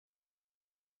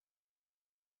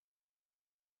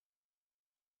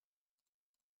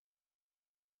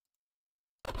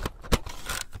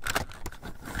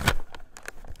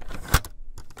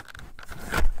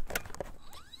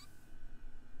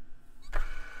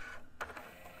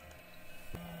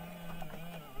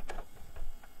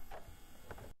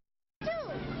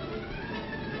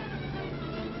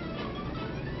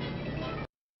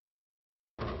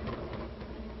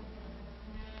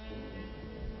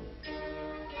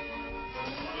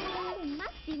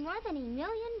$70 million.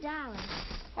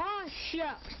 Oh,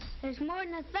 shucks. There's more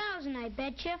than 1,000, I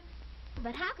bet you.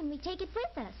 But how can we take it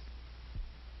with us?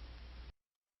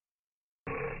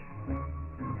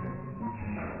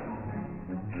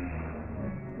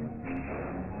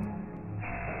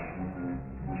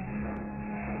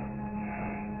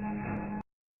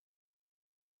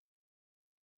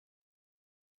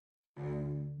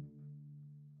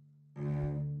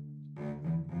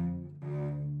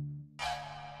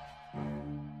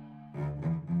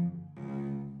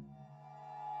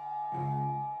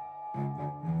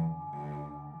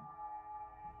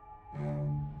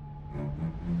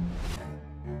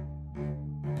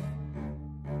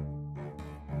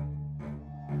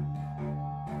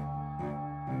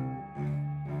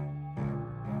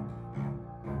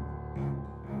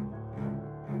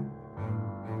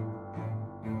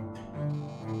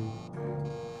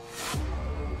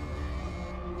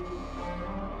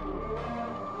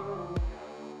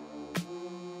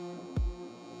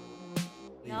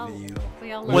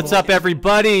 What's up,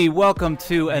 everybody? Welcome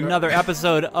to another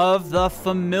episode of The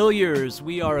Familiars.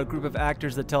 We are a group of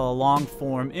actors that tell a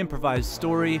long-form improvised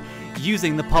story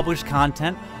using the published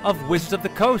content of Wizards of the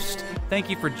Coast. Thank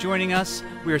you for joining us.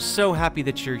 We are so happy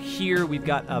that you're here. We've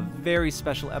got a very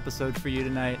special episode for you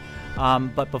tonight.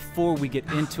 But before we get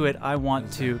into it, I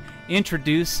want to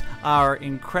introduce our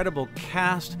incredible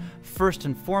cast. First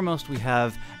and foremost, we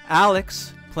have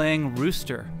Alex playing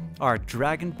Rooster, our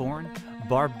dragonborn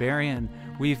barbarian.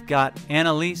 We've got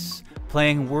Annalise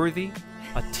playing Worthy,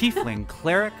 a tiefling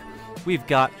cleric. We've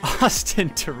got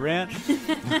Austin Tarrant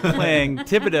playing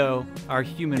Thibodeau, our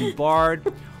human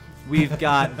bard. We've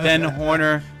got Ben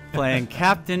Horner playing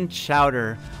Captain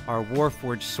Chowder, our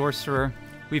warforged sorcerer.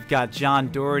 We've got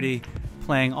John Doherty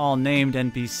playing all named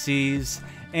NPCs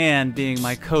and being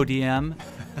my co-DM.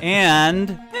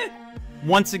 And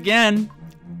once again,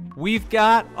 we've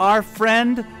got our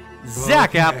friend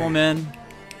Zach Appelman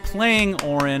playing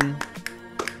Orin,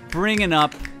 bringing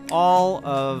up all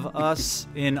of us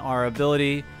in our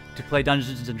ability to play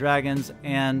Dungeons and Dragons.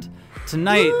 And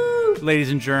tonight,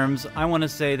 ladies and germs, I want to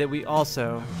say that we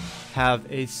also have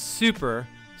a super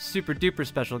duper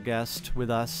special guest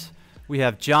with us. We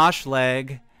have Josh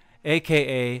Legg,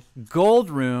 aka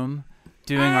GOLDROOM,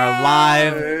 doing our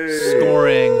live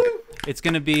scoring. It's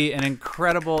going to be an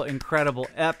incredible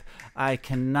ep. I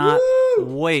cannot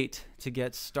wait to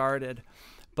get started.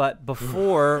 But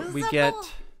before we get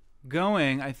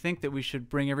going, I think that we should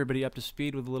bring everybody up to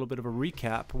speed with a little bit of a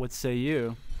recap. What say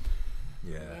you?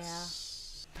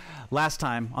 Yes. Yeah. Last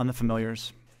time on The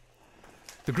Familiars,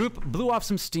 the group blew off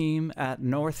some steam at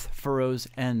North Furrow's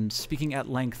End, speaking at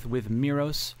length with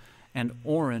Miros and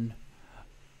Orin,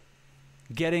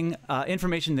 getting the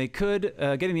information they could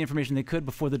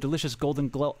before the delicious golden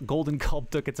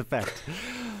gulp took its effect.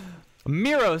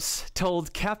 Miros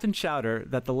told Captain Chowder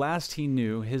that the last he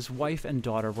knew, his wife and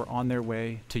daughter were on their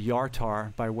way to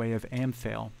YUR by way of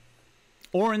Amphale.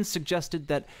 Orin suggested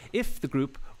that if the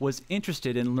group was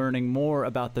interested in learning more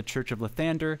about the Church of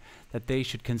Lathander, that they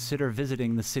should consider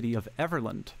visiting the city of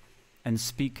Everland and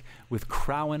speak with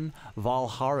Crowan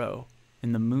Valharo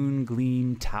in the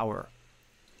Moongleam Tower.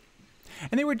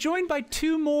 And they were joined by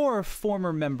two more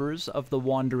former members of the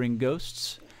Wandering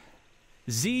Ghosts,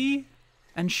 Z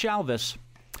and Shalvis.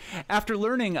 After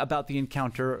learning about the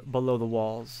encounter below the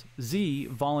walls, Z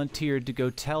volunteered to go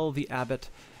tell the abbot,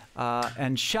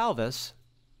 and Shalvis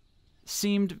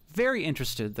seemed very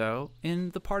interested, though, in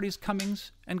the party's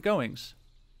comings and goings.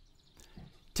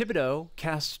 Thibodeau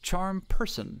cast Charm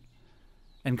Person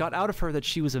and got out of her that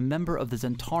she was a member of the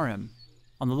Zentarim,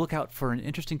 on the lookout for an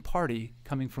interesting party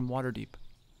coming from Waterdeep.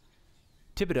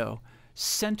 Thibodeau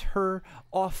sent her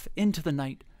off into the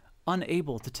night,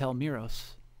 unable to tell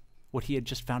Miros what he had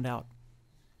just found out.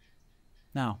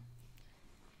 Now,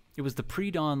 it was the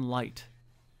pre-dawn light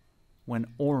when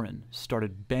Orin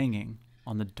started banging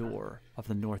on the door of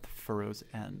the North Furrow's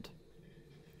End.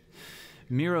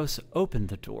 Miros opened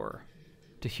the door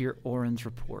to hear Orin's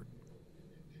report.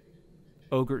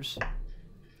 Ogres,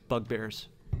 bugbears,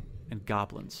 and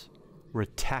goblins were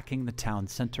attacking the town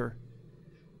center,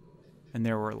 and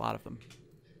there were a lot of them.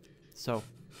 So,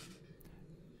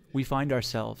 we find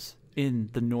ourselves in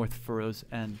the North Furrow's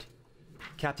End.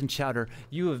 Captain Chowder,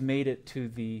 you have made it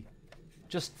to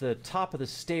just the top of the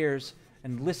stairs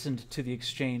and listened to the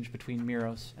exchange between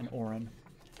Miros and Orin,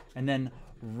 and then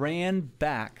ran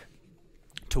back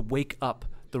to wake up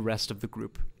the rest of the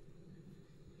group.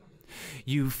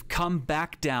 You've come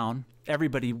back down,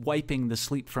 everybody wiping the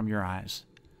sleep from your eyes,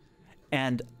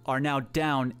 and are now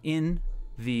down in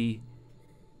the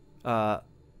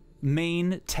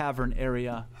main tavern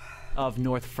area of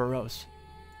North Furrows.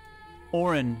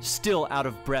 Oren still out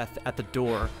of breath at the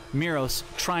door. Miros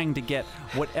trying to get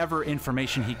whatever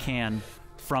information he can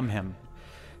from him.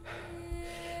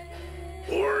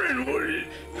 Oren,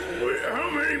 how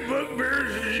many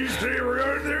bugbears did you say were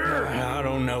out there? I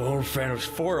don't know, old friend. It was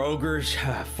 4 ogres,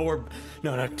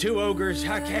 2 ogres.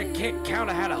 I can't count.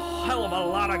 I had a hell of a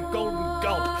lot of golden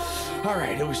gulp. All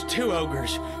right, it was 2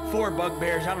 ogres, 4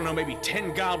 bugbears, I don't know, maybe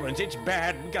 10 goblins. It's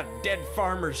bad. We got dead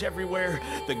farmers everywhere.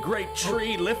 The great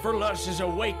tree, Liferlus, is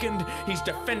awakened. He's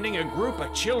defending a group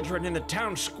of children in the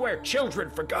town square.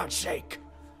 Children, for God's sake.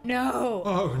 No.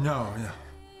 Oh, no.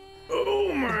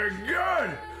 Oh, my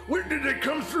God. Where did they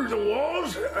come through the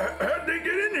walls? How'd they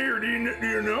get in here? Do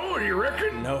you know? Do you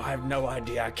reckon? No, I have no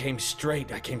idea. I came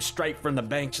straight from the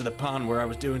banks of the pond where I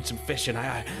was doing some fishing.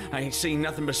 I ain't seen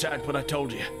nothing besides what I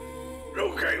told you.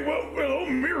 Okay, well, old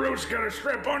Miros got to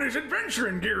strap on his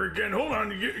adventuring gear again. Hold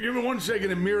on, give me 1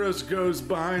 second. And Miros goes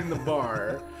behind the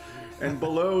bar, and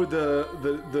below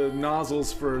the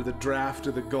nozzles for the draft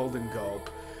of the Golden Gulp,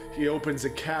 he opens a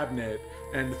cabinet,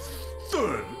 and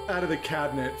thud, out of the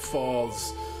cabinet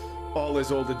falls all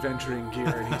his old adventuring gear,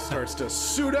 and he starts to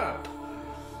suit up.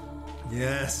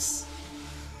 Yes.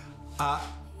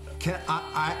 Can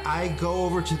I go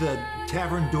over to the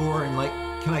tavern door and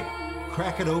can I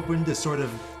crack it open to sort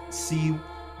of see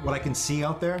what I can see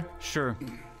out there? Sure.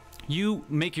 You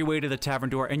make your way to the tavern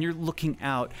door, and you're looking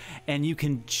out, and you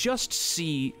can just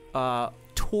see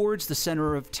towards the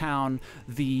center of town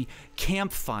the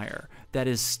campfire that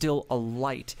is still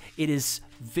alight. It is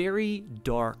very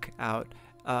dark out,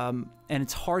 and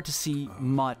it's hard to see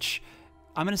much.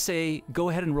 I'm going to say go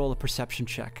ahead and roll a perception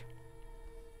check.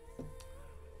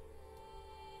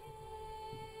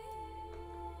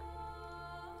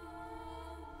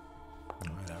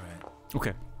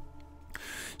 Okay.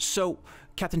 So,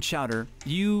 Captain Chowder,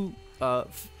 you,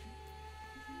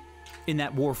 in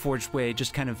that Warforged way,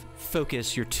 just kind of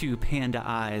focus your 2 panda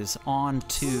eyes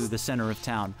onto the center of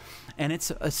town. And it's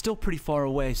still pretty far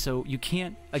away, so you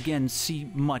can't, again,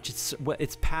 see much.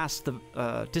 It's past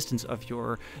the distance of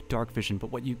your dark vision,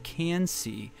 but what you can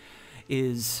see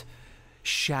is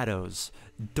shadows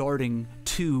darting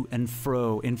to and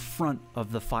fro in front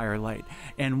of the firelight.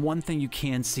 And one thing you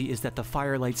can see is that the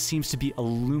firelight seems to be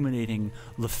illuminating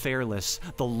Liferlus,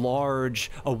 the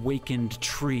large awakened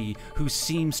tree, who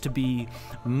seems to be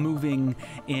moving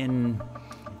in...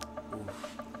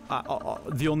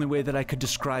 the only way that I could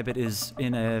describe it is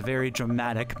in a very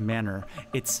dramatic manner.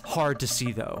 It's hard to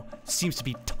see, though. Seems to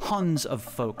be tons of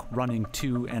folk running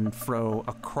to and fro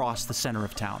across the center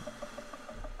of town.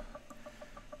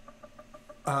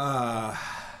 I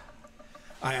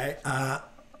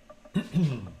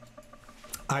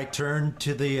turn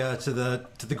to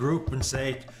the group and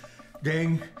say,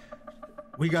 "Gang,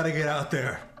 we got to get out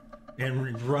there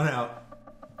and run out."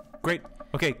 Great.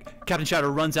 Okay, Captain Shadow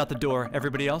runs out the door.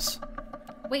 Everybody else?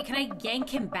 Wait, can I yank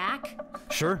him back?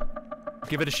 Sure.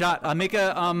 Give it a shot. Make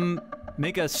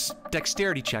a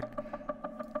dexterity check.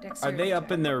 Are they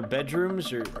up in their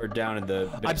bedrooms or down in the...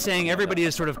 I'm saying everybody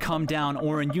has sort of come down.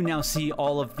 Oren, you now see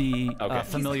all of the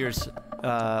familiars,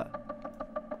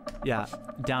 yeah,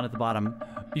 down at the bottom.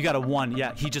 You got a 1.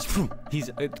 Yeah,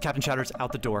 Captain Shadow's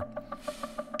out the door.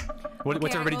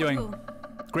 What's everybody doing?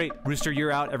 Great. Rooster,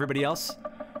 you're out. Everybody else?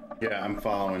 Yeah, I'm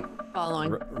following.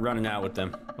 Running out with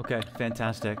them. Okay,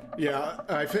 fantastic. Yeah,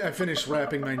 I finish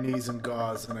wrapping my knees in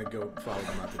gauze, and I go follow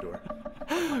them out the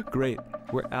door. Great.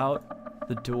 We're out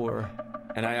the door.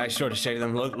 And I sort of say to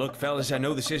them, look, fellas, I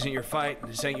know this isn't your fight,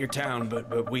 this ain't your town,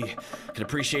 but we can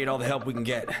appreciate all the help we can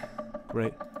get.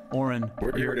 Great. Oren.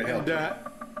 We're here to help. Go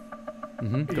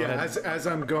ahead. As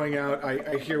I'm going out,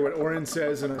 I hear what Oren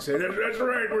says, and I say, That's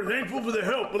right, we're thankful for the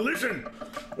help, but listen,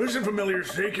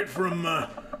 familiars, take it from a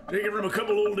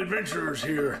couple old adventurers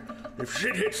here. If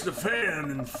shit hits the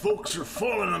fan and folks are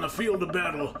falling on the field of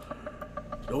battle,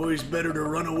 it's always better to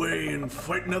run away and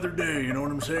fight another day, you know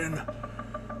what I'm saying?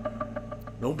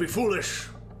 Don't be foolish.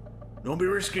 Don't be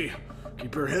risky.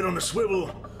 Keep your head on a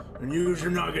swivel and use your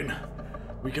noggin.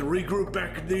 We can regroup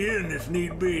back at the inn if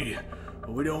need be,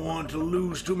 but we don't want to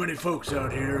lose too many folks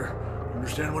out here.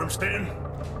 Understand what I'm saying?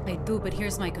 I do, but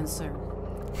here's my concern.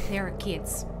 There are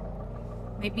kids.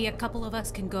 Maybe a couple of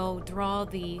us can go draw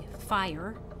the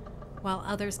fire while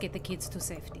others get the kids to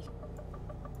safety.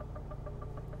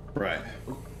 Right.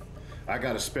 I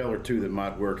got a spell or 2 that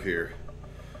might work here.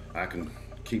 I can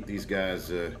keep these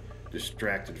guys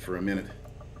distracted for a minute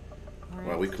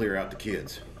while we clear out the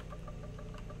kids.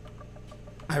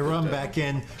 I run back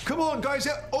in. Come on, guys.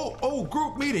 Oh,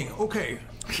 group meeting. Okay.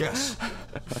 Yes.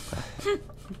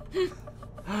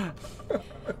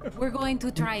 We're going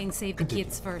to try and save the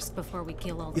kids first before we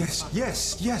kill all these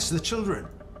fuckers. Yes, the children.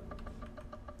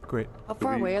 Great. How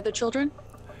far away are the children?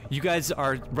 You guys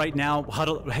are right now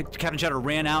huddled. Captain Shadow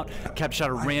ran out. Captain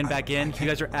Shadow ran back in. You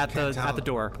guys are at the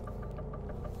door.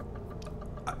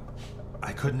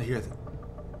 I couldn't hear them.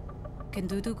 Can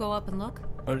Dudu go up and look?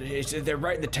 They're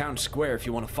right in the town square if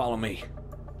you want to follow me.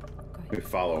 We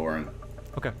follow Oren.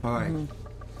 Okay. All right.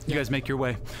 You guys make your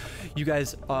way. You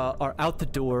guys are out the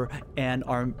door and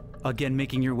are again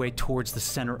making your way towards the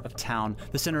center of town.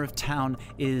 The center of town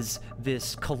is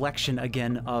this collection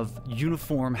again of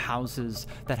uniform houses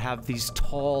that have these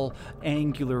tall,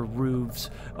 angular roofs,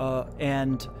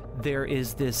 and there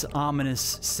is this ominous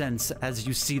sense as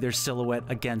you see their silhouette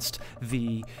against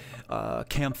the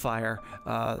campfire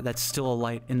that's still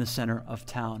alight in the center of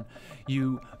town.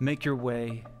 You make your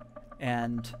way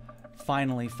and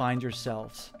finally find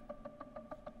yourselves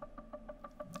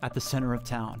at the center of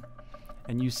town,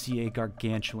 and you see a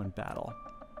gargantuan battle.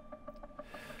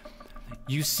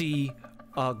 You see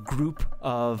a group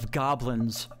of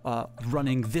goblins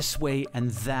running this way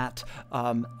and that.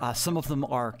 Some of them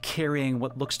are carrying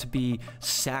what looks to be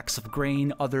sacks of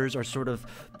grain. Others are sort of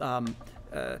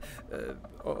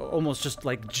almost just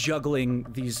like juggling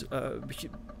these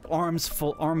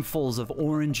armfuls of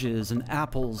oranges and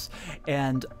apples,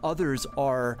 and others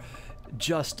are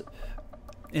just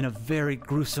in a very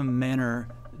gruesome manner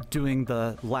doing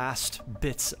the last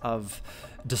bits of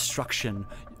destruction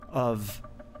of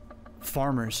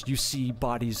farmers. You see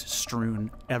bodies strewn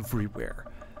everywhere.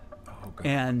 Oh, God.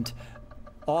 And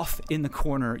off in the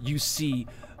corner you see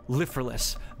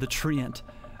Liferless, the treant,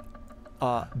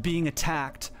 being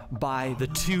attacked by the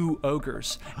two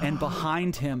ogres, and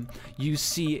behind him you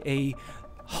see a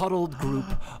huddled group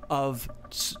of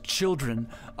children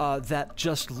that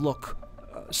just look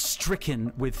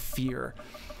stricken with fear.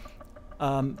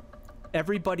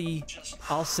 Everybody,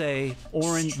 I'll say,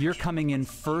 Oren, you're coming in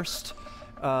first.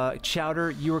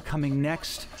 Chowder, you are coming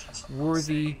next.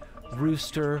 Worthy,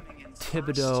 Rooster,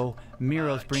 Thibodeau,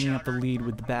 Miro's bringing up the lead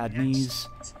with the bad knees.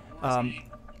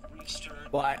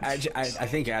 Well, I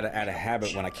think out of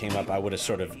habit when I came up, I would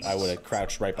have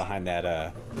crouched right behind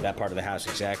that part of the house.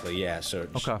 Exactly, yeah. So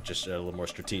just a little more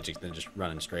strategic than just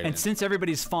running straight in. And since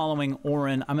everybody's following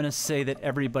Oren, I'm going to say that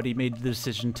everybody made the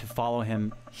decision to follow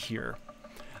him here.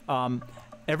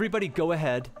 Everybody go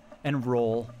ahead and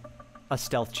roll a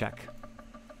stealth check.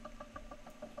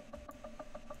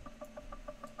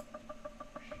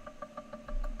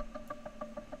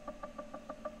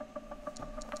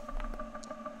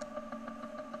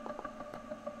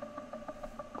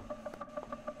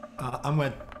 I'm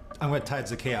going to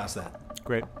Tides of Chaos that.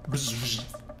 Great.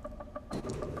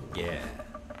 Yeah.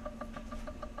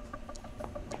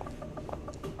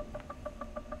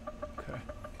 Okay.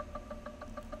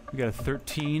 We got a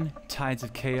 13, Tides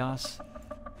of Chaos.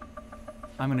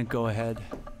 I'm going to go ahead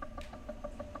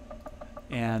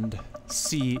and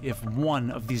see if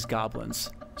one of these goblins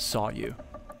saw you.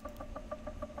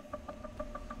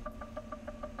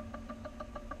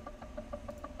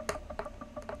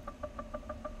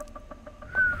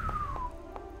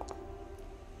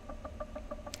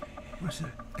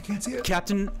 I can't see it.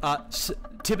 Captain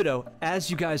Thibodeau,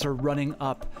 as you guys are running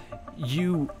up,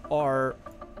 you are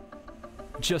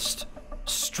just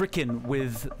stricken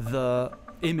with the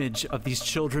image of these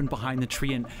children behind the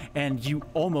tree, and you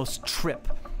almost trip.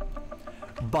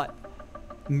 But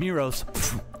Miros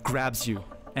grabs you,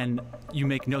 and you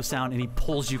make no sound, and he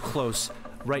pulls you close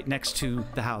right next to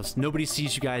the house. Nobody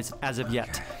sees you guys as of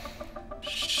yet.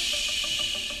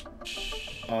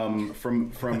 From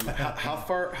how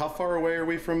far away are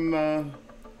we from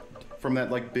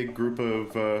that like big group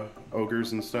of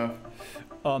ogres and stuff?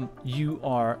 You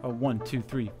are 1, 2,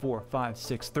 3, 4, 5,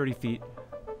 6, 30 feet.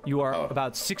 You are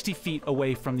about 60 feet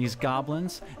away from these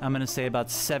goblins. I'm gonna say about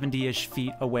 70-ish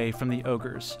feet away from the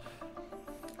ogres.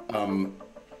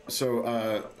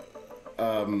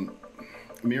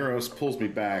 Miros pulls me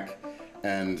back,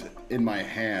 and in my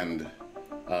hand,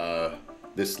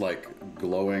 this like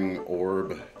glowing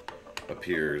orb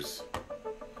appears,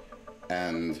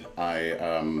 and I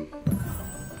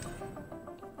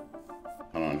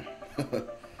hold on.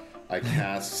 I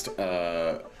cast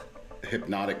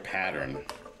hypnotic pattern.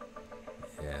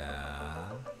 Yeah.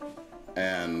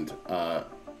 And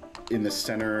in the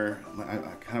center, I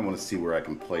kind of want to see where I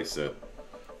can place it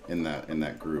in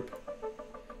that group.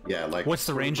 Yeah, like. What's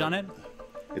the range on it?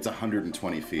 It's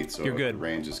 120 feet, so you're good. The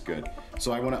range is good.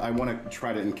 So I want to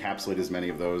try to encapsulate as many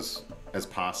of those as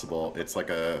possible. It's like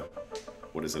a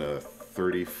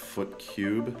 30-foot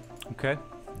cube. Okay.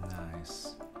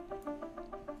 Nice.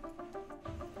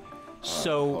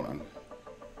 So Hold on.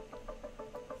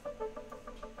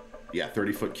 Yeah,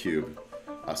 30-foot cube.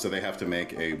 So they have to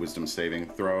make a wisdom saving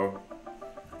throw.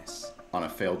 Nice. On a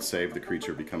failed save, the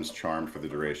creature becomes charmed for the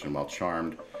duration. While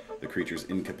charmed, the creature's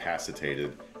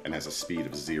incapacitated and has a speed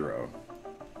of 0.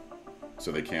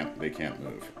 So they can't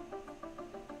move.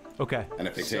 Okay. And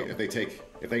if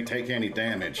they take any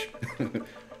damage,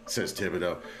 says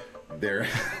Thibodeau, they're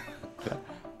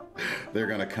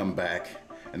gonna come back,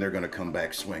 and they're gonna come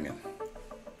back swinging.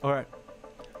 All right.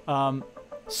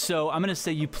 So I'm gonna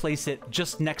say you place it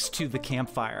just next to the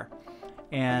campfire,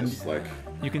 and It's like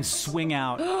you can swing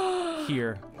out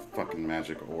here. a fucking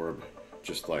magic orb,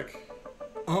 just like.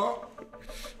 Oh,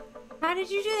 How did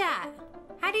you do that?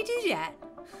 How did you do that?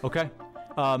 Okay.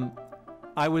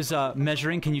 I was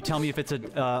measuring. Can you tell me if it's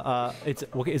a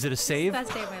is it a save?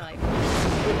 Best day of my life.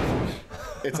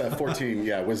 It's a 14,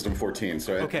 yeah, wisdom 14.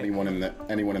 So Okay. anyone in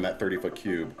that 30-foot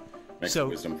cube makes So- a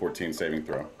wisdom 14 saving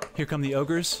throw. Here come the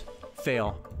ogres.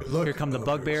 Fail. Look, Here come the ogres.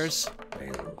 bugbears.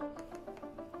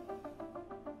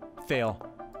 Fail.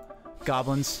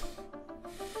 Goblins.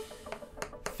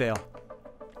 Fail.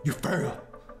 you fail.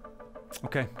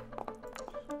 Okay.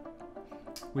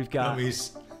 We've got.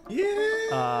 Dummies.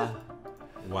 Yeah.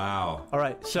 Wow. All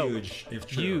right. So Huge, if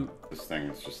true. you. This thing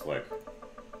is just like.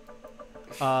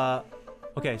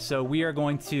 Okay. So we are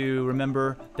going to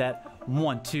remember that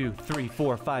 1, 2, 3,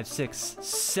 4, 5, 6,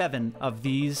 7 of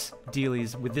these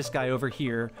dealies with this guy over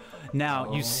here.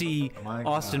 Now you see my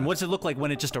Austin. God. What's it look like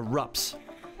when it just erupts?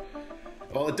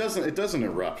 Well, it doesn't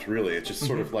erupt really. It's just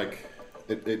sort of like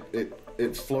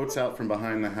it floats out from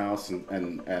behind the house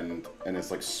and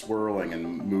it's like swirling and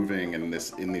moving, and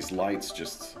these lights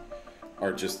just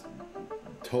are just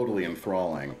totally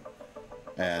enthralling,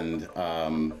 and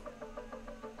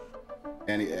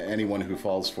anyone who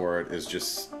falls for it is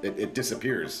just it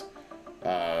disappears,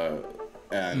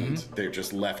 and they're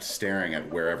just left staring at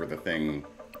wherever the thing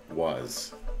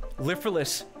was.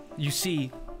 Lifferless, you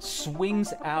see,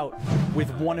 swings out with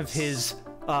one of his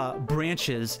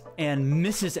branches and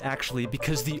misses actually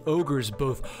because the ogres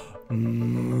both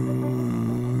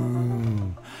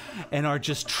and are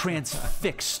just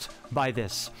transfixed by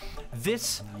this.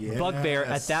 This bugbear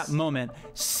at that moment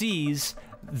sees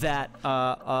that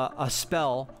a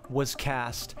spell was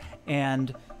cast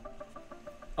and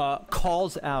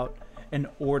calls out an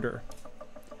order.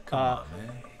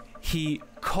 He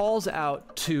calls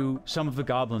out to some of the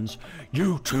goblins,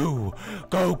 "You two,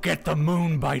 go get the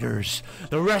moonbiters.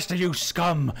 The rest of you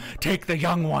scum, take the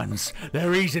young ones.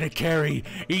 They're easy to carry,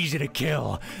 easy to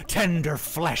kill. Tender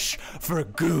flesh for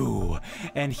goo."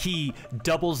 And he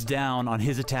doubles down on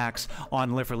his attacks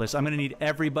on Lifferless. I'm going to need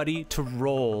everybody to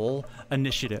roll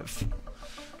initiative.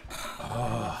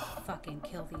 Fucking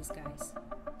kill these guys.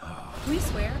 Can we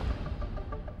swear?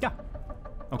 Yeah.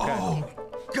 Okay. Oh,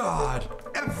 God.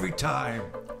 Every time.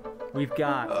 We've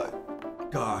got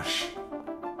Gosh.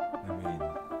 I mean,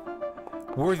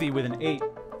 Worthy with an 8.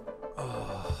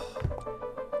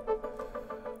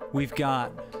 We've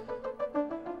got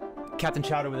Captain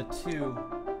Chowder with a 2.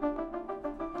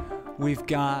 We've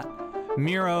got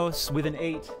Miros with an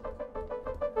 8.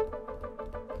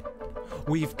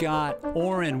 We've got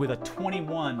Orin with a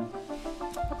 21.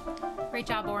 Great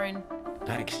job, Orin.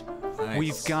 Thanks. nice.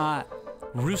 We've got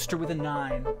Rooster with a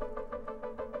 9.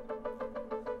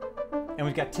 And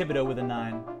we've got Thibodeau with a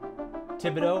 9.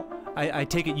 Thibodeau, I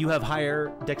take it you have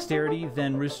higher dexterity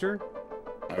than Rooster?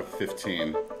 I have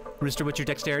 15. Rooster, what's your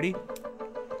dexterity?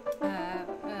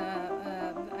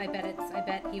 I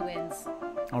bet he wins.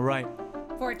 All right.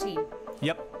 14.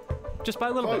 Yep. Just by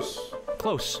a little Close. bit.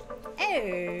 Close.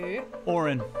 Oh.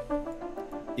 Orin,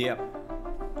 Yep.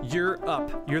 you're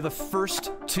up. You're the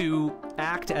first to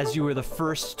act as you were the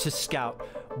first to scout.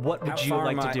 What would you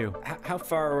like to do? How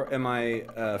far am I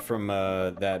from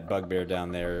that bugbear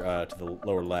down there to the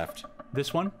lower left?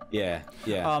 This one? Yeah.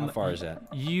 How far is that?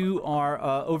 You are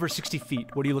over 60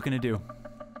 feet. What are you looking to do?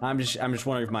 I'm just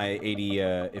wondering if my 80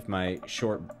 if my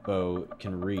short bow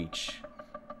can reach.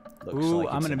 Looks Ooh, like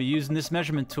I'm it's going to be using this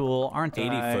measurement tool, aren't 80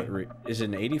 I? foot. Is it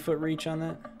an 80-foot reach on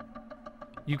that?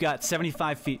 You got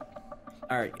 75 feet.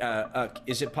 All right.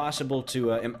 Is it possible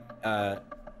to?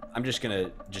 I'm just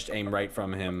gonna aim right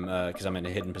from him because I'm in a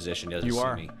hidden position. He doesn't You see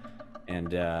are. me,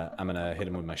 and I'm gonna hit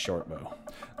him with my short bow.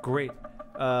 Great.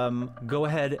 Go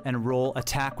ahead and roll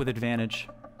attack with advantage.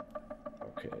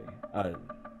 Okay.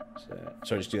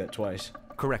 So I just do that twice.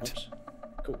 Correct. Oops.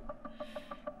 Cool.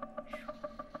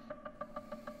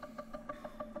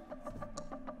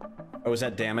 Oh, is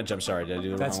that damage? I'm sorry. Did I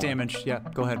do the That's wrong one? damage. Yeah,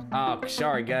 go ahead. Oh,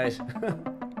 sorry, guys.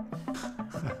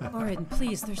 Orin,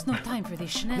 please, there's no time for these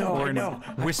shenanigans. No, I Orin know.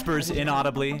 whispers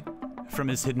inaudibly from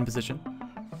his hidden position.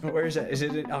 Where is that? Is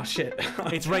it? Oh shit!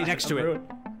 It's right next to I'm it. ruined.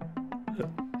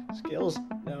 Skills?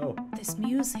 No. This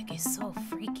music is so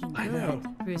freaking I know.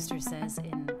 good, Rooster says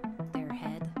in their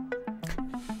head.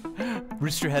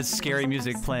 Rooster has scary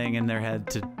music playing in their head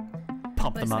to pump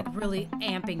But them it's up. like really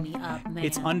amping me up, man.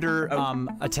 It's under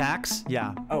attacks.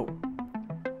 Yeah. Oh.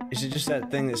 Is it just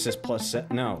that thing that says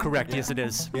 +7? No. Correct. Yes, it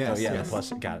is. Oh, yeah,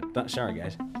 plus. Got it. Sorry,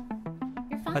 guys.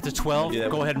 You're fine. That's a 12. Yeah.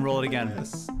 Go ahead and roll it again.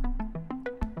 Yes.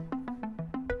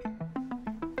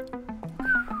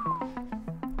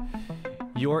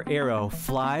 Your arrow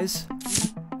flies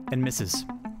and misses.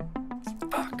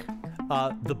 Fuck.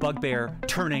 The bugbear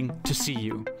turning to see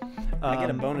you. I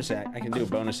get a bonus act. I can do a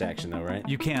bonus action though, right?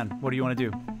 You can. What do you want to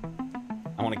do?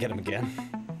 I want to get him again.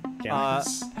 Can I?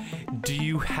 Do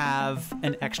you have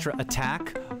an extra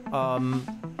attack?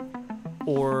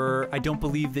 Or I don't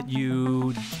believe that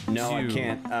you No, do. I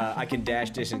can't. I can dash,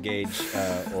 disengage,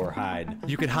 or hide.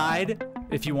 You could hide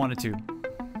if you wanted to.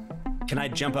 Can I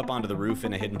jump up onto the roof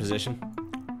in a hidden position?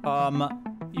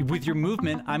 With your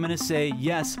movement, I'm going to say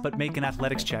yes, but make an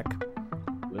athletics check.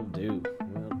 Will do.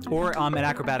 Will do. Or an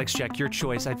acrobatics check, your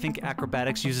choice. I think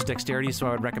acrobatics uses dexterity, so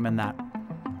I would recommend that.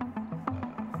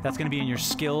 That's going to be in your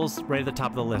skills, right at the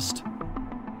top of the list.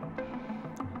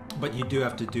 But you do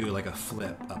have to do like a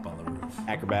flip up on the roof.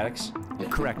 Acrobatics?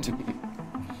 Correct.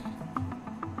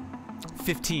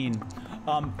 15.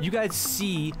 You guys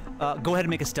see, go ahead and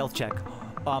make a stealth check.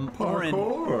 Orin,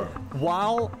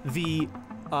 while the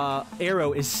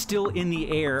arrow is still in the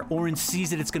air, Orin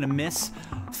sees that it's going to miss,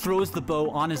 throws the bow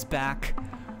on his back,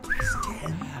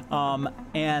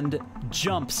 and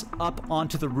jumps up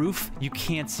onto the roof. You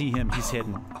can't see him. He's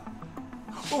hidden.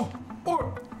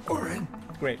 Orin.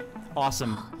 Great.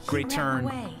 Awesome. Great turn.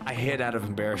 Away. I hid out of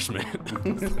embarrassment.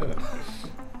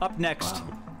 Up next,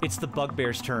 it's the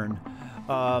bugbear's turn.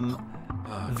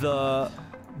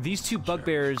 These two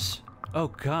bugbears. Oh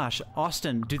gosh,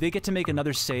 Austin, do they get to make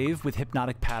another save with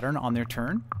hypnotic pattern on their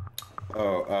turn?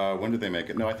 Oh, when did they make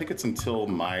it? No, I think it's until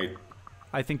my.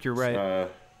 I think you're right.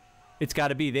 It's got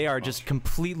to be. They are just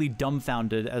completely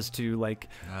dumbfounded as to like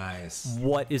Nice.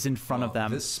 what is in front of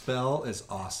them. This spell is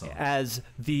awesome. As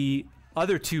the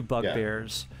other two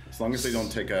bugbears. As long as they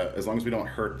don't as long as we don't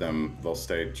hurt them, they'll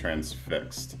stay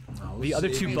transfixed. The other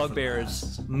two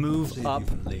bugbears move up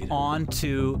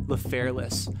onto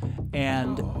LaFairless,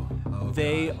 and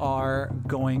they are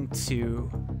going to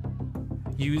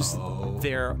use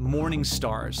their morning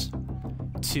stars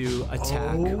to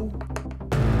attack.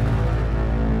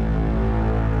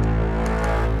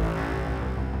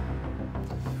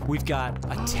 We've got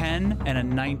a 10 and a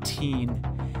 19.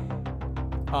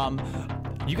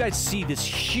 You guys see this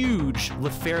huge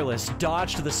LaFairless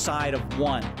dodge to the side of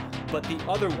one, but the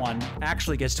other one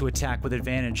actually gets to attack with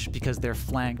advantage because they're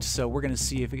flanked. So we're gonna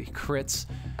see if he crits.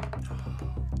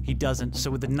 He doesn't.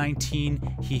 So with the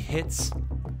 19, he hits,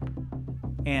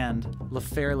 and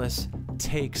LaFairless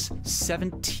takes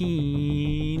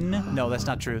 17. No, that's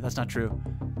not true. That's not true.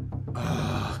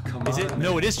 Come Is on. it?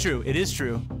 No, it is true. It is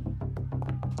true.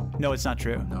 No, it's not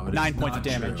true. No, it 9 is points of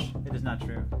not damage. true. It is not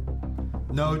true.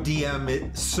 No,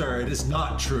 DM, sir, it is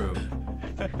not true.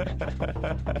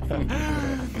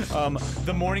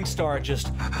 The Morning Star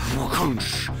just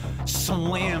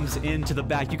slams into the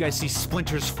back. You guys see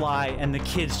splinters fly, and the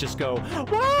kids just go,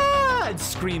 "What?" and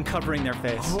scream, covering their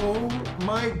face. Oh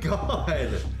my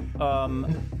god.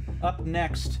 Up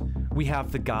next, we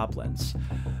have the goblins.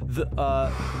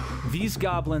 These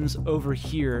goblins over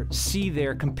here see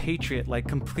their compatriot like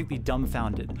completely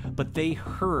dumbfounded, but they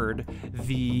heard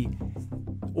the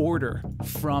order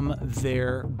from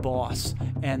their boss,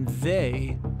 and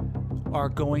they are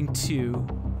going to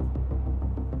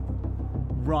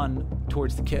run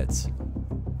towards the kids.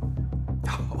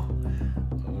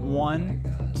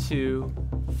 1, 2,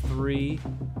 3,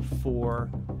 4,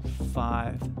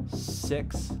 5,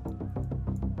 6.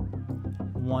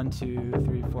 1, 2,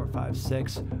 3, 4, 5,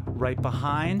 6. Right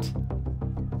behind.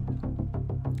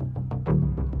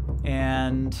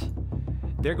 And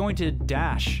they're going to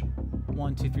dash.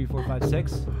 1, 2, 3, 4, 5,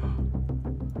 6.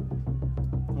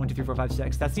 1, 2, 3, 4, 5,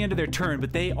 6. That's the end of their turn,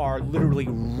 but they are literally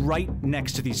right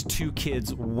next to these two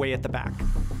kids way at the back.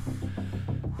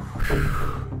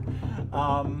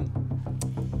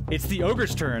 It's the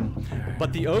ogre's turn,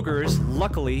 but the ogres,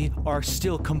 luckily, are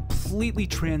still completely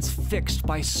transfixed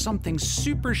by something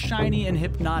super shiny and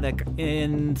hypnotic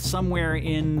in somewhere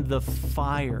in the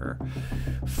fire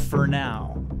for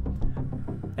now.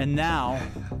 And now,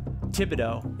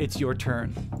 Thibodeau, it's your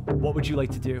turn. What would you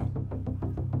like to do?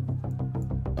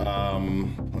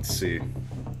 Let's see.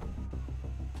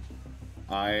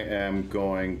 I am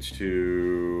going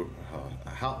to.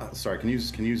 Sorry, can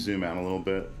you zoom out a little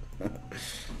bit?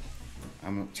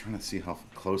 I'm trying to see how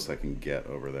close I can get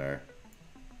over there.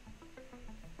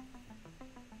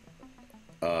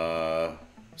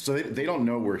 So they don't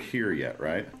know we're here yet,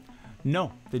 right?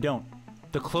 No, they don't.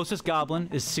 The closest goblin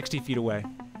is 60 feet away.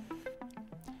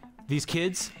 These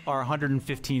kids are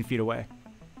 115 feet away.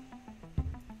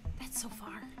 That's so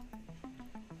far.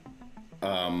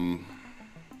 Oh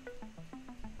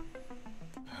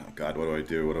God, what do I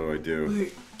do? What do I do?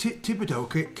 Wait,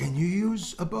 Thibodeau, can you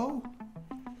use a bow?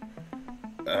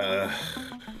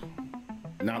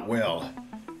 Not well.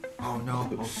 Oh no.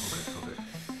 Okay.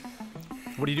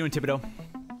 What are you doing, Thibodeau?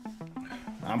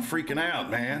 I'm freaking out,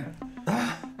 man.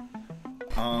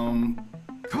 Come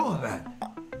on, man.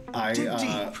 Dig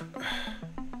deep.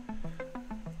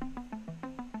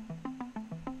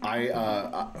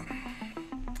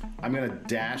 I'm gonna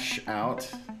dash out.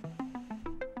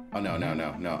 Oh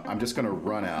no. I'm just gonna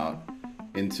run out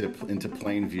into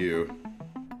plain view.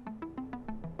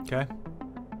 Okay.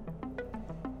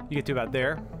 You get to about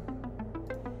there.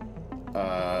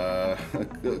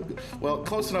 Well,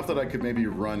 close enough that I could maybe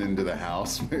run into the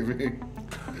house, maybe.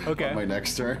 Okay. On my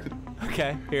next turn.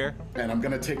 Okay, here. And I'm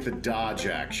gonna take the dodge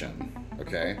action.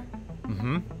 Okay.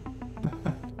 Mm-hmm.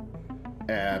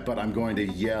 But I'm going to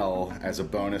yell as a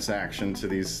bonus action to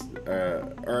these,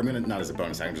 or I'm gonna, not as a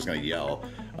bonus action, I'm just gonna yell,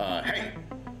 hey,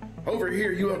 over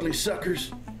here, you ugly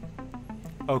suckers.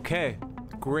 Okay,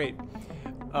 great.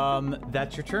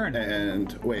 That's your turn.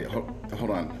 And wait,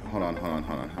 hold on.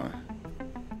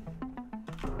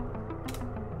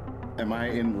 Am I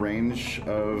in range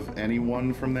of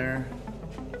anyone from there?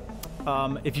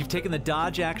 If you've taken the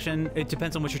dodge action, it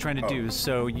depends on what you're trying to do.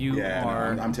 So you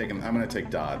are. No, I'm gonna take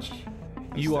dodge.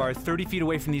 You are 30 feet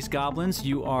away from these goblins.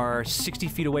 You are 60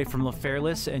 feet away from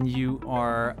LaFairless, and you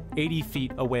are 80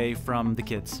 feet away from the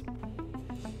kids.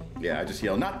 Yeah, I just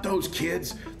yell, not those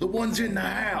kids, the ones in the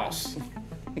house.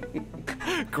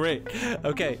 Great.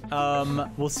 Okay.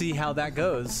 We'll see how that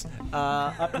goes.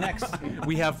 Up next,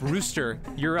 we have Rooster.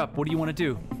 You're up. What do you want to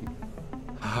do?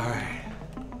 All right.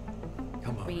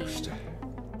 Come on, Rooster.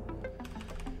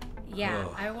 Yeah,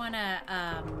 I wanna.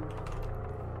 I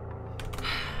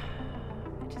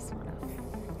just wanna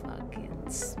fucking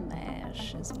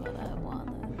smash is what I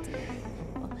wanna do.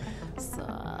 So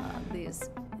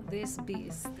this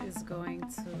beast is going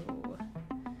to.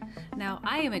 Now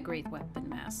I am a great weapon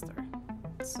master,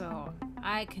 so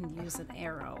I can use an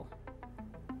arrow,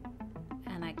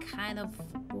 and I kind of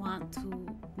want to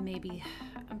maybe.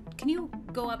 Can you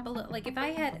go up a little? Like if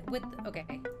I had with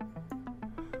okay.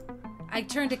 I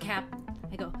turn to Cap.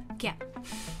 I go, Cap.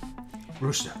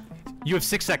 Rooster. You have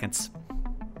 6 seconds.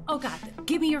 Oh God,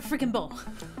 give me your freaking bow.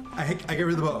 I give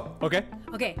her the bow. Okay.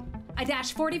 Okay, I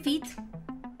dash 40 feet.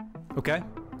 Okay.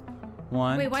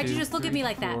 One. Wait, why'd you two, just look at three, me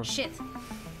like four. that? Shit.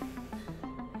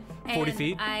 40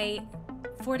 feet?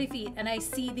 40 feet, and I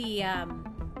see the, and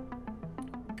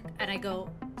I go,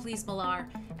 please, Malar,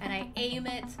 and I aim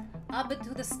it up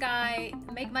into the sky,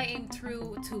 make my aim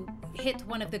through to hit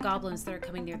one of the goblins that are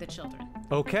coming near the children.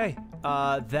 Okay.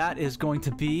 That is going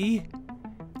to be.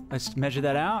 Let's measure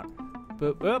that out.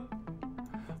 Boop, boop.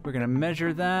 We're gonna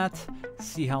measure that.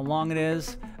 See how long it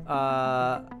is.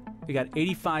 We got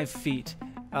 85 feet.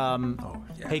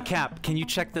 Hey Cap, can you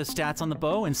check the stats on the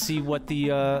bow and see what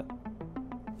the?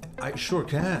 I sure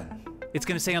can. It's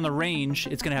gonna say on the range.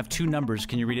 It's gonna have 2 numbers.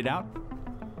 Can you read it out?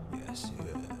 Yes.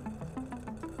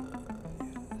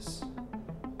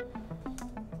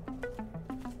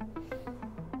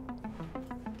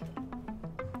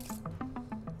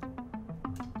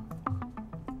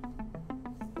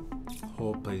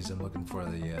 Hold, please. I'm looking for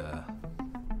the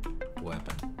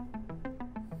weapon.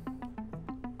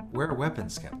 Where are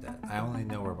weapons kept at? I only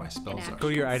know where my spells are. Go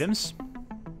to your items.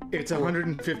 It's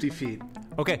 150 feet.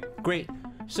 Okay, great.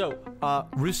 So,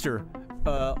 Rooster,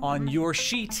 on your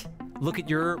sheet, look at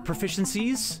your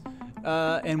proficiencies,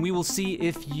 and we will see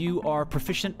if you are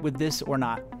proficient with this or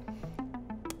not.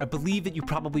 I believe that you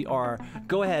probably are.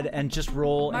 Go ahead and just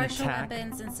roll an Martial attack.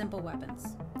 weapons and simple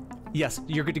weapons. Yes,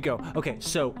 you're good to go. Okay,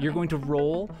 so you're going to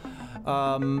roll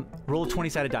a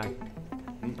 20-sided die.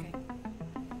 Okay.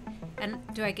 And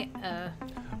do I get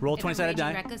Roll a if I'm 20-sided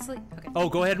die. raging recklessly? Okay. Oh,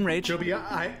 go ahead and rage. Joby,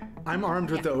 I'm armed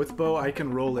with the oath bow. I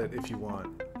can roll it if you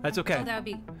want. That's okay. Oh, that would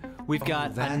be. We've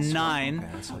got a that's 9. okay,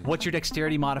 that's what you- What's your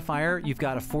dexterity modifier? You've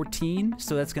got a 14,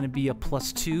 so that's going to be a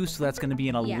 +2, so that's going to be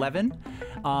an 11.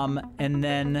 And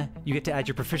then you get to add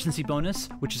your proficiency bonus,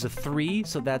 which is a 3,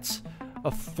 so that's a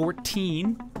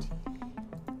 14.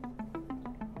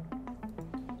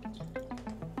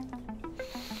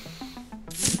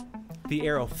 The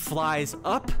arrow flies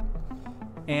up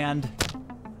and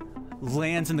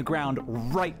lands in the ground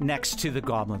right next to the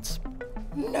goblins.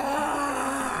 No!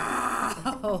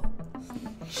 Oh.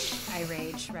 I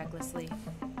rage recklessly.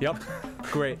 Yep.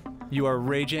 Great. You are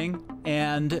raging,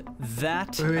 and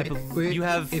that you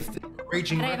have. If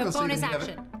raging And I have a recklessly, bonus then you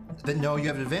action. then no, you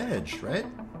have an advantage, right?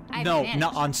 I have No, advantage.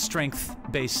 not on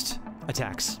strength-based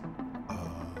attacks.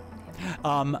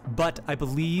 But I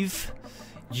believe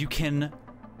you can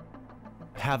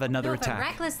have another No, if I'm attack.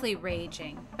 recklessly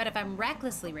raging. But if I'm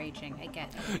recklessly raging, I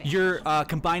get it. You're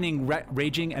combining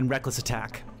raging and reckless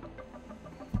attack.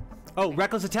 Oh,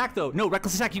 reckless attack though. No,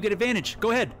 reckless attack. You get advantage.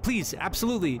 Go ahead, please.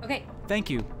 Absolutely. Okay. Thank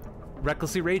you.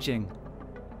 Recklessly raging.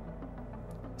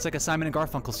 It's like a Simon and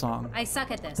Garfunkel song. I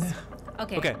suck at this.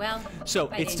 Okay, Okay. well. So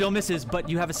I it didn't- still misses, but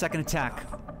you have a second attack.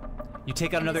 You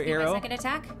take out Can another this be my arrow. second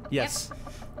attack? Yes.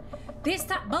 Yep. This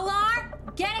time,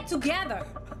 Balar, get it together.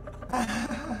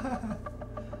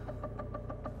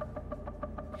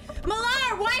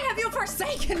 Malar, why have you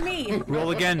forsaken me?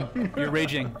 Roll again. You're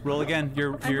raging. Roll again.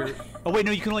 You're. Oh wait,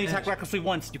 no. You can only attack recklessly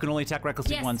once. You can only attack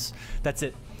recklessly Yes. once. That's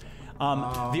it.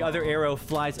 The other arrow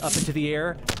flies up into the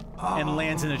air and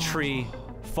lands in a tree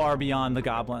far beyond the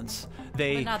goblins.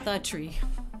 They. But not the tree.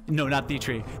 No, not the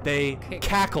tree. They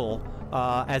cackle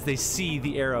as they see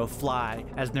the arrow fly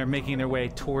as they're making their way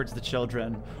towards the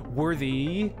children.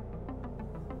 Worthy.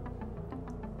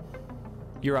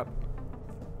 You're up.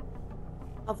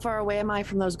 How far away am I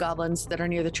from those goblins that are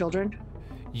near the children?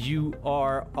 You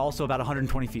are also about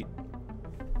 120 feet.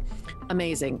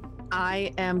 Amazing.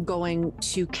 I am going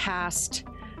to cast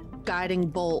Guiding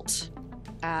Bolt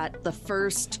at the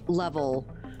first level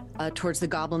towards the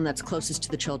goblin that's closest to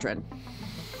the children.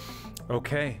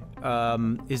 Okay.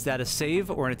 Is that a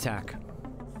save or an attack?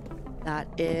 That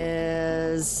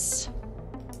is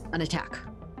an attack.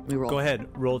 Let me roll. Go ahead.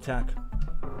 Roll attack.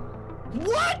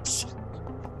 What?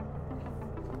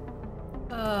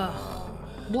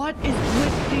 What is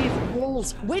with these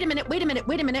rolls? Wait a minute.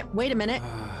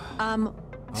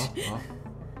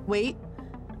 Wait.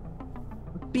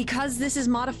 Because this is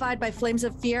modified by Flames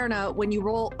of Fierna, when you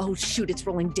roll... Oh, shoot, it's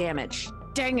rolling damage.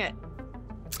 Dang it.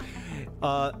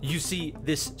 You see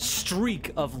this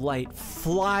streak of light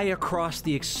fly across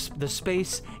the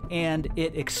space, and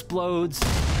it explodes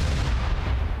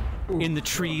in the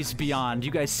trees beyond.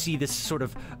 You guys see this sort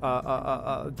of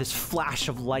this flash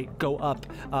of light go up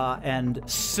and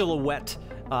silhouette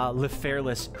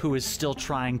LeFairless, who is still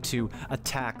trying to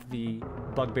attack the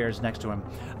bugbears next to him.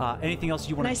 Anything else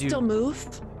you want to do? Can I still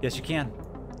move? Yes, you can.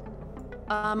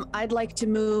 I'd like to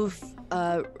move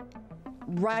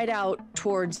right out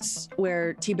towards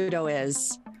where Thibodeau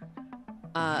is,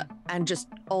 and just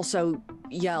also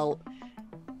yell,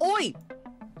 "Oi!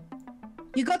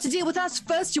 You got to deal with us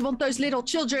first. You want those little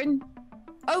children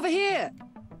over here?"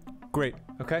 Great.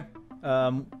 Okay.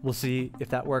 We'll see if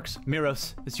that works.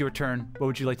 Miros, it's your turn. What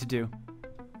would you like to do?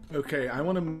 Okay, I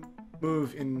want to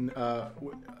move in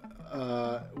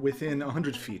within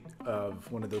 100 feet of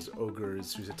one of those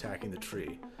ogres who's attacking the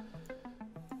tree.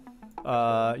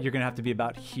 You're gonna have to be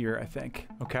about here, I think.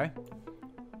 Okay.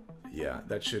 Yeah,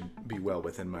 that should be well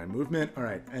within my movement. All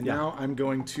right, and Yeah. now I'm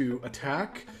going to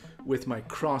attack with my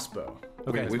crossbow.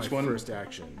 Okay. That's Which my one? First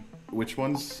action. Which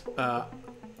ones?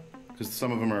 Because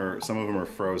some of them are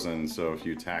frozen, so if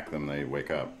you attack them, they wake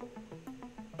up.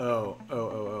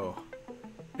 Oh.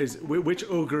 Which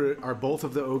ogre are both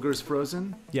of the ogres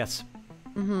frozen? Yes.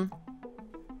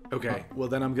 Okay. Well,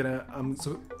 then I'm gonna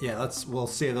So yeah, we'll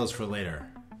save those for later.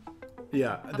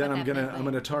 yeah. Then I'm about that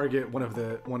gonna target one of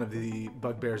the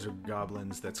bugbears or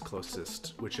goblins that's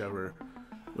closest, whichever.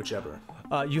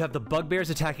 You have the bugbears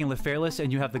attacking LeFairless,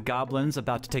 and you have the goblins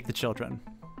about to take the children.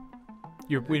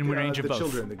 You're in range of the both.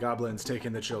 children. The goblins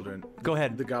taking the children. Go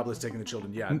ahead. The goblins taking the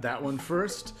children. Yeah, that one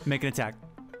first. Make an attack.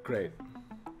 Great.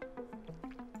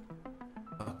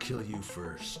 I'll kill you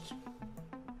first.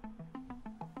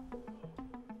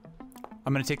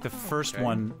 I'm gonna take the first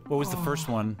one. What was the first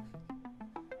one?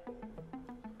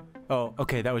 Oh,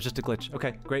 okay, that was just a glitch.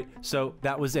 Okay, great. So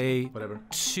that was a Whatever.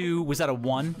 2. Was that a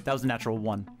 1? That was a natural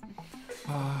 1.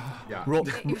 Yeah. Roll,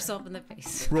 Hit yourself in the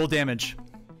face. roll damage.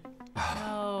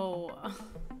 No.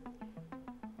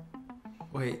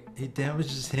 Wait, he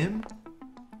damages him?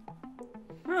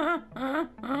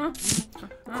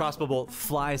 Crossbow bolt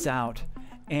flies out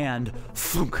and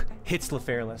thunk, hits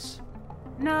LeFairless.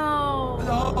 No.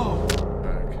 Oh!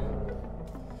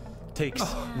 Takes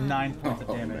 9 points of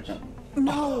damage.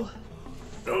 No.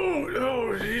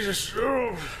 Oh, Jesus.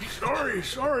 Oh,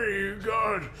 sorry,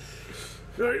 God.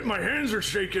 My hands are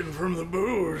shaking from the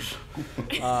booze.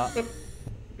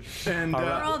 And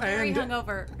We're all very and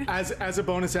hungover. as a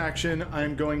bonus action,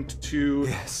 I'm going to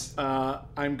Yes.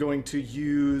 I'm going to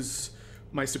use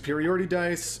my superiority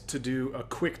dice to do a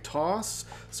quick toss,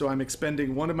 so I'm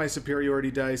expending one of my superiority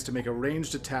dice to make a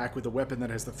ranged attack with a weapon that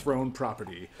has the thrown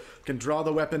property. Can draw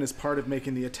the weapon as part of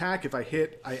making the attack. If I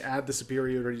hit, I add the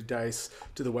superiority dice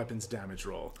to the weapon's damage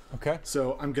roll. Okay.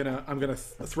 So I'm gonna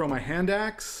throw my hand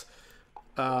axe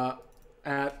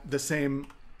at the same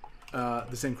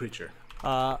creature.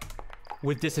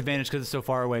 With disadvantage because it's so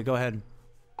far away. Go ahead.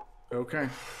 Okay.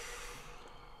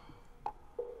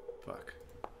 Fuck.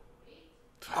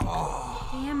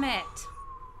 Damn it.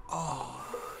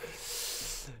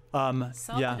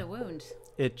 Yeah. The wound.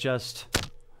 It just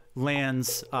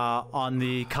lands on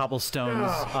the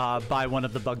cobblestones by one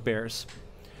of the bugbears.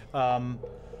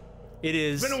 It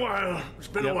is. It's been a while. It's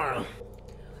been a while.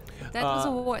 That was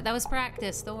a war. That was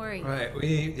practice. Don't worry. Right,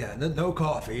 no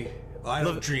coffee. I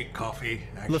don't drink coffee.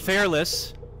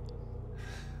 LaFairless,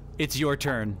 it's your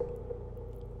turn.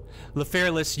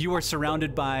 LaFairless, you are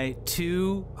surrounded by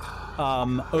two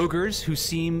ogres who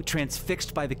seem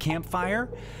transfixed by the campfire,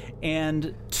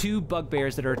 and two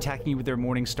bugbears that are attacking you with their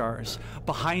morning stars.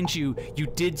 Behind you, you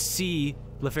did see,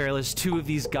 LaFairless, two of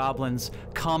these goblins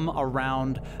come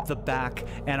around the back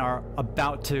and are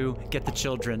about to get the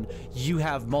children. You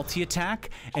have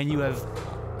multi-attack, and you have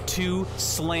 2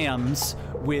 slams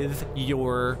with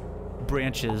your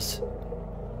branches.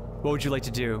 What would you like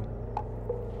to do?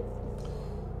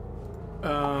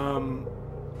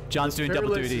 John's doing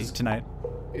double duty tonight.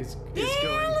 Is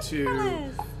going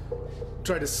to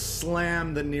try to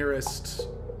slam the nearest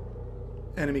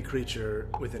enemy creature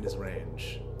within his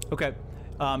range. Okay.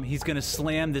 He's going to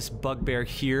slam this bugbear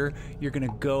here. You're going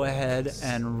to go ahead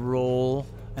and roll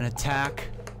an attack.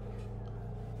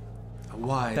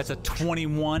 Why? That's a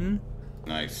 21.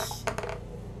 Nice.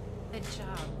 Good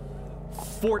job.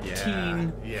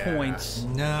 14 points.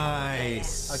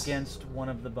 Nice. Against one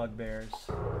of the bugbears.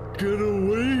 Get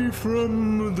away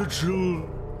from the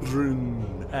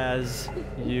children. As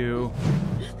you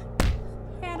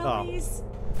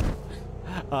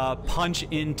punch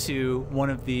into one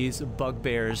of these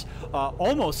bugbears,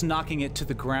 almost knocking it to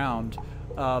the ground,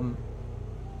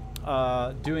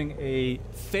 doing a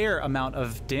fair amount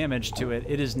of damage to it.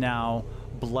 It is now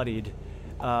bloodied.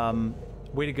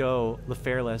 Way to go,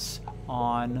 LaFairless,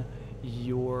 on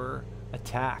your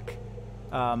attack.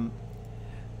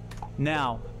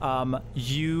 Now,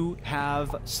 you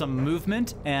have some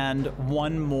movement and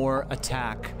one more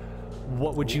attack.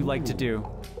 What would you like to do?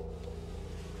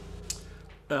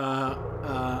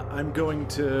 I'm going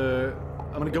to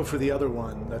go for the other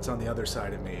one that's on the other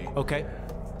side of me. Okay.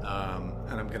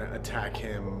 And I'm gonna attack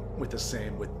him with the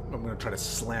same. I'm gonna try to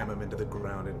slam him into the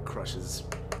ground and crush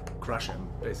him,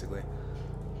 basically.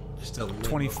 Just a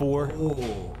 24.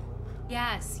 Oh.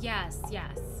 Yes, yes,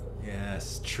 yes.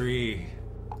 Yes, tree.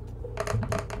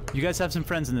 You guys have some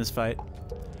friends in this fight.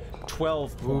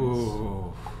 12 points.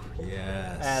 Ooh,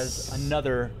 yes. As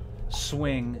another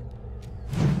swing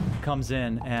comes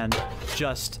in and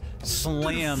just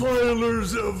slams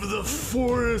Defilers of the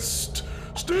forest,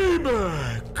 stay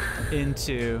back!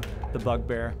 into the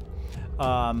bugbear.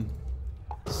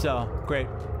 So, great.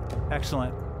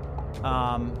 Excellent.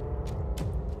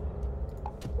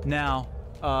 Now,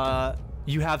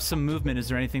 you have some movement. Is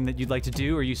there anything that you'd like to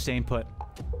do, or are you staying put?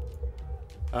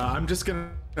 I'm just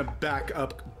gonna back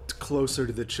up closer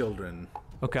to the children.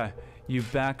 Okay. You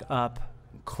back up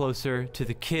closer to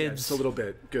the kids. Yeah, just a little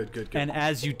bit. Good. And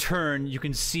as you turn, you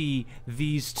can see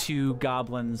these two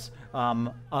goblins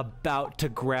about to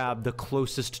grab the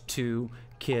closest two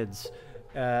kids.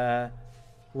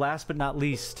 Last but not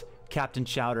least, Captain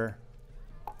Chowder,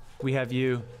 we have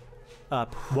you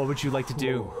up. What would you like to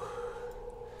do?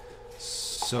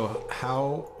 So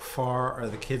how far are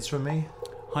the kids from me?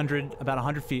 About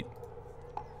 100 feet.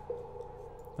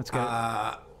 Let's go.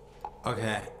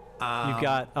 Okay. You've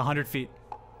got 100 feet.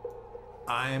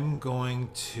 I'm going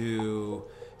to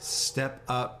step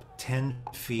up 10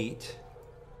 feet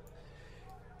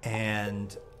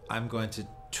and I'm going to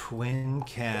twin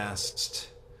cast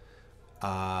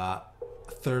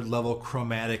 3rd level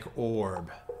chromatic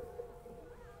orb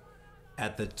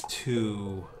at the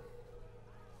two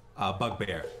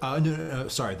bugbear. No,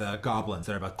 sorry, the goblins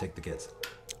that are about to take the kids.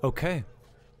 Okay.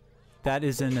 That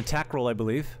is an attack roll, I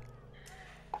believe.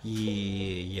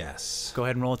 Yes. Go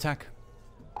ahead and roll attack.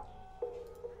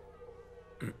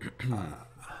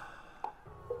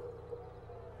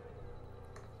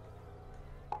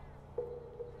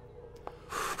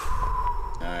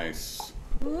 Nice.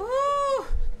 Woo!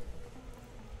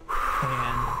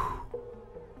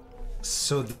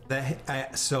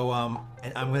 And so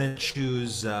and I'm gonna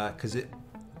choose because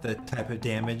the type of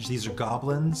damage. These are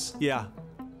goblins. yeah.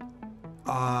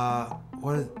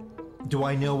 What? Do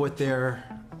I know what their?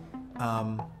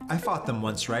 I fought them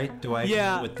once, right? Do I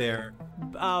know what their?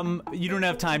 You don't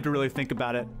have time to really think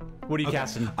about it. What are you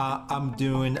casting? I'm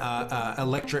doing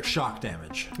electric shock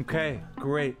damage. Okay,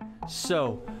 great.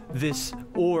 So this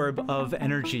orb of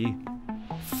energy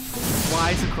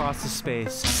flies across the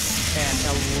space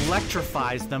and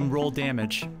electrifies them. Roll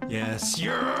damage. Yes.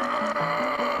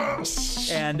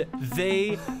 And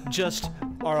they just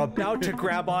are about to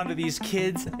grab onto these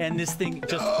kids, and this thing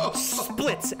just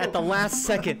splits at the last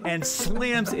second and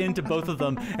slams into both of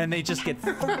them, and they just get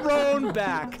thrown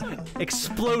back,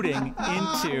 exploding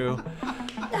into...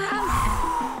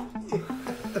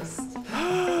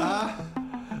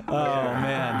 Oh,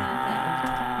 man.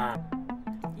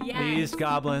 Yes. These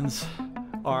goblins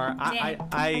are...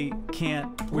 I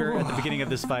can't... We're at the beginning of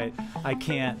this fight. I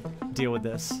can't deal with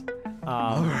this.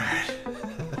 All right.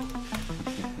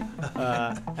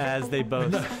 As they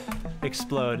both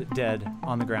explode dead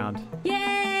on the ground.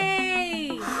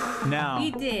 Yay! Now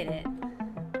We did it.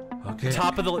 Okay.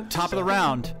 top of the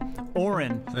round.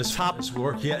 Orin, There's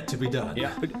work yet to be done.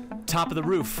 Yeah. top of the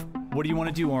roof. What do you want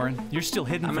to do, Orin? You're still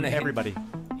hidden from everybody.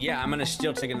 Yeah, I'm gonna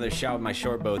still take another shot with my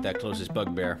short bow at that closest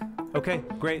bugbear. Okay,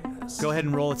 great. Go ahead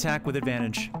and roll attack with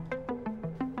advantage.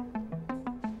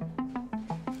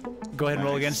 Go ahead and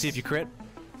roll again, see if you crit.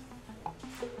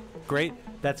 Great.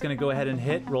 That's going to go ahead and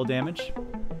hit. Roll damage.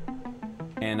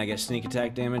 And I get sneak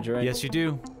attack damage, right? Yes, you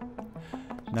do.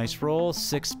 Nice roll.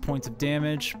 6 points of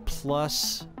damage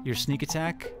plus your sneak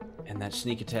attack. And that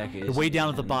sneak attack is... Way down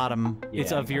at the bottom. Yeah,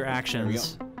 it's of your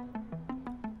actions.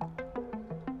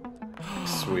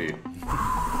 Sweet.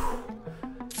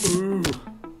 Ooh.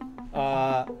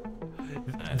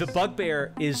 The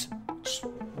bugbear is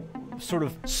sort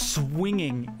of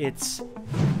swinging its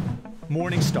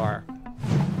morning star,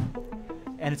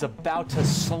 and it's about to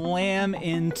slam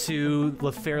into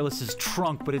LaFairless's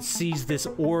trunk, but it sees this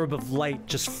orb of light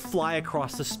just fly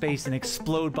across the space and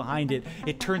explode behind it.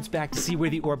 It turns back to see where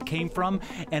the orb came from,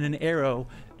 and an arrow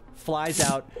flies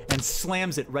out and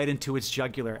slams it right into its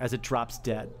jugular as it drops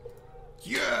dead.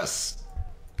 Yes!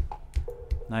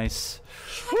 Nice.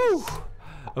 Woo!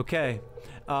 Okay.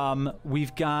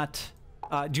 We've got...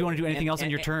 do you want to do anything else on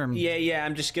your turn? Yeah.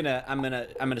 I'm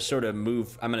gonna sort of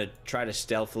move. I'm gonna try to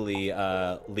stealthily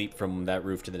leap from that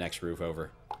roof to the next roof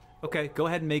over. Okay, go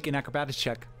ahead and make an acrobatics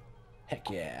check. Heck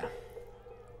yeah.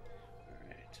 All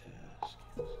right.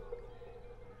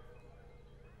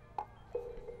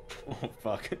 Oh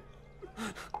fuck.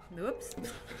 Oops.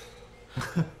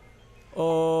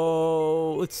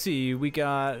 Oh, let's see. We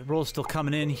got rolls still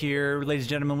coming in here. Ladies and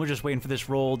gentlemen, we're just waiting for this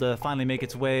roll to finally make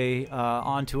its way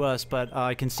onto us, but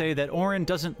I can say that Orin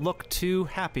doesn't look too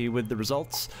happy with the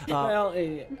results. Well,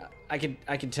 I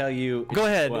can tell you. Go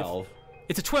ahead. 12.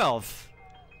 It's a 12.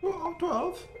 Oh,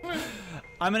 12.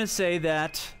 I'm going to say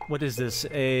that, what is this,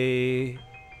 a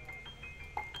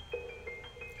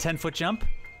 10-foot jump?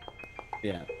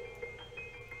 Yeah.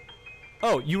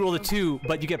 Oh, you rolled a 2,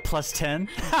 but you get plus 10?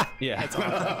 Yeah.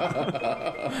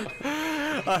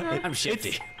 I'm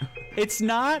shifty. It's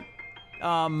not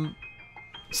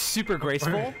super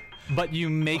graceful, but you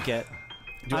make it.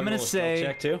 I'm going to say...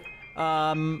 Check too?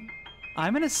 I'm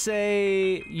going to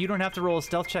say you don't have to roll a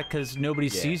stealth check because nobody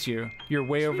sees you. You're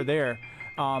way over there.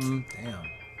 Damn.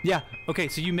 Yeah, okay,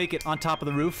 so you make it on top of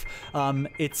the roof.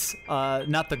 It's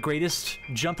not the greatest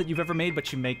jump that you've ever made,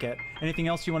 but you make it. Anything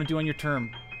else you want to do on your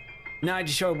turn? No, I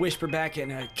just sort of whisper back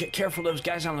and careful those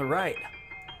guys on the right.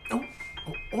 Oh,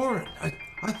 Orin, I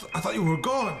thought you were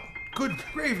gone. Good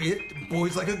gravy, it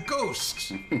boy's like a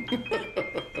ghost.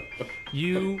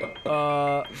 You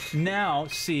now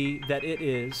see that it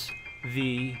is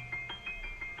the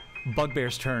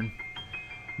bugbear's turn.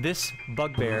 This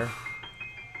bugbear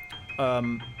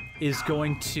is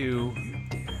going to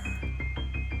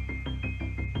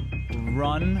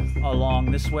run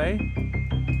along this way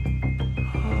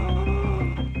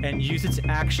and use its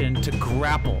action to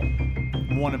grapple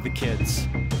one of the kids.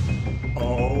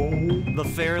 Oh.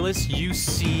 LaFairless, you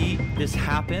see this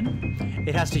happen.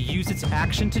 It has to use its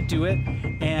action to do it,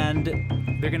 and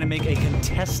they're gonna make a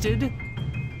contested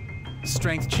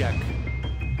strength check.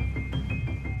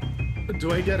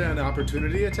 Do I get an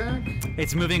opportunity attack?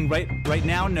 It's moving right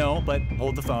now, no, but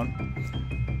hold the phone.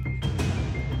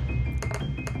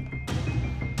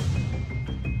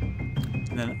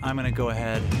 And then I'm gonna go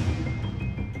ahead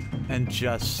and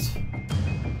just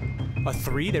a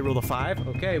 3. They rolled a 5.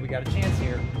 Okay, we got a chance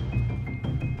here.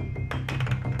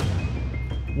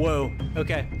 Whoa.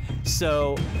 Okay.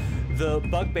 So the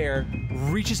bugbear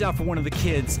reaches out for one of the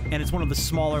kids, and it's one of the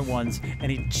smaller ones,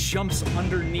 and he jumps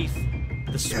underneath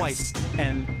the swipe,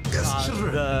 and Yes,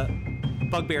 children.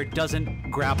 bugbear doesn't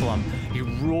grapple him. He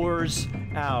roars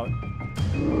out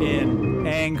in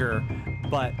anger,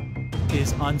 but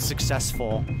is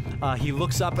unsuccessful. He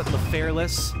looks up at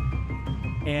LaFairless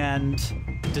and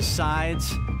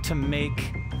decides to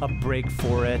make a break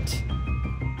for it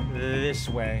this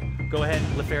way. Go ahead,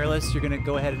 LaFairless. You're gonna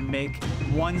go ahead and make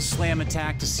one slam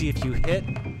attack to see if you hit.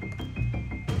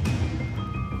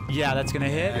 Yeah, that's gonna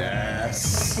hit.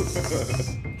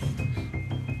 Yes.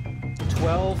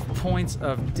 12 points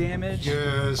of damage.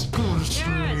 Yes. Go to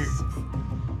sleep.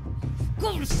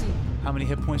 Go to sleep. How many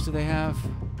hit points do they have?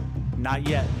 Not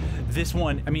yet. This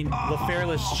one, I mean,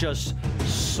 LaFairless just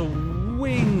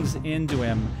swings into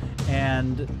him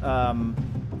and,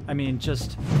 I mean,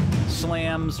 just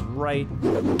slams right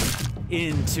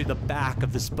into the back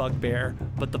of this bugbear.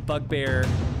 But the bugbear,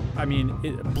 I mean,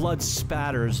 blood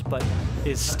spatters, but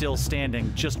is still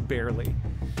standing, just barely.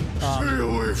 Stay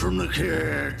away from the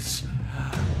kids.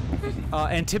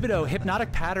 And Thibodeau,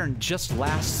 hypnotic pattern just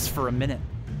lasts for a minute.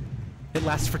 It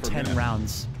lasts for 10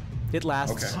 rounds. It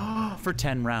lasts for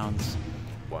 10 rounds.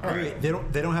 Wow. Wait, they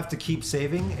don't have to keep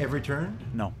saving every turn?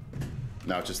 No.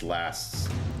 No, it just lasts.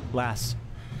 Lasts.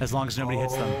 As long as nobody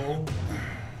hits them.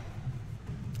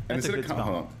 And That's a good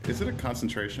spell. Is it a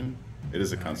concentration? It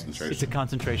is a concentration. It's a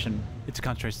concentration. It's a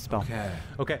concentration spell. Okay.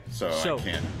 Okay. So I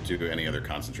can't do any other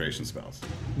concentration spells.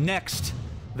 Next,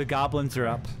 the goblins are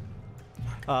up.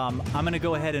 I'm going to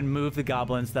go ahead and move the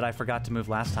goblins that I forgot to move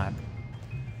last time.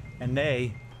 And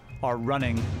they are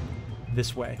running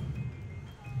this way.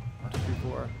 1, 2, 3,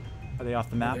 4. Are they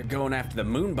off the map? They're going after the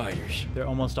moonbiters. They're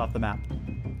almost off the map.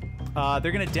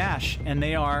 They're going to dash, and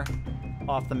they are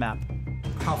off the map.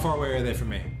 How far away are they from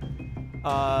me?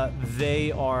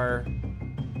 They are...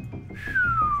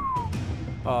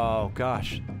 Oh,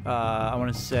 gosh. I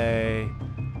want to say...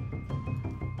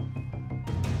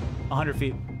 100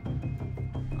 feet.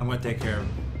 I'm going to take care of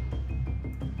them.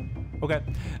 Okay.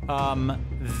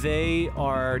 They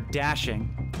are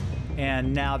dashing,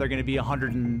 and now they're going to be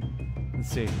 100 and... Let's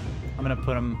see. I'm going to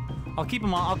put them... I'll keep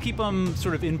them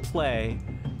sort of in play,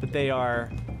 but they are...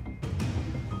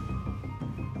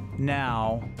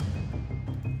 Now...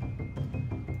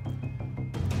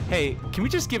 Hey, can we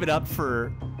just give it up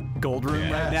for GOLDROOM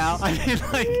right now? I mean,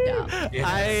 like,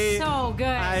 So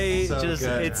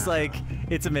good. It's like,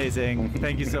 it's amazing.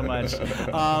 Thank you so much.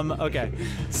 Okay,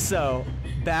 so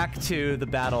back to the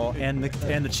battle and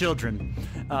the children.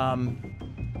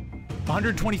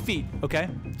 120 feet. Okay,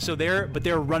 so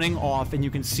they're running off, and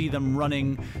you can see them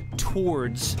running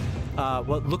towards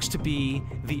what looks to be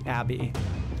the Abbey,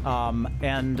 yeah,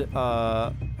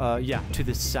 to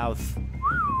the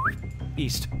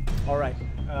southeast. All right,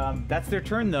 that's their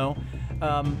turn though.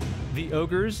 The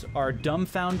ogres are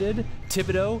dumbfounded.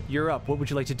 Thibodeau, you're up. What would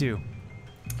you like to do?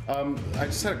 I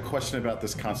just had a question about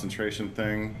this concentration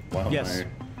thing while my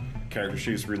character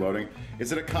sheet's reloading.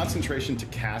 Is it a concentration to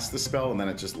cast the spell and then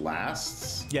it just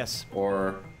lasts? Yes.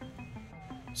 Or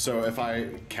so if I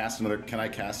cast another, can I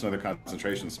cast another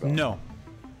concentration spell? No.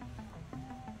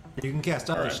 You can cast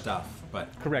other stuff, but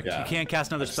correct. Yeah. You can't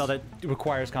cast another spell that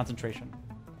requires concentration.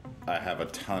 I have a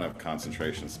ton of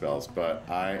concentration spells, but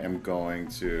I am going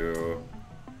to...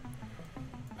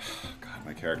 God,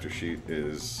 my character sheet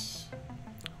is...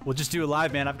 We'll just do it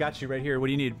live, man. I've got you right here. What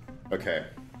do you need? Okay.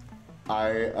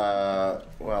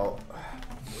 Well...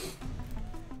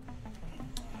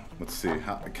 Let's see.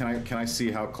 Can I see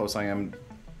how close I am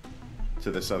to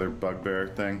this other bugbear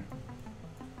thing?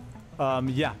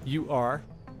 Yeah, you are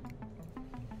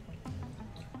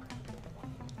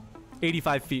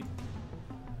 85 feet.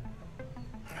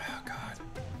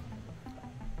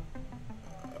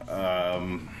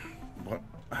 What?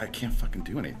 I can't fucking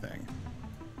do anything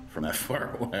from that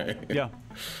far away. Yeah.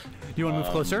 You want to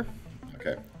move closer?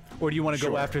 Okay. Or do you want to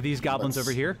go after these goblins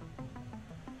over here?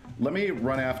 Let me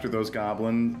run after those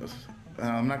goblins.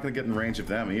 I'm not going to get in range of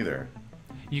them either.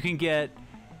 You can get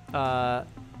 30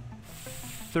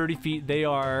 feet. They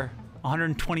are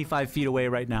 125 feet away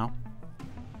right now.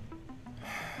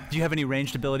 Do you have any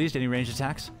ranged abilities? Any ranged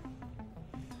attacks?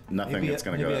 Nothing that's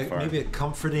going to go that far. Maybe a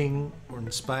comforting or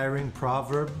inspiring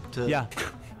proverb to... Yeah.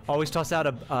 Always toss out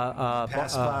a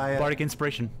bardic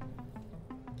inspiration.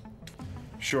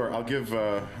 Sure, I'll give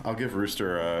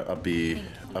Rooster a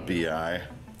BI.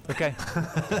 Okay.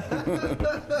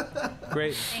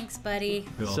 Great. Thanks, buddy.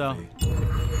 So,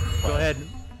 go ahead.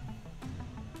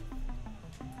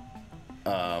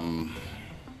 Do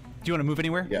you want to move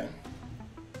anywhere? Yeah.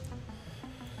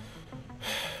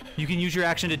 You can use your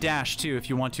action to dash too if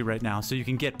you want to right now, so you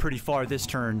can get pretty far this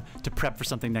turn to prep for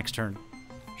something next turn.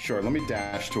 Sure, let me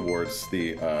dash towards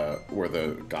the where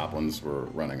the goblins were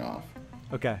running off.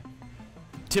 Okay.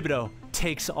 Thibodeau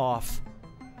takes off,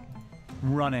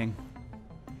 running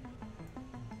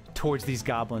towards these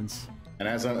goblins. And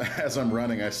as I'm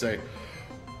running, I say,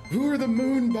 "Who are the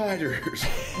moon biters?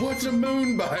 What's a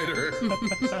moon biter?"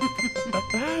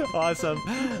 Awesome.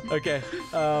 Okay.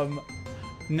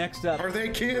 Next up. Are they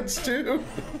kids too?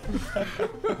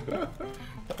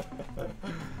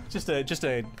 just a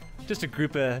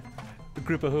group of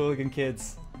hooligan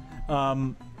kids.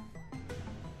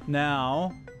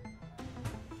 Now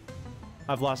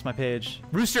I've lost my page.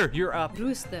 Rooster, you're up.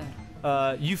 Rooster.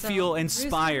 You feel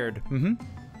inspired.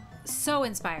 So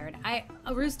inspired.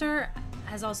 Rooster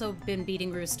has also been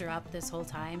beating Rooster up this whole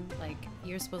time. Like,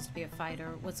 you're supposed to be a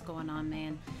fighter. What's going on,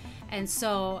 man? And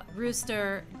so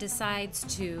Rooster decides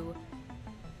to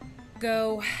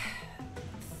go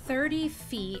 30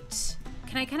 feet.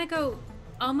 Can I kind of go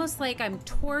almost like I'm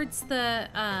towards the,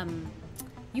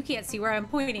 you can't see where I'm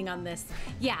pointing on this.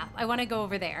 Yeah, I want to go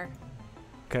over there.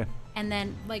 Okay. And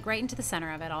then, like, right into the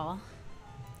center of it all.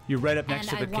 You're right up next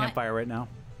to the campfire right now.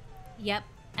 Yep.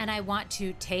 And I want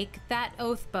to take that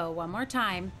oath bow one more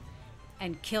time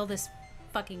and kill this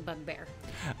fucking bugbear.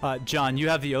 John, you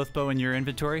have the oath bow in your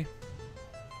inventory?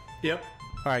 Yep.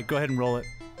 All right, go ahead and roll it.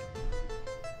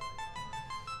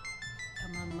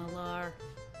 Come on, Malar.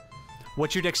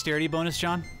 What's your dexterity bonus,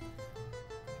 John?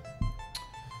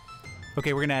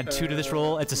 Okay, we're gonna add 2 to this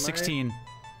roll. It's a 16.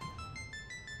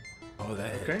 Oh,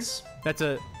 that Okay. hits. That's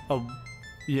a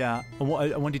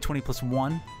 1d20 plus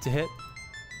 1 to hit.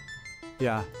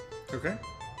 Yeah. Okay.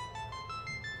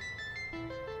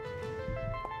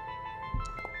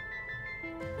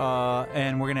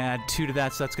 And we're gonna add 2 to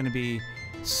that, so that's gonna be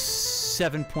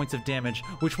 7 points of damage.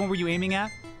 Which one were you aiming at?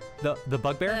 The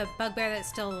bugbear? The bugbear that's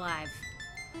still alive.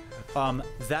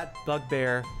 That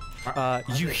bugbear,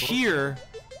 you hear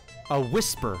a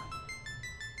whisper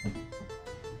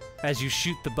as you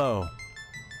shoot the bow.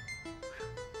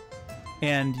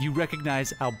 And you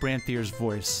recognize Albranthire's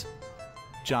voice.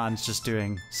 John's just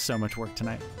doing so much work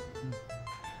tonight.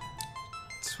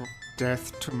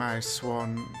 Death to my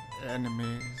sworn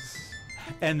enemies.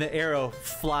 And the arrow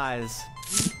flies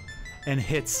and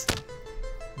hits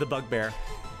the bugbear.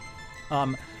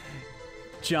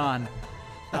 John,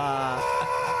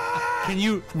 can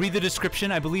you read the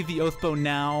description? I believe the oath bow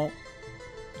now,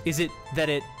 is it that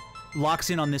it locks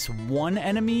in on this one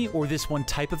enemy or this one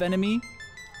type of enemy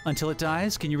until it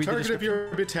dies? Can you read the description?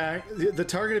 The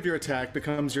target of your attack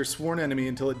becomes your sworn enemy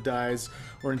until it dies,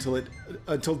 or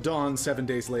until dawn 7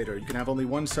 days later. You can have only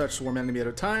one such sworn enemy at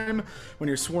a time. When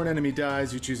your sworn enemy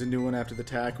dies, you choose a new one after the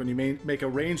attack. When you make a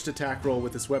ranged attack roll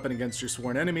with this weapon against your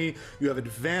sworn enemy, you have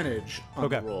advantage on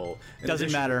the roll.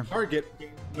 Doesn't matter. Target,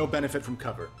 no benefit from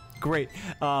cover. Great.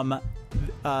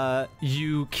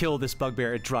 You kill this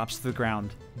bugbear. It drops to the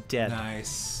ground, dead.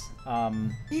 Nice.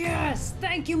 Yes,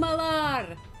 thank you,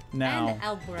 Malar. Now. And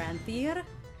Albranthyr.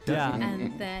 Yeah.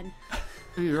 And then.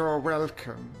 You're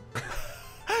welcome.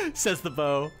 Says the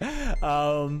bow.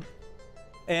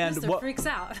 And Rooster what freaks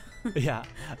out. Yeah.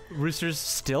 Rooster's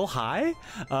still high?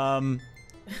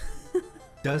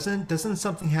 Doesn't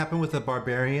something happen with a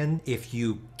barbarian if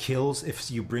you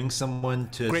bring someone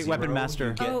to Great zero, Weapon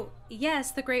Master. Oh,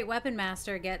 yes, the Great Weapon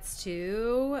Master gets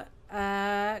to you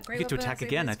get to attack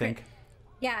again, I think.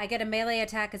 Yeah, I get a melee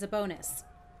attack as a bonus.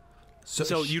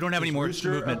 So you don't have any more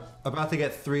movement. About to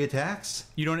get 3 attacks?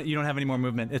 You don't have any more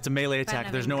movement. It's a melee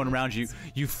attack. There's no one around you.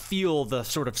 You feel the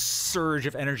sort of surge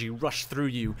of energy rush through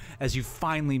you as you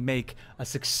finally make a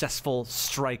successful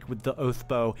strike with the oath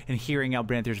bow, and hearing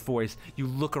Albranthyre's voice, you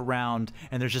look around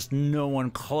and there's just no one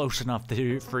close enough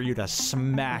for you to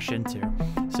smash into.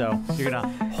 So you're gonna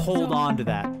hold on to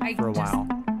that for a while.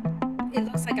 It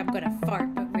looks like I'm gonna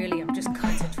fart, but really I'm just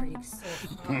concentrating so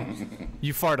hard.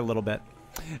 You fart a little bit.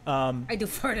 I do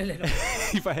fart a little.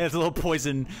 If I had a little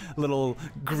poison, little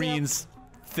greens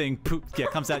thing, poop, yeah,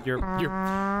 comes out your.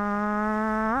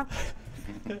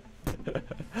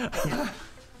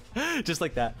 Just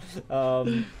like that.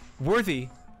 Worthy,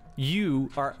 you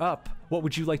are up. What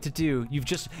would you like to do? You've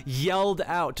just yelled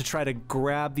out to try to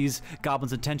grab these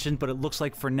goblins' attention, but it looks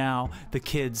like for now the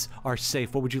kids are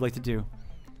safe. What would you like to do?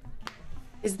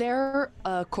 Is there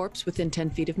a corpse within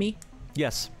 10 feet of me?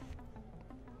 Yes.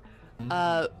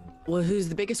 Well, who's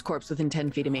the biggest corpse within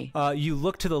 10 feet of me? You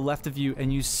look to the left of you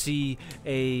and you see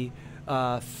a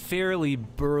fairly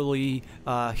burly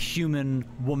human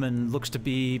woman. Looks to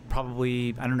be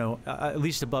probably, I don't know, at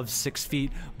least above 6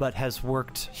 feet, but has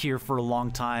worked here for a long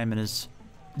time and is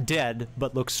dead,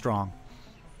 but looks strong.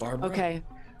 Barbara? Okay.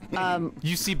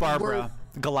 You see Barbara,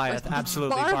 Goliath,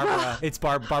 absolutely. Barbara. It's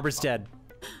Barbara's dead.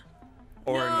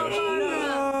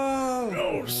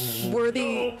 No.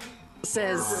 Worthy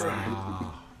says,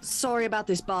 sorry about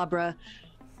this, Barbara.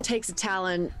 Takes a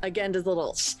talon, again does a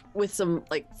little with some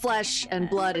like flesh and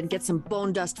blood and gets some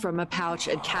bone dust from a pouch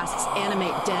and casts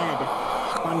animate dead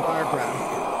on Barbara.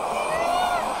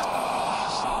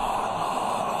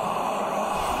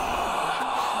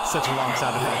 Such a long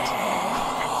sound effect.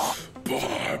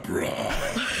 Barbara.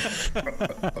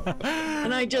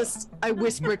 And I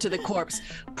whisper to the corpse,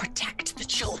 protect the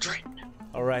children.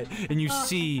 All right, and you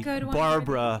see good one.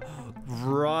 Barbara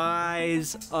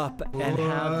rise up and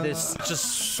have this just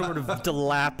sort of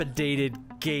dilapidated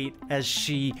gait as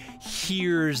she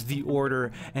hears the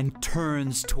order and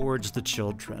turns towards the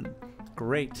children.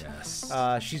 Great. Yes.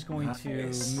 She's going to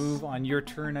move on your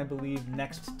turn, I believe,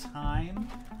 next time.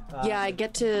 Yeah, I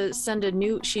get to send a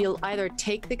new. She'll either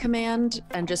take the command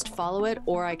and just follow it,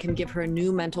 or I can give her a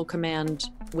new mental command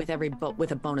with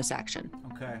with a bonus action.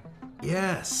 Okay.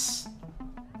 Yes.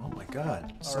 Oh my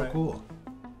God. So right. cool.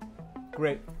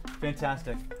 Great.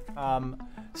 Fantastic.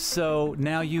 So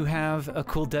now you have a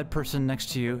cool dead person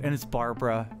next to you, and it's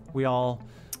Barbara. We all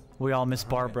miss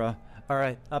Barbara. All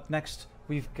right. Up next,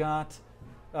 we've got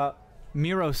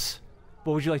Miros.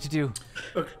 What would you like to do?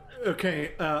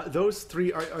 Okay, those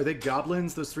three, are they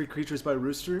goblins, those three creatures by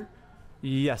Rooster?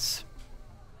 Yes.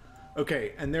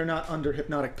 Okay, and they're not under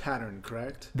hypnotic pattern,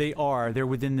 correct? They are. They're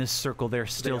within this circle. They're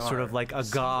still sort of like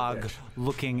agog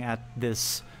looking at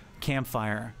this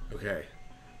campfire. Okay.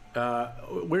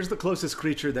 Where's the closest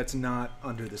creature that's not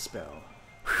under the spell?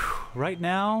 Right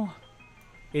now,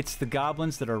 it's the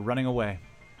goblins that are running away.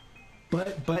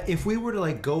 But if we were to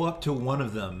like go up to one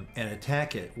of them and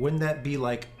attack it, wouldn't that be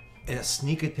like a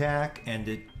sneak attack, and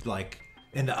it like,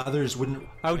 and the others wouldn't?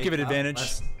 I would give it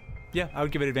advantage. Yeah, I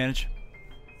would give it advantage.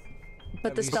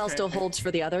 But the spell still holds for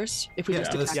the others if we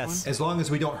just attack one? As long as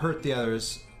we don't hurt the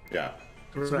others. Yeah.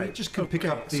 So we just can pick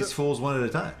up these fools one at a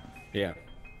time. Yeah.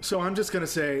 So I'm just gonna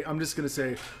say, I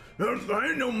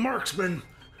ain't no marksman.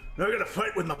 I gotta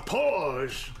fight with my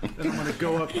paws. and I'm gonna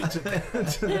go up to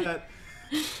that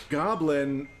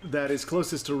goblin that is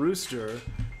closest to Rooster,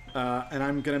 and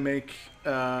I'm gonna make.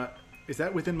 Is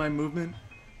that within my movement?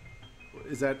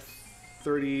 Is that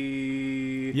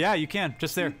 30? Yeah, you can.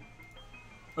 Just there.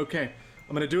 Okay,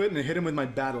 I'm gonna do it and hit him with my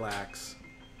battle axe.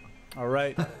 All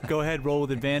right. Go ahead. Roll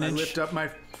with advantage. I lift up my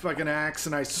fucking axe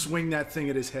and I swing that thing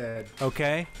at his head.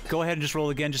 Okay. Go ahead and just roll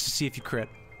again just to see if you crit.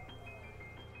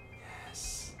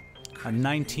 Yes. A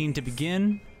 19 to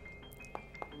begin.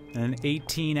 And an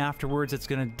 18 afterwards. It's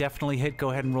going to definitely hit.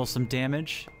 Go ahead and roll some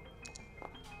damage.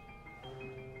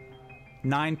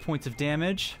 9 points of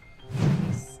damage.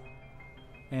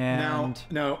 And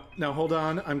now hold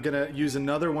on. I'm gonna use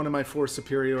another one of my 4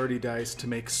 superiority dice to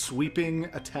make sweeping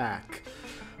attack.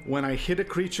 When I hit a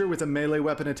creature with a melee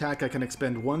weapon attack, I can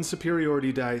expend 1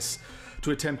 superiority dice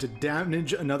to attempt to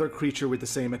damage another creature with the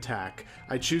same attack.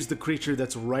 I choose the creature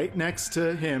that's right next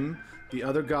to him, the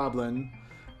other goblin.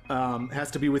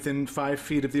 Has to be within 5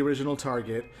 feet of the original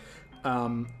target.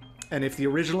 And if the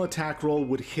original attack roll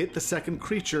would hit the second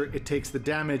creature, it takes the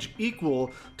damage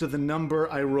equal to the number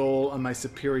I roll on my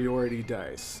superiority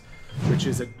dice, which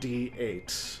is a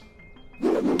D8.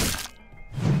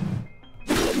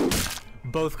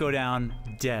 both go down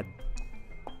dead.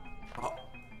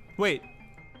 Wait.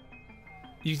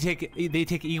 They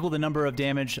take equal the number of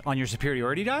damage on your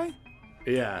superiority die?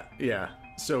 Yeah.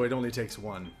 So it only takes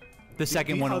 1. The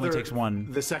second one only takes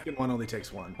 1. The second one only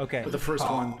takes 1. Okay. But the first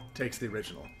one takes the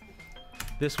original.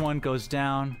 This one goes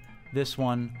down. This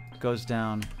one goes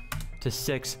down to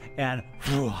 6 and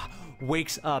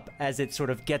wakes up as it sort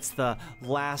of gets the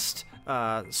last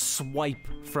swipe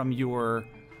from your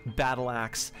battle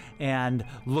axe and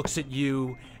looks at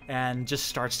you and just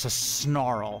starts to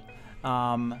snarl.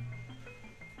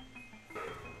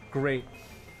 Great.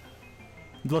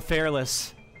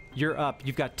 LaFairless, you're up.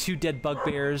 You've got 2 dead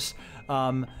bugbears,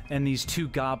 and these 2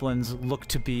 goblins look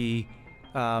to be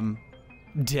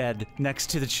dead next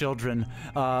to the children.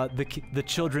 The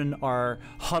children are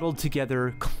huddled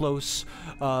together close.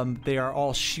 They are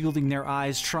all shielding their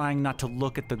eyes, trying not to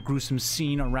look at the gruesome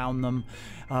scene around them.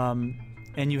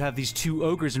 And you have these 2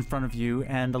 ogres in front of you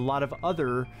and a lot of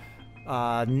other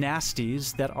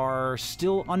nasties that are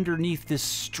still underneath this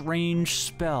strange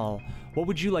spell. What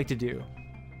would you like to do?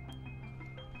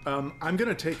 I'm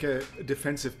gonna take a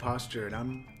defensive posture, and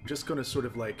I'm just gonna sort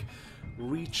of like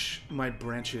reach my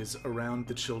branches around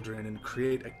the children and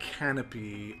create a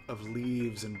canopy of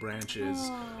leaves and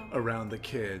branches around the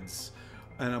kids.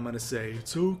 And I'm gonna say,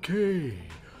 "It's okay.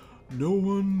 No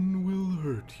one will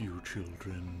hurt you,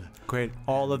 children." Great.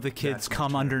 All of the kids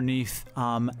come underneath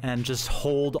and just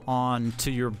hold on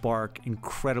to your bark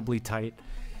incredibly tight.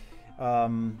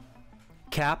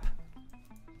 Cap?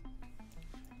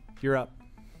 you're up.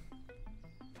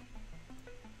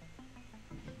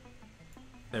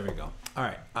 There we go. All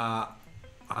right.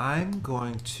 I'm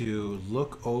going to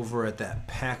look over at that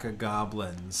pack of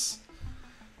goblins,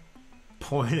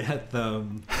 point at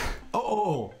them.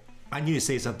 Oh, I need to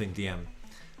say something, DM.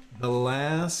 The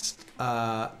last,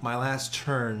 my last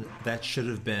turn, that should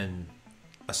have been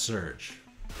a surge.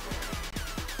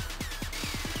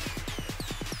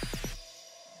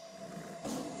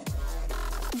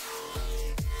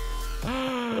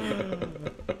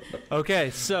 Okay,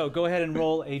 so go ahead and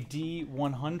roll a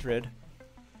D100.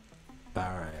 All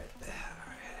right.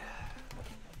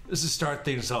 This is start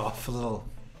things off a little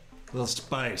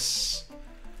spice.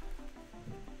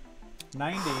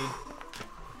 90.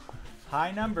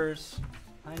 High numbers.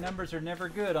 High numbers are never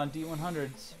good on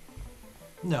D100s.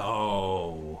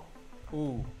 No.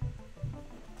 Ooh.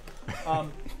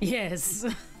 Yes.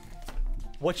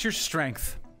 What's your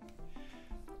strength?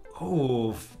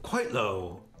 Oh, quite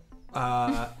low.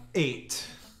 8.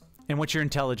 And what's your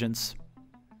intelligence?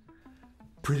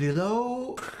 Pretty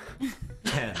low.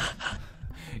 10.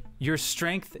 Your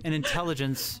strength and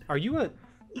intelligence. Are you a...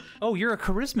 Oh, you're a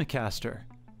charisma caster.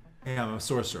 Yeah, I'm a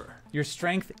sorcerer. Your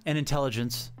strength and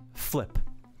intelligence flip.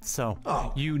 So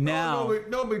you now...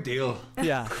 No big deal.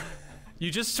 Yeah.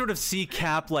 You just sort of see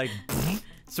Cap like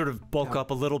sort of bulk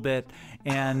up a little bit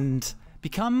and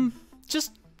become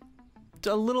just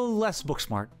a little less book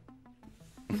smart.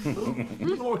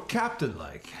 More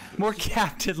captain-like. More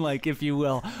captain-like, if you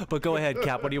will. But go ahead,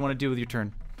 Cap. What do you want to do with your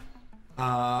turn?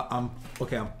 I'm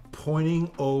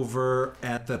pointing over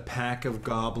at the pack of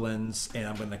goblins, and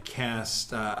I'm going to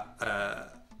cast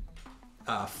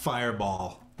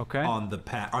fireball. Okay. On the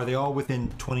pack. Are they all within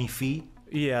 20 feet?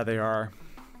 Yeah, they are.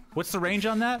 What's the range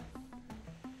on that?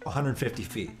 150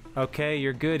 feet. Okay,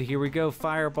 you're good. Here we go.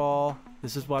 Fireball.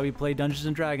 This is why we play Dungeons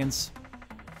and Dragons.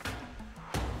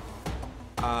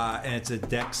 And it's a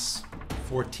Dex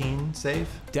 14 save.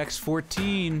 Dex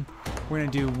 14. We're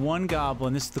gonna do one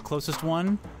goblin. This is the closest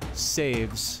one.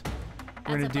 Saves.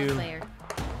 We're gonna do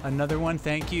another one.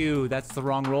 Thank you. That's the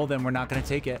wrong roll. Then we're not gonna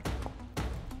take it.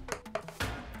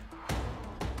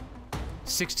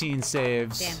 16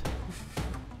 saves. Damn.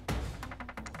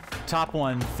 Top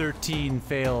one, 13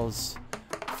 fails.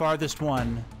 Farthest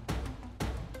one,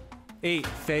 8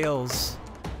 fails.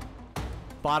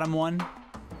 Bottom one,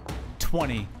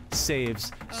 20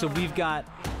 saves. So we've got,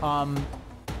 what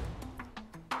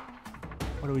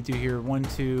do we do here? 1,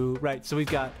 2, right. So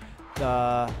we've got,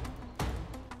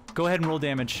 go ahead and roll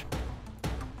damage.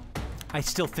 I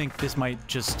still think this might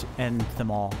just end them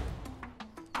all.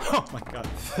 Oh my god.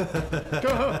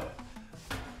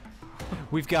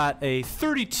 We've got a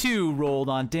 32 rolled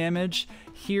on damage.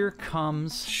 Here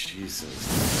comes... Jesus.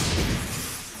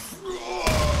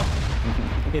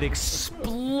 It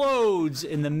explodes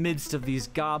in the midst of these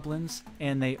goblins,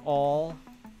 and they all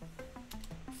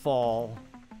fall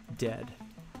dead.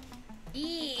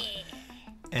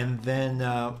 And then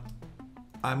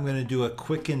I'm going to do a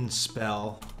quicken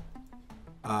spell.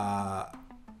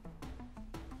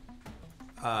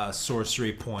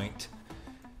 Sorcery point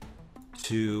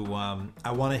to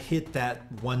I want to hit that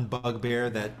one bugbear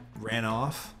that ran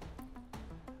off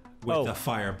with a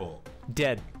firebolt.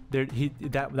 Dead.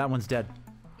 That one's dead.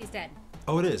 He's dead.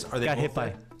 Oh, it is. Are they got both hit by?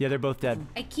 dead? Yeah, they're both dead.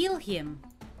 I kill him.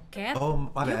 Cap?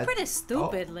 Oh, my You're bad. pretty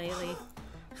stupid lately.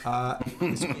 So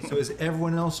is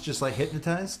everyone else just like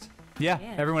hypnotized? Yeah,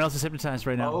 everyone else is hypnotized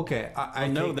right now. Oh, okay. I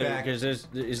know take that back. because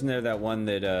isn't there that one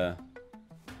that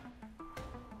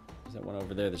is that one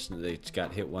over there that's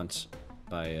got hit once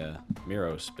by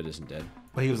Miros but isn't dead?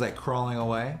 But he was like crawling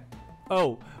away.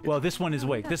 Oh, well, this one is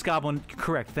awake. This goblin,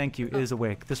 correct, thank you, is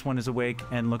awake. This one is awake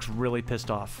and looks really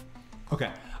pissed off. Okay,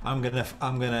 I'm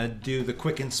gonna do the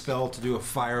quicken spell to do a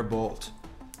firebolt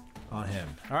on him.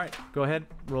 All right, go ahead,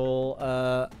 roll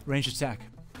ranged attack.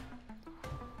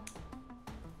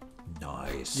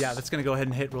 Nice. Yeah, that's gonna go ahead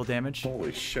and hit roll damage.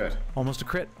 Holy shit. Almost a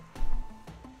crit.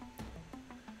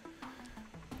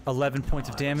 11 points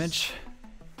of damage.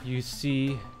 You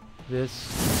see this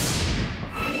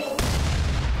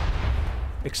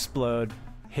explode,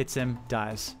 hits him,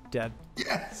 dies, dead.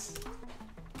 Yes.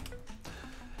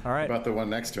 All right. What about the one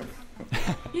next to him?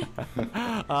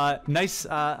 Nice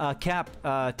Cap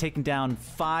taking down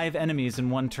 5 enemies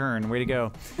in one turn. Way to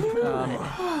go.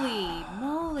 Holy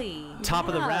moly. Top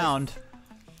of the round.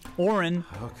 Orin.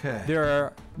 Okay. There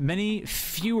are many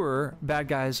fewer bad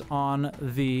guys on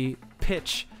the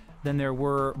pitch than there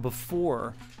were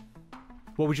before.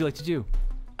 What would you like to do?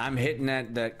 I'm hitting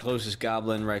that closest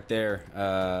goblin right there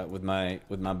with my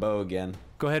bow again.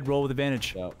 Go ahead, roll with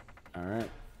advantage. So, all right.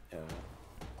 Let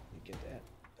me get that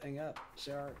thing up.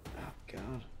 Sorry. Oh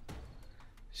God.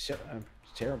 So I'm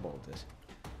terrible at this.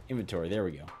 Inventory. There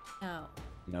we go. No.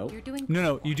 Nope. You're doing.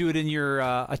 No, you do it in your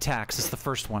attacks. It's the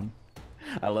first one.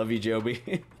 I love you,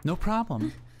 Joby. No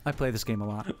problem. I play this game a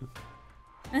lot.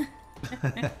 And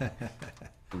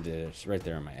it's right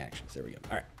there on my actions. There we go.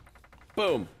 All right.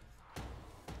 Boom.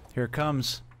 Here it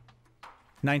comes.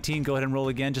 19. Go ahead and roll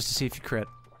again just to see if you crit.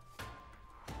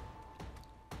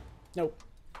 Nope.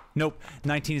 Nope.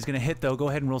 19 is going to hit, though. Go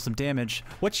ahead and roll some damage.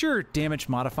 What's your damage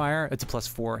modifier? It's a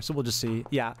 +4, so we'll just see.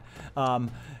 Yeah. And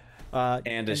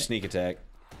a sneak attack.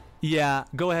 Yeah.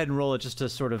 Go ahead and roll it just to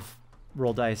sort of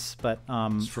roll dice. But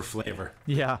It's for flavor.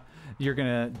 yeah, you're going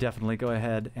to definitely go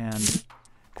ahead and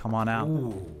come on out.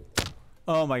 Ooh.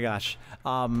 Oh, my gosh.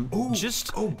 Ooh.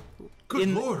 Just Good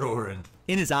Lord, Orin.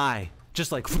 in his eye.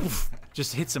 Just like,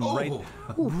 just hits him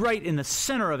right in the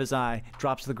center of his eye.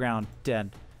 Drops to the ground,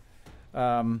 dead.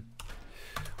 Whew.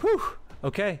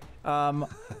 Okay.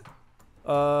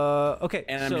 Okay.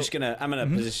 And I'm gonna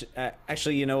position.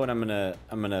 Actually, you know what? I'm gonna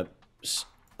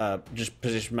just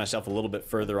position myself a little bit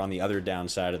further on the other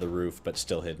downside of the roof, but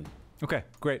still hidden. Okay.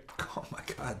 Great. Oh my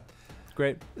God.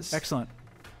 Great. Excellent.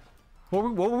 What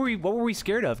were we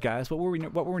scared of, guys? What were we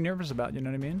nervous about? You know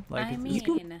what I mean? Like, I mean,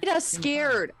 You made us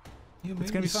scared. it's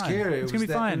gonna be fine. Scared. It's gonna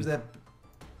be fine. It was that.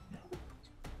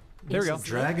 There we go.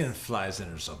 Dragon flies in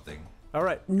or something. All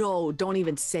right. No, don't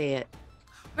even say it.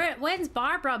 when's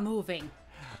Barbara moving?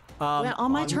 Well,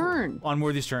 on my turn. On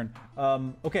Worthy's turn.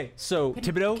 Okay. So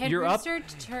Thibodeau, you're up. Can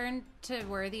Rooster turn to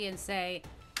Worthy and say,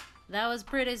 "That was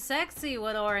pretty sexy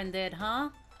what Orin did,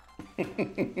 huh?"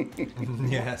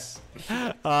 Yes.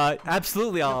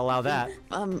 Absolutely, I'll allow that.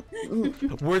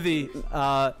 Worthy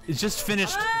is just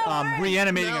finished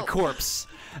reanimating a corpse,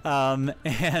 and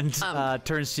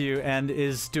turns to you and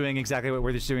is doing exactly what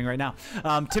Worthy's doing right now.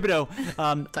 Thibodeau,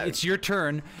 it's your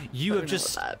turn. You have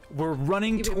just we're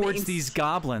running towards these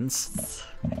goblins,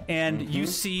 and you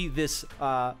see this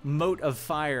mote of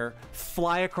fire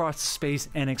fly across space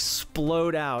and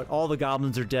explode out. All the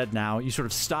goblins are dead now. You sort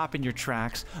of stop in your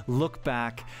tracks, look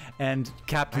back, and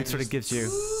Captain sort of gives you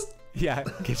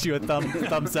a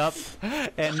thumbs up.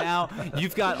 And now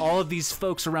you've got all of these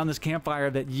folks around this campfire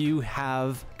that you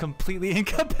have completely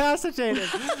incapacitated.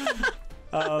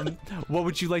 What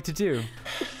would you like to do?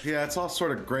 Yeah, it's all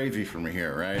sort of gravy from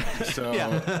here, right? So,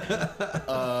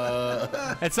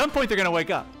 At some point, they're going to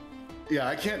wake up. yeah,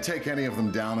 I can't take any of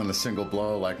them down in a single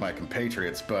blow like my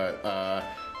compatriots, but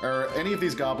are any of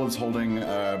these goblins holding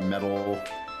metal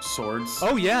swords?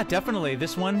 Oh, yeah, definitely.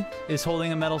 This one is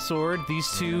holding a metal sword.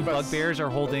 These two bugbears are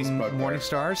holding morning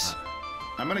stars.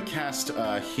 I'm gonna cast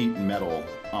heat metal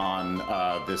on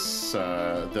the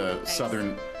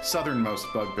southernmost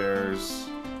bugbear's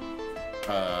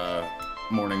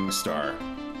morning star.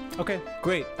 Okay,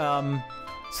 great.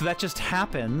 So that just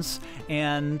happens,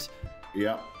 and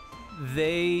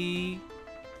they,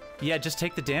 just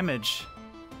take the damage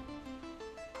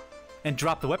and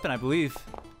drop the weapon, I believe.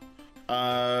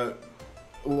 Well,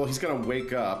 he's gonna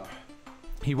wake up.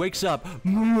 He wakes up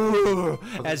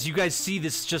as you guys see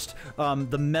this just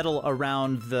the metal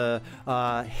around the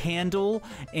handle,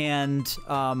 and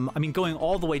I mean going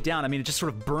all the way down. I mean it just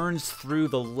sort of burns through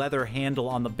the leather handle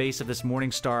on the base of this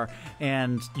morning star,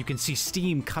 and you can see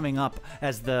steam coming up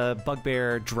as the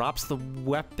bugbear drops the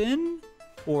weapon,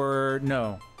 or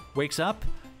no, wakes up.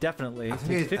 Definitely. I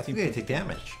think they take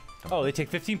damage. Oh, they take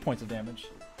 15 points of damage.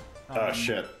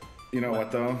 Shit. You know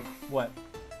what though? What?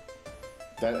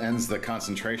 That ends the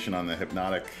concentration on the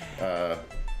hypnotic.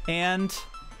 And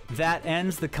that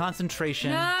ends the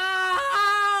concentration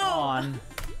on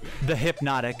the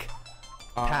hypnotic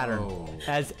pattern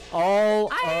as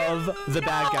all of the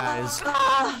bad guys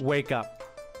wake up.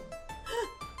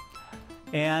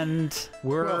 And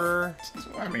we're...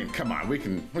 I mean, come on,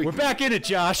 we're back in it,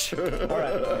 Josh. All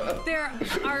right. There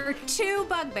are two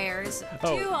bugbears,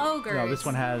 two ogres. No, this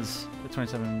one has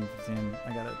 27, 15.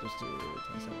 I gotta just do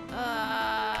 27.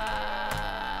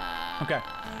 Okay,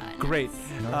 great.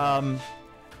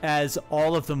 As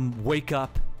all of them wake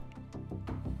up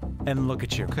and look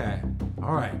at you. Okay,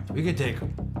 all right, we can take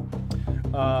them.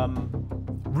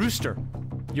 Rooster,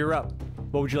 you're up.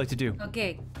 What would you like to do?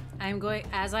 Okay,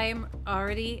 as I am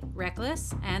already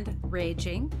reckless and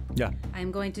raging. Yeah.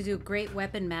 I'm going to do Great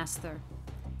Weapon Master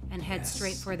and head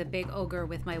straight for the big ogre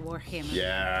with my warhammer.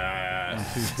 Yeah. 1, 2,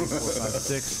 3, 4, 5,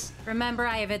 6. Remember,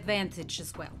 I have advantage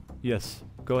as well. Yes.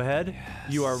 Go ahead.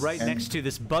 You are right next to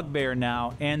this bugbear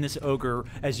now and this ogre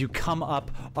as you come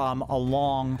up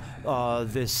along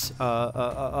this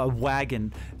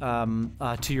wagon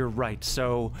to your right.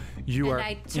 So you are. And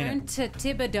I turn to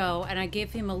Thibodeau and I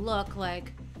give him a look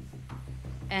like,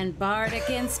 And bardic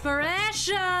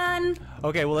inspiration.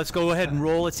 Okay, well, let's go ahead and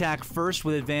roll attack first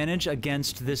with advantage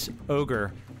against this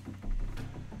ogre.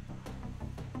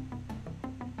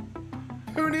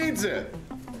 Who needs it?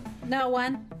 No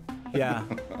one. Yeah.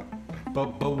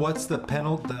 But what's the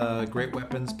penalty? The great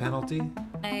weapons penalty?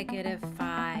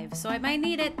 -5. So I might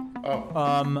need it.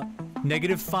 Oh.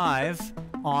 -5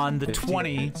 on the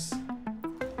 20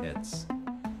 hits.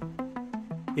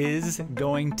 Is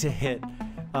going to hit.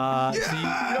 So you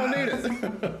don't need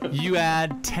it. You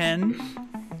add 10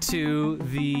 to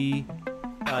the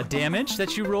damage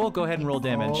that you roll. Go ahead and roll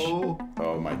damage.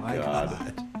 Oh my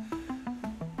god.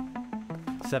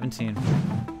 17.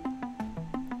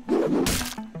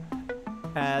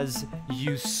 As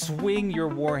you swing your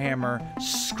warhammer,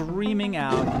 screaming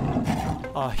out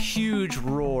a huge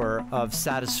roar of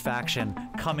satisfaction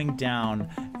coming down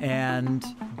and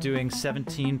doing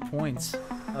 17 points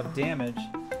of damage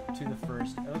to the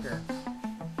first ogre.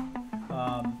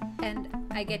 And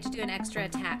I get to do an extra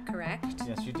attack, correct?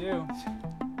 Yes, you do.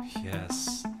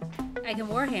 Yes. I can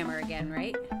warhammer again,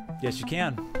 right? Yes, you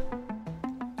can.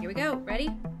 Here we go. Ready?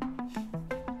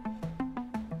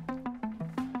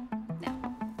 No.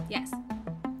 Yes.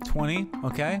 20,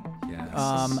 okay.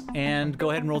 Yes. And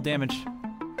go ahead and roll damage.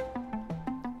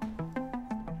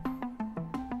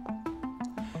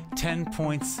 10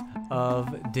 points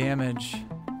of damage.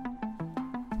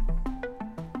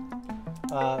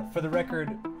 For the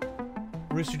record,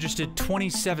 Rooster just did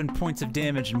 27 points of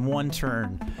damage in one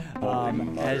turn.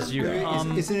 As you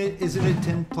come... Isn't it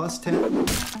 10 plus 10?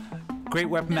 Great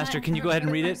Weapon Master, can you go ahead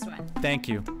and read it? Thank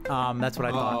you. That's what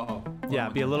I thought. Yeah,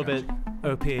 be a little bit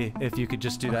OP if you could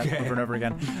just do that over and over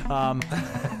again.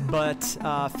 But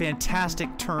fantastic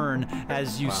turn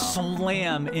as you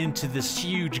slam into this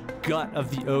huge gut of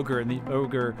the ogre, and the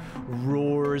ogre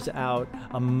roars out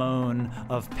a moan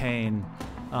of pain.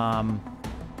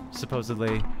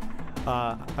 Supposedly.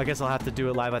 I guess I'll have to do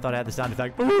it live. I thought I had the sound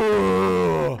effect.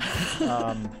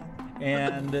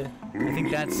 And I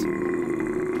think that's...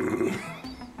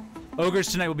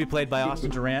 Ogres tonight will be played by Austin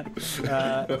Durant.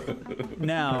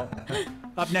 Now,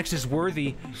 up next is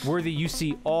Worthy. Worthy, you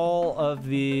see all of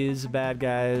these bad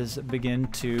guys begin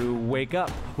to wake up.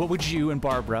 What would you and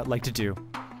Barbara like to do?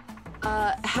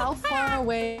 How far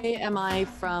away am I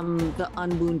from the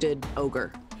unwounded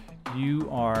ogre? You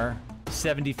are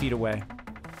 70 feet away.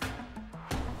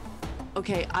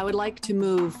 Okay, I would like to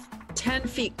move 10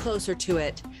 feet closer to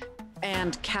it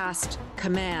and cast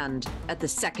command at the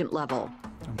second level.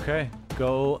 Okay,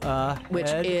 go ahead.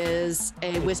 Which is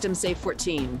a wisdom save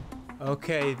 14.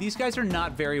 Okay, these guys are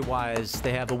not very wise.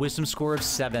 They have a wisdom score of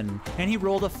 7, and he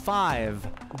rolled a 5.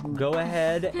 Go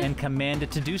ahead and command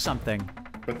it to do something.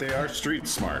 But they are street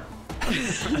smart.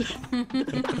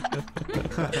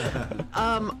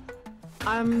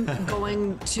 I'm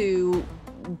going to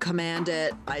command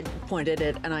it. I point at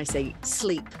it and I say,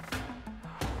 sleep.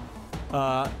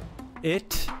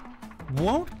 It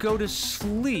won't go to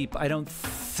sleep, I don't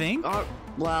think.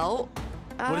 Well,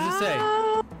 what does it say?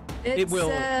 It will.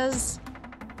 says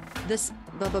this.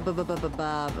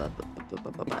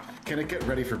 Can it get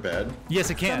ready for bed? Yes,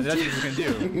 it can. That's what it's gonna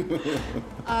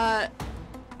do.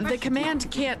 The command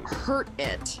can't hurt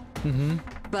it,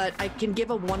 but I can give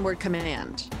a one-word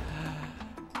command.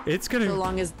 It's gonna. So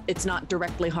long as it's not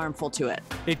directly harmful to it.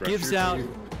 It gives out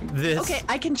this. Okay,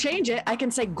 I can change it. I can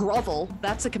say grovel.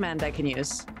 That's a command I can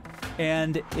use.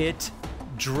 And it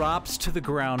drops to the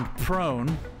ground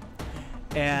prone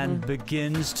and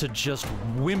begins to just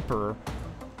whimper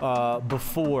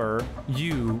before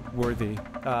you, Worthy.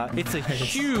 It's a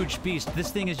huge beast.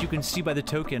 This thing, as you can see by the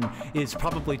token, is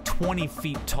probably 20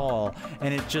 feet tall,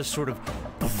 and it just sort of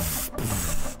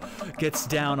gets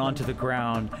down onto the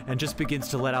ground and just begins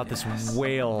to let out this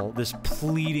wail, this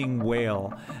pleading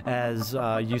wail, as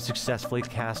you successfully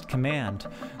cast command.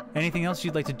 Anything else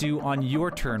you'd like to do on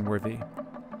your turn, Worthy?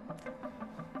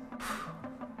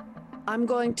 I'm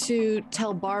going to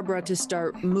tell Barbara to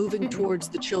start moving towards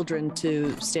the children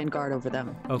to stand guard over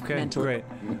them. Okay, mentally. great.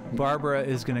 Barbara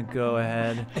is going to go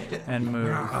ahead and move.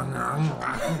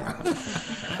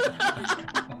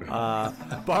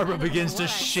 Barbara begins to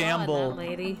shamble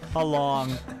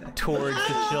along towards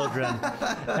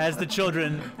the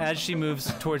children. As she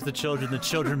moves towards the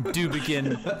children do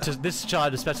begin to, this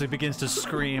child especially begins to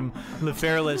scream.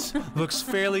 Leferlis looks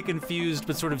fairly confused,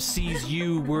 but sort of sees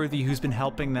you, Worthy, who's been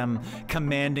helping them,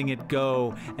 commanding it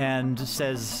go, and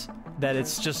says that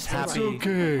it's just happy.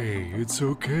 It's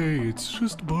okay, it's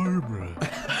just Barbara.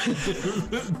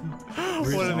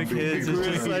 One of the kids is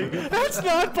just like, that's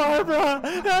not Barbara!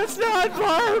 That's not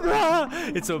Barbara!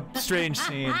 It's a strange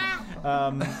scene.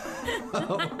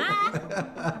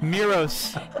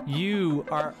 Miros, you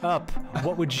are up.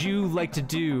 What would you like to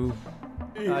do?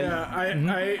 Yeah, I'm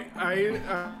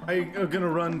gonna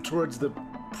run towards the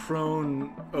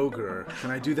prone ogre.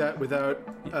 Can I do that without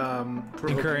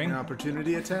provoking Incurring? an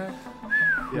opportunity attack?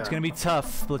 Yeah. It's gonna be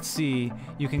tough. Let's see.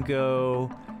 You can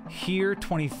go here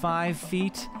 25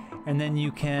 feet, and then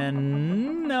you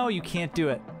can... No, you can't do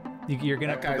it. You're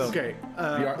gonna have to go. Okay.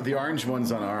 The orange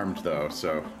one's unarmed though,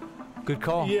 so Good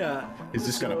call. Yeah. he's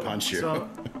just gonna punch you. So,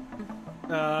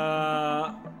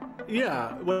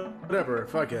 yeah, whatever.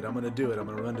 Fuck it. I'm gonna do it. I'm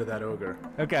gonna run to that ogre.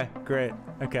 Okay, great.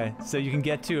 Okay, so you can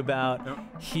get to about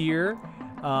here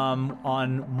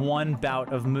on one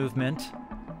bout of movement.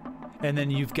 And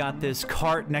then you've got this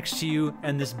cart next to you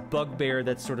and this bugbear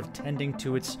that's sort of tending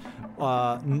to its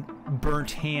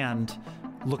burnt hand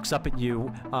looks up at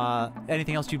you.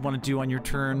 Anything else you'd want to do on your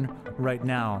turn right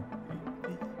now?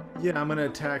 Yeah, I'm gonna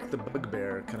attack the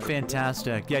bugbear. Can I do that?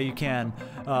 Fantastic. Yeah, you can.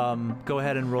 Go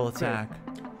ahead and roll attack.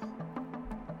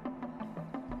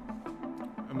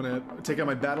 I'm gonna take out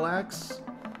my battle axe.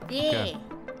 Yeah.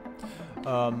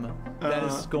 That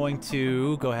is going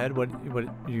to go ahead. What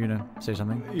you're gonna say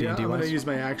something? Yeah, D&D I'm gonna wise? use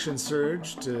my action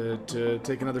surge to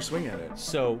take another swing at it.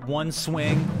 So one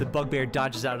swing, the bugbear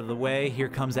dodges out of the way. Here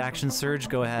comes action surge.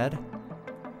 Go ahead.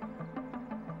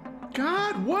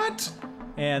 God, what?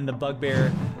 And the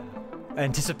bugbear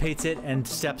anticipates it and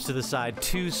steps to the side.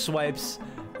 Two swipes,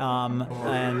 and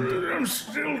I'm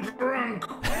still drunk.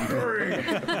 Hurry.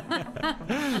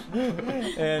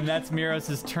 and that's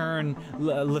Miros' turn.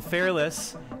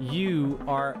 Lefairless, you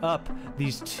are up.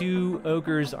 These two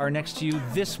ogres are next to you.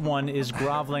 This one is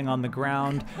groveling on the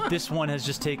ground. This one has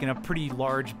just taken a pretty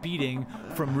large beating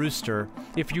from Rooster.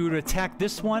 If you were to attack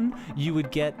this one, you would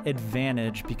get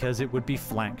advantage because it would be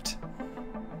flanked.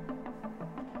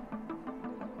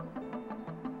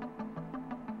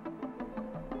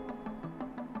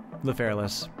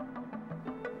 Lefairless.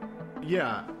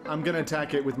 Yeah, I'm gonna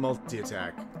attack it with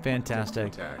multi-attack.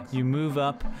 Fantastic. Two attacks. You move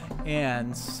up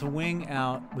and swing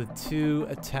out with two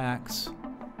attacks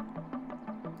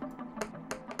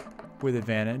with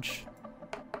advantage.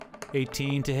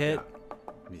 18 to hit.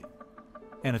 Yeah.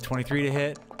 And a 23 to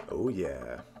hit. Oh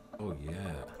yeah. Oh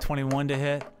yeah. 21 to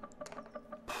hit.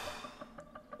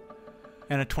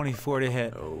 And a 24 to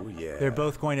hit. Oh yeah. They're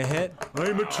both going to hit.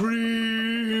 I'm a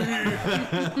tree.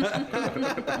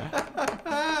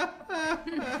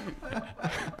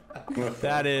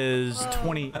 That is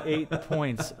 28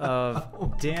 points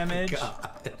of damage.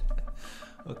 God.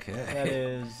 Okay. That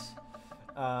is,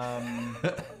 I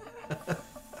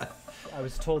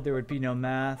was told there would be no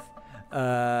math.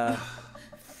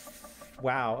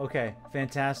 Wow, okay,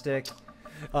 fantastic.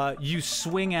 You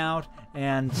swing out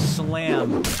and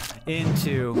slam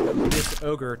into this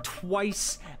ogre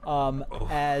twice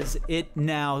as it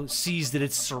now sees that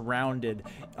it's surrounded.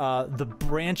 The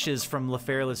branches from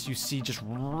Lefairless you see just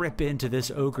rip into this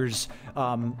ogre's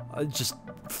just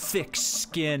thick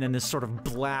skin, and this sort of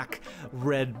black,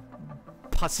 red,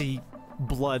 pussy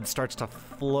blood starts to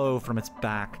flow from its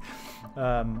back.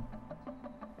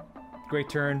 Great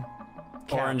turn.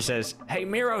 Orange says, "Hey,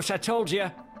 Miros, I told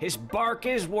you, his bark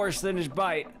is worse than his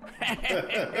bite."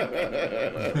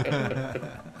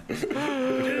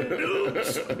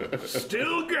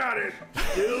 Still got it.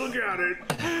 Still got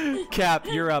it. Cap,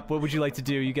 you're up. What would you like to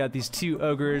do? You got these two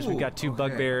ogres. We've got two okay.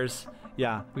 bugbears.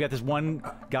 Yeah, we got this one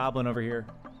goblin over here.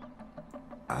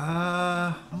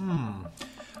 I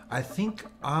think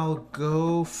I'll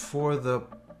go for the...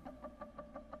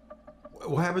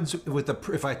 What happens with the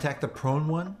if I attack the prone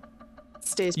one?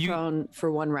 Stays prone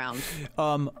for 1 round.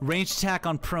 Ranged attack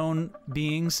on prone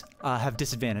beings have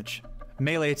disadvantage.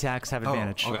 Melee attacks have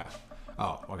advantage. Oh, okay.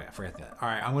 Oh, okay. I forgot that. All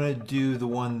right, I'm gonna do the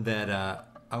one that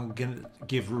I'm gonna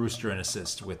give Rooster an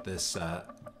assist with this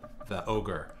the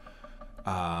ogre.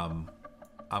 I'm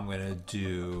gonna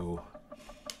do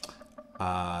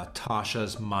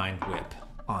Tasha's Mind Whip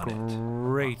on it.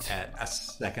 Great. At a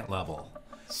 2nd level.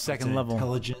 Second It's an level.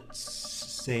 Intelligence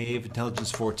save. Intelligence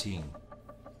 14.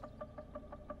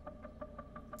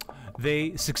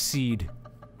 They succeed.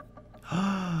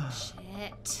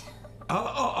 Shit.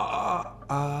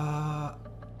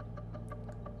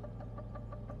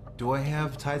 Do I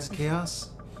have Tides of Chaos?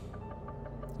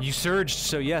 You surged,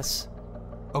 so yes.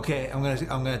 Okay, I'm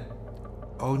gonna.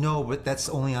 Oh no, but that's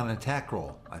only on an attack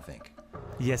roll, I think.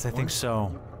 Yes, I think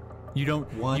so. You don't.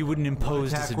 You wouldn't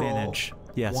impose attack disadvantage. roll,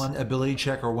 Yes. One ability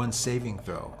check or one saving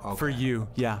throw. Okay. For you,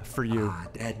 yeah, for you.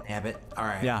 Dead nabbit. All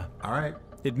right. Yeah. All right.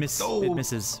 It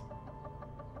misses.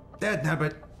 Dead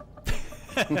nabbit.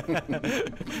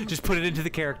 Just put it into the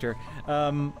character.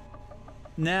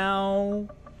 Now,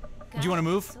 Do you want to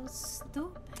move? So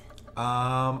stupid.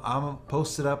 I'm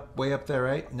posted up way up there,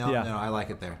 right? No, Yeah. no, I like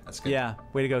it there. That's good. Yeah.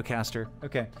 Way to go, Caster.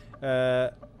 Okay.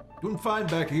 Doing fine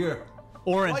back here.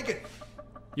 Oren, I like it.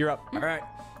 you're up. All right.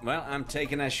 Well, I'm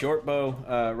taking that short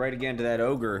bow right again to that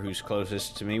ogre who's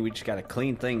closest to me. We just got to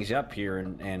clean things up here,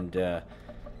 and so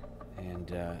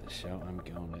I'm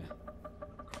going to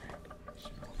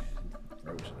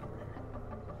frozen over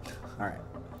here. All right.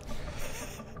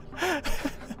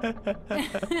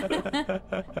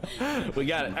 We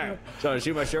got it. All right. So I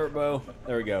shoot my short bow.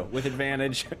 There we go. With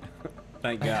advantage.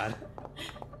 Thank God.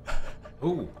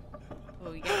 Ooh.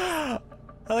 Oh, yeah.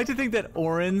 I like to think that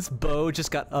Oren's bow just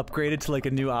got upgraded to like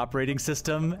a new operating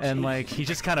system, and like he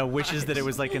just kind of wishes that it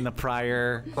was like in the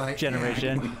prior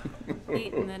generation.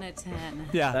 8 and then a 10.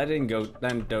 Yeah. That didn't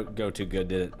go too good,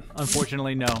 did it?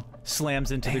 Unfortunately, no.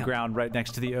 Slams into the ground right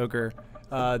next to the ogre.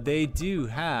 They do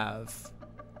have,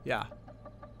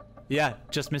 yeah,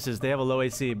 just misses. They have a low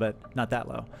AC, but not that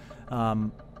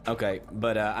low. Okay,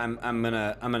 but I'm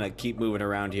gonna keep moving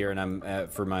around here, and I'm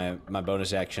for my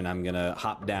bonus action, I'm gonna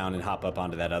hop down and hop up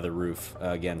onto that other roof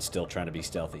again, still trying to be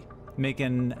stealthy. Make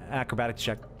an acrobatics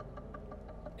check.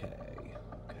 Okay.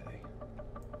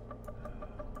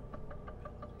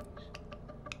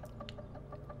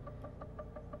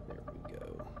 There we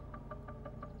go.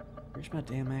 Where's my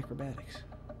damn acrobatics?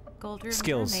 GOLDROOM,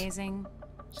 Skills. amazing.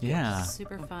 Yeah.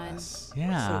 Super fun.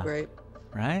 Yeah. So great.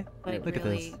 Right? But Look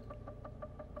really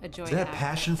at enjoy Is that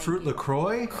passion fruit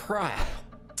LaCroix? Crap.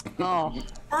 Oh.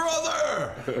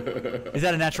 Brother! this. Is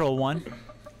that a natural 1?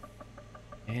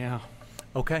 Yeah.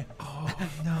 Okay. Oh,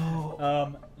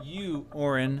 no. You,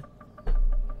 Oren,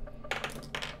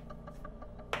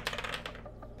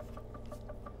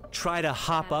 try to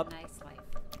hop up Nice life.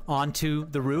 onto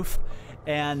the roof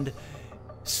and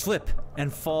slip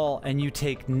and fall, and you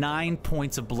take 9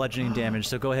 points of bludgeoning damage.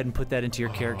 So go ahead and put that into your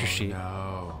character sheet.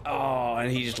 No. Oh,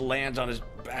 and he just lands on his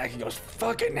back. He goes,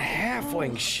 "Fucking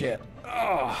halfling shit."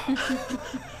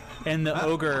 Oh. And the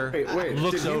ogre Wait,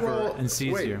 looks did he over roll, and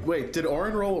sees you. Wait, did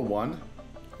Oren roll a 1?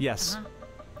 Yes. It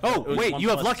Oh, was wait, 1 you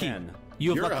have plus lucky. 10. You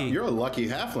have You're lucky. you're a lucky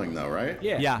halfling, though, right?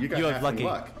 Yeah. Yeah, You got you have halfling lucky.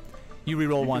 luck. You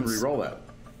reroll You once. can re-roll that.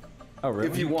 Oh, really?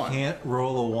 If you want. Can't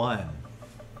roll a 1.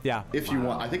 Yeah. If you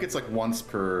want. I think it's like once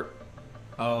per...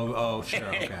 Oh, sure,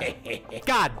 okay.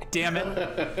 God damn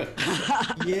it.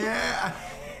 Yeah.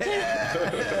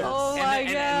 Oh my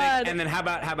god. And then how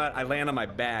about I land on my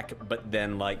back, but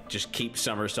then like just keep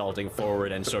somersaulting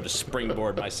forward and sort of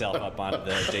springboard myself up onto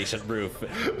the adjacent roof.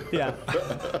 Yeah.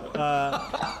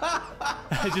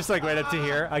 Just like right up to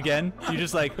here again. You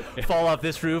just like fall off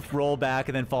this roof, roll back,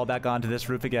 and then fall back onto this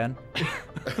roof again.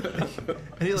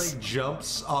 And he like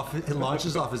jumps off, he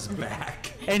launches off his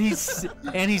back. And he's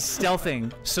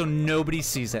stealthing, so nobody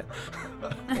sees it.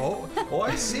 Oh,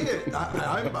 I see it.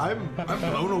 I'm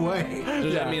blown away.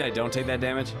 Does that mean I don't take that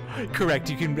damage? Correct.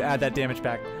 You can add that damage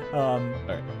back. All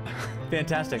right.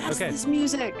 Fantastic. That's Okay, this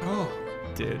music. Oh,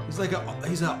 dude.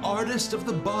 he's an artist of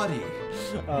the body.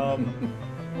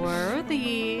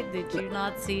 Worthy. Did you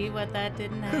not see what that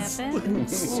didn't happen?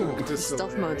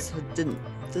 Stealth modes didn't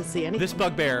see anything. This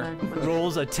bugbear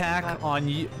rolls attack on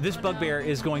you. This bugbear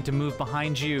is going to move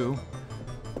behind you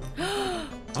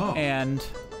Oh, and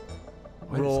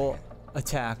Wait a roll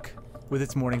attack with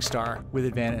its morning star with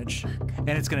advantage, and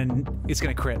it's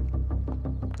gonna crit.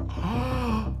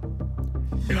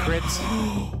 It crits.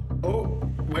 Oh,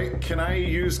 wait, can I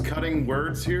use cutting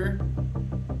words here?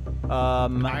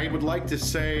 I would like to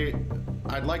say...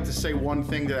 I'd like to say one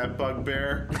thing to that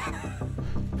bugbear.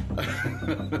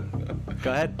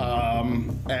 Go ahead.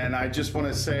 And I just want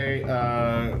to say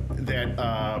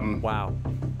that Wow.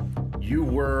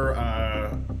 you're a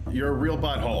real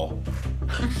butthole.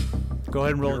 Go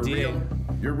ahead and roll a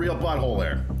d8. You're a real butthole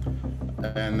there.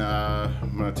 And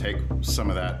I'm gonna take some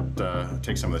of that,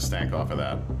 take some of the stank off of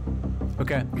that.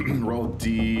 Okay. Roll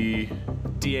D8.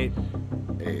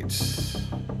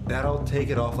 that'll take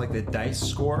it off like the dice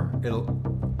score.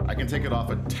 I can take it off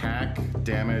attack,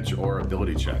 damage, or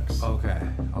ability checks. Okay.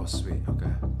 Oh, sweet.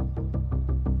 Okay.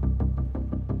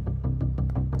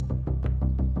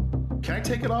 Can I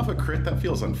take it off a crit? That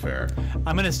feels unfair.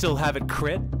 I'm gonna still have it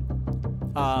crit.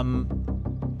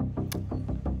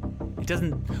 It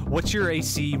doesn't. What's your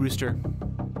AC, Rooster?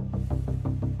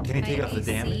 Can you take My off the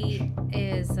damage? AC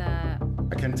is I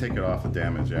can take it off the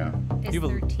damage, yeah. is You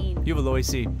have a- 13. You have a low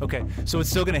AC. Okay, so it's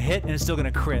still gonna hit and it's still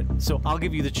gonna crit. So I'll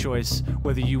give you the choice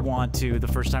whether you want to. The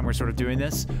first time we're sort of doing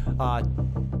this,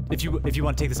 if you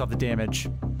want to take this off the damage,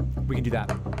 we can do that.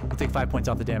 We'll take 5 points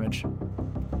off the damage.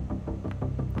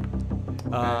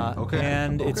 Okay.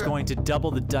 And it's Okay. going to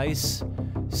double the dice.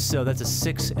 So that's a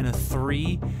 6 and a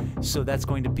 3. So that's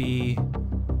going to be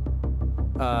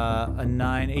a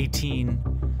 9,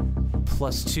 18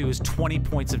 plus 2 is 20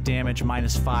 points of damage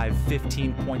minus 5,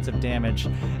 15 points of damage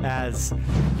as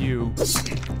you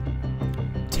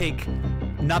take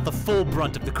not the full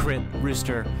brunt of the crit,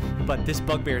 Rooster, but this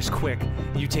bugbear is quick.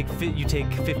 You take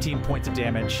 15 points of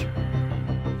damage.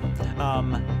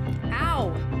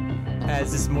 Ow!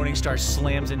 As this morning star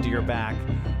slams into your back.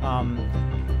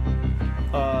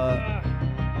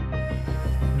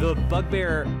 The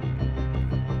bugbear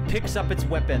picks up its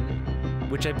weapon,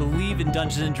 which I believe in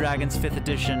Dungeons & Dragons 5th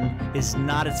edition is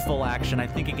not its full action. I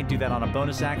think it can do that on a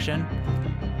bonus action.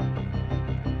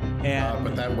 And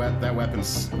but that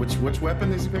weapon's which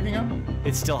weapon is he picking up?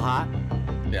 It's still hot.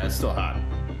 Yeah, it's still hot.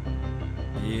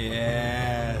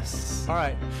 Yes. All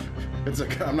right. It's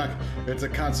a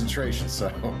concentration,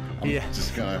 so I'm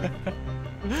just gonna.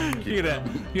 You're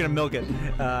gonna milk it.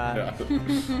 Yeah.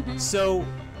 So,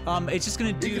 it's just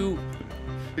gonna do.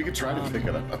 You could try to pick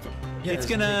it up. Yeah, it's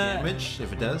does it gonna take damage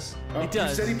if it does. Oh, it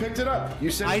does. You said he picked it up. I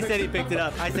said he picked it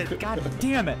up. I said, God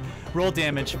damn it! Roll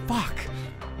damage. Fuck.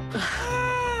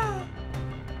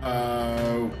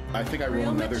 I think I rolled Real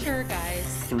another mature,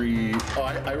 guys. 3.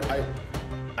 Oh,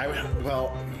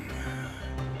 well.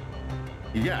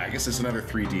 Yeah, I guess it's another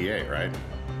 3d8, right?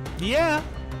 Yeah.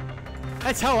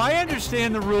 That's how I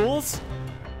understand the rules.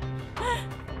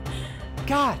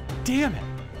 God damn it.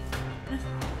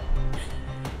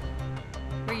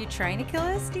 Were you trying to kill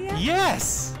us, Dia?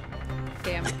 Yes.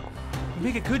 Damn it.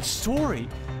 Make a good story.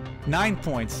 9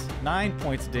 points. 9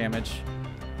 points of damage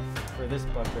for this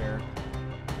bugbear.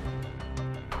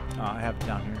 Oh, I have it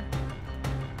down here.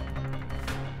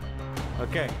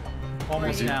 Okay.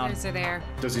 Almost down. Are there.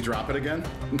 Does he drop it again?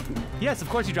 Yes, of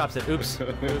course he drops it. Oops.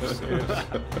 Oops.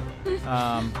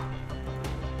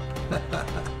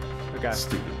 Okay.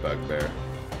 Stupid bugbear.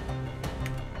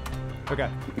 Okay.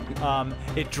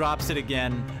 It drops it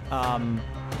again,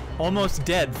 almost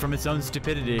dead from its own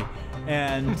stupidity,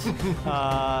 and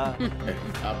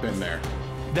I've been there.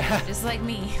 Just like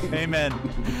me. Amen.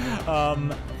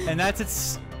 And that's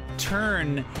its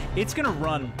turn. It's gonna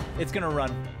run. It's gonna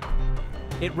run.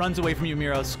 It runs away from you,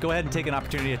 Miros. Go ahead and take an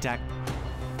opportunity attack.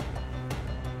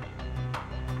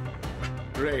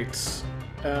 Great.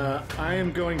 I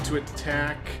am going to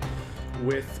attack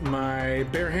with my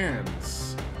bare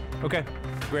hands. Okay,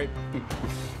 great.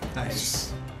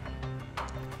 Nice.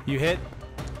 You hit.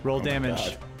 Roll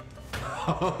damage.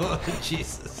 Oh,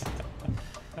 Jesus.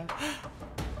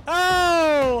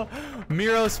 Oh!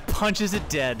 Miros punches it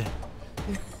dead.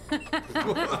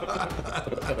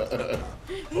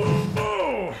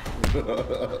 Oh!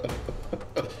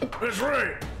 That's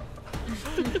right.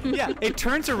 Yeah, it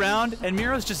turns around and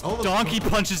Miros just donkey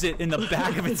punches it in the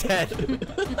back of its head.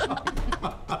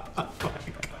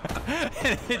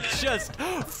 And it just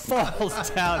falls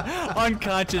down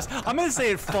unconscious. I'm gonna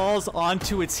say it falls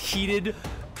onto its heated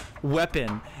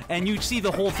weapon, and you see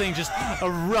the whole thing just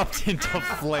erupt into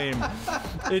flame.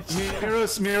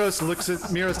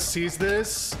 Miros sees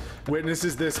this,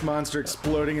 witnesses this monster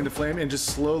exploding into flame, and just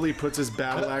slowly puts his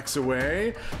battle axe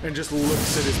away and just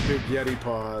looks at his big Yeti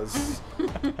paws.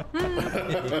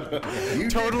 You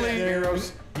Totally. did that,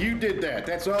 Miros. You did that.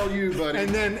 That's all you, buddy.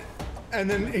 And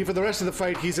then for the rest of the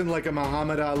fight, he's in like a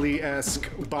Muhammad Ali-esque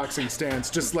boxing stance,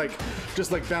 just like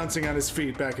bouncing on his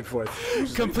feet back and forth.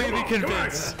 Completely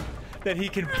convinced that he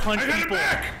can punch people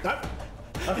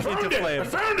into flame. I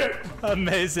found it!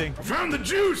 Amazing. I found the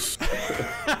juice!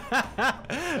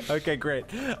 Okay, great.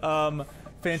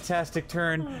 Fantastic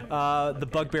turn. The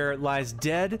bugbear lies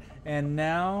dead, and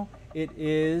now it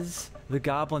is the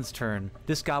goblin's turn.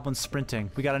 This goblin's sprinting.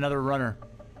 We got another runner.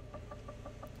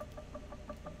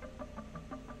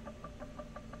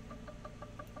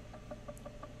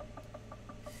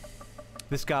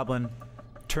 This goblin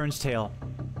turns tail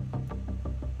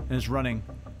and is running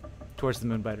towards the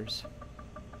Moonbiters.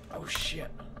 Oh shit.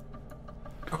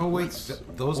 Oh wait,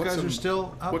 those guys are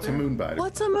still out What's there? a moonbiter?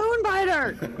 What's a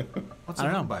moonbiter? What's I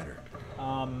a don't know. moonbiter?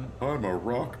 I'm a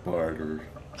rock biter.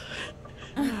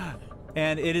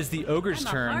 And it is the ogre's I'm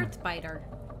a turn. heart biter.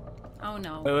 Oh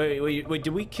no. Wait,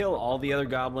 did we kill all the other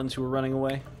goblins who were running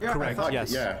away? Yeah, Correct. I thought,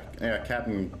 Yes. Yeah,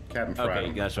 Captain fried Okay,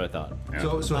 him. that's what I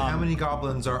thought. So how many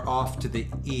goblins are off to the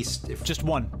east? If Just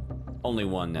one. Only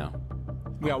one now.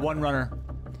 We got one runner.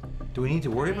 do we need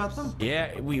to worry about them?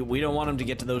 Yeah, we don't want them to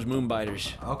get to those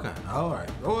moonbiters. Okay, all right.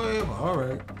 Oh, yeah, all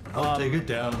right. I'll take it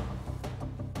down.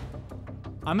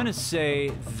 I'm gonna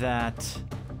say that.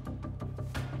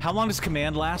 How long does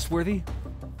command last, Worthy?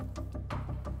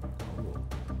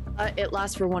 It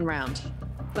lasts for 1 round.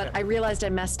 But I realized I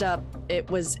messed up. It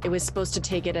was supposed to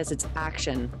take it as its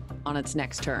action on its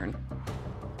next turn,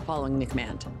 following the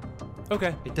command.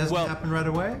 Okay. It doesn't happen right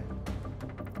away?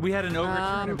 We had an ogre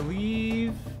turn, I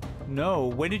believe. No.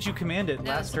 When did you command it?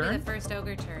 No, Last it's turn? the first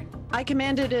ogre turn. I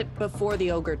commanded it before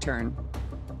the ogre turn.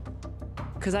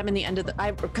 Because I'm in the end of the...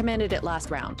 I commanded it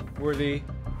last round. Worthy.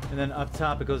 And then up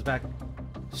top it goes back.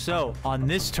 So, on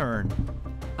this turn,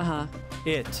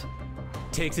 it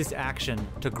takes its action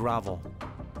to grovel.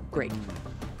 Great.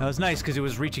 That was nice because it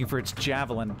was reaching for its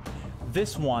javelin.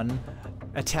 This one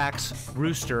attacks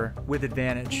Rooster with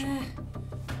advantage.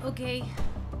 Okay.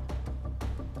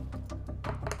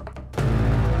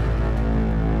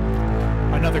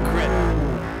 Another crit.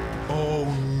 Oh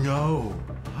no.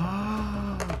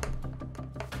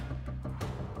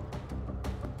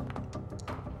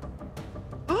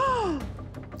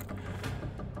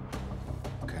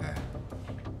 Okay.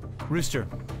 Rooster.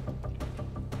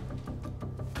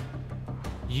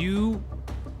 You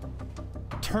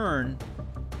turn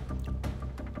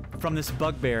from this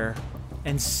bugbear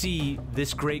and see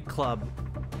this great club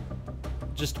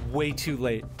just way too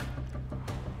late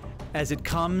as it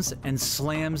comes and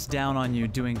slams down on you,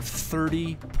 doing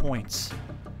 30 points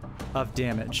of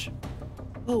damage.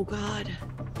 Oh, God.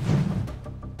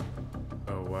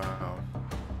 Oh, wow.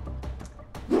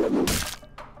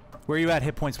 Where are you at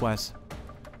hit points wise?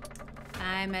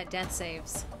 I'm at death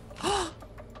saves.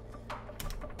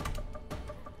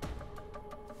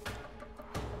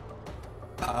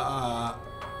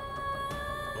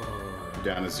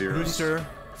 Down to 0. Rooster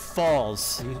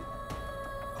falls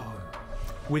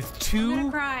with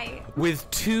two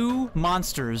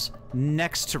monsters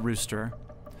next to Rooster,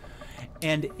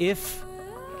 and if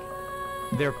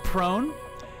they're prone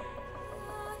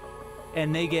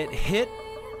and they get hit,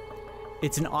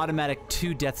 it's an automatic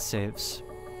 2 death saves.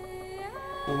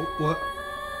 What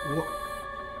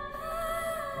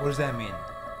does that mean?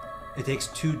 It takes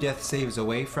 2 death saves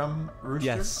away from Rooster?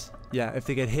 Yes. Yeah, if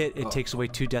they get hit, it takes away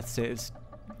 2 death saves,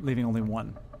 leaving only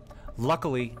 1.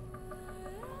 Luckily,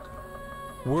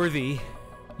 Worthy,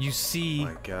 you see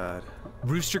My God.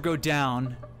 Rooster go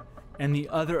down, and the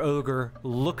other ogre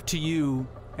look to you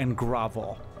and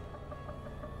grovel.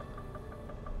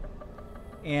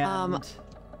 And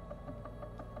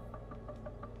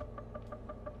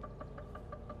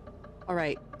All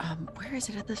right. Where is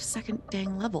it at the second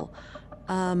dang level?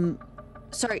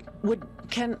 Sorry.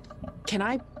 Can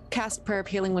I cast Prayer of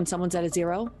Healing when someone's at a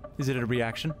 0? is it a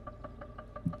reaction?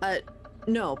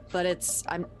 No, but it's.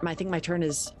 I think my turn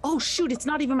is. Oh shoot! It's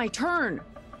not even my turn.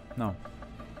 No.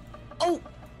 Oh.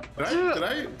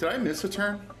 Did I miss a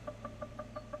turn?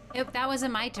 Nope, that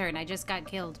wasn't my turn. I just got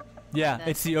killed. Yeah,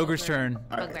 it's the ogre's turn.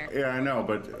 Bugbear. I know,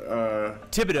 but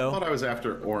Thibodeau. I thought I was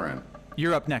after Oren.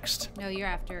 You're up next. No, you're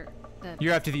after the.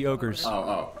 You're after the ogres.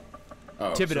 Oh.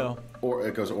 Thibodeau. Or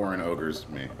it goes Oren, ogres,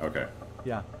 me. Okay.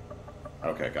 Yeah.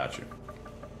 Okay, got you.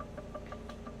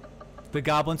 The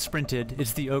goblin sprinted.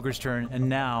 It's the ogre's turn, and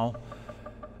now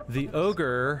the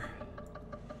ogre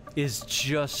is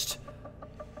just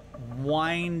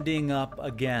winding up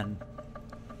again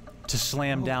to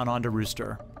slam down onto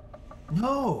Rooster.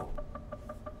 No.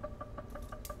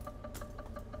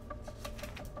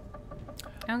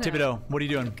 Okay. Thibodeau, what are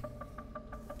you doing?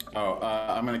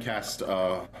 I'm gonna cast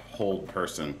Hold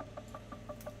Person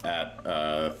at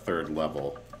 3rd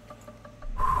level.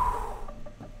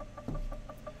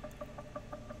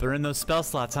 They're in those spell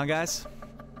slots, huh, guys?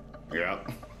 Yeah.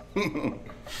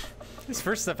 This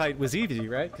first fight was easy,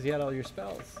 right? Because you had all your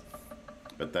spells.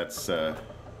 But that's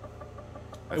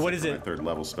what is my it? 3rd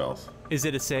level spells. Is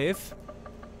it a save?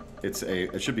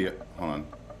 It should be hold on.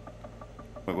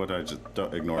 What did I just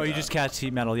don't ignore Oh, that. you just cast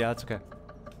heat metal. Yeah, that's okay.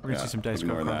 We're gonna Yeah, see some dice go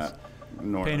ignore across. that.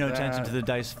 Ignore Pay no that. attention to the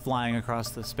dice flying across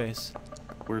the space.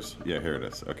 Yeah, here it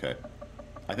is. Okay.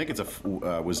 I think it's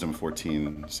a Wisdom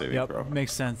 14 saving throw. Yep,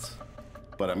 makes sense.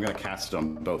 But I'm gonna cast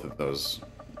on both of those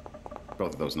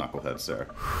knuckleheads there.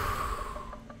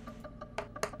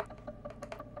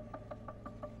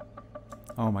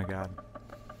 Oh my god.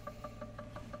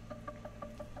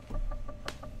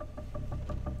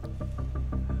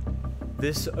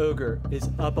 This ogre is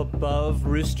up above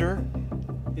Rooster,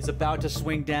 is about to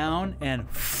swing down, and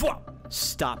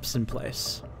stops in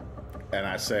place. And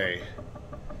I say,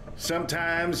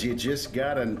 sometimes you just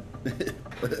gotta.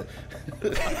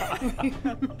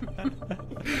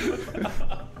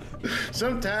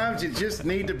 Sometimes you just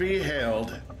need to be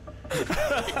held.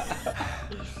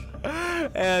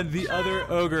 And the other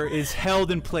ogre is held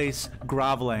in place,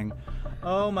 groveling.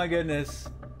 Oh my goodness.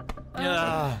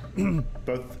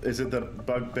 Both. Is it the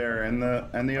bugbear and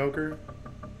the ogre?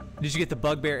 Did you get the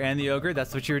bugbear and the ogre?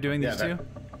 That's what you were doing, these two?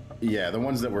 Yeah, the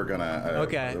ones that we're gonna.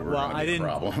 Okay. Well, I didn't.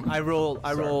 I rolled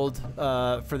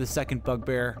for the second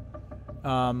bugbear.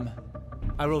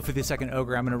 I rolled for the second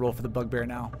ogre. I'm gonna roll for the bugbear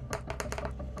now.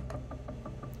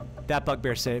 That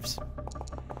bugbear saves.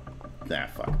 Nah,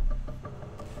 fuck.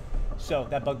 So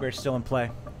that bugbear's still in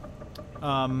play. You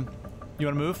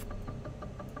wanna move?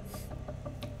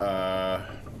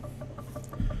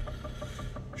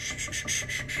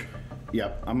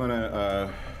 Yep, I'm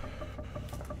gonna.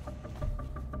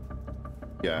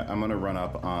 Yeah, I'm gonna run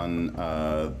up on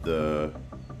the.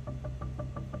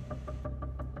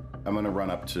 I'm gonna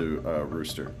run up to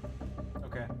Rooster.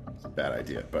 Okay. It's a bad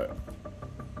idea, but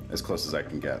as close as I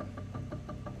can get.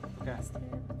 Okay.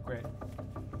 Great.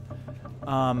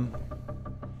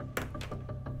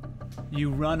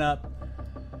 You run up.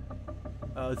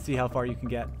 Let's see how far you can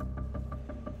get.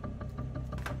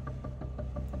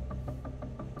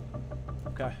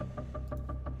 Okay.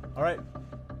 All right.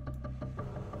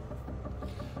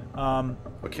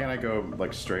 But can't I go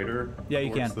like straighter? Yeah,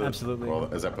 you can. Absolutely. Well,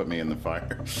 does that put me in the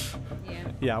fire?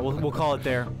 Yeah, we'll call it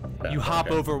there. You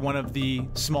hop over one of the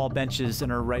small benches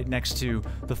and are right next to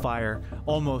the fire,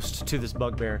 almost to this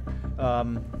bugbear.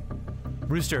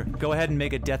 Rooster, go ahead and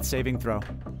make a death saving throw.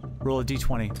 Roll a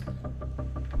d20.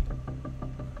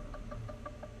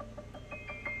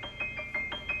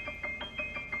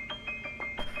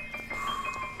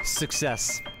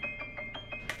 Success.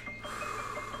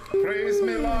 Praise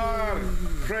me, Lord!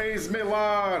 Praise me,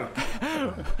 Lord!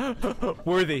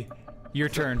 Worthy, your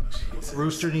turn.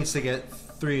 Rooster needs to get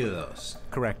 3 of those.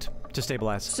 Correct. To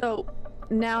stabilize. So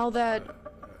now that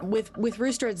with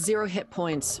Rooster at 0 hit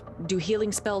points, do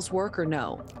healing spells work or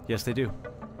no? Yes, they do.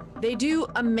 They do.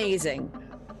 Amazing.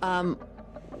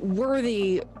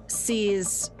 Worthy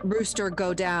sees Rooster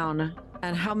go down.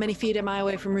 And how many feet am I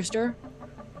away from Rooster?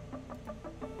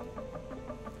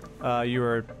 You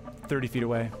are 30 feet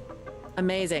away.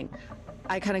 Amazing.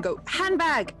 I kind of go,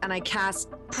 handbag, and I cast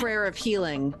Prayer of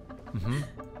Healing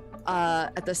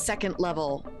at the 2nd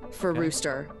level for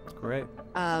Rooster. Great.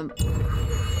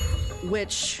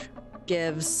 Which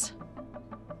gives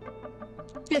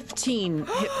 15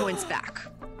 hit points back.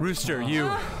 Rooster,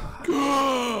 you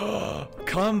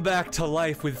come back to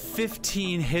life with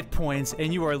 15 hit points,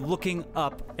 and you are looking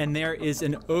up, and there is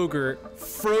an ogre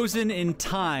frozen in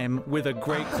time with a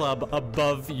great club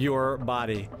above your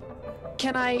body.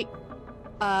 Can I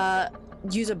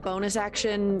use a bonus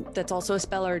action that's also a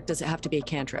spell, or does it have to be a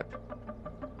cantrip?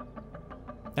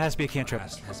 It has to be a cantrip.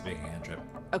 Has to be a cantrip.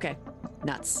 Okay,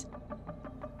 nuts.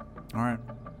 All right.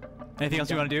 Anything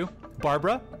else you want to do?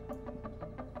 Barbara?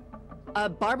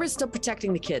 Barbara's still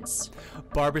protecting the kids.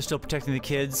 Barbara's still protecting the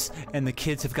kids, and the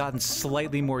kids have gotten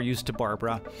slightly more used to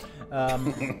Barbara.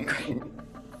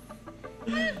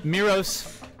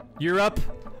 Miros, you're up.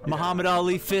 Muhammad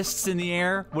Ali, fists in the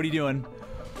air. What are you doing?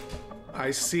 I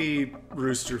see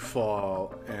Rooster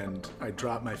fall, and I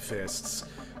drop my fists,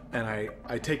 and I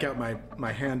take out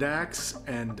my hand axe,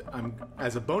 and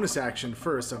as a bonus action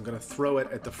first, I'm going to throw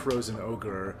it at the frozen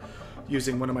ogre,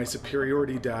 using one of my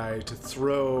superiority die to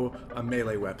throw a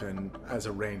melee weapon as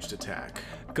a ranged attack.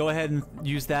 Go ahead and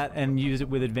use that, and use it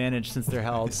with advantage since they're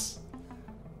held.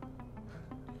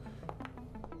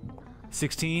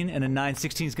 16 and a 9.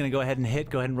 16 is going to go ahead and hit.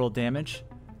 Go ahead and roll damage.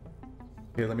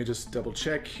 Okay, let me just double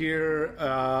check here.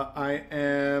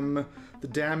 The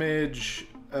damage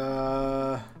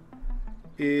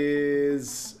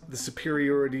is the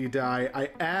superiority die. I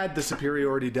add the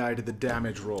superiority die to the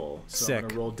damage roll. So Sick. I'm going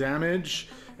to roll damage,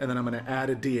 and then I'm going to add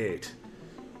a d8.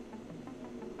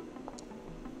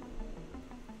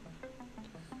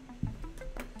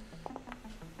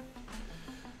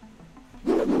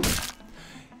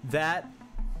 That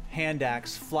hand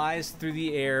axe flies through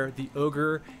the air. The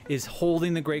ogre is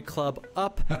holding the great club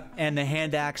up, and the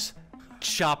hand axe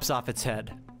chops off its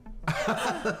head.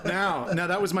 Now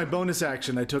that was my bonus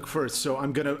action I took first. So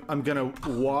I'm gonna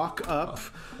walk up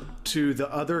to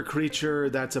the other creature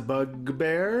that's a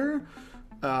bugbear,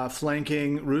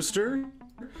 flanking Rooster.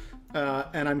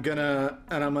 And I'm gonna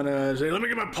say, "Let me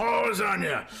get my paws on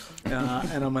you,"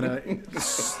 and I'm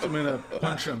gonna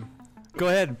punch him. Go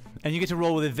ahead, and you get to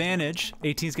roll with advantage.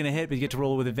 18 is gonna hit, but you get to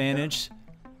roll with advantage.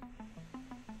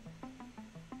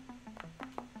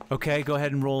 Okay, go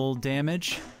ahead and roll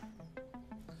damage.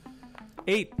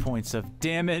 8 points of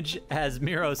damage as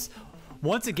Miros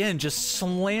once again just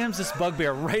slams this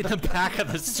bugbear right in the back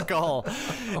of the skull.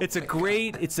 It's a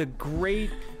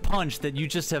great punch that you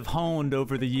just have honed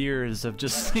over the years of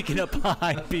just sneaking up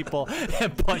behind people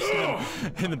and punching them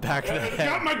in the back of the head.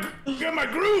 Got my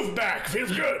groove back.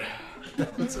 Feels good.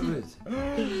 That's amazing.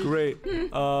 Great.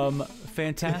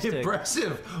 Fantastic.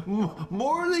 Impressive.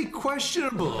 Morally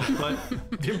questionable, but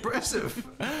impressive.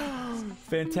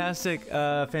 Fantastic.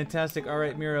 Fantastic. All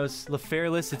right, Miros.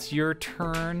 LaFairless, it's your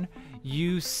turn.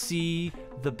 You see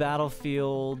the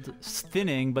battlefield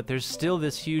thinning, but there's still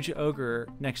this huge ogre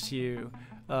next to you,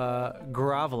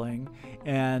 groveling,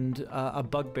 and a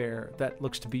bugbear that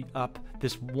looks to be up.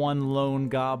 This one lone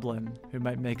goblin who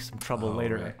might make some trouble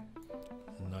later. Right.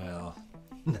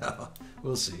 No,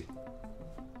 we'll see.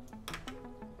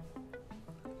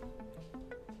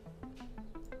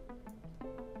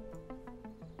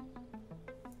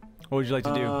 What would you like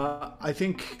to do? I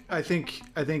think.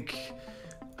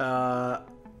 Can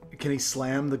he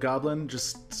slam the goblin? He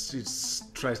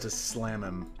just tries to slam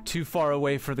him. Too far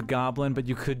away for the goblin, but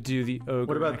you could do the ogre.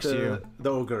 What about next to you.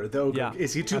 the ogre? The ogre. Yeah,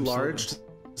 Is he too absolutely. large to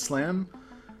slam?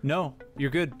 No,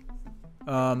 you're good.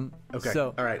 Okay.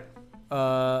 So, all right.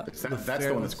 That's the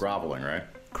one that's groveling, right?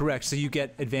 Correct. So you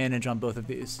get advantage on both of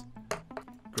these.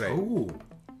 Great. Ooh,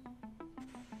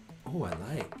 I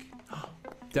like.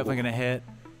 Definitely gonna hit.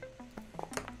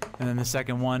 And then the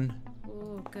second one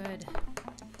Ooh, good.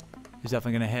 is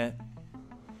definitely gonna hit.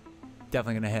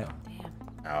 Definitely gonna hit.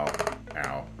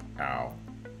 Damn. Ow.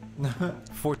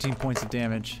 14 points of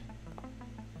damage.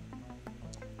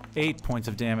 8 points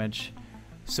of damage.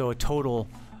 So a total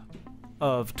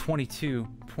of 22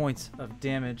 points of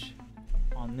damage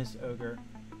on this ogre.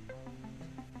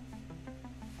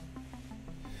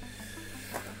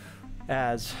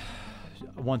 As,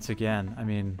 once again, I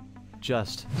mean,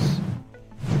 just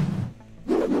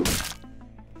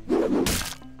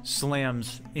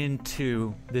slams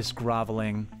into this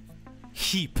groveling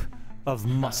heap of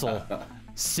muscle,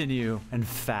 sinew, and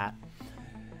fat.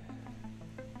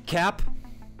 Cap,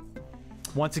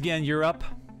 once again, you're up.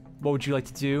 What would you like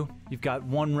to do? You've got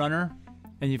one runner,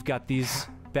 and you've got these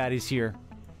baddies here.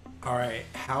 All right,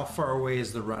 how far away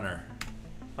is the runner?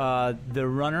 The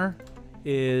runner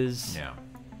is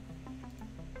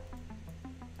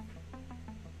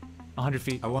 100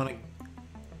 feet. I want to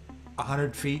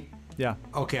 100 feet. Yeah.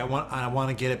 Okay, I want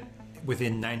to get it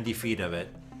within 90 feet of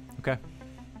it. Okay.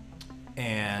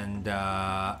 And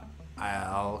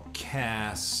I'll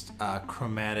cast a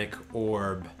chromatic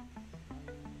orb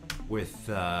with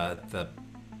the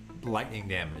lightning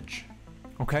damage.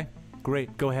 Okay.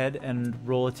 Great. Go ahead and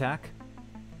roll attack.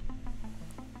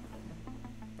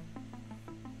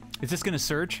 Is this gonna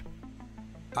surge?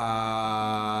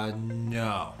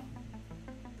 No.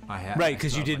 Right,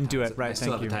 because you didn't do it. Right, I still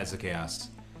thank have you. the Tides of Chaos.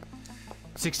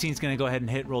 16's gonna go ahead and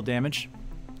hit. Roll damage.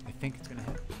 I think it's gonna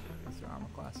hit. That's your armor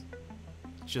class.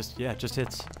 Just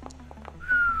hits.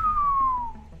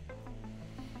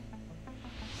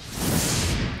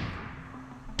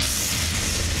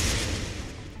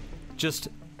 Just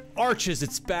arches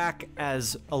its back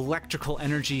as electrical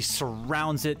energy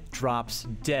surrounds it, drops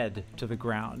dead to the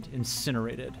ground,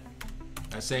 incinerated.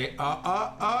 I say,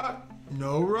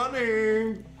 no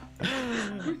running.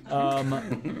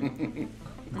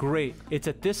 Great. It's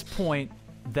at this point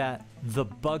that the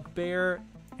bugbear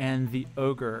and the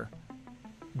ogre,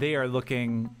 they are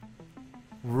looking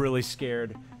really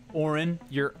scared. Orin,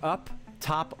 you're up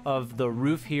top of the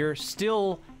roof here,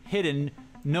 still hidden.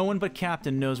 No one but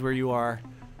Captain knows where you are.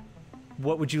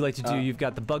 What would you like to do? You've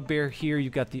got the bugbear here.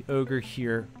 You've got the ogre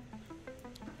here.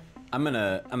 I'm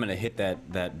gonna hit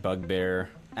that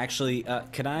bugbear. Actually,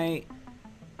 can I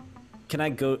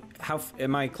go?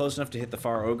 Am I close enough to hit the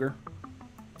far ogre?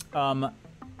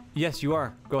 Yes, you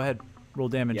are. Go ahead. Roll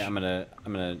damage. Yeah, I'm gonna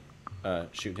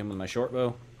shoot him with my short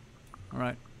bow. All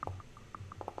right.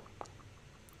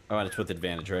 Oh, and it's with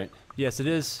advantage, right? Yes, it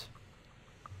is.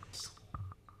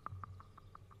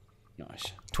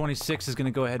 Nice. 26 is going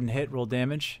to go ahead and hit. Roll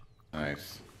damage.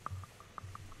 Nice.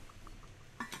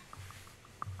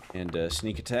 And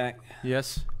sneak attack.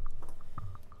 Yes.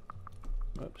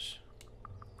 Whoops.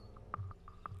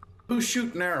 Who's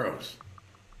shooting arrows?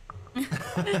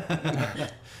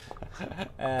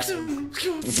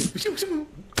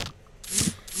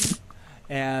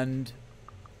 And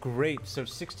great. So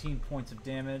 16 points of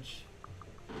damage.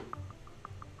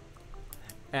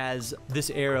 As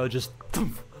this arrow just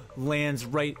lands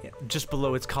right just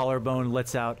below its collarbone,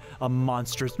 lets out a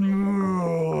monstrous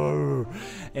and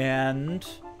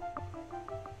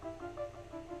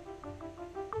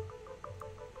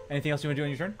anything else you want to do on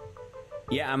your turn?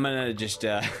 Yeah, I'm gonna just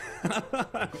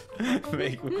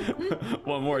make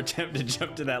one more attempt to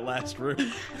jump to that last roof.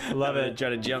 Love it. Try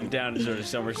to jump down and sort of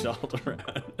somersault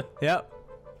around. Yep.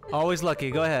 Always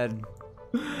lucky. Go ahead.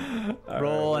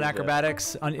 Roll an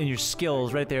acrobatics in your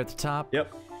skills right there at the top.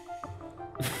 Yep.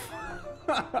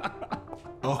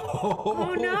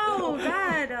 Oh no,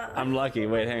 God. I'm lucky.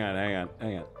 Wait, hang on.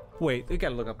 Wait, we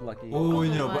gotta look up lucky. Oh,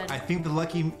 no, but I think the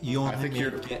lucky you only think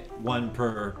you're- get one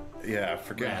per. Yeah,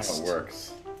 forget how it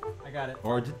works. I got it.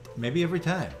 Or maybe every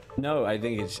time. No, I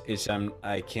think it's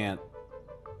I can't.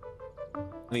 I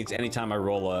think it's anytime I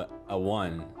roll a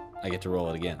 1, I get to roll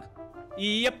it again.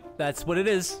 Yep, that's what it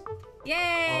is.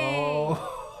 Yay!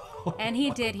 Oh. And he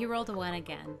did. He rolled a 1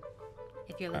 again.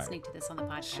 If you're listening to this on the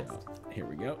podcast. So, here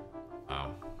we go.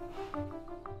 Wow.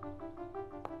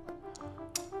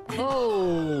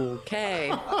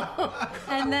 Okay.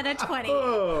 And then a 20.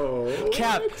 Oh.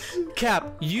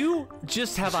 Cap, you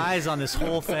just have eyes on this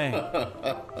whole thing.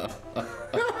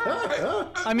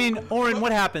 I mean, Oren,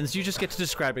 what happens? You just get to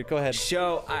describe it. Go ahead.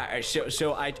 So I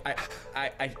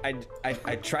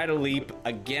try to leap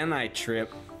again. I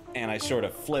trip, and I sort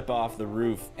of flip off the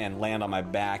roof and land on my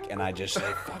back, and I just say,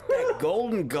 "Fuck that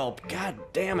golden gulp! God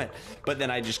damn it!" But then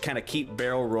I just kind of keep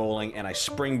barrel rolling, and I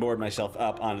springboard myself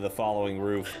up onto the following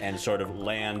roof and sort of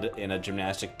land in a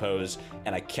gymnastic pose,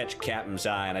 and I catch Captain's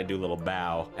eye, and I do a little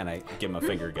bow, and I give him a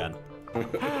finger gun.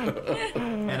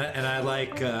 and I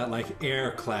like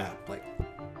air clap, like.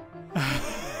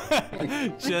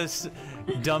 Just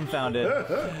dumbfounded.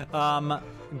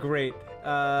 Great.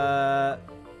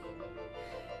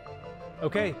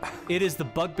 Okay, it is the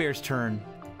bugbear's turn.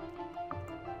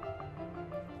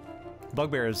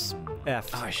 Bugbear's F.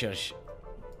 Ah, shush.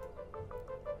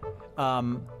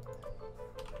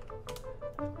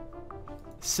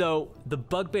 So the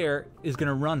bugbear is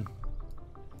gonna run.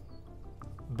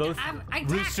 Both I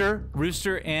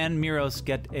Rooster and Miros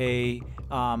get a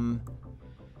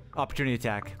opportunity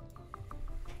attack.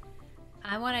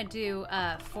 I want to do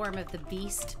a form of the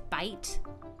beast bite.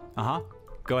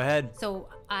 Go ahead. So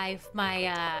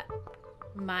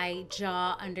my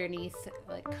jaw underneath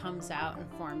like comes out and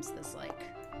forms this like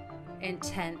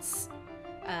intense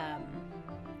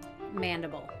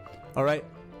mandible. All right,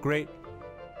 great.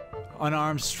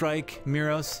 Unarmed strike,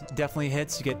 Miros definitely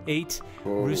hits. You get 8.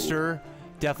 Whoa. Rooster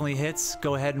definitely hits.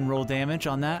 Go ahead and roll damage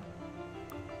on that.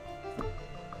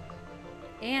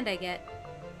 And I get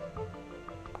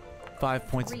 5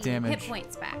 points 3 of damage. hit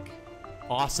points back.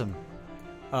 Awesome.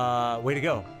 Way to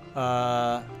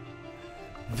go.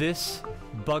 This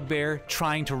bugbear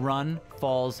trying to run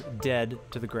falls dead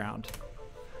to the ground.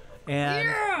 And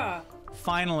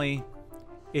finally,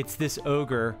 it's this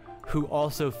ogre who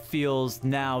also feels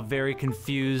now very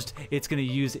confused. It's going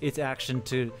to use its action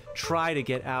to try to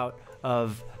get out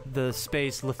of the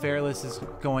space. Lefairless is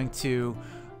going to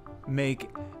make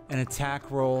an attack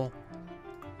roll.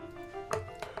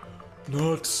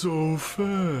 Not so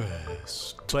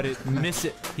fast. But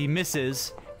he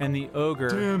misses, and the ogre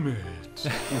Damn it.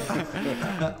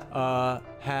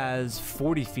 has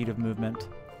 40 feet of movement.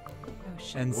 Oh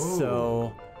shit. And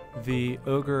so the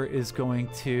ogre is going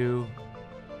to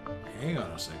Hang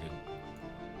on a second.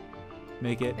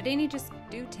 make it. But didn't he just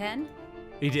do 10?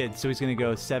 He did, so he's going to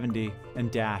go 70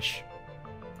 and dash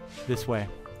this way.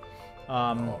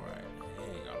 All right. Hang on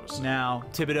a second. Now,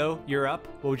 Thibodeau, you're up.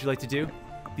 What would you like to do?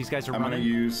 These guys are running.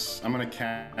 I'm gonna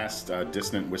cast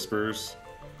Dissonant Whispers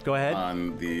Go ahead.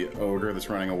 on the ogre that's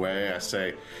running away. I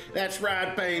say, "That's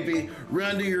right, baby.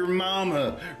 Run to your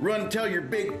mama. Run tell your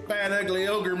big, fat, ugly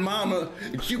ogre mama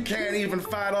that you can't even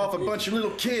fight off a bunch of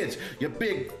little kids, you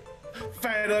big,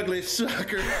 fat, ugly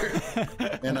sucker."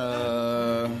 And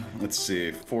let's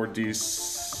see,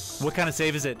 4D. What kind of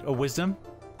save is it? A wisdom?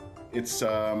 It's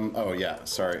oh yeah,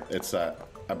 sorry. It's I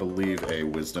believe a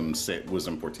wisdom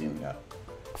 14. Yeah.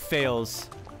 Fails.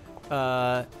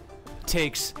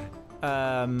 Takes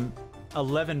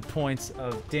 11 points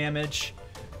of damage,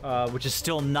 which is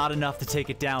still not enough to take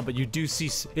it down, but you do see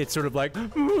it sort of like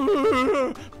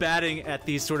batting at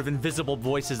these sort of invisible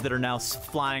voices that are now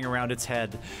flying around its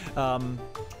head.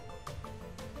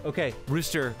 Okay,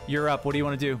 Rooster, you're up. What do you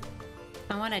want to do?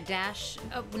 I want to dash.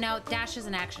 Oh, no, dash is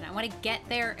an action. I want to get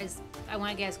there I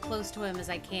want to get as close to him as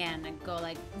I can and go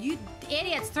like, "You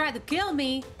idiots tried to kill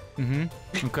me."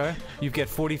 Okay. You get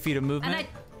 40 feet of movement. And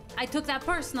I took that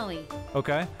personally.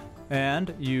 Okay.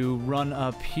 And you run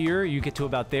up here. You get to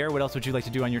about there. What else would you like to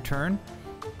do on your turn?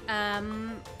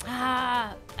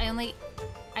 I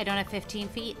don't have 15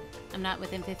 feet. I'm not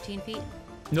within 15 feet.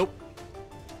 Nope.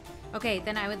 Okay,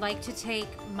 then I would like to take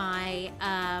my,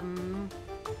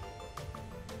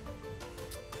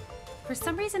 for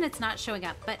some reason it's not showing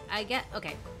up, but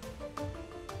okay.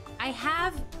 I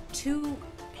have 2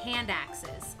 hand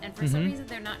axes, and for some reason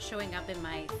they're not showing up in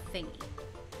my thingy.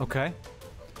 Okay.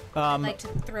 I'd like to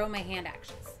throw my hand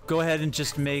actions. Go ahead and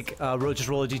just make just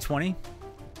roll a d20,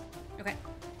 Okay.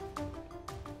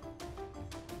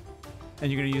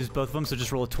 and you're gonna use both of them. So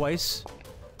just roll it twice.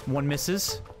 One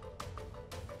misses.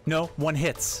 No, one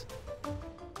hits.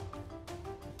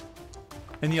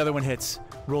 And the other one hits.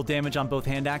 Roll damage on both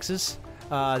hand axes.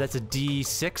 That's a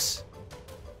D6.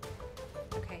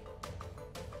 Okay.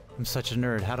 I'm such a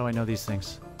nerd. How do I know these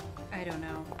things? I don't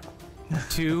know.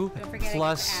 2 Don't forget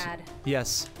plus... I get to add.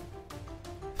 Yes.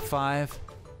 5,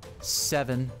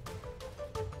 7.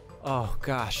 Oh,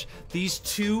 gosh. These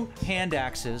 2 hand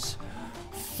axes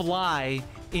fly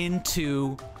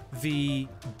into the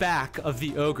back of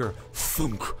the ogre.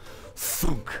 Thunk,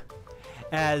 thunk.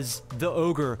 As the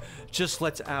ogre just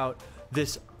lets out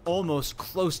this almost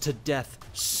close to death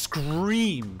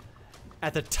scream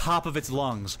at the top of its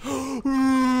lungs.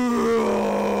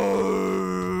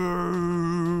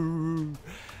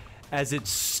 As it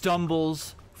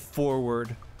stumbles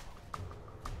forward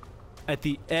at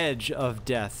the edge of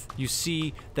death. You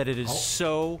see that it is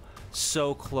so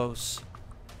close.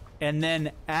 And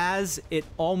then as it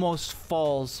almost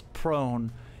falls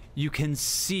prone, you can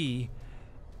see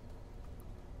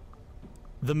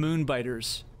the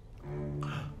Moonbiters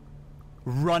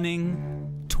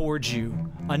running towards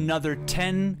you. Another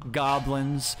 10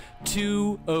 goblins,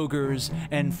 2 ogres,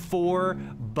 and 4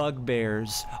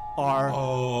 bugbears are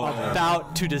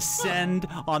about to descend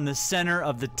on the center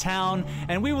of the town,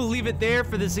 and we will leave it there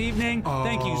for this evening.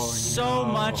 Thank you so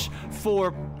much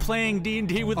for playing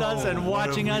D&D with us and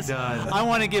watching us. I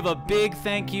want to give a big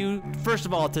thank you, first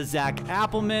of all, to Zach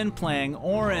Appelman playing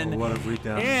Orin. What have we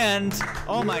done? And,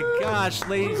 oh my gosh,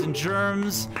 ladies and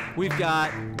germs, we've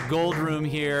got GOLDROOM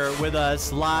here with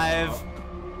us live.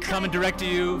 Coming direct to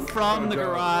you from the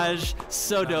garage.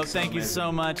 So dope. Thank you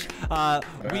so much.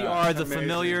 We are the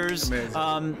Familiars.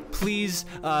 Please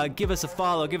give us a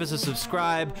follow. Give us a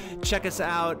subscribe. Check us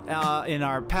out in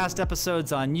our past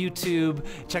episodes on YouTube.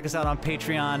 Check us out on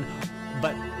Patreon.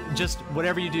 But just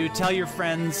whatever you do, tell your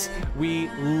friends. We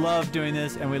love doing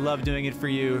this, and we love doing it for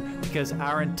you because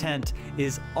our intent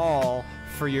is all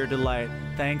for your delight.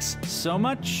 Thanks so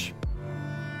much.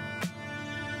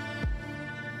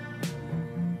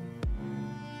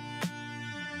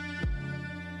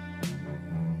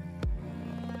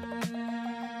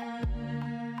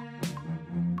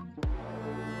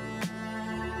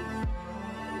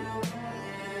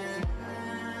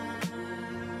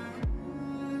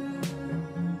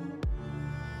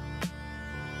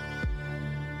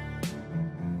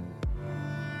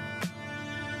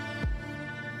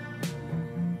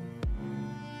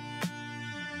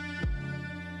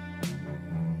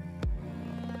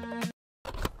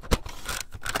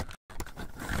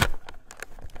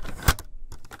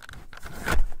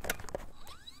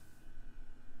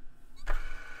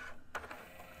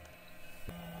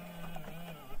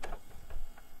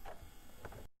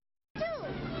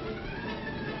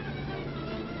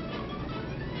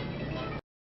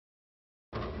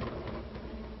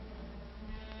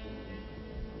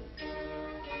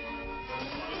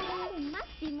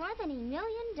 More than $1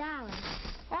 million.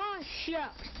 Oh,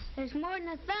 shucks. There's more than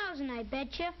 1,000, I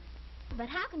betcha. But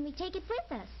how can we take it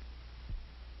with us?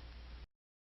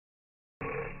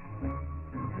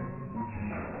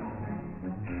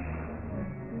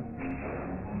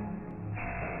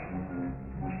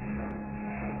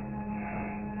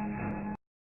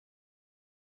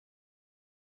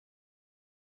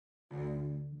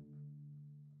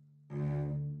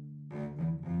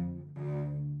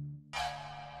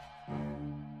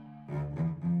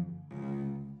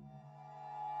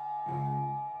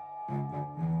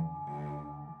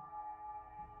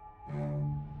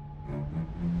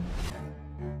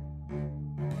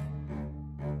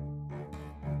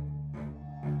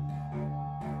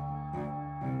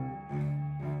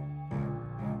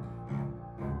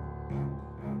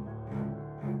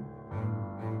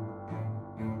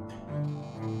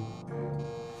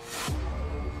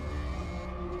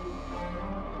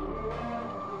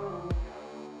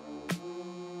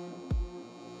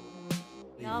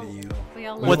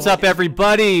 What's up,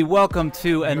 everybody? Welcome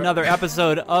to another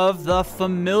episode of The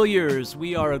Familiars.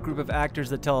 We are a group of actors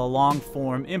that tell a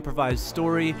long-form improvised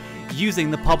story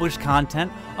using the published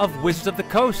content of Wizards of the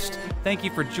Coast. Thank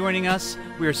you for joining us.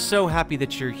 We are so happy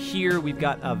that you're here. We've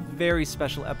got a very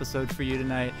special episode for you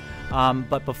tonight.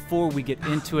 But before we get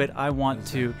into it, I want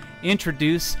to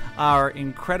introduce our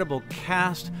incredible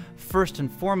cast. First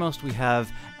and foremost, we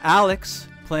have Alex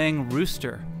playing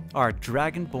Rooster, our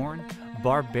dragonborn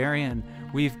barbarian.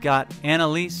 We've got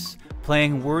Annalise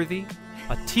playing Worthy,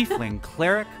 a tiefling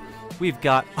cleric. We've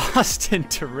got Austin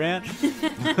Tarrant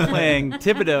playing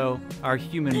Thibodeau, our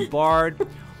human bard.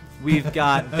 We've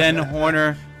got Ben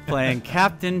Horner playing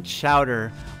Captain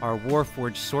Chowder, our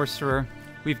Warforged sorcerer.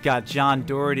 We've got John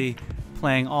Doherty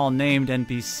playing all named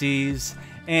NPCs.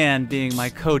 and being my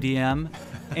co-DM.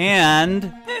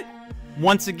 And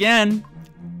once again,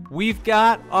 we've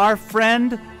got our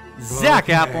friend Zach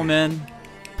Appelman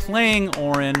playing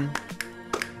Orin,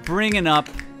 bringing up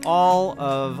all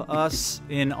of us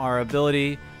in our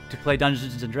ability to play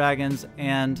Dungeons and Dragons.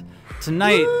 And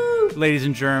tonight, ladies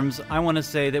and germs, I want to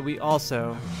say that we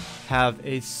also have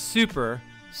a super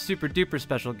duper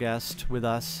special guest with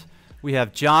us. We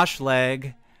have Josh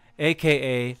Legg,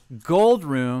 aka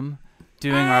GOLDROOM,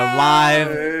 doing our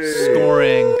live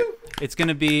scoring. It's going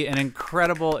to be an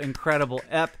incredible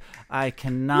ep. I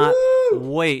cannot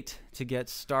wait to get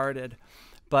started.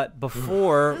 But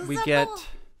before we get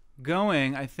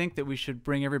going, I think that we should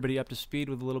bring everybody up to speed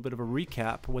with a little bit of a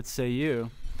recap. What say you?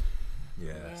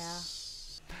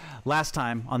 Yes. Last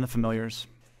time on The Familiars,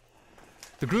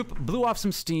 the group blew off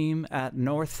some steam at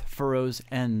North Furrow's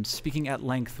End, speaking at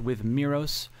length with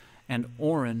Miros and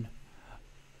Orin,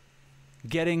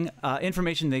 getting the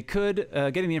information they could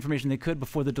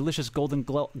before the delicious golden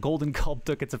gulp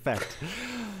took its effect.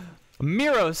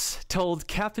 Miros told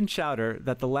Captain Chowder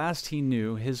that the last he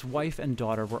knew, his wife and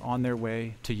daughter were on their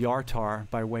way to YUR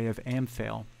by way of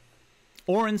Amphale.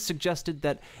 Orin suggested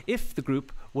that if the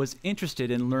group was interested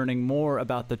in learning more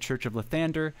about the Church of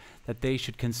Lathander, that they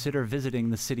should consider visiting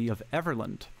the city of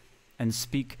Everland and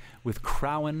speak with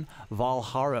Crowan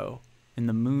Valharo in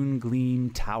the Moongleam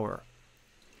Tower.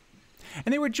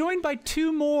 And they were joined by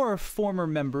two more former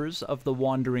members of the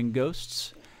Wandering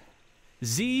Ghosts,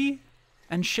 Z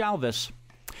and Shalvis.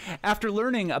 After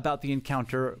learning about the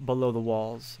encounter below the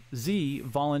walls, Z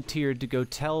volunteered to go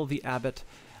tell the abbot,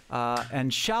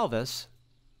 and Shalvis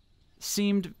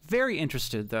seemed very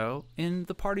interested, though, in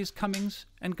the party's comings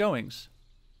and goings.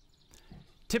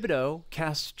 Thibodeau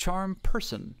cast Charm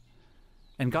Person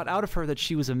and got out of her that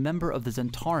she was a member of the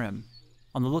Zentarim,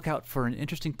 on the lookout for an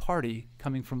interesting party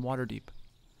coming from Waterdeep.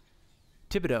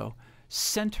 Thibodeau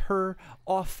sent her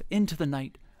off into the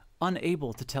night,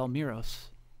 unable to tell Miros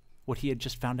what he had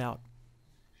just found out.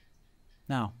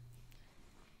 Now,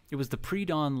 it was the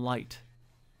pre-dawn light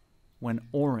when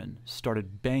Orin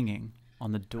started banging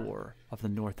on the door of the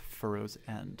North Furrow's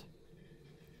End.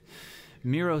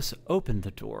 Miros opened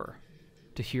the door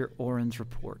to hear Orin's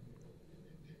report.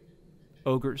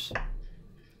 Ogres,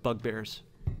 bugbears,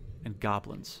 and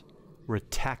goblins were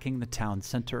attacking the town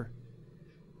center,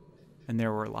 and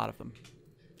there were a lot of them.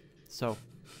 So,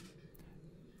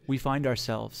 we find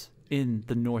ourselves in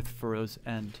the North Furrow's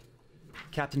End.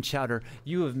 Captain Chowder,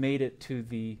 you have made it to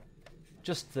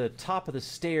just the top of the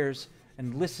stairs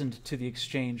and listened to the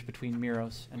exchange between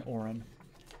Miros and Orin,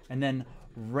 and then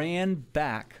ran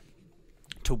back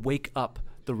to wake up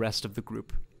the rest of the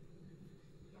group.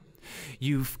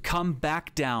 You've come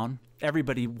back down,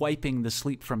 everybody wiping the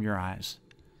sleep from your eyes,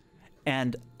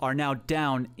 and are now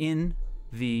down in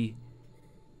the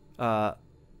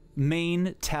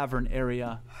main tavern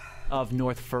area of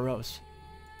North Furrows.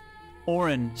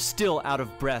 Orin still out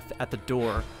of breath at the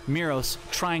door, Miros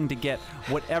trying to get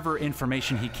whatever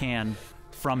information he can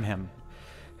from him.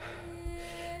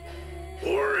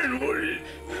 Orin,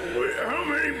 how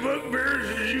many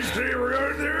bugbears did you say were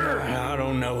out there? I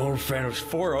don't know, old friend. It was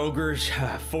 4 ogres,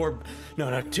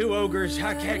 2 ogres.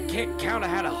 I can't count. I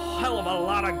had a hell of a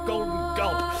lot of golden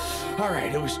gulp. All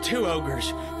right, it was 2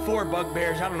 ogres, 4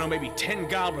 bugbears, I don't know, maybe 10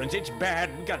 goblins. It's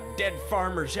bad. We got dead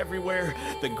farmers everywhere.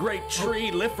 The great tree,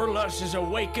 Liferlus, is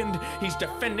awakened. He's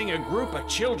defending a group of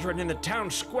children in the town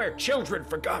square. Children,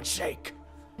 for God's sake.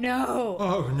 No.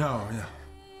 Oh, no.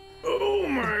 Oh,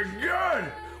 my God.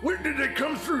 When did they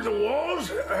come through the walls?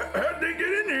 How'd they get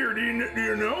in here? Do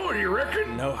you know? Do you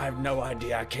reckon? No, I have no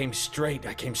idea. I came straight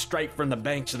from the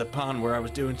banks of the pond where I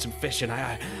was doing some fishing.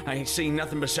 I ain't seen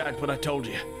nothing besides what I told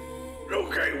you.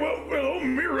 Okay, well, old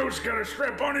Miro's got to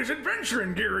strap on his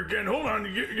adventuring gear again. Hold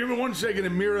on, give me 1 second.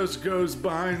 And Miros goes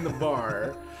behind the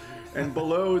bar, and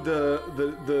below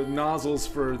the nozzles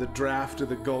for the draft of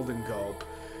the Golden Gulp,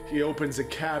 he opens a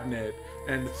cabinet,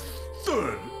 and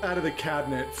thud, out of the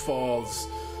cabinet falls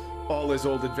all his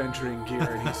old adventuring gear,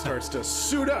 and he starts to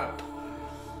suit up.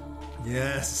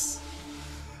 Yes.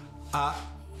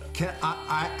 Can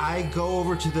I go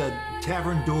over to the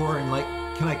tavern door and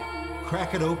can I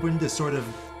crack it open to sort of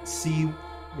see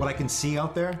what I can see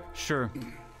out there? Sure.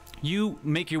 You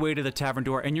make your way to the tavern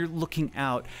door, and you're looking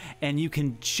out, and you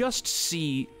can just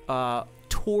see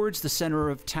towards the center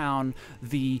of town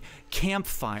the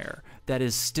campfire that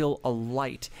is still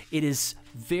alight. It is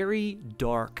very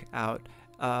dark out,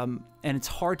 and it's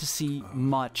hard to see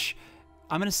much.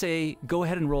 I'm going to say go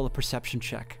ahead and roll a perception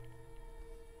check.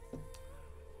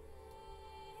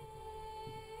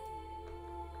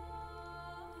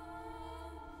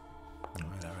 All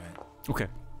right. Okay.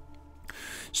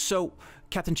 So,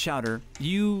 Captain Chowder,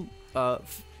 you,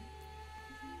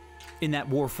 in that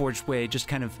Warforged way, just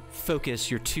kind of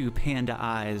focus your two panda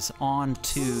eyes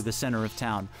onto the center of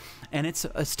town. And it's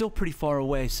still pretty far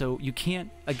away, so you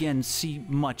can't, again, see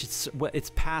much.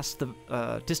 It's past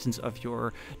the distance of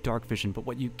your dark vision, but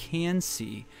what you can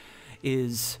see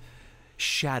is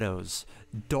shadows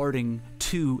darting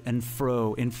to and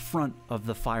fro in front of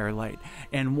the firelight.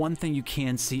 And one thing you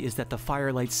can see is that the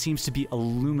firelight seems to be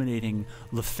illuminating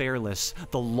Lefairless,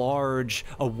 the large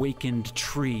awakened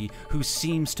tree, who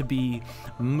seems to be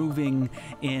moving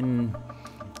in...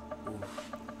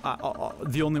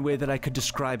 the only way that I could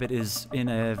describe it is in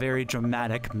a very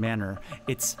dramatic manner.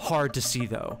 It's hard to see,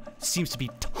 though. Seems to be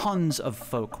tons of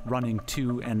folk running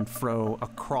to and fro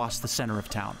across the center of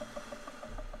town.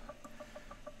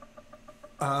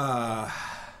 I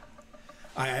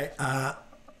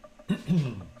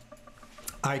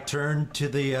turn to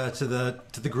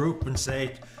the group and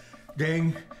say,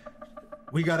 "Gang,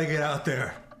 we gotta get out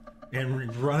there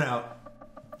and run out."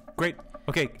 Great.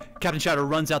 Okay, Captain Chowder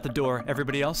runs out the door.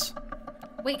 Everybody else?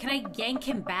 Wait, can I yank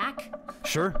him back?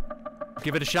 Sure.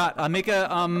 Give it a shot. Make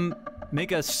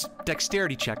a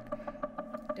dexterity check.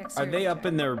 Are they up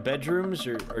in their bedrooms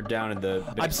or down in the...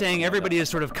 I'm saying everybody has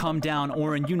sort of come down.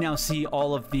 Oren, you now see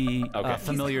all of the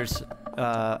familiars,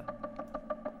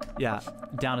 yeah,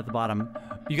 down at the bottom.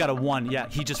 You got a 1. Yeah,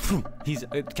 he's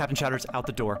Captain Chowder's out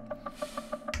the door.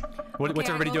 What's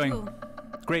everybody doing?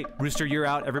 Great. Rooster, you're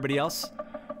out. Everybody else?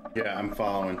 Yeah, I'm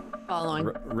following.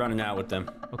 Running out with them.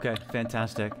 Okay,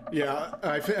 fantastic. Yeah,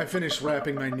 I finish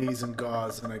wrapping my knees in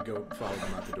gauze and I go follow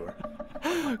them out the door.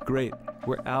 Great.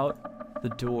 We're out the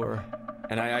door.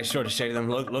 And I sort of say to them,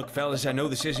 look, fellas, I know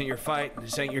this isn't your fight,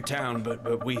 this ain't your town,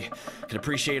 but we can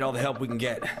appreciate all the help we can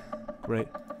get. Great.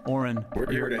 Oren.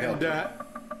 We're here to help. Go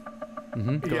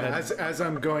ahead. As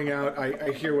I'm going out,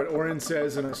 I hear what Oren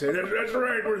says, and I say, That's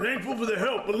right, we're thankful for the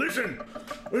help, but listen,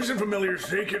 familiars,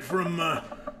 take it from a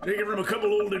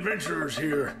couple old adventurers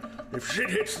here. If shit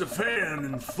hits the fan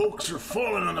and folks are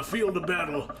falling on the field of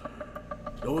battle,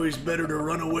 it's always better to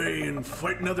run away and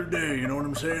fight another day, you know what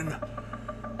I'm saying?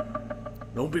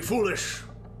 Don't be foolish.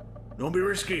 Don't be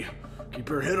risky. Keep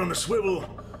your head on a swivel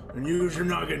and use your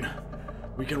noggin.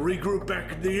 We can regroup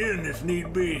back at the inn if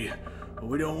need be, but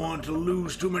we don't want to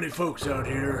lose too many folks out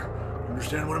here.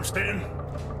 Understand what I'm saying?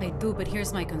 I do, but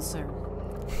here's my concern.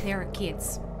 There are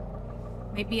kids.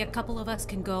 Maybe a couple of us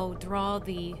can go draw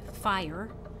the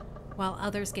fire while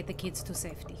others get the kids to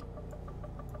safety.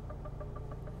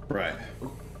 Right.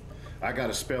 I got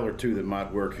a spell or two that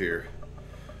might work here.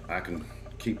 I can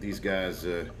keep these guys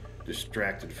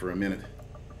distracted for a minute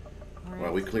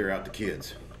while we clear out the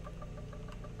kids.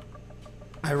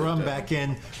 I run back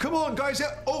in. Come on, guys.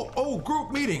 Oh,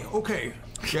 group meeting. Okay.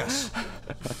 Yes.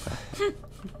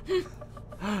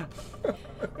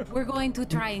 We're going to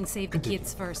try and save the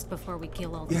kids first before we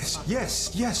kill all these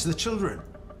fuckers. Yes, the children.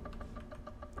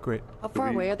 Great. How far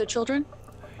away are the children?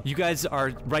 You guys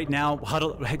are right now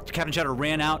huddled. Captain Chowder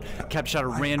ran out. Captain Chowder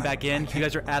ran back in. You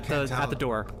guys are at the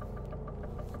door.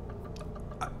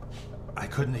 I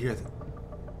couldn't hear them.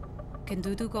 Can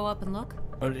Dudu go up and look?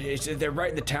 They're right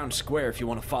in the town square if you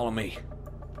want to follow me.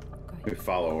 We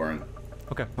follow Oren.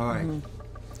 Okay. All right.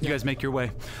 You guys make your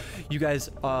way. You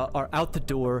guys are out the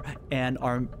door and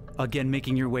are again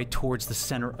making your way towards the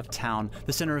center of town.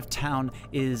 The center of town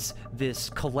is this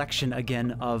collection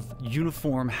again of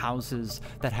uniform houses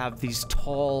that have these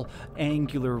tall,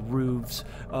 angular roofs,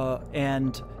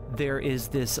 and there is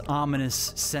this ominous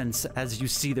sense as you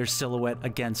see their silhouette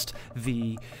against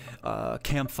the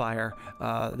campfire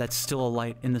that's still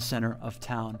alight in the center of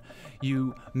town.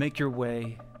 You make your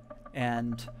way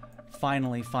and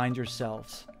finally find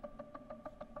yourselves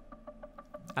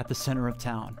at the center of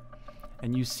town,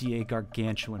 and you see a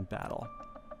gargantuan battle.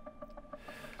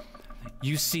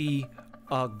 You see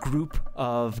a group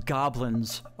of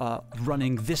goblins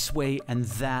running this way and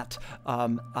that.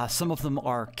 Some of them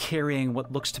are carrying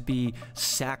what looks to be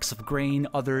sacks of grain.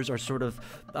 Others are sort of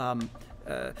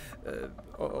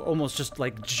almost just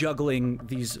like juggling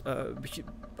these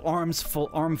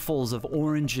armfuls of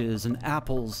oranges and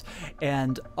apples,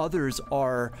 and others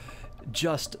are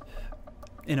just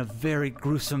in a very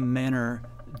gruesome manner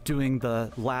doing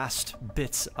the last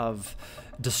bits of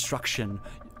destruction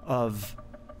of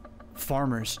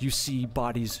farmers. You see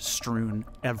bodies strewn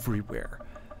everywhere.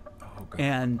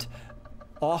 And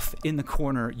off in the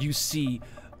corner you see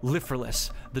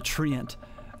Lefairless, the treant,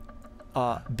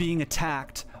 being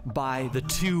attacked by the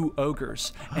 2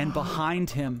 ogres, and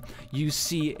behind him you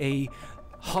see a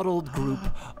huddled group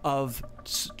of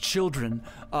children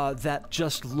that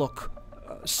just look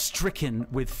stricken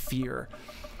with fear.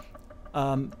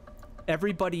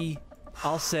 Everybody,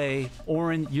 I'll say,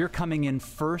 Oren, you're coming in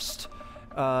first.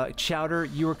 Chowder,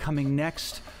 you are coming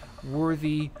next.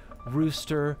 Worthy,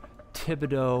 Rooster,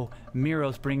 Thibodeau,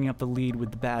 Miro's bringing up the lead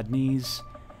with the bad knees.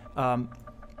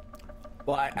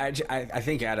 Well, I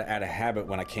think out of habit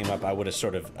when I came up, I would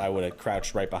have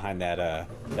crouched right behind that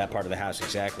part of the house.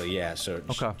 Exactly, yeah. So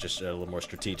just a little more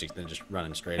strategic than just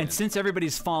running straight in. And since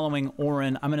everybody's following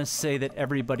Oren, I'm going to say that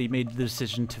everybody made the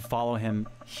decision to follow him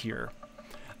here.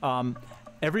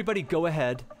 Everybody go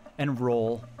ahead and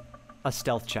roll a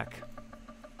stealth check.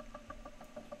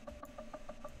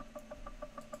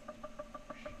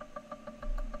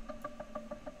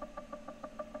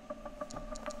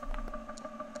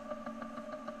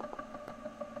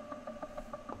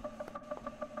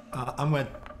 I'm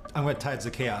gonna Tides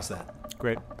of Chaos that.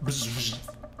 Great.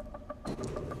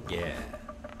 Yeah.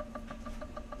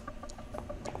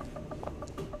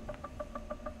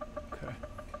 Okay.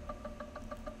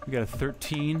 We got a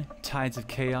 13, Tides of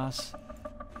Chaos.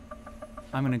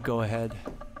 I'm gonna go ahead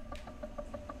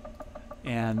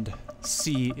and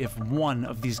see if one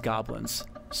of these goblins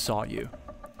saw you.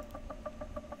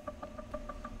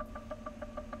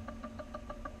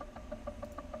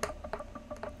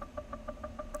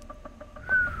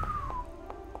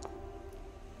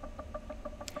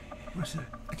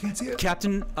 I can't see it.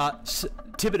 Captain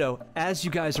Thibodeau, as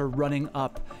you guys are running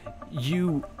up,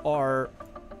 you are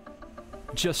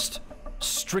just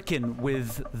stricken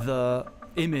with the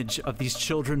image of these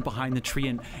children behind the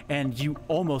tree, and you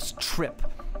almost trip.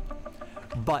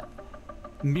 But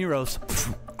Miros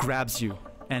grabs you,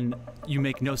 and you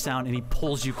make no sound, and he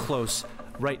pulls you close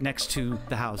right next to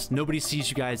the house. Nobody sees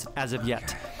you guys as of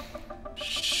yet.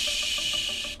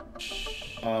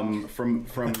 From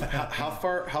how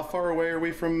far away are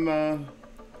we from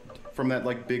that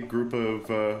like big group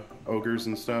of ogres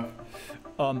and stuff?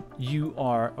 You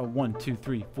are 1, 2,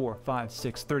 3, 4, 5,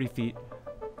 6, 30 feet.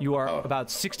 You are about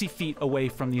 60 feet away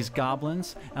from these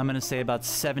goblins. I'm gonna say about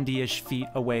 70-ish feet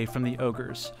away from the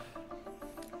ogres.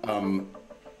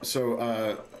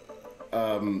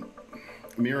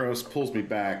 Miros pulls me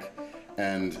back,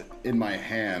 and in my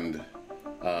hand,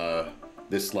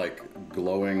 this like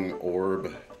glowing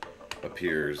orb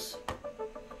appears,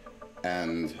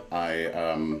 and I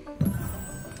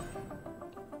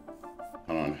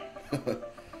hold on.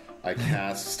 I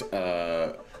cast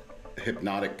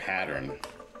hypnotic pattern.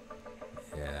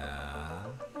 Yeah.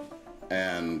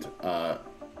 And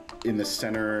in the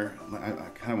center, I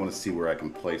kind of want to see where I can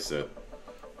place it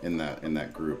in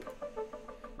that group.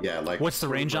 Yeah, like. What's the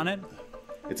range on it?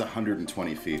 It's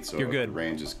 120 feet, so you're good. The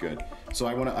range is good. So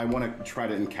I want to try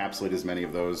to encapsulate as many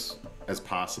of those as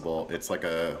possible. It's like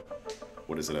a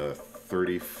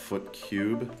 30-foot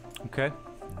cube. Okay.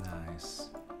 Nice.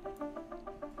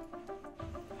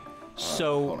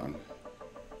 So. Hold on.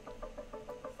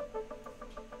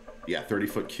 Yeah,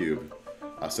 30-foot cube.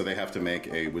 So they have to make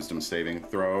a wisdom saving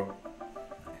throw.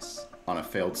 Nice. On a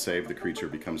failed save, the creature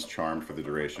becomes charmed for the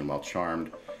duration. While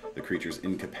charmed, the creature's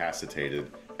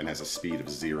incapacitated and has a speed of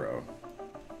 0.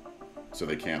 So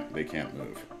they can't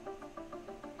move.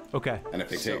 Okay. And if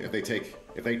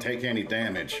they take any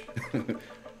damage,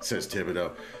 says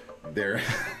Thibodeau, they're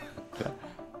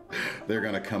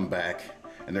gonna come back,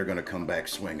 and they're gonna come back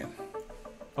swinging.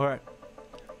 All right.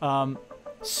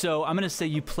 So I'm gonna say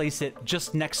you place it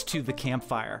just next to the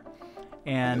campfire,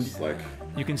 and like,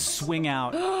 you can swing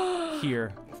out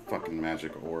here. A fucking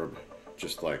magic orb,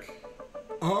 just like.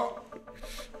 Oh.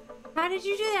 How did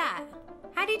you do that?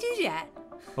 How did you do that?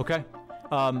 Okay.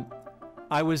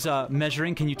 I was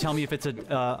measuring. Can you tell me if it's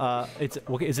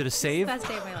is it a save? Best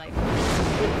day of my life.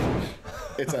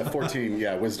 It's a 14,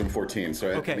 yeah, wisdom 14. So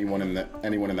okay. anyone in that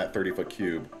 30-foot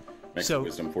cube makes a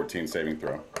wisdom 14 saving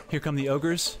throw. Here come the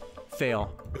ogres.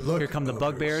 Fail. Here come the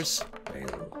bugbears.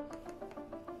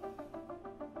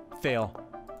 Fail.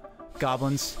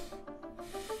 Goblins.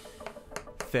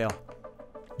 Fail.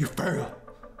 You fail.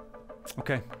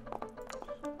 Okay.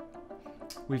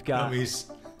 We've got.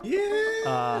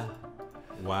 Yeah.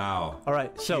 Wow. All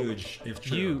right. So huge, if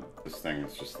true. This thing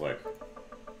is just like.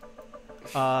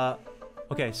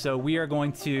 Okay. So we are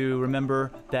going to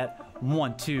remember that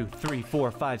 1, 2, 3,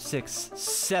 4, 5, 6,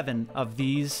 7 of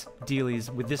these dealies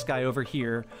with this guy over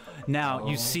here. Now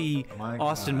you see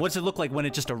Austin. God. What's it look like when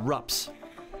it just erupts?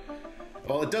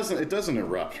 Well, it doesn't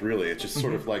erupt really. It's just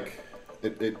sort of like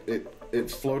it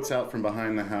floats out from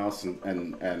behind the house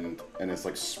and it's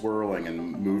like swirling and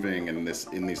moving, and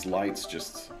these lights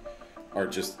just are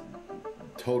just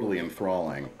totally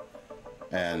enthralling,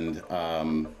 and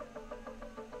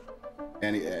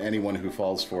anyone who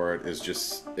falls for it is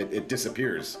just it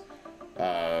disappears.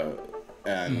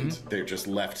 and they're just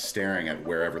left staring at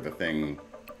wherever the thing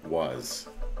was.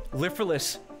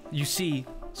 Lifferless, you see,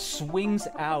 swings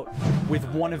out with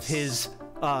one of his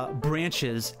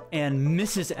branches and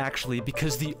misses actually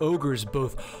because the ogres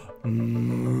both and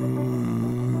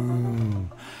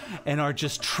are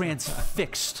just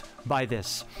transfixed by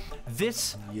this.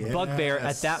 This bugbear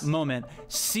at that moment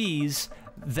sees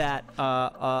that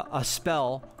a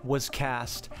spell was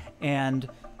cast and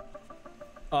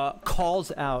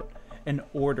calls out an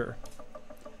order.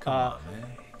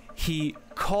 He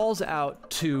calls out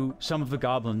to some of the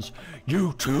goblins,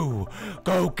 "You two,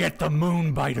 go get the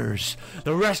moonbiters.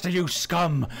 The rest of you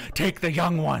scum, take the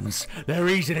young ones. They're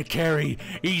easy to carry,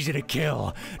 easy to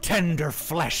kill. Tender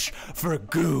flesh for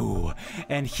goo."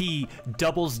 And he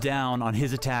doubles down on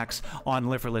his attacks on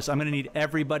Lifferless. I'm going to need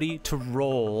everybody to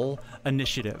roll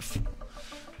initiative.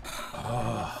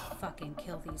 Fucking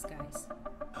kill these guys.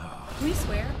 Can we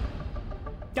swear?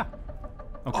 Yeah.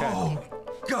 Okay. Oh,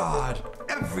 God.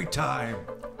 Every time.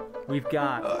 We've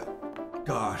got...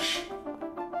 gosh.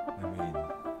 I mean...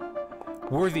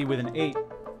 Worthy with an 8.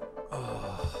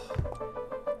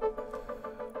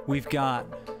 We've got...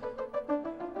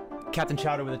 Captain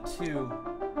Chowder with a 2.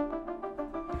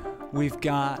 We've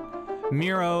got...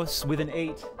 Miros with an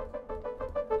 8.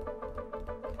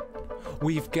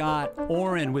 We've got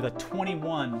Oren with a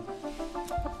 21.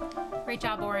 Great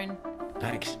job, Oren.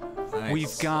 Thanks. Nice.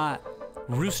 We've got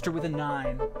Rooster with a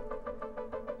 9.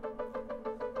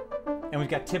 And we've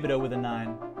got Thibodeau with a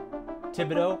 9.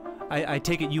 Thibodeau, I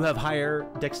take it you have higher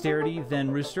dexterity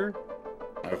than Rooster?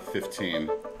 I have 15.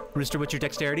 Rooster, what's your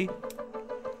dexterity?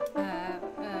 I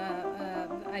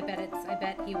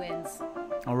bet he wins.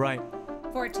 All right.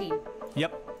 14.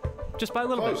 Yep. Just by a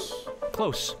little bit.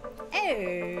 Close.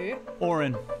 Oh.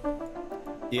 Oren,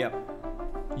 Yep.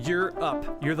 you're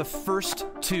up. You're the first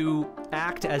to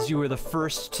act as you were the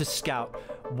first to scout.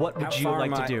 What would you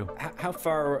like to do? How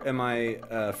far am I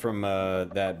from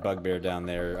that bugbear down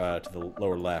there to the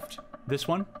lower left? This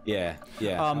one? Yeah.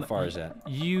 How far is that?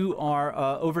 You are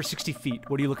over 60 feet.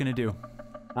 What are you looking to do?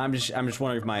 I'm just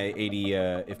wondering if my 80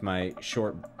 if my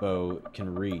short bow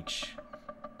can reach.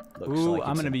 Looks Ooh, like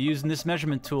I'm going to be using this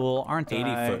measurement tool, aren't 80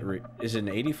 I? foot. Is it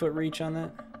an 80-foot reach on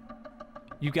that?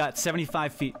 You got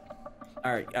 75 feet.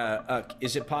 All right.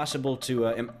 Is it possible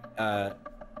to?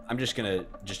 I'm just gonna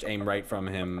aim right from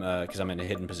him because I'm in a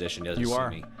hidden position. He doesn't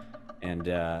see me, and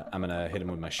I'm gonna hit him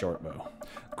with my short bow.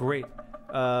 Great.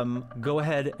 Go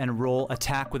ahead and roll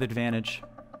attack with advantage.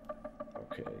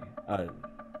 Okay.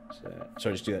 So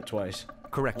I just do that twice.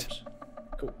 Correct. Oops.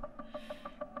 Cool.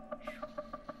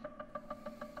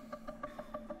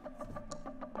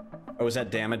 Oh, is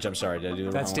that damage? I'm sorry. Did I do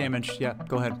the That's wrong damage. one? Yeah.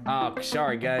 Go ahead. Oh,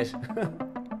 sorry, guys.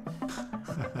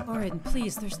 Oren,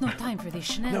 please, there's no time for these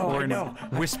shenanigans. Oren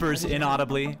whispers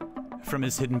inaudibly from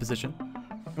his hidden position.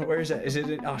 Where is that? Is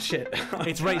it? Oh shit!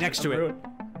 It's right next to it.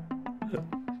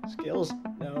 Skills?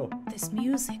 No. This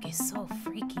music is so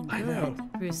freaking good. I know.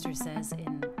 Rooster says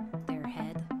in their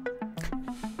head.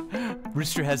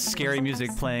 Rooster has scary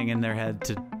music playing in their head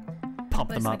to pump But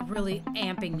them it's up. like really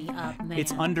amping me up, man.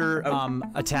 It's under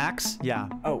attacks. Yeah.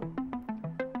 Oh.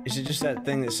 Is it just that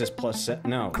thing that says +7?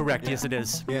 No. Correct. Yes, it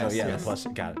is. Yes, the plus.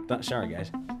 Got it. Sorry,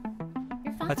 guys.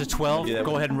 You're fine. That's a 12. Yeah,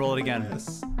 Go ahead and roll it again.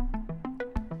 Yes.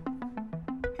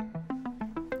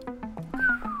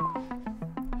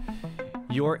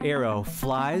 Your arrow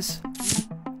flies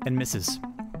and misses.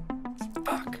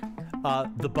 Fuck.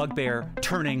 The bugbear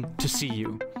turning to see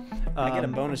you. I get a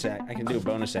bonus act. I can do a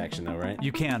bonus action though, right?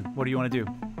 You can. What do you want to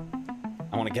do?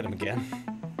 I want to get him again.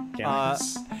 Can I?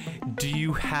 Do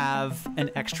you have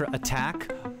an extra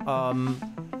attack?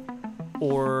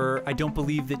 Or I don't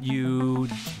believe that you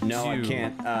No, do. I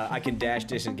can't. I can dash,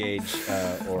 disengage,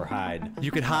 or hide.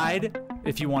 You could hide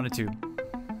if you wanted to.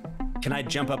 Can I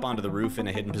jump up onto the roof in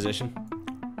a hidden position?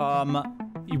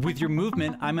 With your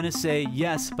movement, I'm going to say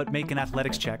yes, but make an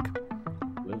athletics check.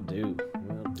 Will do.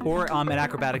 Or an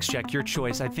acrobatics check, your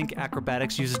choice. I think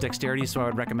acrobatics uses dexterity, so I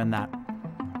would recommend that.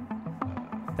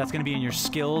 That's going to be in your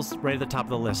skills right at the top of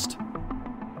the list.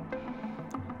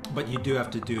 But you do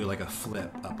have to do like a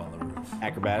flip up on the roof.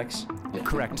 Acrobatics?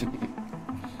 Correct.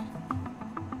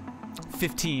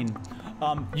 15.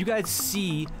 You guys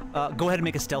see, go ahead and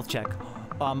make a stealth check.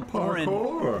 Oren,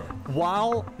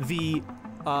 while the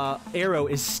arrow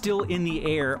is still in the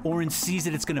air, Oren sees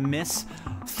that it's going to miss,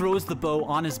 throws the bow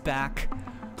on his back,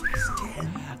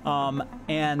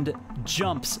 and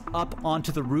jumps up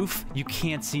onto the roof. You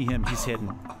can't see him. He's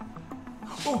hidden.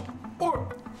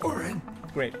 Oren.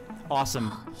 Great.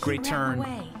 Awesome. Great turn.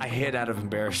 I hid out of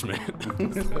embarrassment.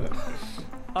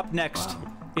 Up next,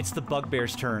 it's the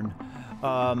bugbear's turn.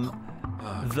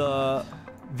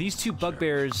 These two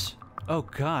bugbears. Oh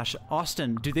gosh,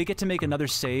 Austin, do they get to make another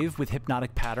save with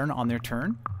hypnotic pattern on their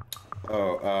turn?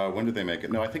 Oh, when did they make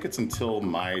it? No, I think it's until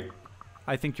my.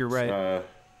 I think you're right.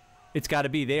 It's got to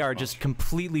be. They are just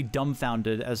completely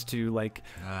dumbfounded as to like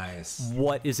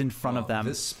what is in front of them.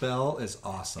 This spell is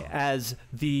awesome. As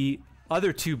the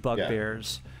other two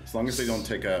bugbears. Yeah. As long as they don't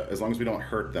as long as we don't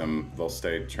hurt them, they'll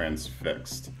stay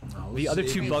transfixed. The other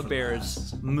two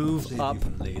bugbears move up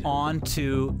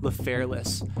onto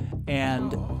LaFairless,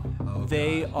 and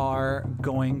they are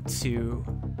going to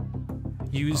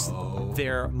use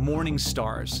their morning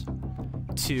stars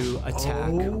to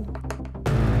attack.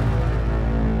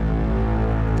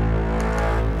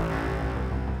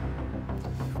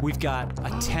 We've got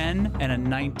a 10 and a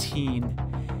 19.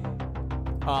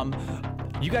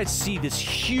 You guys see this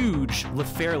huge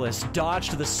LaFairless dodge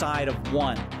to the side of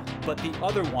one, but the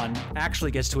other one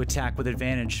actually gets to attack with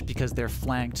advantage because they're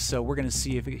flanked. So we're gonna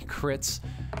see if he crits.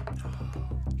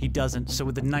 He doesn't. So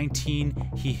with the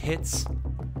 19, he hits,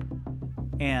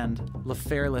 and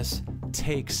LaFairless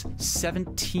takes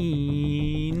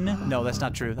 17. No, that's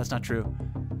not true. That's not true.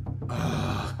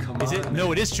 Come on. Is it?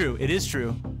 No, it is true. It is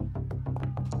true.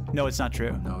 No, it's not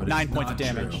true. No, it 9 is points of not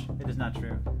damage. true. It is not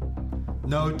true.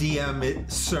 No, DM,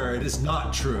 sir, it is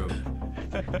not true.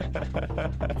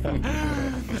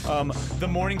 The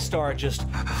Morning Star just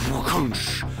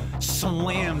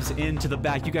slams into the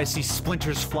back. You guys see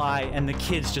splinters fly, and the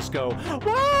kids just go,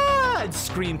 "Wah!" and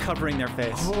scream, covering their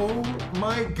face. Oh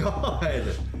my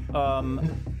god.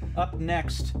 Up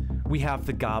next, we have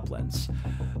the goblins.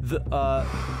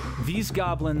 These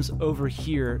goblins over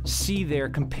here see their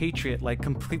compatriot like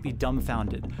completely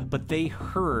dumbfounded, but they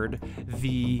heard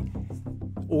the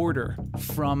order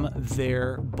from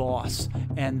their boss,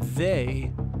 and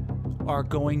they are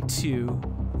going to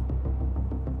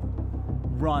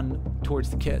run towards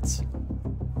the kids.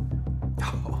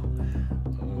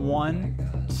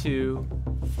 1, 2,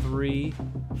 3,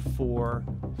 4,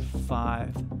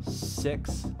 5,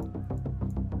 6.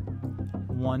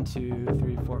 1, 2,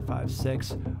 3, 4, 5,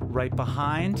 6. Right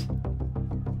behind.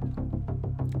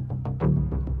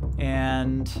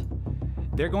 And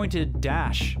they're going to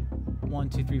dash. 1,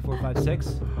 2, 3, 4, 5, 6.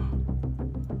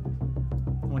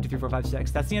 1, 2, 3, 4, 5,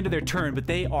 6. That's the end of their turn, but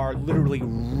they are literally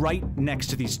right next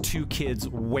to these two kids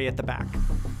way at the back.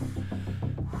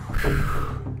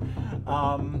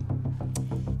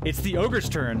 It's the ogre's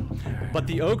turn, but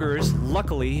the ogres,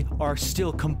 luckily, are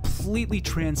still completely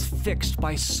transfixed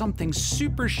by something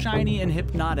super shiny and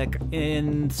hypnotic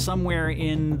somewhere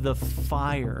in the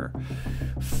fire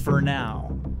for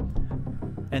now.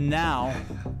 And now,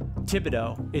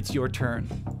 Thibodeau, it's your turn.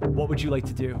 What would you like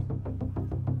to do?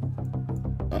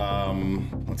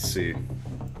 Let's see.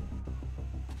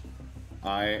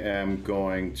 I am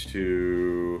going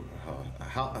to.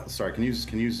 Sorry, can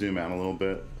you zoom out a little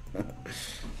bit?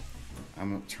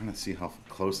 I'm trying to see how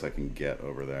close I can get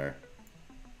over there.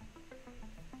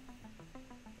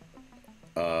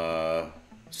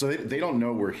 So they don't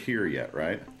know we're here yet,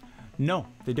 right? No,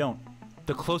 they don't.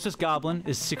 The closest goblin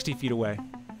is 60 feet away.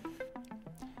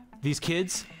 These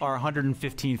kids are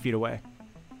 115 feet away.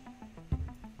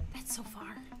 That's so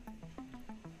far.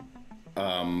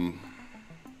 Oh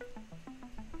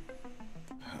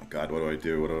God, what do I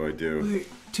do? What do I do? Wait,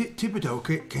 Thibodeau,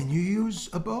 can you use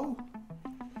a bow?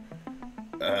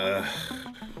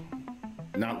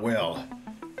 Not well.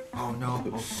 Oh no.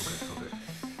 Okay.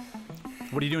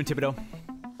 What are you doing, Thibodeau?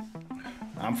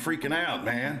 I'm freaking out,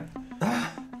 man.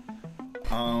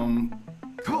 Come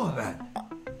on, man.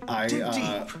 Dig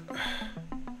deep.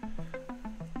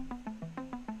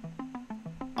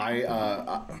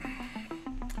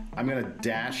 I'm gonna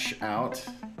dash out.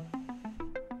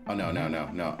 Oh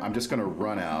no. I'm just gonna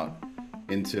run out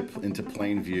into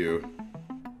plain view.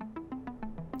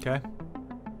 Okay.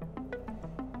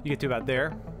 You get to about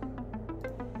there.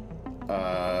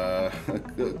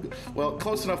 Well,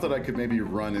 close enough that I could maybe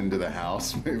run into the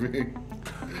house, maybe.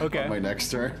 Okay. On my next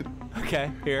turn.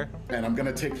 Okay, here. And I'm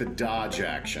gonna take the dodge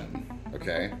action.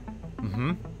 Okay.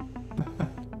 Mm-hmm.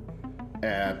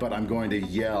 But I'm going to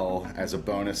yell as a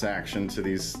bonus action to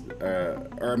these. Or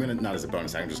I'm gonna not as a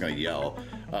bonus action. I'm just gonna yell.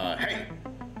 Hey,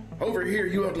 over here,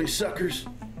 you ugly suckers.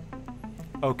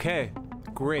 Okay,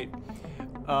 great.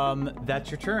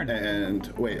 That's your turn. And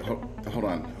wait, hold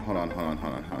on.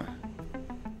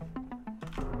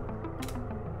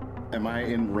 Am I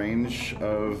in range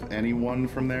of anyone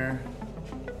from there?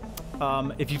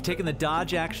 If you've taken the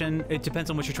dodge action, it depends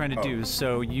on what you're trying to do.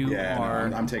 So you are.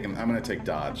 No, I'm gonna take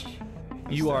dodge.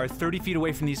 You are 30 feet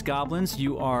away from these goblins.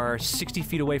 You are 60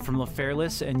 feet away from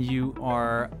LaFairless, and you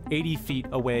are 80 feet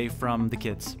away from the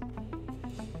kids.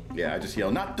 Yeah, I just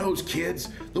yell, not those kids,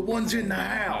 the ones in the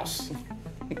house.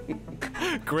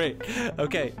 Great.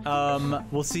 Okay,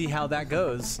 we'll see how that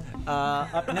goes.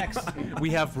 Up next, we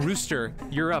have Rooster.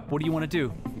 You're up. What do you want to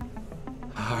do?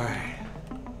 All right.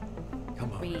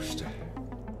 Come on, Rooster.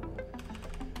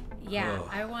 Yeah, Oh.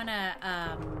 I wanna,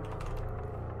 I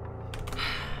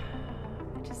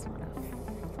just wanna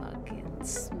fucking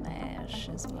smash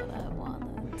is what I wanna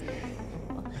do.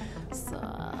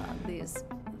 So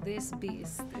this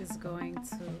beast is going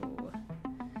to.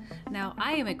 Now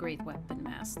I am a great weapon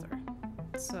master,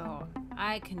 so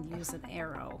I can use an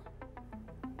arrow,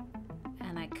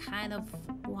 and I kind of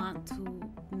want to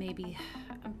maybe.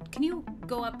 Can you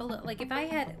go up a little? Like if I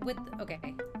had with okay.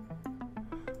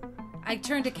 I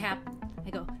turn to Cap. I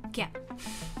go, Cap.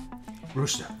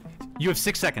 Rooster. You have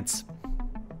 6 seconds.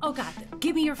 Oh God,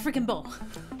 give me your freaking bow.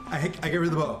 I get rid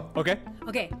of the bow. Okay.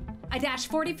 Okay, I dash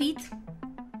 40 feet.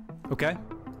 Okay.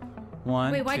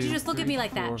 1. Wait, why'd you 2, just look at 3, me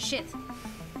like 4. that? Shit.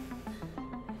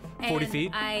 40 And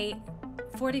feet?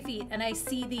 40 feet, and I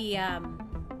see the, and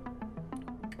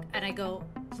I go,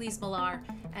 please, Malar,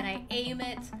 and I aim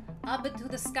it up into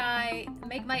the sky,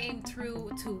 make my aim through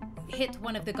to hit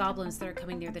one of the goblins that are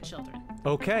coming near the children.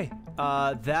 Okay.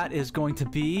 That is going to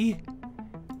be.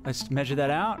 Let's measure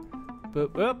that out.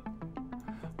 Boop, boop.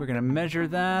 We're gonna measure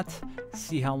that.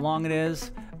 See how long it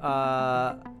is.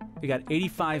 We got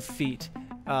 85 feet.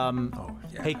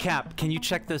 Hey Cap, can you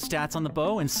check the stats on the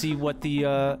bow and see what the?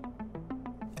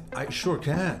 I sure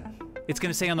can. It's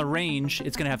gonna say on the range.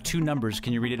 It's gonna have 2 numbers.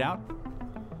 Can you read it out?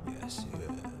 Yes.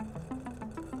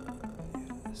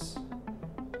 Yes.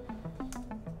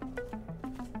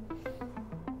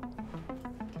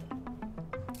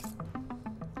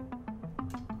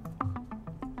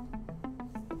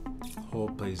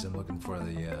 Hold, please. I'm looking for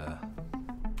the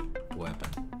weapon.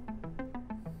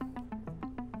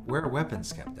 Where are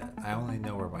weapons kept at? I only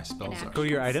know where my spells are. Go to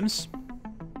your items.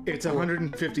 It's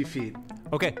 150 feet.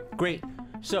 Okay, great.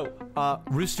 So,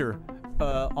 Rooster,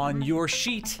 on your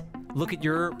sheet, look at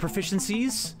your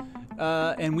proficiencies,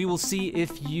 and we will see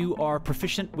if you are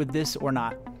proficient with this or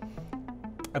not.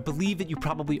 I believe that you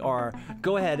probably are.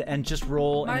 Go ahead and just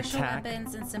roll an Martial attack.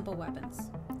 weapons and simple weapons.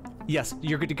 Yes,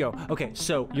 you're good to go. Okay,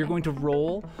 so you're going to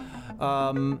roll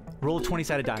a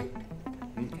 20-sided die.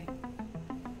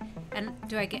 And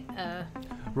do I get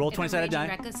Roll a if I'm 20-sided raging die.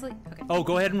 recklessly? Okay. Oh,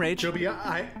 go ahead and rage. Joby,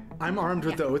 I'm armed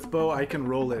with the oath bow. I can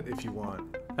roll it if you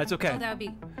want. That's okay. Oh, that would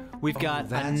be. We've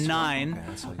got a 9.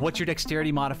 What's your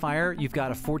dexterity modifier? You've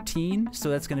got a 14, so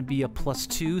that's going to be a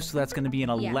 +2, so that's going to be an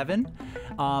 11.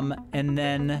 And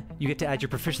then you get to add your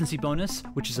proficiency bonus,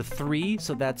 which is a 3,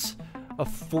 so that's a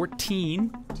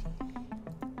 14.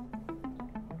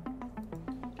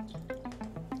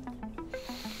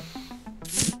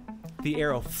 The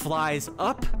arrow flies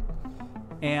up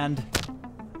and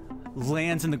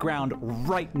lands in the ground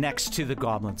right next to the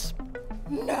goblins.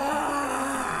 No!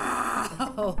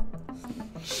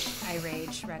 I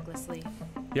rage recklessly.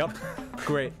 Yep.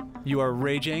 Great. You are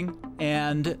raging,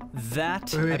 and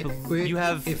that Wait, you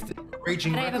have. If the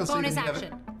raging And I have a recklessly, bonus then you have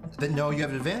action. then no, you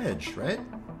have an advantage, right?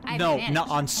 I have No, advantage. not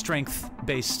on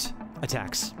strength-based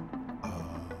attacks.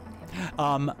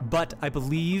 But I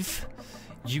believe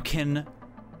you can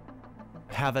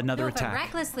have another No, if I'm attack.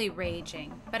 recklessly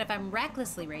raging, but if I'm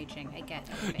recklessly raging, I get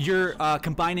it. You're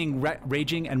combining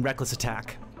raging and reckless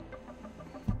attack.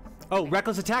 Oh,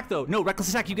 reckless attack though. No, reckless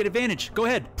attack. You get advantage. Go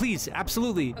ahead, please.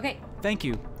 Absolutely. Okay. Thank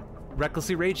you.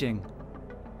 Recklessly raging.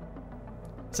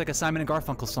 It's like a Simon and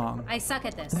Garfunkel song. I suck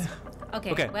at this.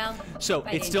 Okay. Okay. Well. So I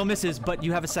it didn't still get misses, but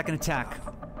you have a second attack.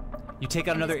 You take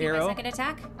out Can another this be my arrow. second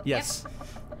attack? Yes. Yep.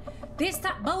 This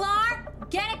time, Balar,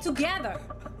 get it together.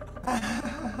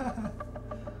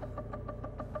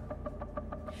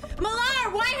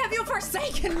 Malar, why have you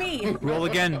forsaken me? Roll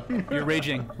again. You're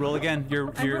raging. Roll again.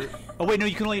 You're. Oh wait, no.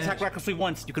 You can only attack recklessly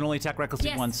once. You can only attack recklessly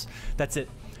Yes. once. That's it.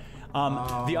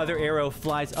 The other arrow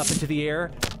flies up into the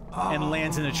air and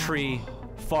lands in a tree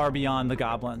far beyond the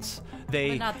goblins. They.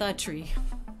 But not the tree.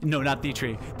 No, not the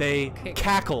tree. They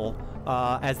cackle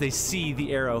as they see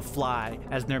the arrow fly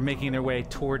as they're making their way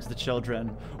towards the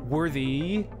children.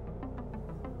 Worthy.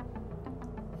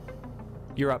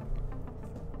 You're up.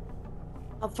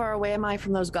 How far away am I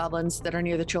from those goblins that are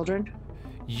near the children?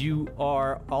 You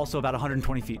are also about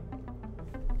 120 feet.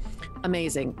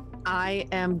 Amazing. I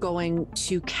am going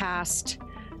to cast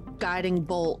Guiding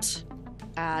Bolt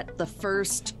at the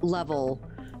first level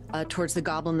towards the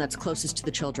goblin that's closest to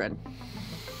the children.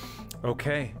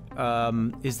 Okay.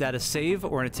 Is that a save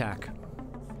or an attack?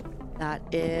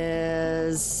 That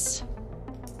is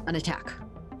an attack.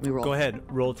 Let me roll. Go ahead.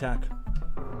 Roll attack.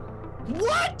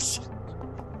 What?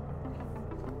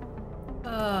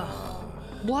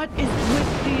 What is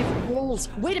with these rolls?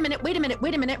 Wait a minute.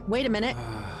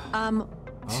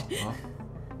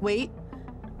 Wait.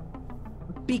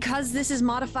 Because this is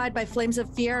modified by Flames of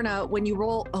Fierna, when you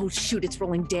roll... Oh, shoot, it's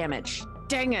rolling damage.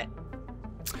 Dang it.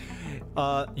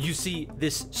 You see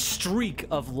this streak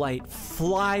of light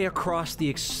fly across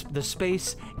the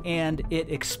space, and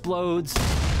it explodes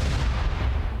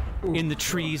in the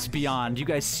trees beyond. You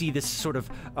guys see this sort of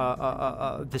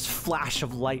this flash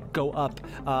of light go up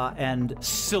and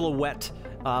silhouette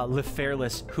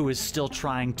Lefairless, who is still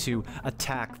trying to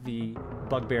attack the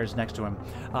bugbears next to him.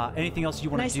 Anything else you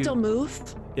want to do? Can I still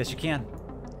move? Yes, you can.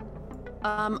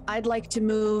 I'd like to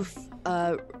move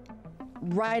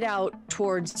right out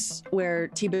towards where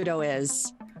Thibodeau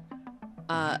is,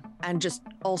 and just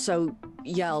also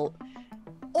yell,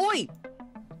 "Oi!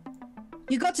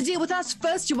 You got to deal with us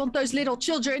first. You want those little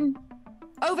children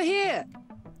over here?"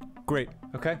 Great.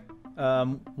 Okay.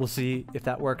 We'll see if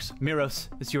that works. Miros,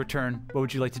 it's your turn. What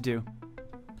would you like to do?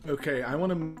 Okay, I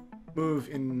want to move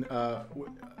in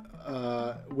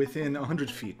within 100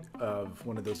 feet of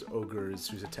one of those ogres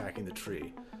who's attacking the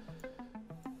tree.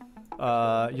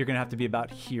 You're gonna have to be about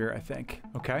here, I think.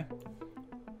 Okay.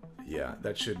 Yeah,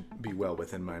 that should be well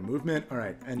within my movement. All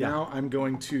right, and now I'm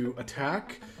going to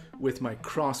attack with my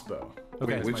crossbow.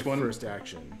 Okay. Which my one? First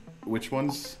action. Which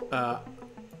ones?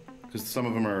 Because some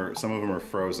of them are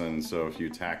frozen, so if you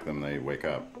attack them, they wake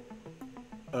up.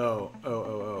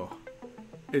 Oh.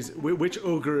 Is which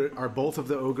ogre are both of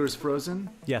the ogres frozen?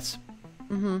 Yes.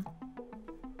 Mm-hmm.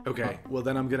 Okay. Well,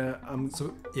 then I'm gonna.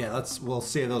 So yeah, we'll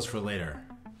save those for later.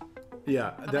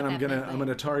 Yeah. Then I'm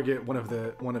gonna target one of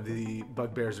the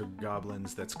bugbears or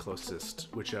goblins that's closest,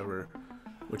 whichever.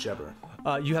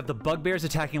 You have the bugbears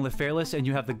attacking Lefairless, and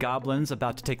you have the goblins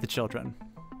about to take the children.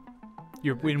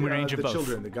 You're in range of both. The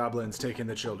children, the goblins taking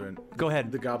the children. Go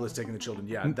ahead. The goblins taking the children.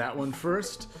 Yeah, that one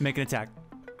first. Make an attack.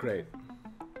 Great.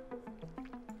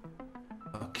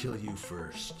 I'll kill you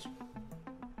first.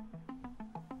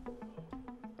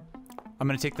 I'm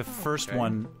gonna take the first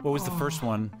one. What was the first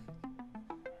one?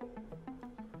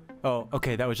 Oh,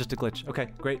 okay, that was just a glitch. Okay,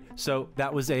 great. So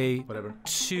that was a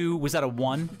 2. Was that a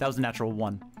 1? That was a natural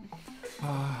 1.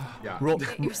 Yeah. Roll.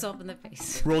 Hit yourself in the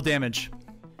face. Roll damage.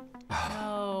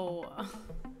 No.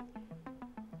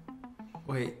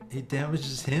 Wait, he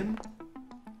damages him?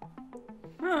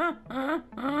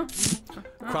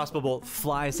 Crossbow bolt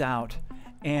flies out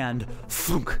and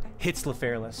thunk, hits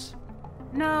Lefairless.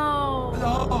 No.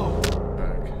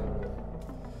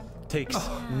 Takes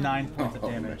 9 points of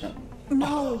damage.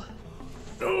 No.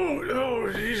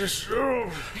 Oh, Jesus. Oh,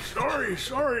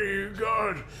 sorry,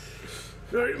 God.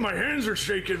 My hands are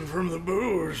shaking from the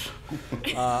booze.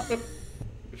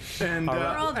 And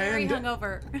we're all very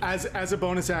hungover. As a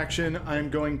bonus action, I'm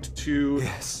going to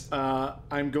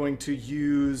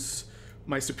use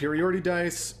my superiority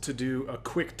dice to do a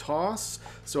quick toss.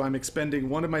 So I'm expending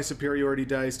one of my superiority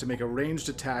dice to make a ranged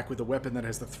attack with a weapon that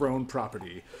has the thrown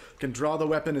property. Can draw the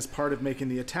weapon as part of making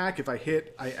the attack. If I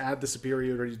hit, I add the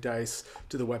superiority dice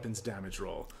to the weapon's damage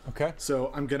roll. Okay.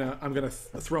 So I'm gonna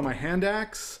throw my hand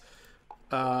axe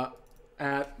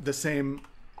at the same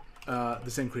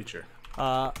creature.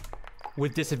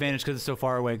 With disadvantage because it's so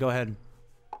far away. Go ahead.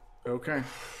 Okay.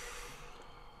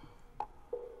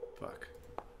 Fuck.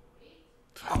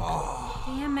 Oh.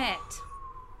 Damn it.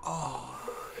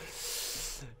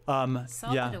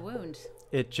 Yeah. A wound.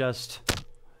 It just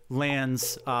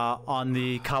lands on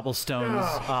the cobblestones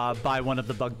by one of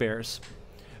the bugbears.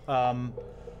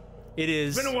 It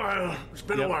is. It's been a while. It's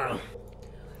been a while.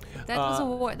 That was a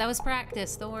war. That was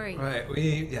practice. Don't worry. Right.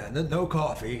 No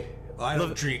coffee. Well, I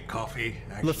don't drink coffee.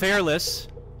 Lefairless,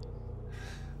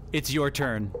 it's your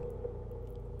turn.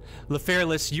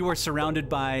 Lefairless, you are surrounded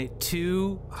by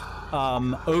 2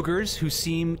 ogres who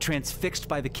seem transfixed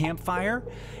by the campfire,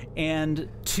 and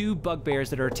 2 bugbears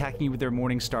that are attacking you with their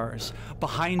morning stars.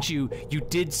 Behind you, you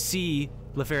did see,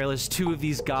 Lefairless, 2 of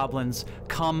these goblins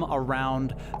come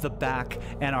around the back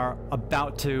and are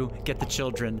about to get the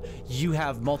children. You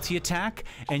have multi-attack,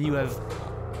 and you have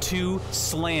 2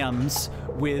 slams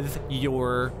with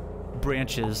your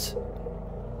branches.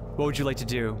 What would you like to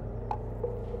do?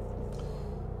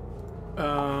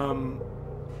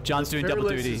 John's doing double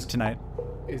duty tonight.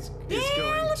 Is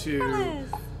going to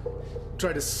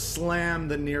try to slam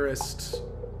the nearest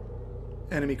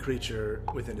enemy creature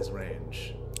within his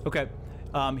range. Okay.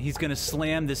 He's gonna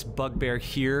slam this bugbear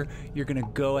here. You're gonna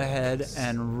go ahead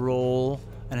and roll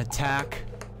an attack.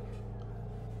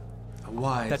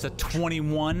 Why? That's a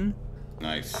 21.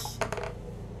 Nice.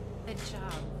 Good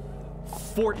job.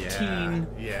 14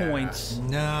 points.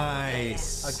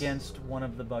 Nice. Against one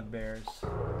of the bugbears.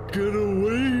 Get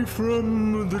away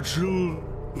from the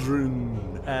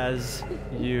children. As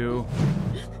you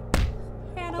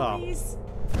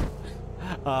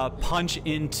punch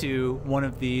into one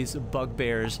of these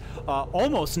bugbears,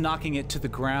 almost knocking it to the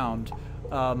ground,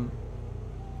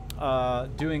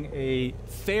 doing a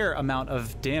fair amount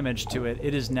of damage to it.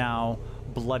 It is now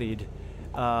bloodied.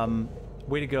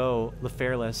 Way to go,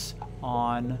 LaFairless,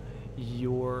 on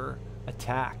your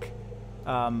attack.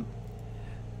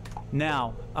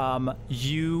 Now,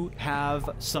 you have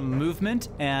some movement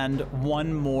and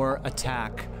one more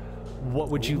attack. What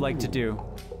would you like to do?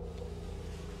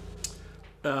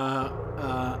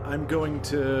 I'm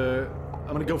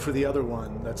gonna go for the other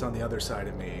one that's on the other side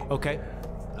of me. Okay.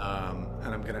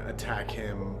 And I'm gonna attack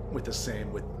him with the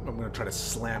same. I'm gonna try to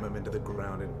slam him into the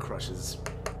ground and crush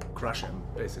him,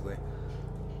 basically.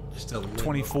 Just a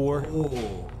 24.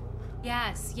 Oh.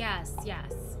 Yes, yes,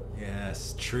 yes.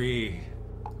 Yes, tree.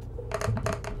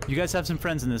 You guys have some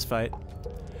friends in this fight.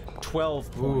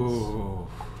 12 points. Ooh,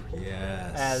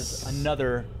 yes. As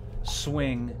another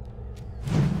swing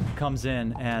comes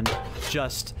in and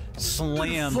just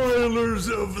slams Defilers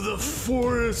of the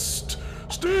forest,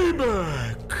 stay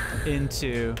back!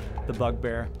 Into the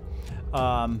bugbear.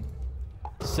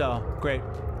 So, great.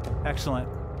 Excellent.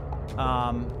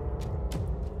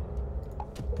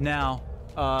 Now,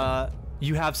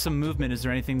 you have some movement. Is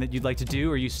there anything that you'd like to do,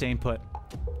 or are you staying put?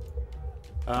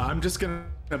 I'm just gonna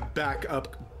back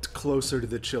up closer to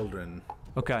the children.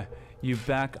 Okay. You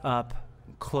back up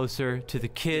closer to the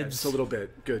kids. Yeah, just a little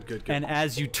bit. Good, good, good. And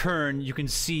as you turn, you can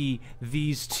see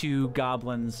these two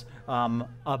goblins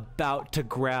about to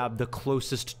grab the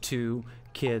closest two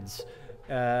kids.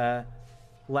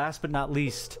 Last but not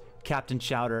least, Captain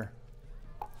Chowder,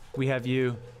 we have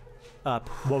you up.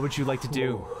 What would you like to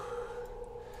do?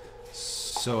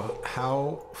 So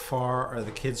how far are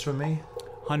the kids from me?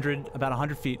 About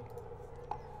 100 feet.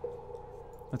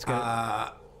 Let's go.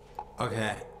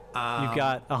 Okay. You've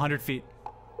got 100 feet.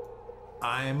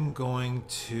 I'm going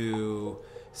to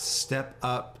step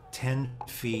up 10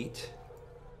 feet,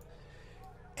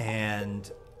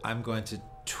 and I'm going to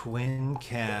twin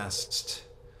cast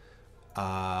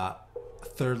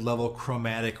third level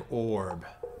chromatic orb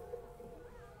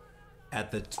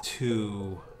at the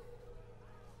two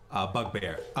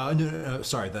bugbear. No,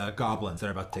 sorry, the goblins that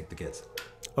are about to take the kids.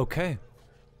 Okay.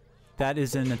 That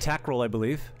is an attack roll, I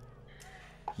believe.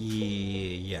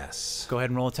 Yes. Go ahead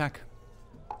and roll attack.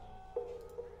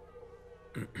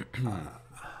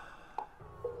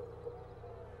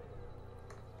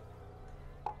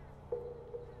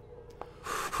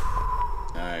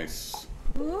 Nice.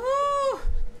 Woo!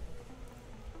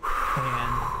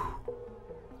 And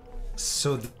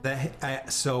so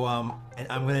and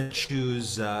I'm gonna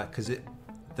choose because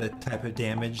the type of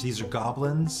damage. These are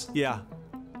goblins. Yeah.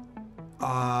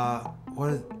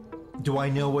 Do I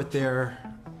know what they're?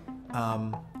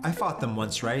 I fought them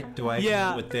once, right? Do I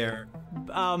know what they're?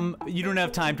 You don't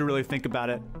have time to really think about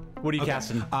it. What are you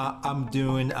casting? I'm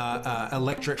doing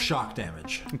electric shock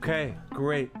damage. Okay,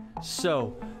 great.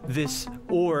 So this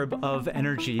orb of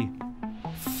energy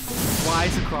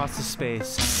flies across the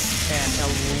space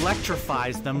and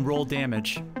electrifies them. Roll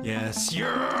damage. Yes.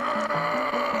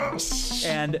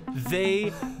 And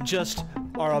they just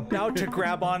are about to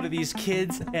grab onto these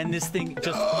kids, and this thing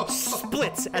just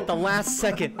splits at the last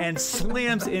second and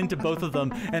slams into both of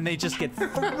them, and they just get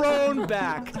thrown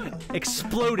back,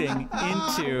 exploding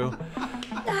into...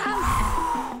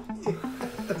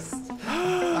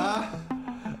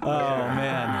 Oh,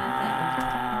 man.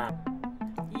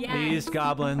 Yes. These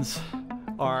goblins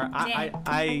are...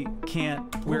 I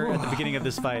can't... We're at the beginning of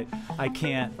this fight. I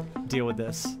can't deal with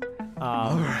this.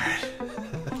 All right.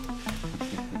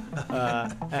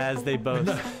 As they both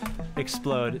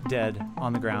explode dead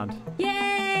on the ground.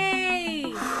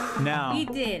 Yay! Now We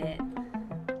did it.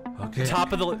 Okay.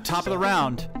 top of the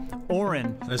round,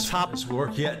 Orin. There's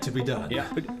work yet to be done. Yeah.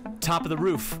 Top of the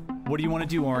roof. What do you want to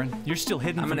do, Orin? You're still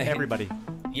hidden from everybody.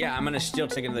 Yeah, I'm gonna still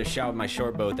take another shot with my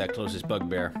short bow at that closest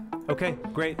bugbear. Okay,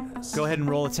 great. Go ahead and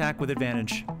roll attack with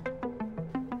advantage.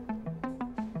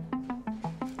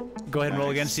 Go ahead and roll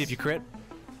again, see if you crit.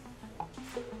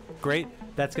 Great.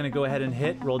 That's going to go ahead and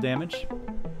hit. Roll damage.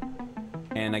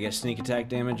 And I get sneak attack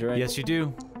damage, right? Yes, you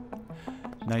do.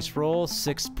 Nice roll.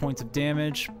 6 points of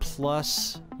damage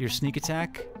plus your sneak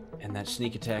attack. And that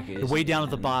sneak attack is... Way down at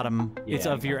the bottom. Yeah, it's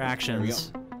of your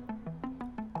actions.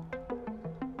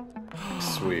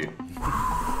 Sweet.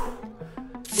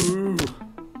 Ooh.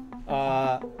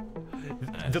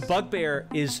 The bugbear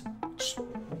is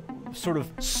sort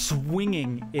of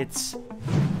swinging its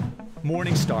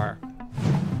Morningstar.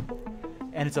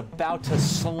 And it's about to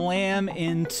slam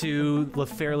into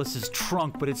LaFairless's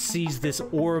trunk, but it sees this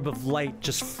orb of light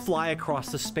just fly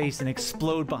across the space and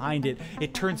explode behind it.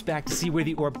 It turns back to see where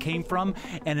the orb came from,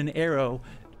 and an arrow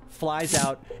flies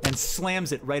out and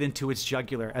slams it right into its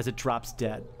jugular as it drops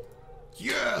dead.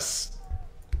 Yes!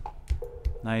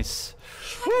 Nice.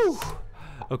 Woo!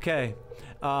 Okay.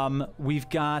 We've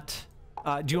got...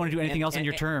 do you want to do anything else on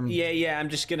your turn? Yeah. I'm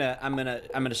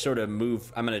gonna sort of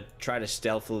move. I'm gonna try to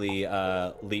stealthily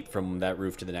leap from that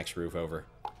roof to the next roof over.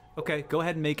 Okay, go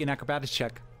ahead and make an acrobatics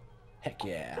check. Heck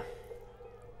yeah.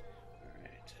 All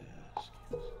right.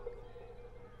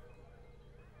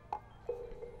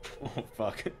 Oh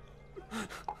fuck.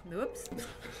 Oops.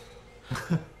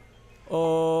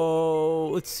 Oh,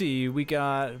 let's see. We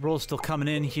got rolls still coming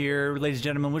in here. Ladies and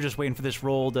gentlemen, we're just waiting for this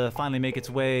roll to finally make its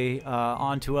way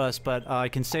onto us, but I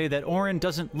can say that Oren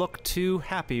doesn't look too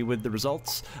happy with the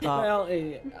results. Well,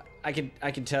 I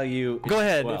can tell you. Go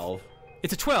ahead. 12.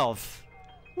 It's a 12.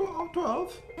 Oh,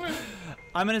 12.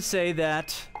 I'm going to say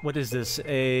that, what is this,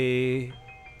 a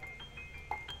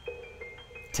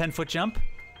 10-foot jump?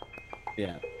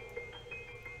 Yeah.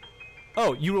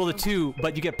 Oh, you rolled a 2,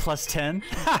 but you get plus 10?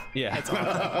 Yeah. That's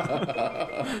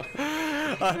awesome.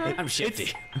 I'm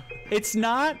shifty. It's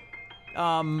not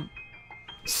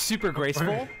super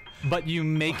graceful, but you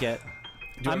make it.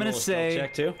 I'm going to say...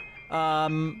 check too?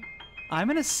 I'm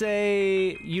going to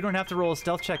say you don't have to roll a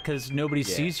stealth check because nobody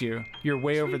sees you. You're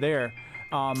way over there.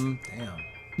 Damn.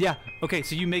 Yeah, okay,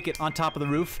 so you make it on top of the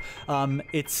roof.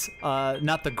 It's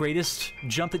not the greatest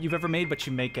jump that you've ever made, but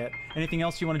you make it. Anything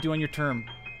else you want to do on your turn?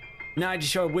 No, I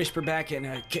just sort of whisper back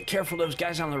and careful those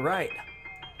guys on the right.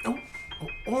 Oh,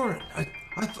 Oren, I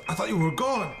thought you were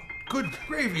gone. Good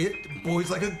gravy, it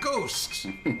boy's like a ghost.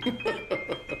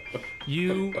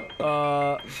 You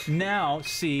now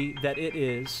see that it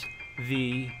is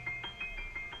the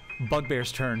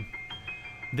bugbear's turn.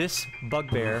 This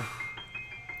bugbear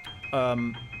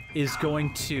is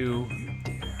going to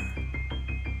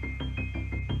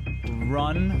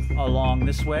run along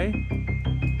this way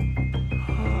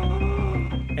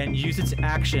and use its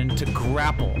action to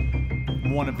grapple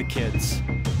one of the kids.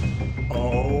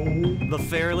 Oh.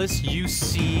 LaFairless, you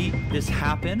see this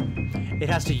happen. It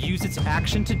has to use its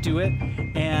action to do it,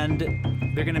 and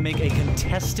they're going to make a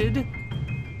contested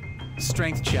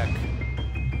strength check.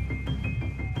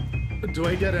 Do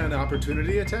I get an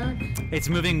opportunity attack? It's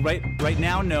moving right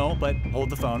now, no, but hold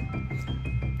the phone.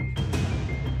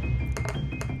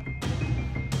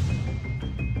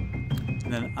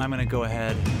 And then I'm going to go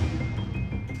ahead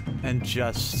and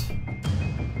just...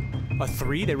 A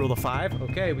 3? They rolled a 5?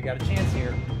 Okay, we got a chance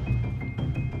here.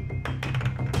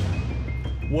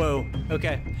 Whoa.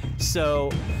 Okay.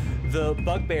 So the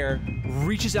bugbear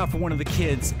reaches out for one of the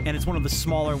kids, and it's one of the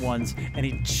smaller ones, and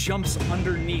he jumps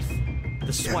underneath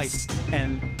the swipe,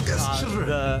 and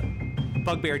the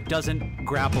bugbear doesn't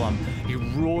grapple him. He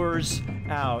roars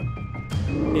out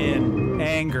in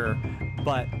anger,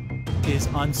 but is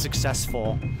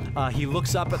unsuccessful. He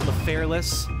looks up at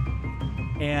LaFairless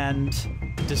and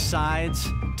decides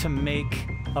to make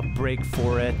a break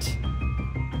for it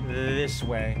this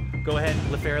way. Go ahead,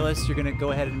 LaFairless. You're gonna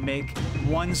go ahead and make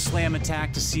one slam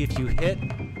attack to see if you hit.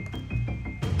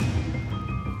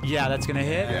 Yeah, that's gonna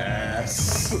hit.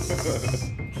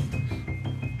 Yes.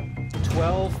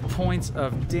 12 points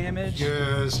of damage.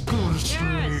 Yes. Go to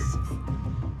sleep.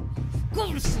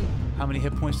 Go to sleep. How many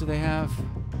hit points do they have?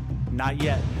 Not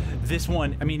yet. This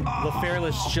one, I mean,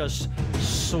 LaFairless just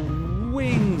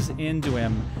swings into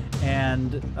him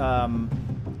and,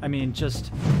 I mean,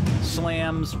 just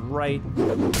slams right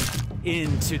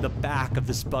into the back of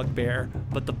this bugbear.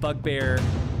 But the bugbear,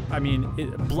 I mean,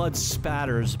 blood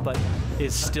spatters, but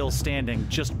is still standing,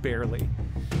 just barely.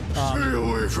 Stay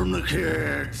away from the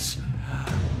kids.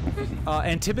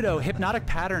 And Thibodeau, hypnotic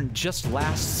pattern just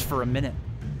lasts for a minute.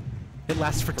 It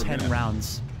lasts for 10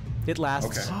 rounds. It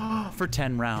lasts for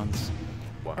 10 rounds.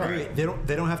 All right, they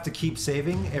don't have to keep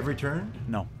saving every turn?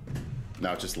 No.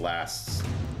 No, it just lasts.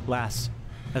 Lasts.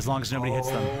 As long as nobody hits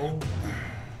them.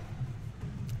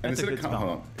 And That's is a it good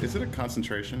spell. is it a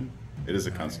concentration? It is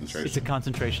a concentration. It's a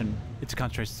concentration. It's a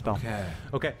concentration spell. Okay.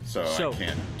 Okay. So I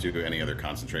can't do any other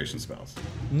concentration spells.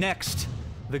 Next,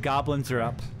 the goblins are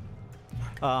up.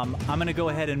 I'm going to go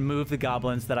ahead and move the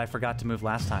goblins that I forgot to move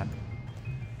last time.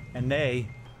 And they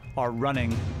are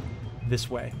running this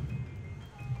way.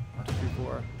 1, 2, 3,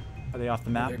 4. Are they off the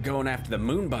map? They're going after the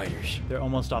moonbiters. They're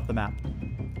almost off the map.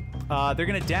 They're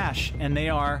going to dash, and they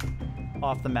are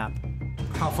off the map.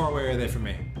 How far away are they from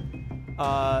me?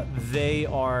 They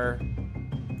are...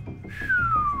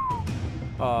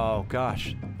 Oh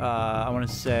gosh. I want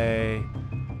to say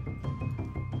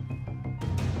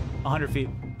 100 feet.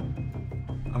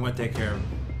 I'm gonna take care of him.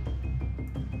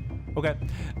 Okay.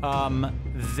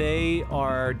 They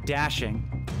are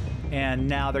dashing, and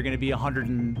now they're going to be 100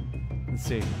 and let's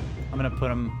see. I'm going to put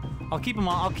them. I'll keep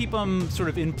them sort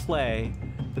of in play,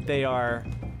 but they are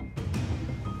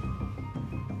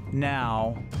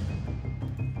now.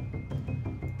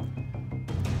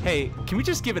 Hey, can we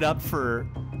just give it up for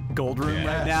Goldroom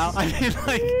right now? I mean,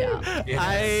 like,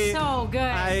 So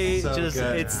good. So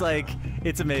good. It's like,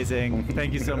 it's amazing.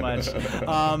 Thank you so much.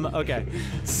 Okay,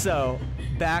 so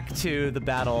back to the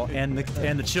battle and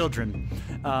the children.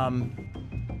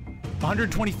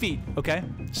 120 feet. Okay,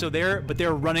 so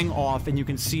they're running off, and you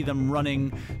can see them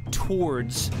running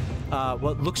towards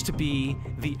what looks to be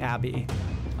the abbey,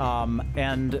 yeah,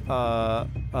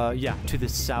 to the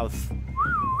southeast.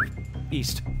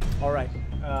 All right,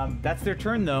 that's their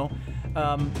turn though.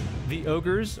 The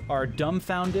ogres are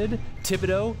dumbfounded.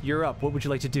 Thibodeau, you're up. What would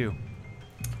you like to do?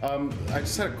 I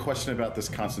just had a question about this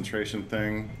concentration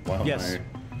thing while my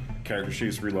character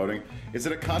sheet's reloading. Is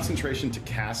it a concentration to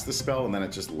cast the spell and then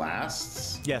it just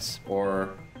lasts? Yes.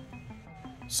 Or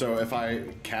so if I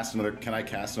cast another, can I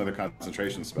cast another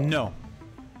concentration spell? No.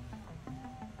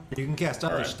 You can cast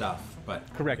other stuff,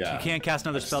 but correct. Yeah. You can't cast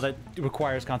another spell that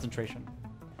requires concentration.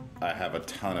 I have a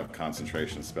ton of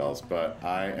concentration spells, but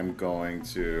I am going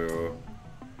to.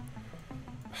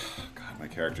 God, my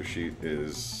character sheet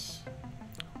is.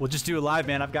 We'll just do it live,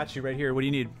 man. I've got you right here. What do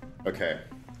you need? Okay.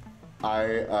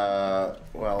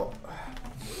 Well,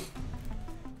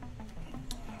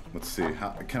 let's see.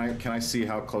 How can I see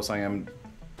how close I am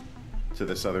to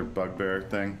this other bugbear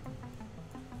thing?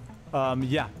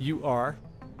 Yeah, you are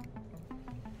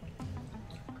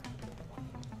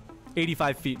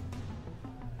 85 feet.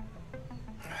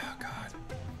 Oh God.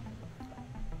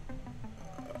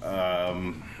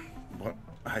 What?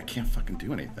 I can't fucking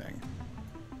do anything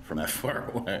from that far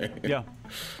away. Yeah.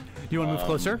 You want to move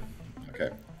closer? Okay.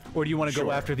 Or do you want to go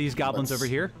after these goblins over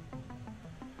here?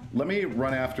 Let me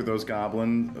run after those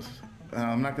goblins.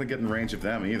 I'm not going to get in range of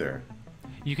them either.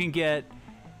 You can get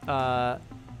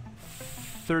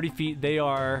 30 feet. They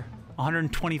are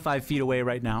 125 feet away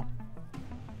right now.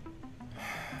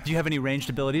 Do you have any ranged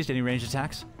abilities? Any ranged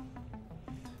attacks?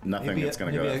 Nothing that's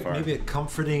going to go that far. Maybe a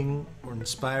comforting or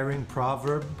inspiring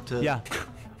proverb to... Yeah.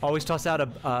 Always toss out a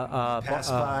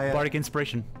bardic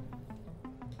inspiration.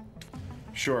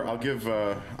 Sure, I'll give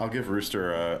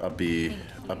Rooster a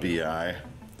BI.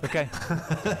 Okay.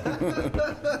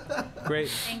 Great.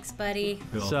 Thanks, buddy.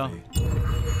 So,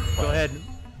 go ahead.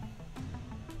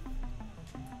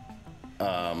 Do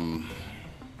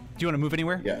you want to move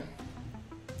anywhere? Yeah.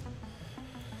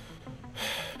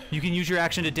 You can use your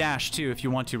action to dash too if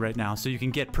you want to right now, so you can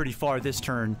get pretty far this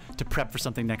turn to prep for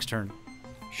something next turn.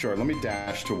 Sure, let me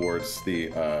dash towards the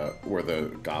where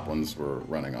the goblins were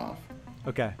running off.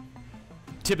 Okay.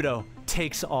 Thibodeau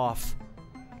takes off,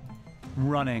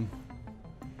 running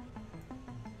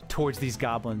towards these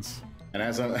goblins. And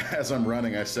as I'm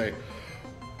running, I say,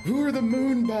 "Who are the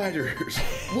Moonbiters?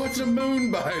 What's a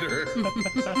Moonbiter?"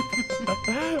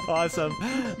 Awesome.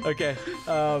 Okay.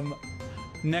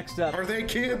 Next up. Are they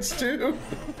kids too?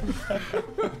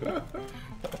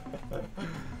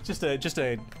 just a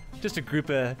group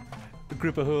of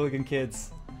hooligan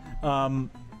kids.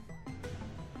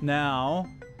 Now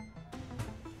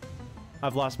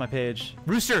I've lost my page.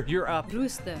 Rooster, you're up.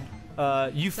 Rooster.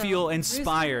 You feel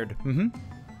inspired. Mm-hmm.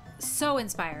 So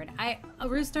inspired.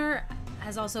 Rooster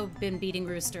has also been beating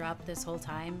Rooster up this whole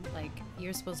time. Like,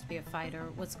 you're supposed to be a fighter.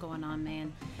 What's going on,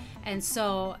 man? And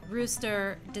so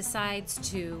Rooster decides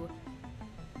to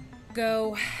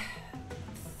go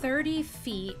 30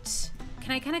 feet.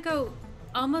 Can I kind of go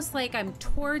almost like I'm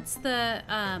towards the,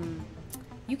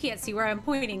 you can't see where I'm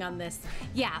pointing on this.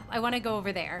 Yeah, I want to go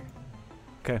over there.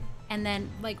 Okay. And then,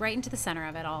 like, right into the center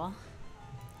of it all.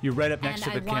 You're right up next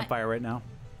to the campfire right now.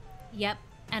 Yep.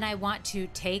 And I want to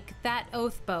take that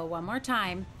oath bow one more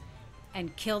time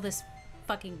and kill this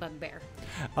fucking bugbear.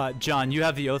 John, you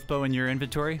have the oath bow in your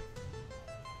inventory?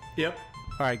 Yep.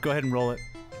 All right, go ahead and roll it.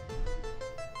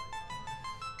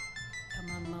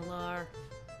 Come on, Malar.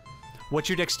 What's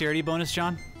your dexterity bonus,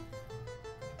 John?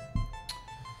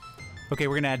 Okay,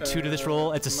 we're going to add 2 to this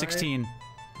roll. It's a 16.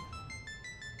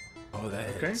 Oh, that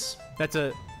hits. That's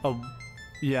a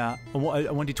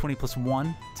 1d20 plus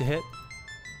 1 to hit.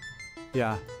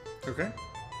 Yeah. Okay.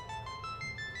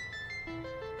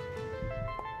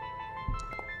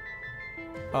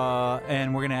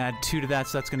 And we're gonna add 2 to that,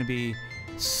 so that's gonna be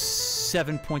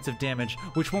 7 points of damage.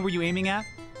 Which one were you aiming at?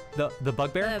 The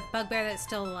bugbear? The bugbear that's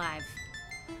still alive.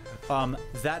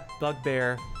 That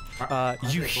bugbear,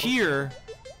 you hear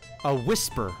a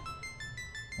whisper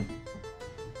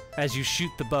as you shoot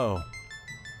the bow.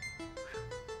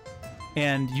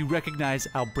 And you recognize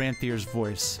Albranthior's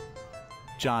voice.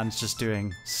 John's just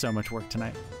doing so much work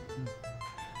tonight.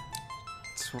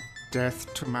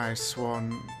 Death to my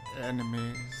sworn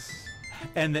enemies.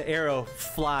 And the arrow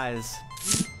flies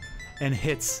and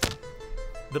hits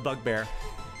the bugbear.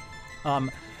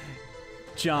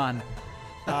 John,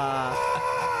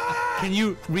 can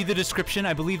you read the description?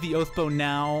 I believe the oath bow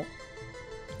now,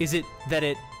 is it that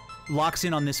it locks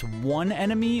in on this one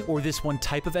enemy or this one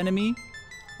type of enemy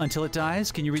until it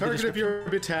dies? Can you read the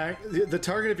description? The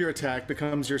target of your attack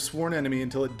becomes your sworn enemy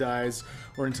until it dies,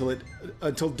 or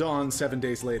until dawn 7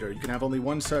 days later. You can have only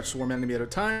one such sworn enemy at a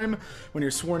time. When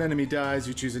your sworn enemy dies,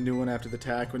 you choose a new one after the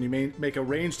attack. When you make a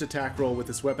ranged attack roll with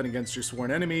this weapon against your sworn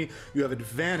enemy, you have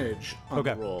advantage on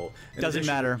the roll. Doesn't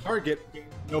matter. Target,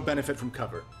 no benefit from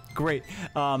cover. Great.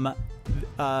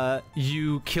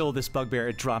 You kill this bugbear.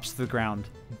 It drops to the ground,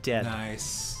 dead.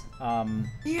 Nice.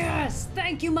 Yes,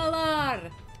 thank you, Malar.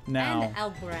 Now. And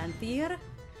Albranthior.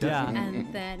 Yeah.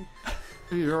 And then.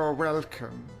 You're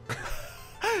welcome.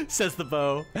 Says the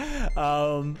bow.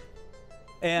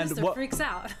 And Rooster what freaks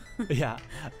out. Yeah.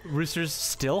 Rooster's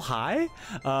still high.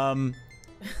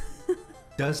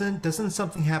 Doesn't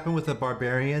something happen with a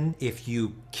barbarian if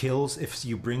you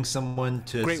bring someone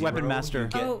to Great zero, Weapon Master?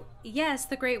 Oh, yes,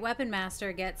 the Great Weapon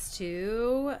Master gets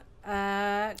to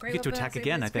You get to attack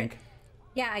again, I think.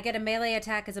 Yeah, I get a melee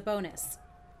attack as a bonus.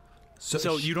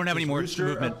 So you don't have any more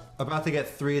movement. About to get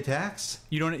 3 attacks?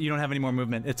 You don't have any more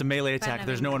movement. It's a melee attack.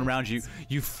 There's no one around you.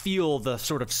 You feel the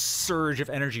sort of surge of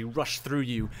energy rush through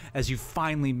you as you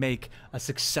finally make a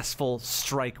successful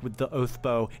strike with the oath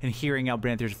bow, and hearing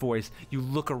Albranthior's voice, you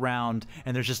look around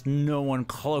and there's just no one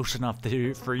close enough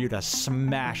for you to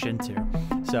smash into.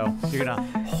 So you're gonna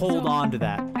hold on to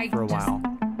that for a while.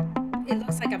 It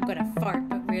looks like I'm gonna fart,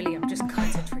 but really I'm just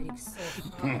concentrating so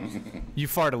hard. You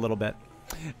fart a little bit.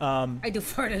 I do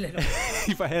fart a little.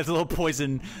 If I had a little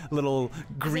poison, little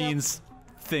greens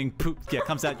thing, poop, yeah,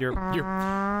 comes out your.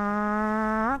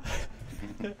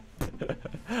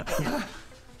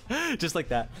 Just like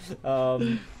that.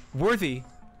 Worthy,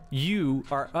 you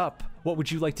are up. What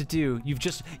would you like to do? You've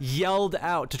just yelled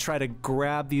out to try to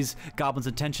grab these goblins'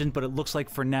 attention, but it looks like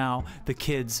for now the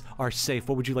kids are safe.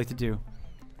 What would you like to do?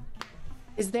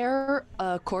 Is there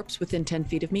a corpse within 10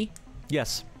 feet of me?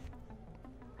 Yes.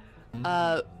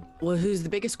 Well, who's the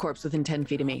biggest corpse within 10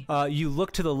 feet of me? You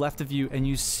look to the left of you and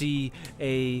you see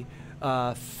a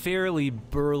fairly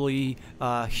burly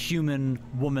human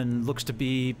woman. Looks to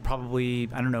be probably,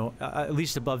 I don't know, at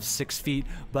least above 6 feet,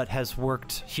 but has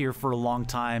worked here for a long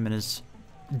time and is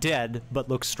dead, but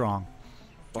looks strong.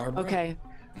 Barbara? Okay.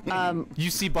 You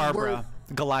see Barbara,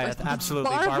 Goliath,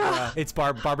 absolutely. Barbara. It's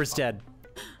Barbara's dead.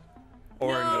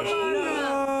 Orange.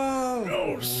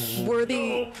 No.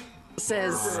 Worthy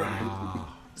says,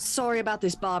 sorry about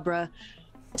this, Barbara.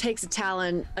 Takes a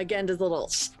talon, again does a little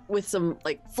with some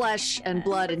like flesh and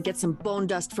blood, and gets some bone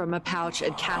dust from a pouch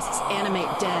and casts animate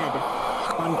dead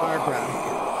on Barbara.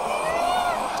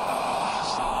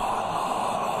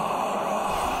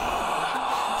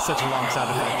 Such a long sound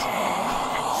effect.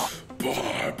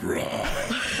 Barbara.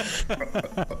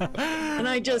 And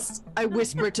I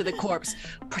whisper to the corpse,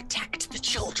 protect the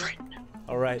children.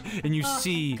 All right, and you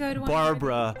see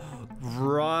Barbara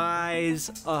rise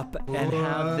up and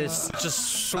have this just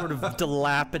sort of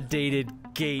dilapidated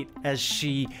gait as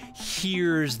she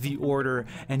hears the order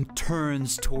and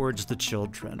turns towards the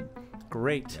children.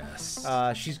 Great. Yes.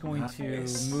 She's going to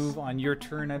move on your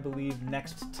turn, I believe,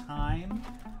 next time.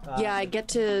 Yeah, I get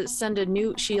to send a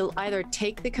new. She'll either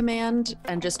take the command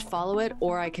and just follow it,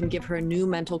 or I can give her a new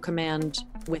mental command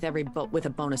with with a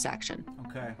bonus action.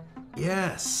 Okay.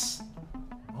 Yes.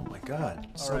 Oh my God.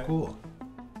 So right. Cool.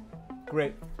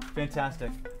 Great.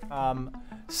 Fantastic.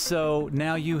 So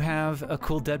now you have a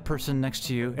cool dead person next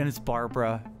to you, and it's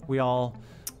Barbara. We all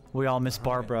miss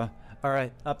Barbara. All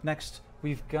right. Up next,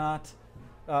 we've got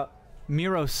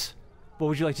Miros. What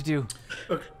would you like to do?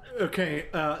 Okay.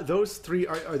 Those three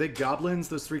are they goblins?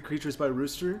 Those 3 creatures by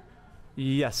Rooster?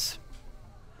 Yes.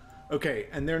 Okay,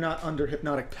 and they're not under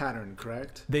hypnotic pattern,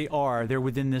 correct? They are. They're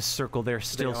within this circle. They're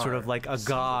still sort of like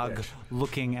agog,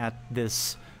 looking at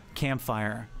this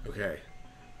campfire. Okay.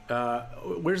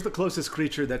 Where's the closest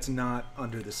creature that's not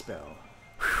under the spell?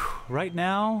 Right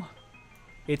now,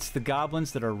 it's the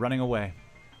goblins that are running away.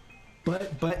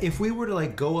 But if we were to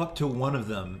like go up to one of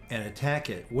them and attack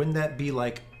it, wouldn't that be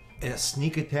like a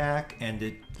sneak attack, and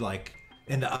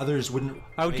and the others wouldn't?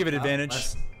 I would give it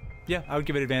advantage. Yeah, I would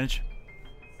give it advantage.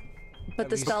 But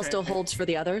the spell still holds for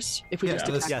the others if we just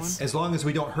attack one? As long as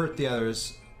we don't hurt the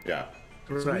others. Yeah.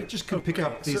 So we just can pick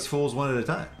up these fools one at a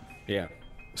time. Yeah.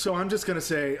 So I'm just gonna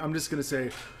say, I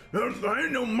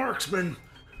ain't no marksman.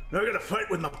 I gotta fight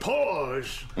with my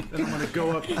paws. And I'm gonna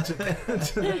go up to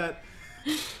that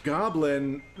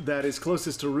goblin that is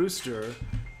closest to Rooster,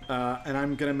 and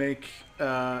I'm gonna make.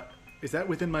 Is that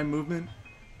within my movement?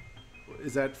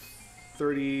 Is that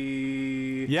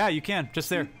 30? Yeah, you can. Just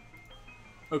there.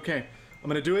 Okay, I'm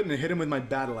gonna do it and hit him with my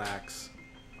battle axe.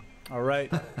 All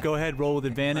right. Go ahead. Roll with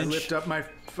advantage. I lift up my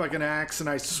fucking axe and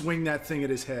I swing that thing at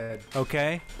his head.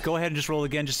 Okay. Go ahead and just roll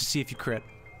again just to see if you crit.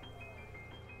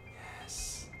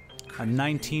 Yes. A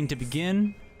 19 to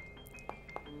begin.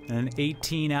 And an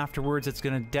 18 afterwards. It's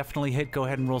going to definitely hit. Go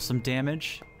ahead and roll some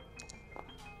damage.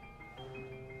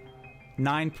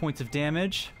 9 points of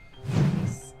damage.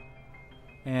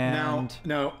 And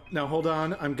now hold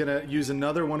on. I'm gonna use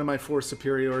another one of my 4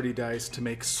 superiority dice to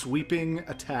make sweeping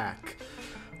attack.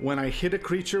 When I hit a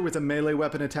creature with a melee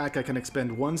weapon attack, I can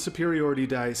expend 1 superiority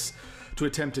dice to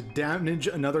attempt to damage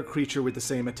another creature with the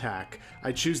same attack.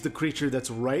 I choose the creature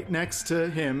that's right next to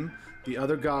him, the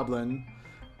other goblin.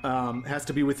 Has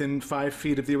to be within 5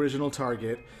 feet of the original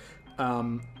target.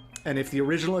 And if the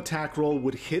original attack roll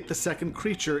would hit the second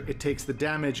creature, it takes the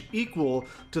damage equal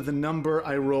to the number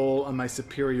I roll on my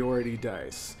superiority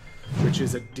dice, which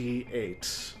is a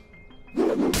D8.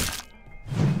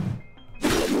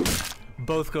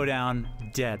 both go down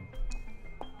dead.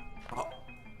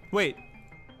 Wait.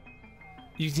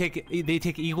 They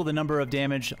take equal the number of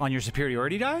damage on your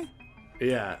superiority die?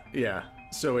 Yeah.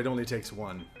 So it only takes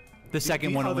 1. The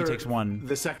second one only takes 1.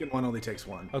 The second one only takes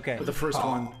 1. Okay. But the first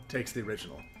one takes the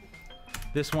original.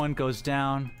 This one goes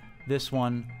down. This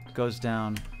one goes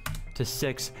down to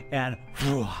 6 and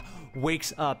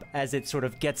wakes up as it sort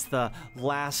of gets the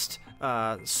last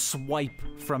swipe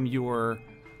from your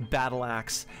battle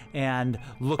axe and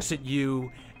looks at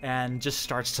you and just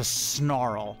starts to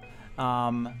snarl.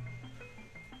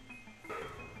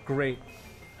 Great.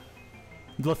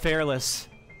 LaFairless,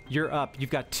 you're up. You've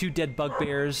got 2 dead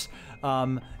bugbears,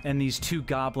 and these 2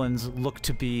 goblins look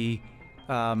to be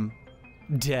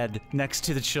dead next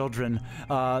to the children.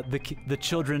 The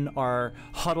children are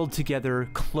huddled together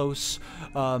close.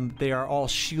 They are all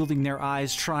shielding their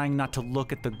eyes, trying not to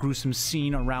look at the gruesome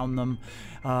scene around them.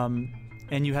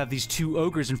 And you have these 2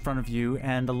 ogres in front of you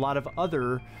and a lot of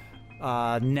other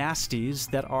nasties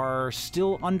that are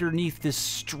still underneath this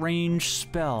strange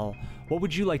spell. What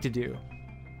would you like to do?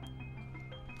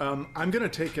 I'm going to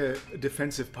take a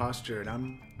defensive posture, and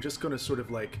I'm just going to sort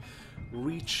of like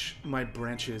reach my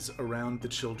branches around the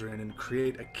children and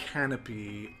create a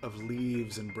canopy of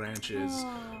leaves and branches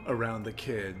around the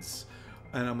kids.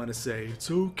 And I'm going to say, it's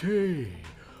okay.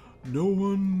 No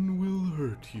one will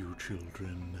hurt you,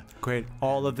 children. Great.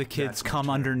 All of the kids come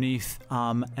underneath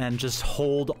and just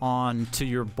hold on to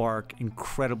your bark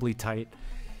incredibly tight.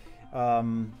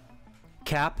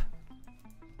 Cap,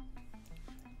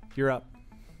 you're up.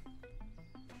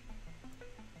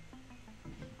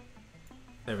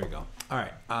 There we go. All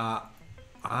right.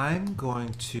 I'm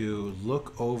going to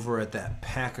look over at that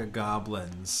pack of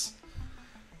goblins,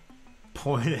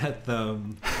 point at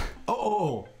them.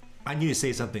 Oh! I need to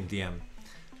say something, DM.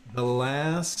 The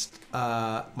last,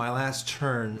 my last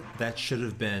turn, that should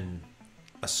have been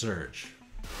a surge.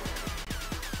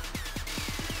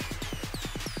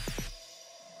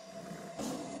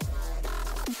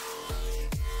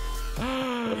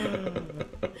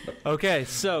 Okay,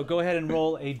 so go ahead and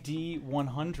roll a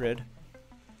D100.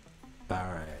 All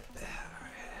right.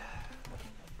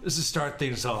 This is start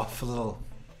things off a little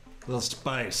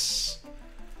spice.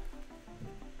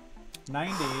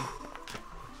 90.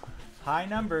 High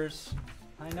numbers.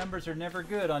 High numbers are never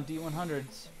good on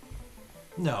D100s.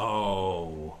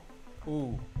 No.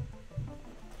 Ooh.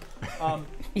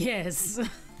 Yes.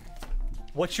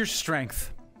 What's your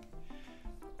strength?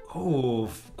 Oh,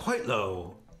 quite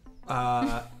low.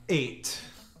 8.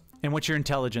 And what's your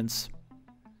intelligence?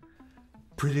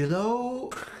 Pretty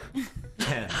low.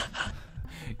 10.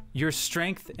 Your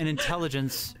strength and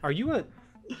intelligence. Are you a...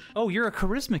 Oh, you're a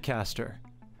charisma caster.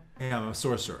 Yeah, I'm a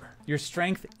sorcerer. Your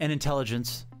strength and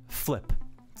intelligence flip.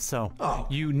 So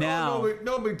you now...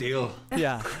 No big deal.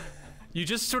 Yeah. You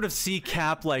just sort of see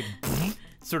Cap like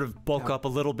sort of bulk up a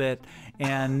little bit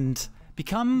and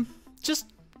become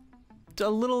just a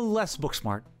little less book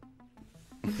smart.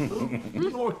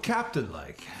 More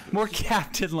captain-like. More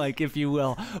captain-like, if you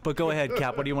will. But go ahead,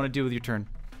 Cap. What do you want to do with your turn?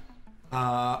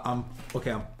 I'm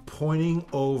pointing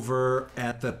over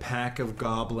at the pack of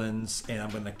goblins, and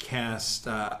I'm going to cast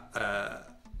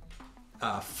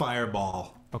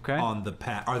fireball Okay. On the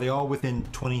pack. Are they all within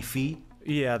 20 feet?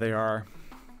 Yeah, they are.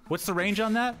 What's the range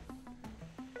on that?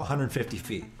 150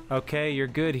 feet. Okay, you're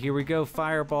good. Here we go.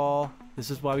 Fireball. This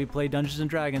is why we play Dungeons and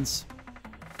Dragons.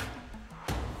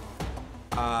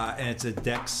 And it's a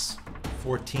Dex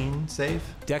 14 save.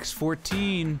 Dex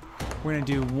 14. We're gonna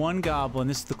do one goblin.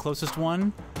 This is the closest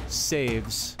one.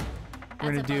 Saves.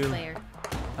 We're gonna do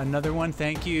another one.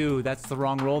 Thank you. That's the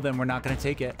wrong roll. Then we're not gonna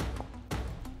take it.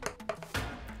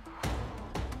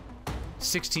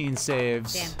 16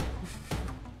 saves. Damn.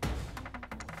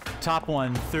 Top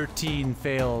one, 13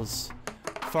 fails.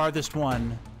 Farthest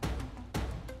one,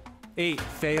 8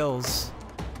 fails.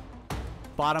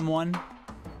 Bottom one,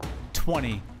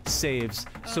 20 saves.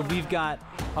 So we've got,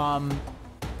 what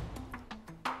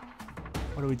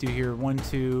do we do here? 1,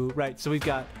 2, right. So we've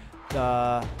got,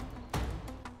 go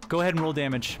ahead and roll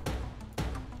damage.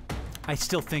 I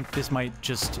still think this might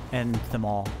just end them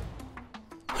all.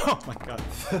 Oh my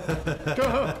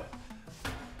god.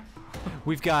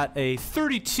 We've got a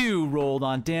 32 rolled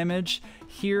on damage.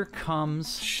 Here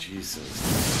comes...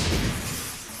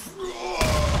 Jesus.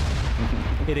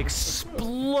 It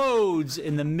explodes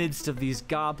in the midst of these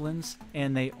goblins,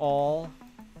 and they all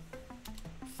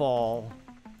fall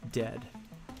dead.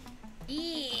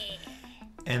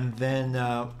 And then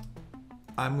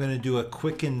I'm going to do a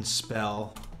quicken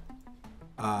spell.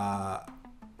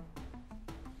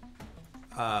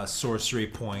 Sorcery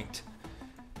point.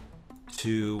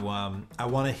 To I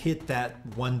want to hit that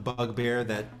one bugbear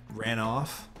that ran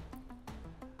off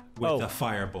with a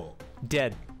firebolt.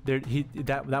 Dead.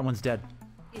 That one's dead.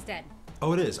 He's dead.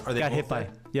 Oh, it is. Are they got both hit by?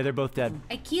 dead? Yeah, they're both dead.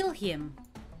 I kill him.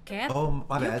 Cap. Oh,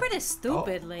 my You're bad. pretty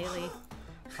stupid lately.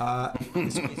 So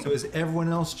is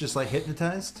everyone else just like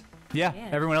hypnotized? Yeah,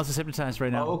 everyone else is hypnotized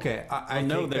right now. Oh, okay. I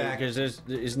know take back. because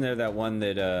isn't there that one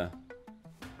that is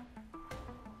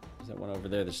that one over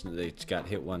there that's got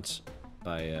hit once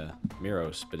by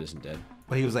Miros but isn't dead?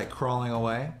 But he was like crawling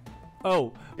away.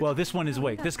 Oh, well, this one is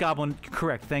awake. This goblin,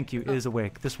 correct, thank you, is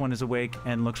awake. This one is awake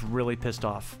and looks really pissed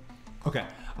off. Okay,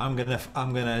 I'm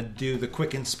gonna do the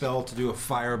quicken spell to do a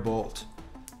firebolt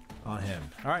on him.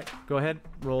 All right, go ahead.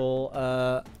 Roll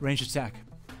ranged attack.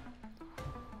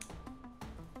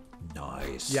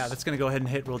 Nice. Yeah, that's gonna go ahead and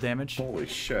hit. Roll damage. Holy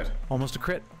shit! Almost a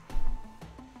crit.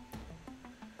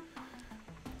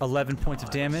 11 points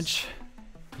of damage.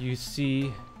 You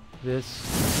see this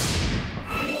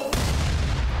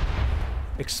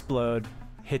explode,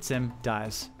 hits him,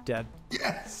 dies, dead.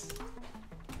 Yes.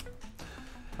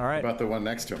 All right. What about the one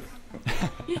next to him?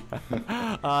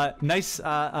 Nice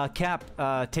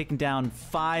Cap taking down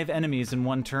 5 enemies in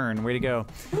one turn. Way to go.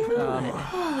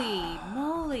 Holy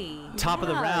moly. Top of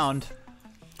the round,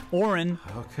 Orin.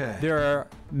 Okay. There are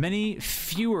many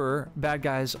fewer bad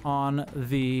guys on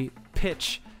the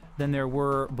pitch than there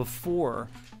were before.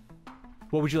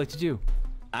 What would you like to do?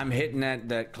 I'm hitting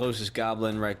that closest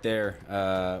goblin right there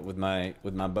with my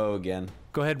bow again.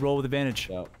 Go ahead, roll with advantage.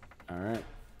 So, all right.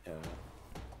 Let me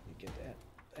get that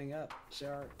thing up.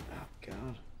 Sorry. Oh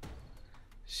god.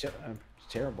 So I'm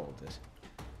terrible at this.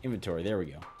 Inventory. There we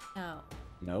go. No.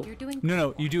 Nope. You're doing.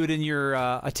 No, you do it in your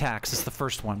attacks. It's the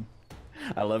first one.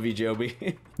 I love you,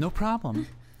 Joby. No problem.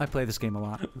 I play this game a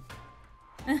lot.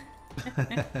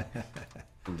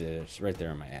 It's right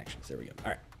there in my actions. There we go.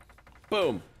 All right.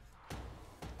 Boom.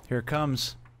 Here it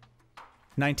comes.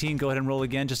 19. Go ahead and roll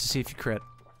again just to see if you crit.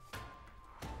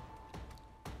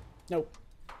 Nope.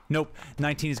 Nope.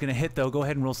 19 is going to hit, though. Go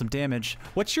ahead and roll some damage.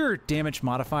 What's your damage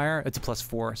modifier? It's a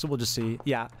 +4, so we'll just see.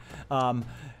 Yeah. And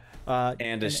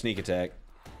a sneak attack.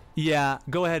 Yeah.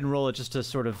 Go ahead and roll it just to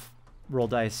sort of roll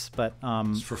dice. But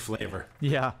Just for flavor.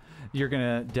 yeah, you're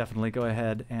going to definitely go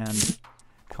ahead and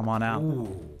come on out.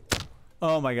 Ooh.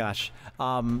 Oh, my gosh.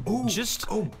 Ooh. Just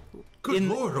Good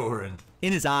Lord, Orin.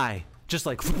 in his eye. Just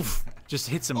like, just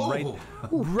hits him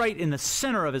right in the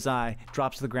center of his eye.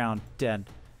 Drops to the ground, dead.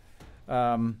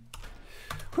 Whew.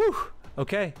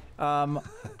 Okay.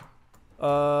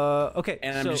 Okay.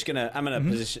 And I'm gonna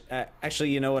position. Actually,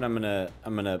 you know what? I'm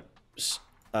gonna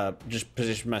just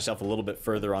position myself a little bit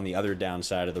further on the other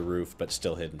downside of the roof, but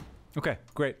still hidden. Okay.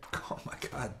 Great. Oh my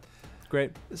God.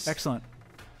 Great. Excellent.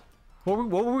 What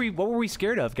were we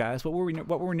scared of, guys? What were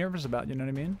we nervous about? You know what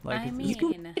I mean? Like, I mean,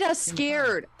 You made us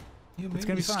scared. it's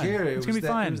gonna be fine. Scared. It's gonna be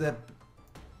fine. It was that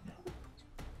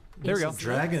There we go.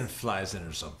 dragon flies in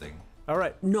or something. All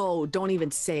right. No, don't even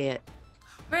say it.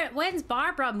 When's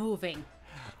Barbara moving?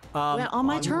 Well, on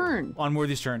my turn. On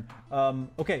Worthy's turn.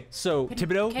 Okay. So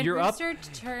Thibodeau, you're up. Can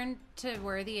Rooster turn to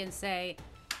Worthy and say,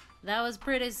 "That was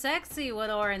pretty sexy what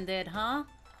Orin did, huh?"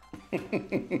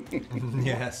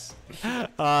 Yes.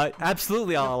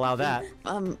 Absolutely, I'll allow that.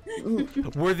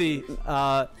 Worthy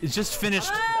just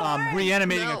finished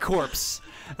reanimating a corpse.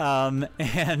 And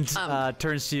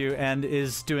turns to you and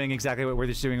is doing exactly what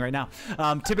Worthy's doing right now.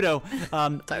 Thibodeau,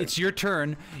 it's your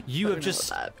turn. You have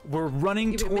just we're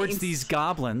running towards these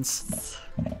goblins,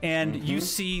 and you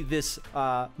see this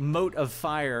mote of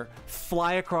fire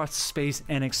fly across space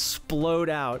and explode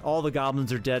out. All the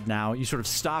goblins are dead now. You sort of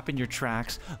stop in your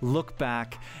tracks, look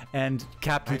back, and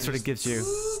Captain sort of gives you.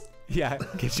 Yeah,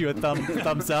 gives you a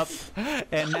thumbs up.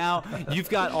 And now you've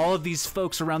got all of these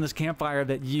folks around this campfire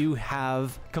that you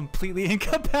have completely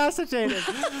incapacitated.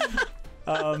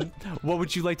 What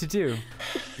would you like to do?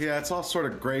 Yeah, it's all sort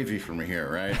of gravy from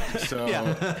here, right? So,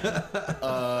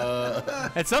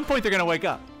 at some point they're gonna wake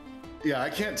up. Yeah, I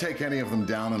can't take any of them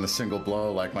down in a single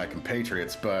blow like my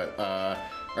compatriots, but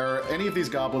are any of these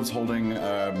goblins holding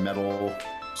metal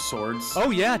swords?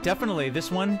 Oh yeah, definitely. This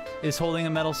one is holding a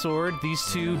metal sword. These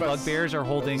two bugbears are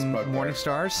holding morning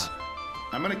stars.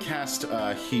 I'm gonna cast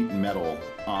heat metal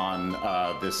on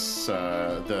the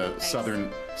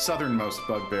southernmost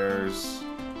bugbear's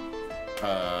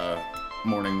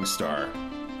morning star.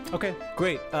 Okay,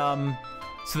 great. So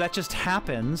that just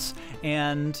happens,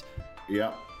 and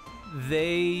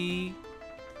they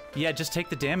just take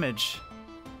the damage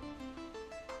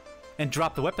and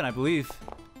drop the weapon, I believe.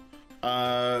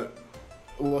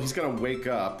 Well, he's gonna wake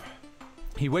up.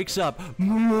 He wakes up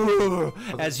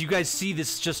as you guys see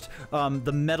this just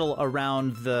the metal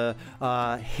around the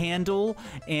handle,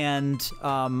 and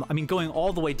I mean going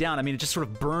all the way down. I mean it just sort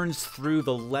of burns through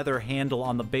the leather handle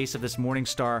on the base of this morning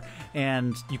star,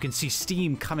 and you can see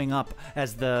steam coming up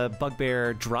as the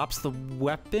bugbear drops the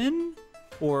weapon,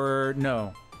 or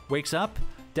no, wakes up.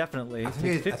 Definitely. I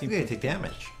think they take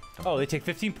damage. Oh, they take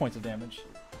 15 points of damage.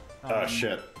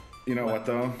 Shit. You know what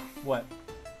though? What?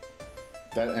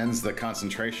 That ends the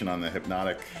concentration on the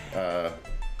hypnotic.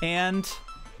 And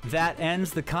that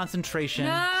ends the concentration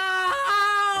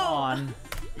on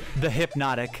the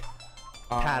hypnotic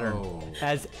pattern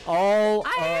as all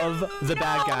of the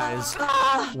bad guys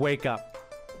wake up.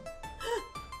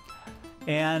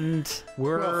 And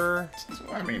we're...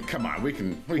 I mean, come on,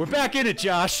 we're back in it,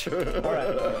 Josh. All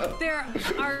right. There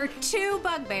are two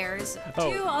bugbears,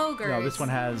 two ogres. No, this one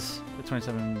has the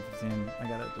 27, 15. I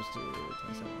got it. Just do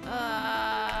 27.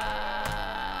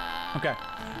 Okay,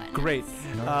 great.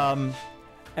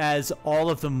 As all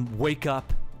of them wake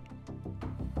up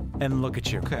and look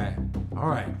at you. Okay. All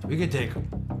right, we can take them.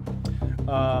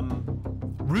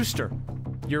 Rooster,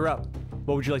 you're up.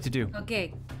 What would you like to do?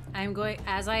 Okay. I'm going,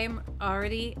 as I am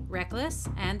already reckless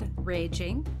and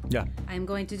raging, I'm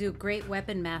going to do Great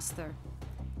Weapon Master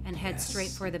and head straight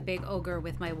for the big ogre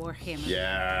with my warhammer.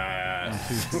 Yeah. 1,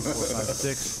 2, 3, 4, 5,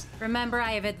 6. Remember,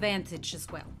 I have advantage as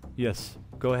well. Yes.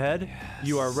 Go ahead.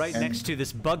 You are right next to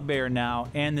this bugbear now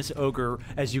and this ogre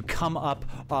as you come up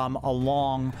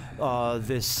along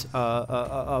this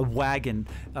wagon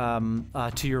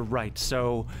to your right.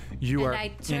 So you are. And I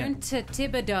turn to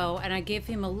Thibodeau and I give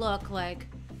him a look like,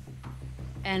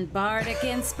 and bardic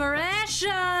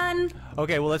inspiration.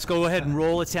 Okay, well let's go ahead and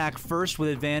roll attack first with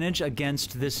advantage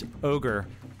against this ogre.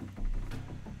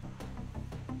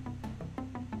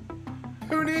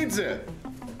 Who needs it?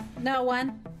 No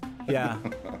one. Yeah.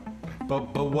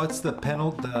 But what's the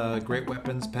penalty? The great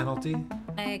weapons penalty?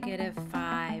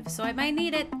 -5. So I might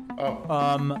need it.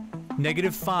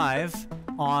 -5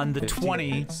 on the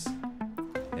 20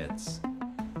 hits.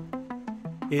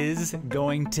 Is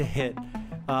going to hit.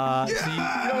 So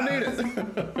you don't need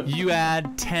it. You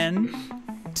add 10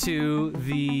 to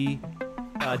the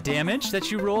damage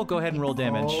that you roll. Go ahead and roll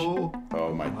damage. Oh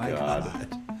my god.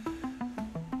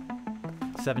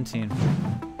 17.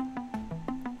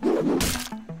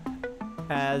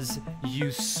 As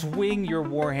you swing your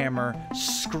warhammer,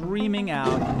 screaming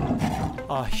out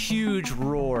a huge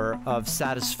roar of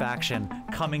satisfaction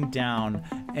coming down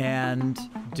and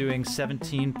doing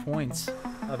 17 points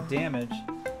of damage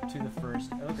to the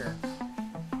first ogre.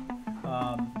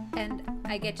 And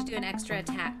I get to do an extra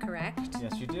attack, correct?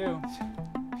 Yes, you do.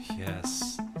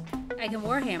 Yes. I can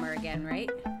warhammer again, right?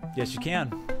 Yes, you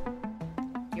can.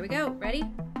 Here we go. Ready?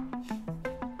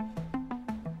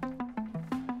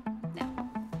 No.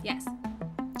 Yes.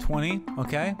 20,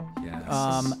 okay.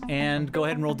 Yes. And go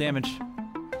ahead and roll damage.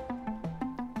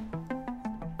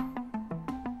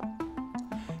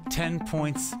 10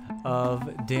 points of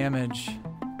damage.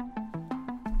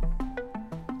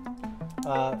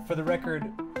 For the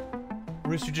record,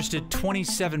 Rooster just did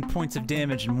 27 points of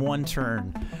damage in one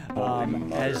turn.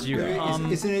 As you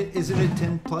isn't it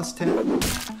 10 plus 10?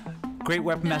 Great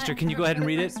Weapon Master, can you go ahead and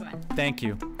read it? Thank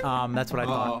you. That's what I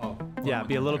thought. Yeah, it'd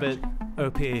be a little bit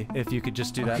OP if you could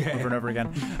just do that over and over again.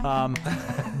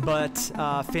 But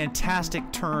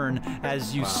fantastic turn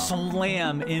as you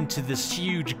slam into this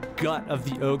huge gut of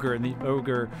the ogre, and the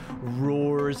ogre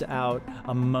roars out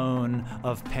a moan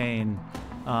of pain,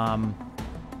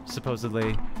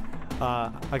 supposedly.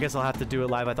 I guess I'll have to do it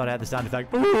live. I thought I had the sound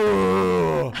effect.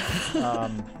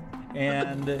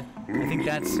 And I think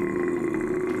that's...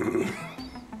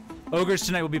 Ogres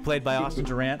tonight will be played by Austin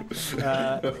Durant.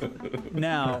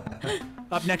 Now,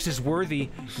 up next is Worthy.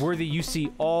 Worthy, you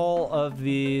see all of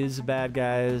these bad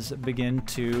guys begin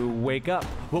to wake up.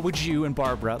 What would you and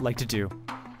Barbara like to do?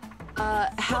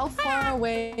 How far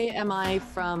away am I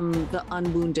from the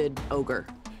unwounded ogre?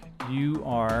 You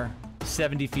are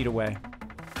 70 feet away.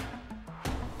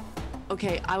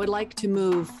 Okay, I would like to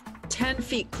move 10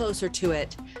 feet closer to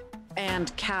it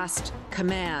and cast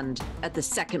command at the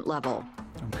second level.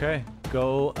 Okay,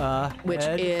 go ahead. Which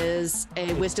is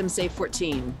a wisdom save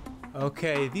 14.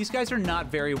 Okay, these guys are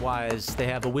not very wise. They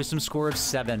have a wisdom score of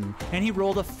 7, and he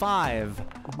rolled a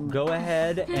 5. Go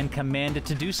ahead and command it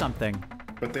to do something.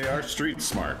 But they are street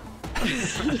smart.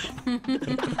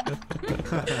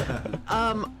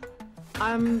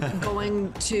 I'm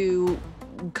going to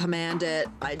command it.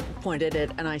 I point at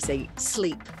it and I say,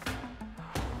 sleep.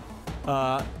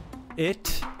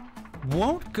 It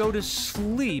won't go to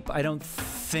sleep, I don't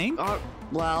think.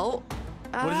 Well,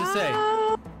 what does it say?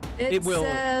 It will.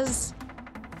 says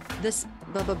this.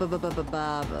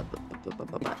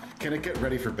 Can it get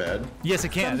ready for bed? Yes,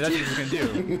 it can. That's what it's gonna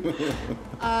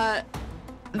do.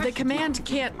 The command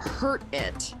can't hurt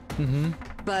it,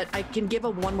 but I can give a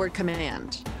one-word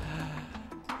command.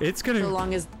 It's gonna. So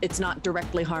long as it's not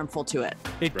directly harmful to it.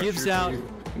 It gives out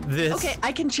this. Okay,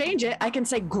 I can change it. I can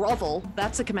say grovel.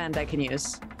 That's a command I can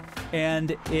use.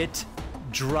 And it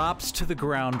drops to the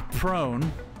ground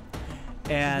prone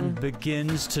and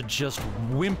begins to just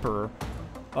whimper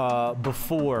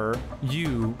before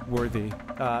you, Worthy.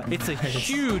 It's a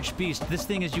huge beast. This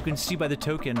thing, as you can see by the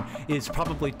token, is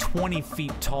probably 20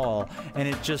 feet tall, and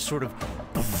it just sort of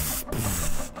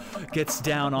gets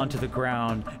down onto the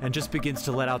ground and just begins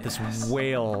to let out this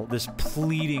wail, this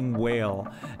pleading wail,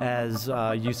 as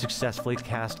you successfully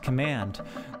cast command.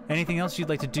 Anything else you'd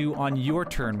like to do on your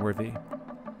turn, Worthy?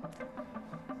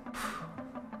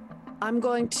 I'm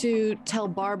going to tell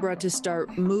Barbara to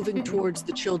start moving towards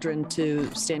the children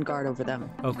to stand guard over them.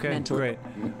 Okay, mentally. great.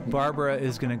 Barbara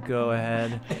is going to go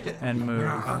ahead and move.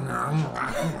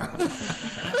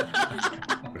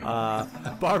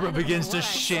 Barbara begins to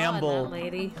shamble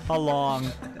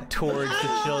along towards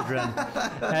the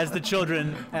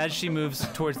children. As she moves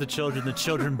towards the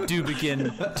children do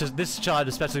begin to, this child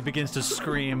especially begins to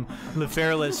scream.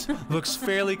 Leferlis looks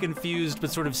fairly confused, but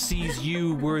sort of sees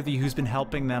you, Worthy, who's been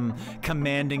helping them,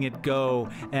 commanding it go,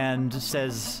 and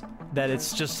says that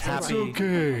it's just happy.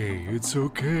 It's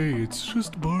okay, it's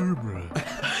just Barbara.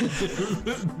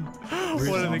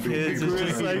 One of the kids is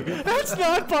just like, that's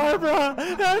not Barbara!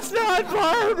 That's not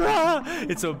Barbara!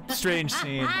 It's a strange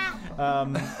scene.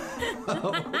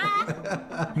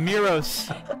 Miros,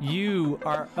 you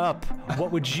are up.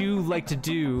 What would you like to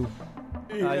do?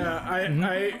 I'm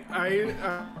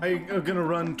gonna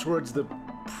run towards the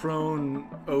prone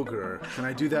ogre. Can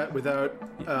I do that without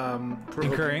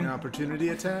provoking an opportunity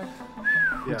attack?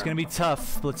 Yeah. It's gonna be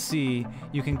tough. Let's see.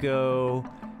 You can go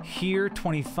here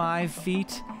 25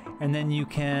 feet, and then you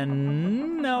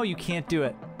can... No, you can't do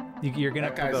it. You're gonna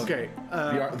have to go. Okay.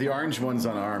 The orange one's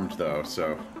unarmed though,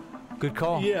 so... Good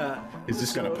call. Yeah. He's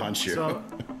just gonna punch you.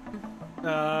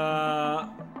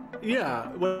 Yeah,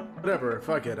 whatever.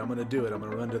 Fuck it. I'm gonna do it. I'm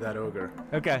gonna run to that ogre.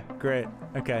 Okay, great.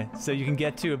 Okay, so you can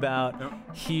get to about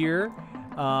here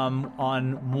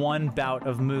on one bout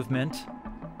of movement.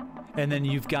 And then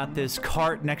you've got this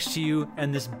cart next to you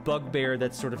and this bugbear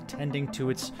that's sort of tending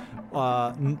to its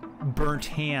burnt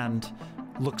hand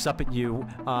looks up at you.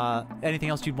 Anything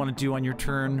else you'd want to do on your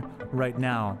turn right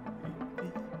now?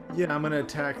 Yeah, I'm gonna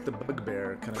attack the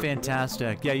bugbear.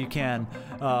 Fantastic. Yeah, you can.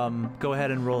 Go ahead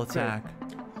and roll attack.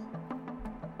 Okay.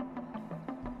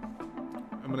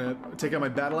 I'm gonna take out my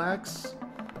battle axe.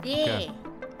 Yeah.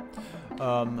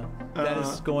 Okay. That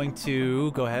is going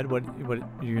to go ahead. What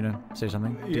you're gonna say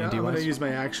something? Yeah, D&D I'm wise? gonna use my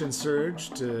action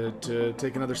surge to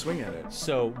take another swing at it.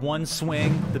 So one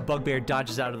swing, the bugbear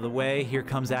dodges out of the way. Here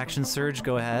comes action surge.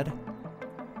 Go ahead.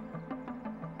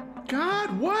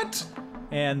 God, what?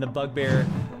 And the bugbear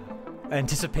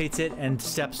anticipates it and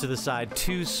steps to the side.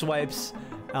 2 swipes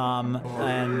And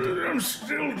I'm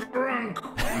still drunk.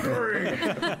 Hurry.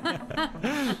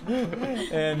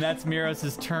 and that's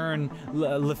Miros' turn.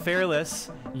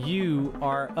 Lefairless, you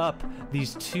are up.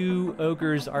 These two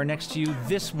ogres are next to you.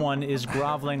 This one is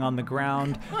groveling on the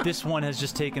ground. This one has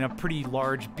just taken a pretty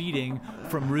large beating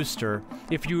from Rooster.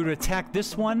 If you were to attack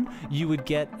this one, you would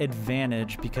get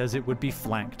advantage because it would be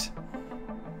flanked.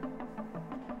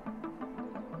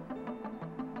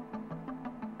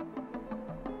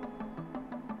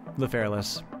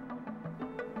 Lefairless.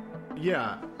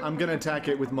 Yeah, I'm gonna attack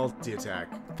it with multi-attack.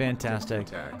 Fantastic.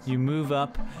 You move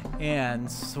up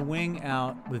and swing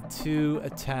out with 2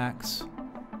 attacks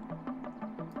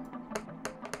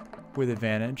with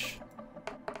advantage.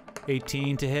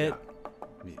 18 to hit.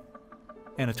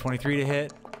 And a 23 to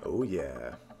hit. Oh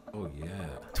yeah. Oh yeah.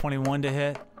 21 to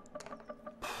hit.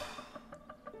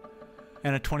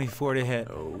 And a 24 to hit.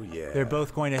 Oh yeah. They're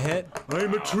both going to hit.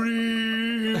 I'm a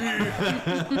tree.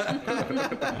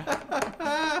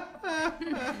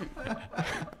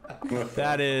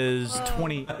 That is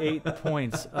 28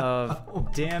 points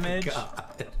of damage.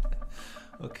 God.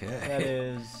 Okay. That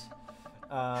is.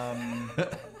 I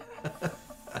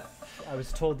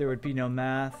was told there would be no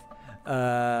math.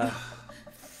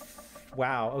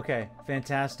 Wow. Okay.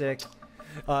 Fantastic.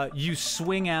 You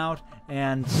swing out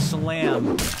and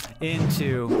slam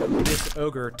into this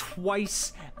ogre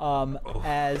twice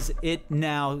as it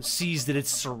now sees that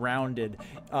it's surrounded.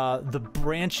 The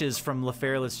branches from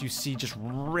Lefairless you see just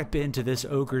rip into this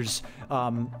ogre's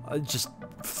just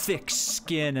thick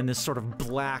skin, and this sort of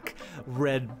black,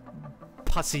 red,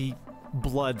 pussy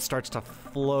blood starts to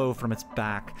flow from its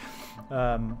back.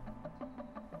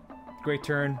 Great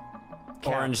turn.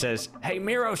 Orange says, "Hey,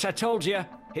 Miros, I told you,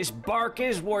 his bark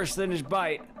is worse than his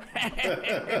bite."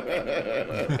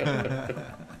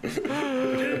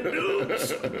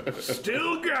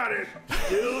 Still got it.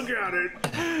 Still got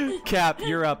it. Cap,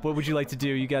 you're up. What would you like to do?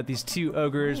 You got these 2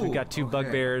 ogres. We've got 2 okay.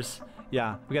 bugbears.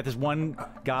 Yeah, we got this 1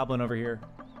 goblin over here.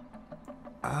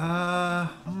 I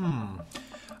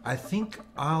think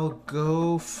I'll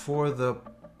go for the.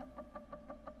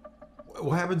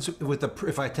 What happens with the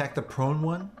if I attack the prone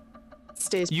one?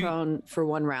 Stays prone for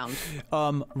 1 round.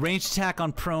 Ranged attack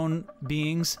on prone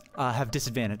beings have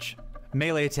disadvantage.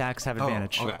 Melee attacks have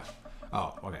advantage. Oh, okay.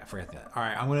 Oh, okay. I forgot that. All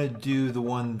right, I'm gonna do the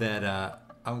one that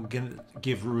I'm gonna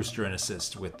give Rooster an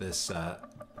assist with this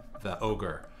the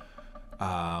ogre.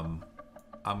 I'm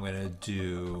gonna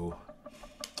do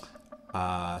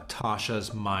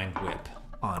Tasha's mind whip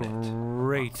on it.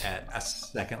 Great. At a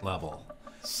 2nd level.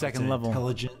 Second level.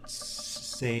 Intelligence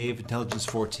save. Intelligence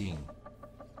 14.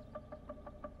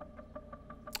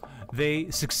 They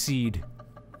succeed.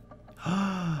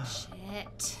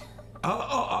 Shit.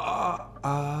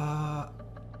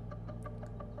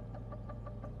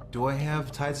 Do I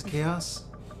have Tides of Chaos?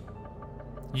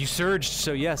 You surged,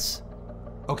 so yes.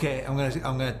 Okay, I'm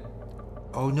gonna.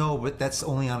 Oh no, but that's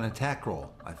only on an attack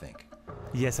roll, I think.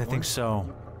 Yes, I think so.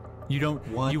 You don't.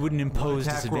 You wouldn't impose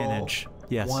disadvantage.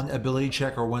 Yes. 1 ability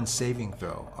check or 1 saving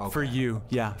throw. Okay. For you,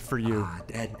 yeah, for you.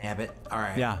 Dead nabbit. All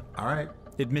right. Yeah. All right.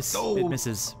 It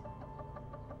misses.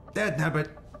 Dead nabbit.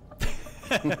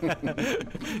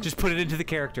 Just put it into the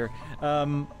character.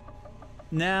 Now,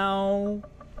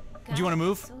 do you want to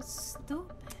move? So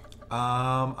stupid.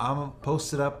 I'm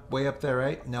posted up way up there,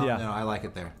 right? No, Yeah. no, I like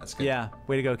it there. That's good. Yeah,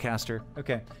 way to go, caster.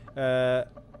 Okay.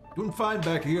 Doing fine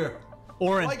back here.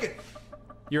 Oren, I like it.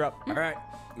 you're up. All right.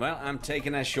 Well, I'm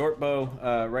taking that short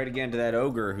bow right again to that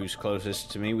ogre who's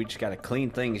closest to me. We just got to clean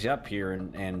things up here,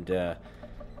 and so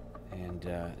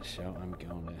I'm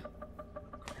going to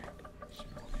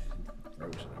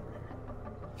frozen over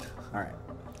here. All right.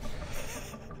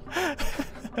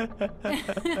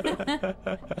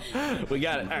 We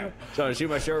got it. All right. So I shoot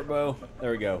my short bow.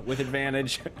 There we go. With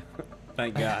advantage.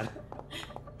 Thank God.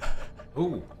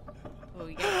 Ooh. Oh,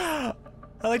 yes.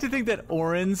 I like to think that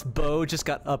Oren's bow just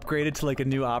got upgraded to like a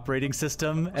new operating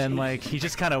system, and like he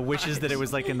just kind of wishes that it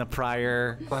was like in the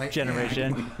prior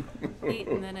generation. 8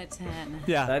 and then a 10.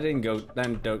 Yeah. That didn't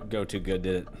go too good,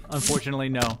 did it? Unfortunately,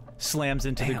 no. Slams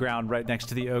into the ground right next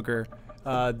to the ogre.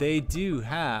 They do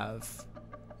have,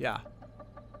 yeah,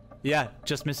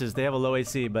 just misses. They have a low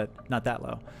AC, but not that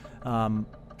low.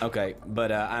 Okay,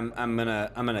 but I'm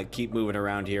gonna keep moving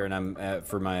around here, and I'm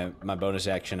for my bonus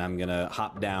action, I'm gonna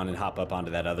hop down and hop up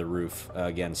onto that other roof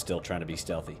again, still trying to be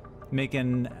stealthy. Make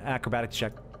an acrobatics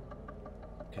check.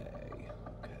 Okay.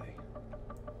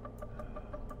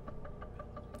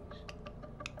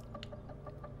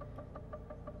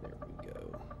 There we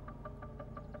go.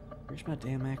 Where's my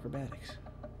damn acrobatics?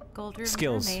 GOLDROOM,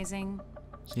 Skills. amazing.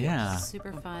 Yeah.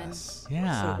 Super fun.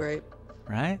 Yeah. So great.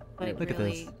 Right? But it Look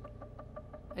really, at this.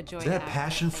 a joy. Is that hack.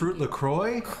 passion fruit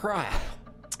LaCroix? Crap.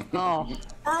 Oh,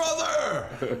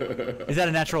 Brother! Is that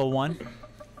a natural 1?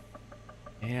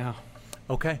 Yeah.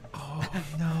 Okay. Oh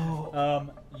no.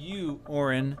 You,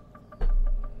 Orin,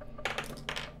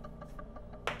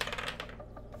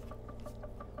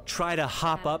 try to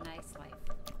hop up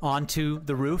onto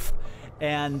the roof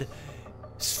and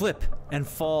slip and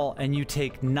fall, and you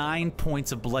take 9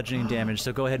 points of bludgeoning damage.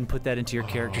 So go ahead and put that into your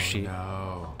character sheet.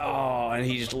 No. Oh, and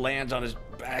he just lands on his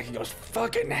back and goes,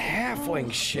 fucking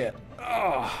halfling shit.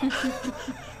 Oh.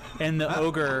 And the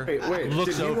ogre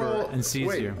looks did he over roll- and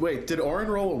sees you. Wait, did Orin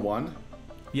roll a 1?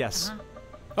 Yes. It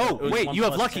Oh, was wait, 1 you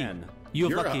have plus lucky. 10. You have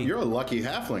You're lucky. you're a lucky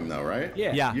halfling, though, right?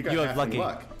 Yeah, You got have halfling lucky.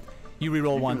 luck. You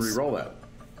reroll You once. can re-roll that.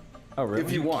 Oh, really?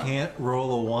 If you want. Can't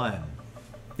roll a 1.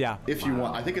 Yeah. If you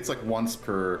want. I think it's like once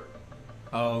per...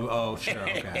 Oh, sure,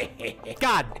 okay.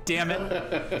 God damn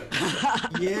it.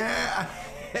 Yeah.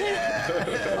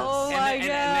 oh my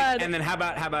god. And then how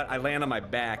about I land on my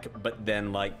back, but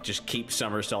then like just keep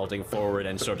somersaulting forward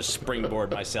and sort of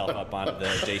springboard myself up onto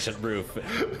the adjacent roof.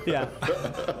 Yeah.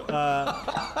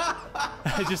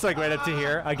 Just like right up to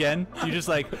here again. You just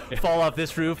like fall off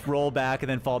this roof, roll back, and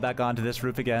then fall back onto this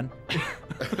roof again.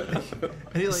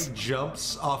 And he like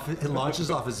jumps off, he launches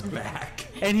off his back.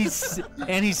 And he's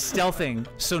stealthing,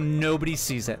 so nobody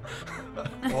sees it.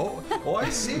 Oh, I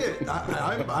see it.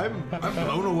 I'm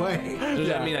blown away. Does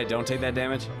that mean I don't take that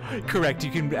damage? Correct. You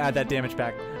can add that damage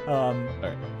back.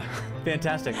 Alright.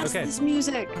 Fantastic. What's Okay. this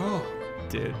music? Oh,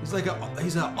 Dude.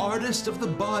 he's an artist of the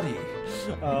body.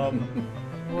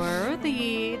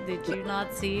 Worthy. Did you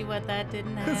not see what that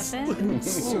didn't happen?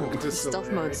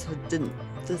 Stealth modes didn't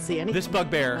see anything. This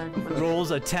bugbear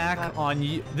rolls attack on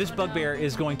you. This bugbear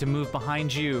is going to move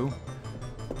behind you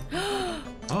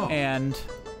and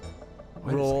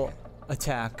roll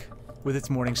attack with its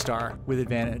morning star with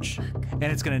advantage, and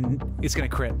it's gonna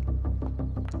crit.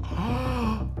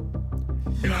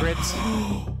 It crits.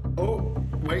 Oh,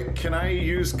 wait, can I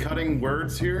use cutting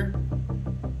words here?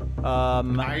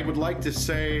 I would like to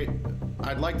say,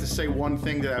 I'd like to say one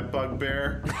thing to that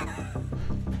bugbear.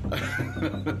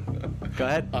 Go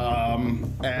ahead.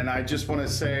 And I just want to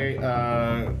say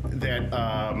that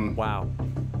wow,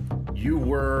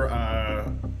 you're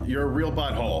a real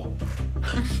butthole.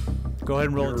 Go ahead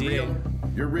and roll a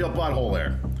D8. You're a real butthole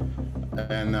there.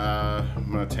 And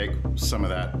I'm gonna take some of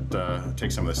that,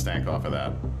 take some of the stank off of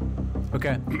that.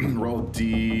 Okay. Roll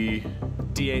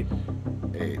D8.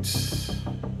 8.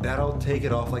 That'll take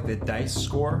it off like the dice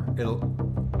score.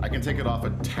 I can take it off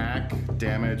attack,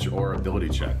 damage, or ability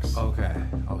checks. Okay.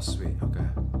 Oh, sweet. Okay.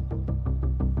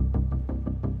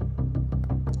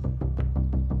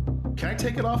 Can I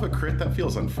take it off a crit? That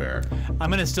feels unfair. I'm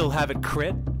gonna still have it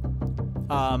crit.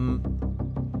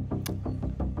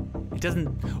 It doesn't.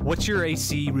 What's your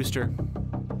AC, Rooster?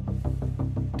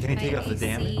 Can you take off the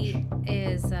damage?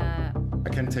 Is I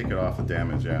can take it off the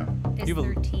damage, yeah. is You have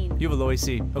a- 13. You have a low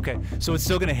AC. Okay, so it's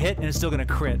still gonna hit and it's still gonna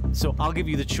crit. So I'll give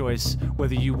you the choice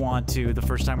whether you want to. The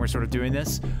first time we're sort of doing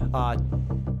this,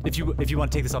 if you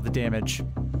want to take this off the damage,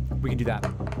 we can do that.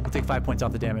 We'll take 5 points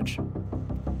off the damage.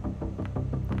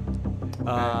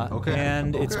 Okay.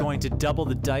 And it's going to double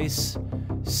the dice.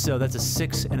 So that's a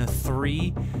 6 and a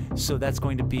 3. So that's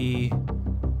going to be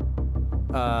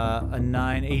a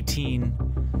 9, 18.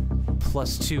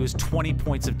 Plus 2 is 20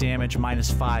 points of damage,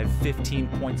 minus 5, 15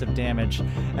 points of damage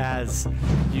as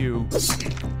you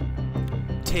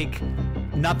take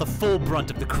not the full brunt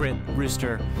of the crit,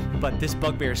 Rooster, but this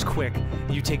bugbear's quick.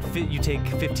 You take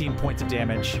 15 points of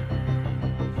damage.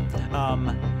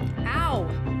 Ow!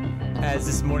 As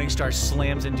this morning star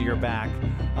slams into your back.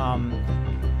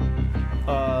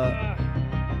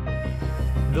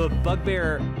 The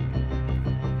bugbear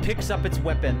picks up its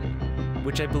weapon,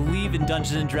 which I believe in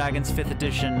Dungeons and Dragons 5th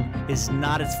edition is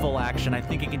not its full action. I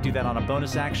think it can do that on a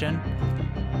bonus action.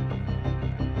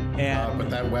 And But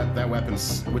that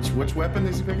weapon's which weapon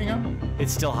is he picking up?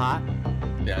 it's still hot.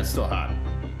 Yeah, it's still hot.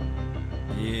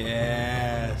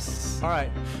 Yes. All right.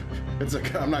 It's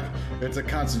a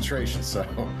concentration, so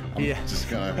I'm just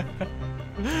gonna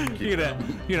You're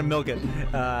gonna milk it.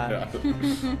 yeah.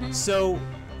 So,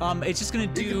 it's just gonna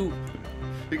do.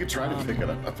 You could try to pick it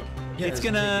up. Yeah, It's does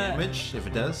it gonna- take damage if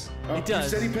it does. Oh, It does.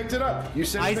 You said he picked it up. You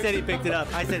said I said he picked it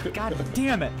up. I said, God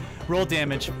damn it! Roll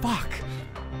damage. Fuck.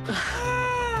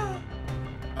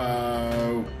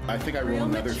 I think I Real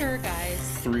rolled another mature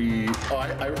guys. 3.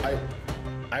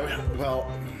 Oh,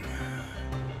 well,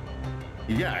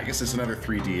 yeah. I guess it's another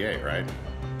 3d8, right?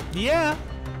 Yeah.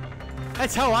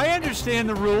 That's how I understand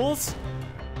the rules.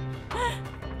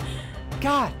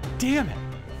 God damn it.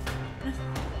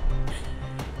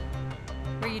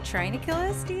 Were you trying to kill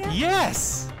us, DM?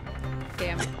 Yes.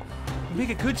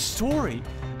 make a good story.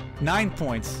 9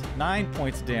 points. 9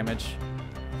 points of damage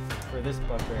for this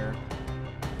bugbear.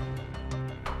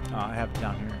 Oh, I have it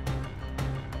down here.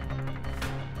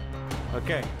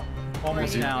 Okay.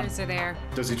 Almost down. Are there.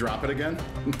 Does he drop it again?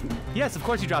 Yes, of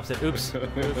course he drops it. Oops.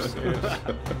 Oops.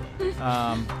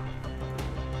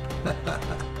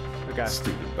 Okay.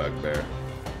 Stupid bugbear.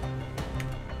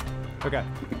 Okay.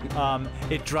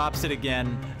 It drops it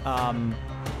again,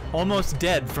 almost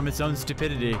dead from its own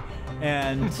stupidity.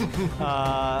 And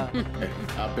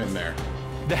I've been there.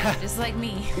 Just like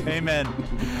me. Amen.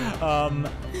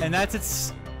 And that's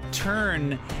its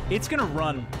turn. It's gonna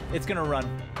run. It's gonna run.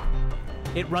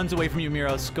 It runs away from you,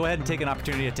 Miros. Go ahead and take an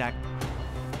opportunity attack.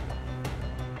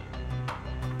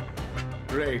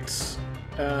 Great.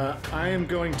 I am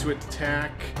going to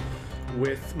attack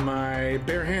with my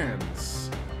bare hands.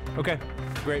 Okay,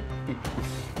 great.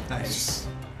 Nice.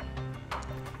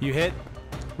 You hit.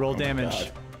 Roll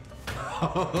damage.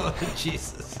 Oh,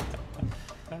 Jesus.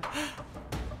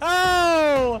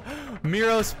 Oh!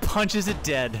 Miros punches it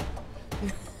dead.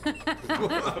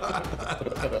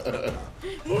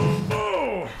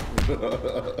 Oh!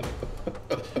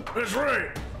 That's right.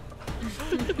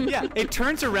 Yeah, it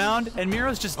turns around and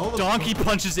Miros just donkey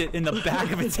punches it in the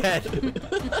back of its head.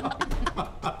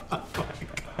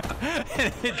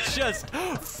 And it just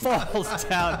falls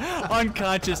down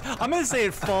unconscious. I'm gonna say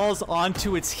it falls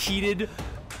onto its heated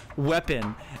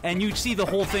weapon, and you see the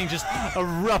whole thing just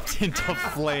erupt into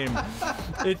flame.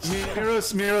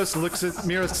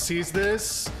 Miros sees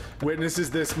this, witnesses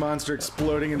this monster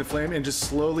exploding into flame, and just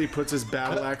slowly puts his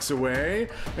battle axe away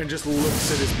and just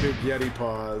looks at his big Yeti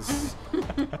paws.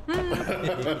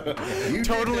 You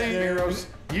Totally. did that, Miros.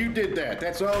 You did that.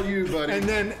 That's all you, buddy.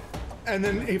 And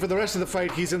then for the rest of the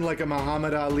fight, he's in like a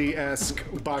Muhammad Ali-esque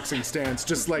boxing stance,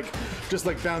 just like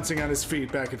bouncing on his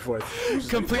feet back and forth.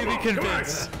 Completely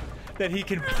convinced that he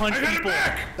can punch I got people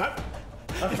it back.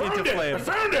 I found into it. flame. I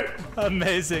found it.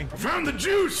 Amazing. I found the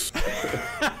juice.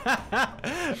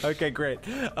 Okay, great.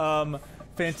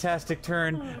 Fantastic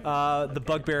turn. The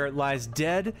bugbear lies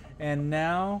dead, and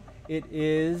now it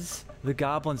is the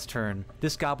goblin's turn.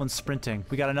 This goblin's sprinting.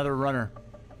 We got another runner.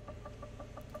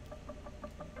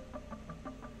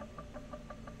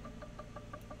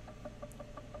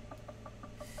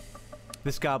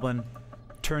 This goblin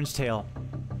turns tail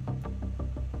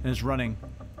and is running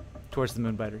towards the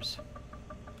Moonbiters.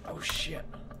 Oh shit.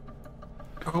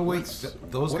 Oh wait,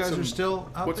 those guys are still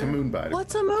out What's there? a moonbiter?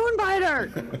 What's a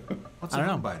moonbiter? What's a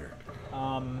moonbiter?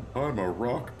 I'm a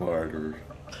rock biter.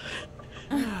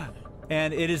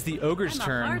 And it is the ogre's I'm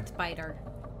turn. a heart biter.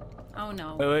 Oh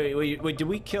no. Wait, did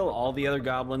we kill all the other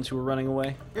goblins who were running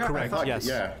away? Yeah, Correct, I thought- yes.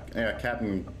 Yeah,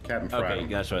 Captain Fry. Okay,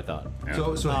 that's what I thought.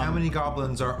 Yeah. So how many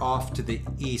goblins are off to the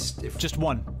east? If Just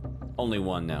one. Only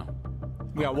one now.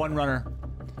 We got one runner.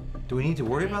 do we need to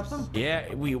worry about them?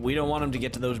 Yeah, we don't want them to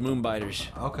get to those moonbiters.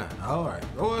 Okay, all right.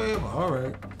 Oh, yeah, all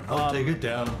right. I'll take it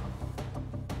down.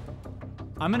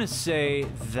 I'm gonna say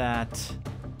that.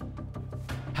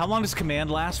 How long does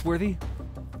command last, Worthy?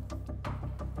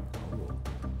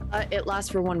 It lasts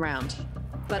for 1 round,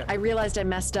 but I realized I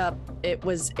messed up. It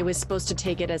was supposed to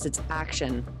take it as its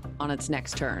action on its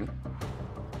next turn,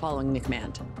 following the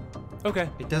command. Okay.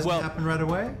 It doesn't happen right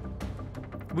away?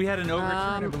 We had an ogre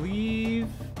turn, I believe.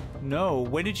 No.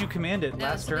 When did you command it? No,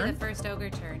 Last this will be turn? the first ogre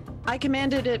turn. I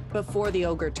commanded it before the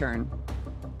ogre turn,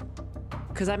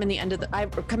 because I'm in the end of the. I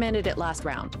commanded it last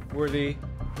round. Worthy.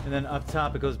 And then up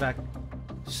top it goes back.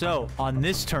 So, on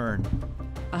this turn,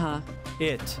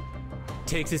 it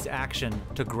takes its action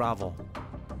to grovel.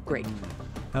 Great.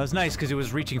 That was nice because it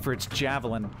was reaching for its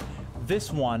javelin.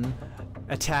 This one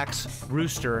attacks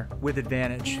Rooster with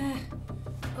advantage.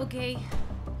 Okay.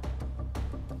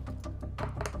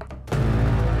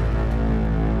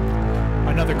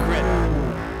 Another crit.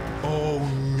 Oh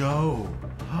no.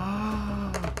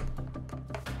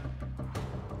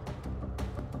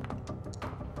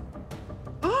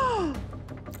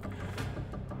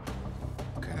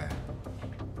 Okay.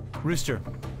 Rooster.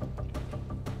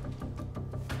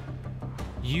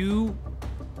 You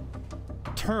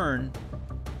turn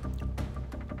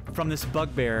from this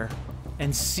bugbear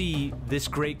and see this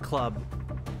great club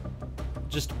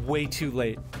just way too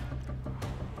late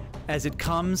as it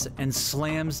comes and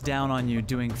slams down on you,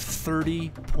 doing 30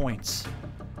 points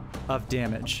of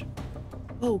damage.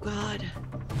 Oh God.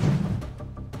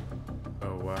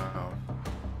 Oh wow.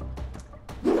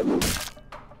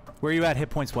 Where are you at hit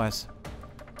points wise?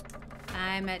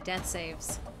 I'm at death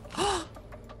saves.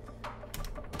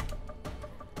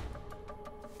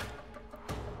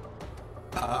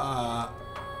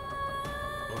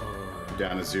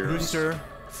 Down to 0. Rooster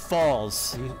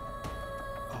falls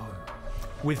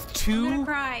with I'm gonna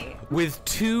cry. with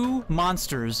two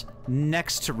monsters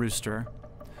next to Rooster.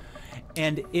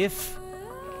 And if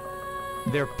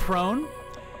they're prone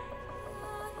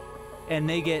and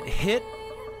they get hit,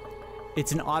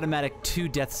 it's an automatic 2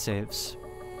 death saves.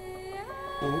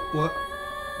 What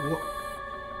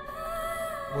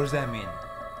does that mean?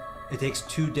 It takes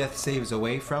 2 death saves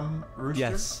away from Rooster?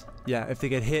 Yes. Yeah, if they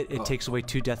get hit, it takes away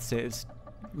 2 death saves,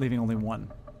 leaving only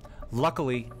 1.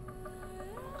 Luckily,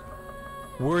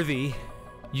 Worthy,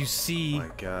 you see My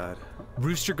God.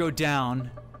 Rooster go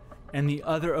down, and the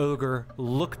other ogre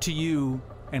look to you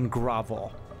and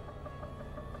grovel.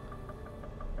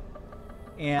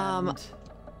 And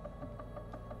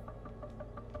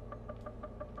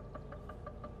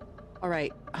all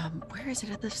right. Where is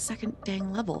it at the second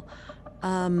dang level?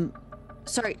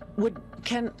 Sorry.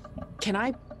 Can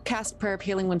I cast Prayer of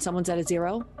Healing when someone's at a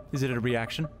 0? Is it a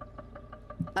reaction?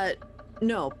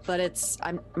 No, but it's.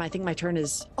 I think my turn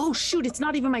is. Oh shoot! It's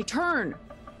not even my turn.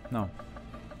 No.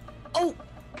 Oh.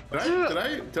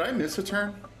 Did I miss a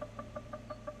turn?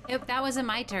 Yep, that wasn't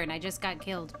my turn. I just got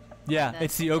killed. Yeah,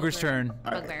 it's the ogre's turn.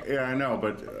 Bugbear. Yeah, I know,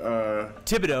 but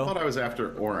Thibodeau. I thought I was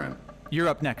after Oren. You're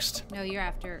up next. No, you're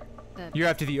after the. You're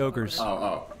after the ogres.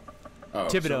 Oh.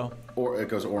 Thibodeau. Or it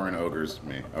goes Oren, ogres,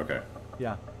 me. Okay.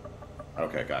 Yeah.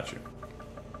 Okay, got you.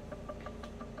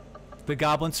 The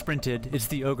goblin sprinted. It's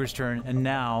the ogre's turn, and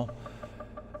now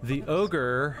the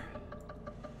ogre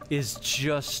is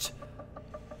just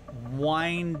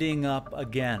winding up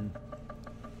again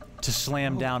to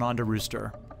slam down onto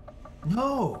Rooster.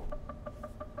 No.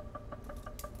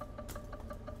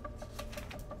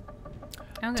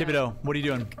 Okay. Thibodeau, what are you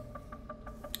doing?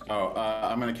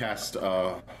 I'm gonna cast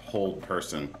Hold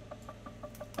Person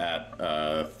at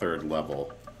 3rd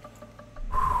level.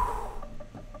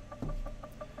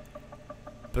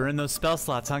 They're in those spell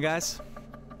slots, huh, guys?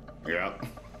 Yeah.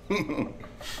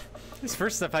 This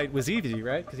first fight was easy,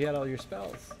 right? Because you had all your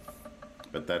spells.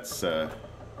 But that's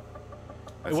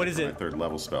what is my it? 3rd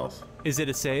level spells. Is it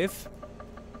a save?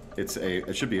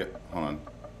 It should be a, hold on.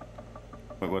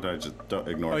 Wait, what did I just, don't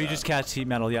ignore Oh, that. you just cast heat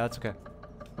metal. Yeah, that's okay.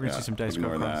 We're gonna Yeah, see some dice go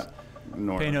ignore across. that.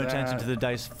 Ignore Pay no that. attention to the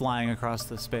dice flying across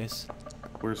the space.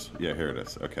 Yeah, here it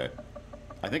is. Okay.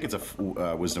 I think it's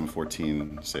a Wisdom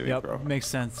 14 saving throw. Makes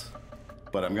sense.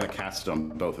 But I'm gonna cast it on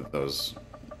both of those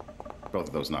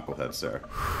knuckleheads there.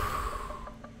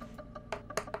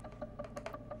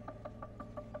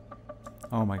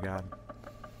 Oh my god.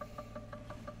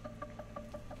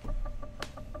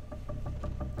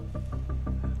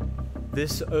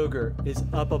 This ogre is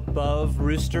up above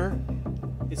Rooster,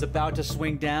 is about to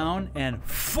swing down, and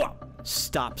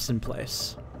stops in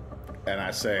place. And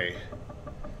I say,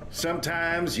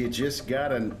 sometimes you just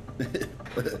gotta.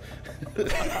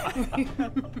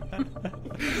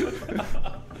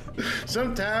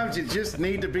 Sometimes you just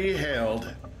need to be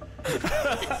held.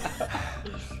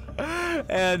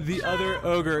 And the other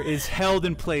ogre is held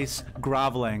in place,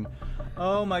 groveling.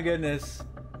 Oh my goodness.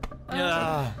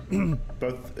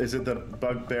 Both, is it the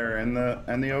bugbear and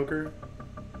the ogre?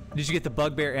 Did you get the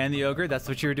bugbear and the ogre? That's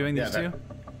what you were doing, these two?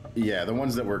 Yeah, the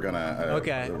ones that we're gonna.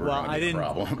 Okay. Well, I didn't.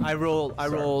 Problem. I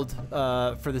rolled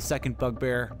for the second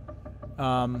bugbear.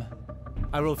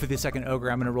 I rolled for the second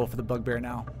ogre. I'm gonna roll for the bugbear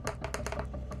now.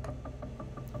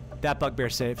 That bugbear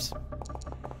saves.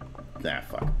 Nah,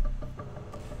 fuck.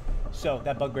 So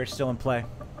that bugbear's still in play.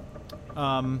 You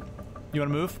want to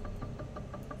move?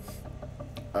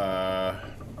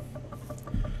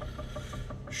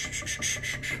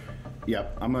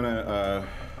 Yep, I'm gonna.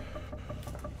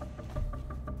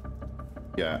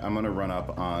 Yeah, I'm gonna run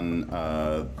up on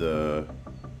the.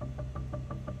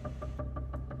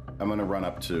 I'm gonna run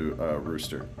up to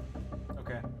Rooster.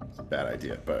 Okay. It's a bad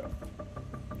idea, but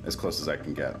as close as I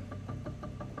can get.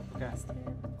 Okay.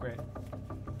 Great.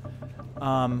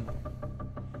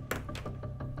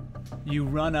 You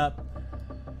run up.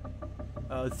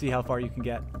 Let's see how far you can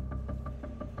get.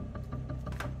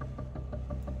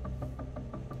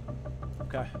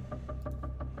 Okay.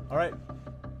 All right.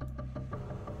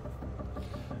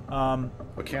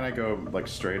 But can't I go like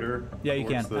straighter? Yeah, you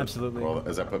can. towards the- Absolutely. Well,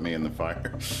 does that put me in the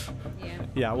fire?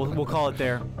 Yeah, we'll call it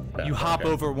there. Yeah, You hop okay.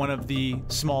 over one of the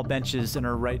small benches and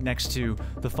are right next to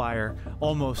the fire,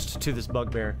 almost to this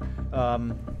bugbear.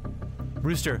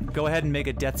 Rooster, go ahead and make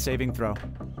a death saving throw.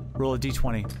 Roll a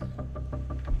d20.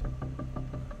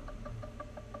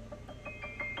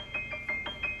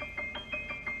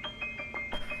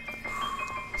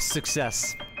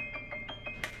 Success.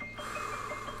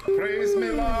 Praise me,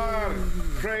 Lord!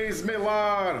 Praise me,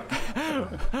 Lord!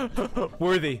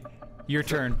 Worthy, your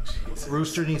turn.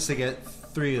 Rooster needs to get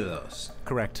 3 of those.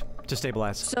 Correct. To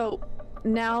stabilize. So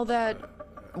now that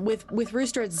with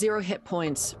Rooster at 0 hit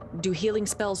points, do healing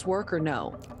spells work or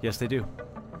no? Yes, they do.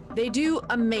 They do.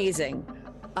 Amazing.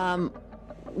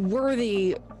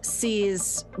 Worthy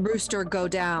sees Rooster go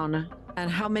down. And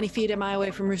how many feet am I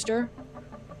away from Rooster?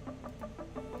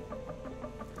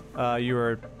 You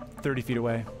are 30 feet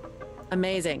away.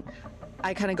 Amazing.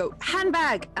 I kind of go,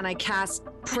 handbag, and I cast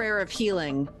Prayer of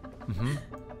Healing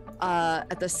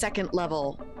at the 2nd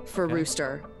level for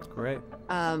Rooster. Great.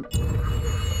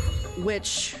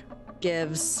 Which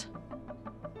gives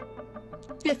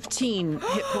 15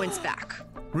 hit points back.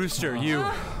 Rooster, you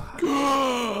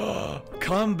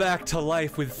come back to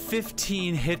life with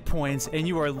 15 hit points, and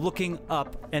you are looking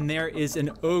up, and there is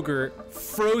an ogre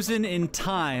frozen in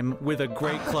time with a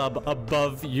great club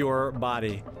above your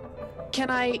body. Can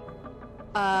I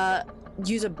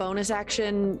use a bonus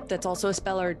action that's also a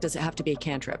spell, or does it have to be a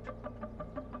cantrip?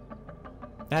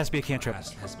 It has to be a cantrip.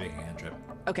 Has to be a cantrip.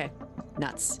 Okay,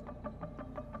 nuts.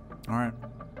 All right.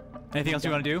 Anything else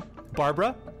you want to do?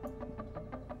 Barbara?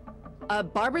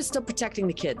 Barbara's still protecting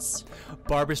the kids.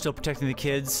 Barbara's still protecting the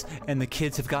kids, and the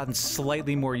kids have gotten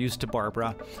slightly more used to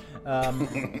Barbara.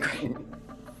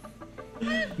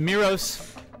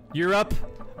 Miros, you're up.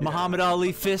 Muhammad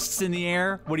Ali, fists in the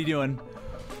air. What are you doing?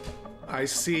 I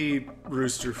see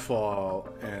Rooster fall,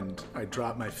 and I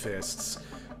drop my fists,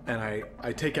 and I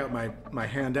take out my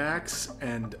hand axe,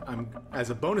 and as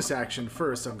a bonus action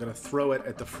first, I'm going to throw it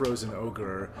at the frozen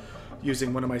ogre,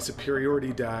 using one of my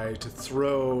superiority die to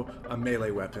throw a melee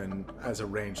weapon as a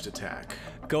ranged attack.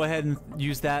 Go ahead and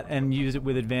use that, and use it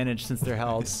with advantage since they're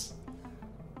held.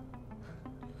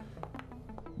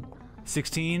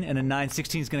 16 and a 9.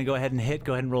 16 is going to go ahead and hit.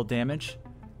 Go ahead and roll damage.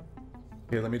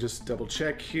 Okay, let me just double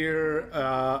check here.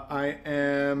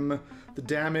 The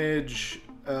damage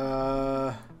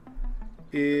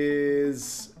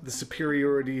is the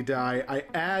superiority die. I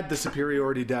add the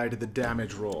superiority die to the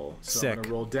damage roll. So Sick. I'm going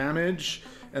to roll damage,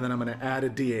 and then I'm going to add a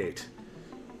d8.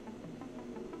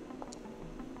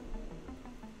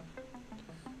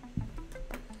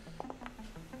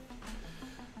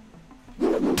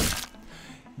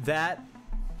 That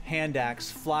hand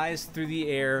axe flies through the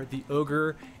air. The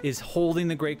ogre is holding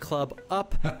the great club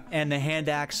up, and the hand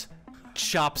axe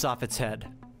chops off its head.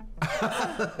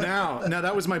 Now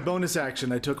that was my bonus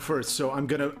action I took first, so I'm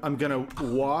gonna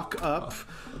walk up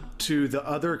to the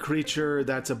other creature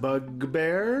that's a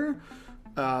bugbear,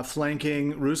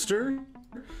 flanking Rooster,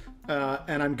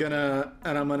 and I'm gonna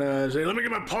say, "Let me get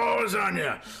my paws on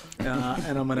you,"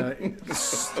 and I'm gonna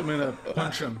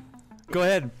punch him. Go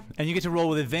ahead, and you get to roll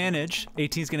with advantage.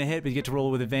 18 is gonna hit, but you get to roll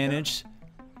with advantage.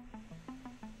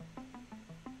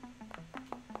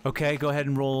 Okay, go ahead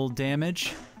and roll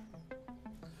damage.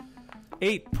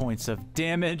 8 points of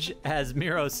damage as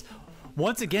Miros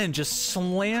once again just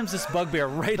slams this bugbear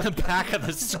right in the back of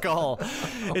the skull.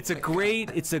 It's a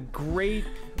great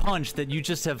punch that you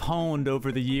just have honed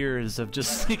over the years of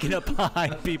just sneaking up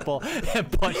behind people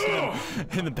and punching them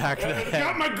in the back of the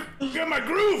head. Got my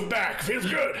groove back. Feels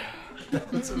good.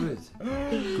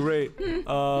 Great.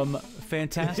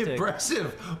 Fantastic.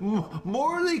 Impressive.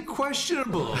 Morally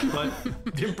questionable, but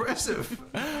impressive.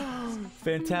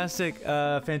 Fantastic.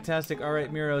 Fantastic. All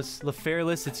right, Miros.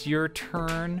 LaFairless, it's your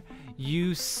turn.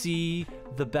 You see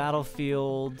the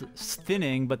battlefield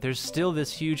thinning, but there's still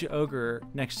this huge ogre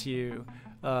next to you,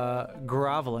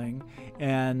 groveling,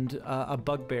 and a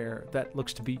bugbear that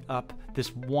looks to be up.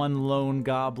 This one lone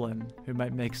goblin who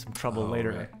might make some trouble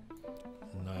later. Right.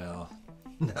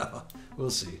 No, we'll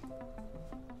see.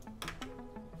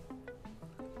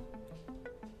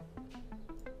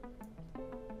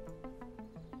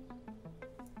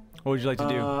 What would you like to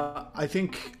do? I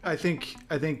think.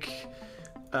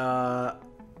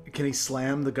 Can he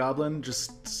slam the goblin? He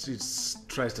just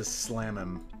tries to slam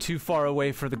him. Too far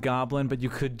away for the goblin, but you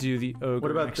could do the ogre. What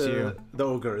about next to you. the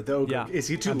ogre? The ogre. Yeah, Is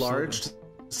he too absolutely. large to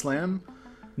slam?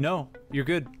 No, you're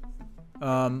good.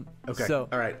 Okay. So,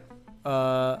 all right.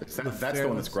 That's the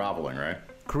one that's groveling, right?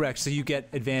 Correct. So you get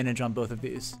advantage on both of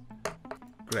these.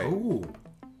 Great. Oh,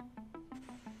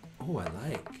 I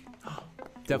like.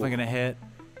 Definitely gonna hit.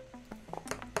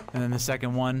 And then the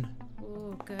second one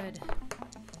Ooh, good.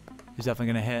 is definitely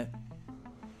gonna hit.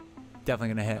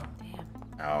 Definitely gonna hit.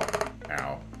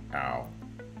 Ow.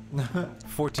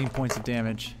 14 points of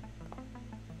damage.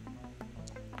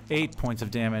 8 points of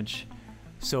damage.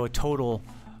 So a total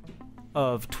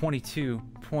of 22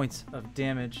 points of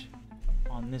damage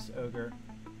on this ogre.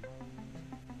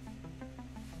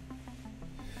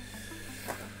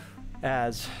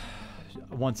 As,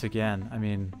 once again, I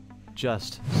mean,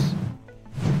 just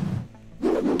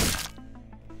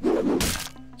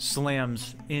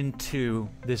slams into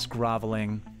this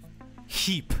groveling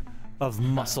heap of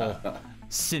muscle,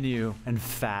 sinew, and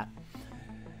fat.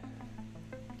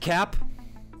 Cap,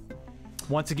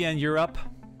 once again, you're up.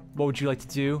 What would you like to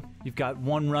do? You've got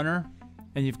one runner,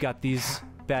 and you've got these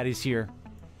baddies here.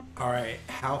 All right,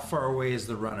 how far away is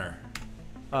the runner?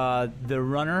 The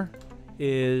runner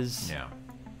is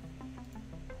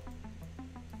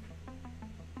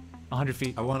 100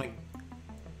 feet. I want to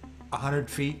 100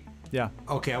 feet. Yeah.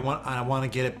 Okay, I want to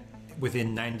get it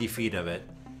within 90 feet of it.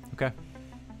 Okay.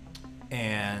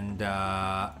 And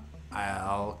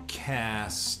I'll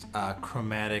cast a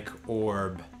chromatic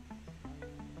orb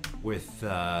with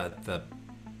the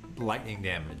lightning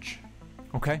damage.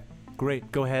 Okay, great.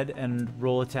 Go ahead and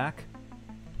roll attack.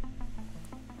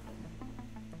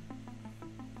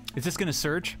 Is this gonna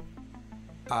surge?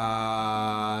 No.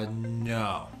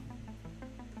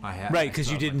 I have. Right,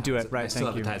 because you didn't do it. Right, I still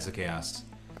thank have you. the Tides of Chaos.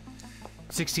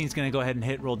 16's gonna go ahead and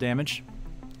hit. Roll damage.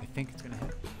 I think it's gonna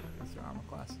hit. That's your armor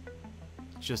class.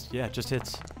 Just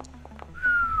hits.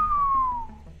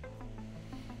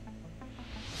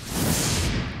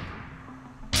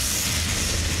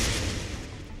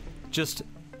 Just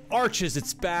arches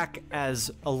its back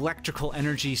as electrical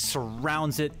energy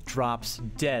surrounds it, drops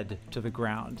dead to the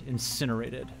ground,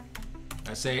 incinerated.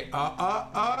 I say,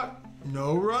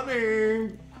 no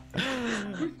running.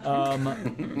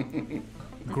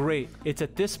 Great. It's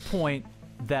at this point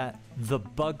that the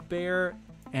bugbear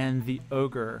and the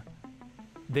ogre,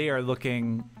 they are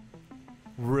looking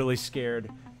really scared.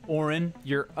 Orin,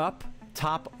 you're up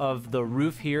top of the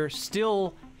roof here,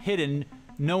 still hidden.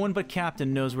 No one but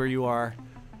Captain knows where you are.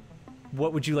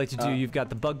 What would you like to do? You've got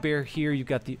the bugbear here, you've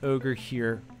got the ogre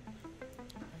here.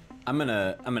 I'm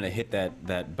gonna hit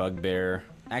that bugbear.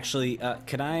 Actually,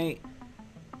 can I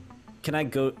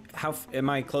go? Am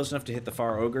I close enough to hit the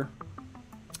far ogre?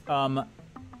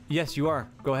 Yes, you are.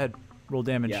 Go ahead. Roll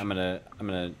damage. Yeah, I'm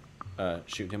gonna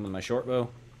shoot him with my short bow.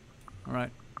 All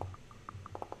right.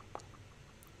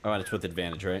 Oh, and it's with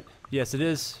advantage, right? Yes, it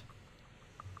is.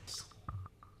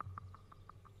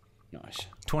 Nice.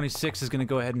 26 is going to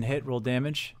go ahead and hit. Roll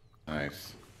damage.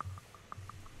 Nice.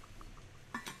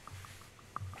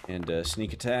 And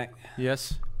sneak attack.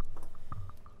 Yes.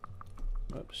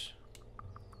 Whoops.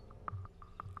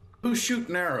 Who's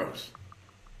shooting arrows?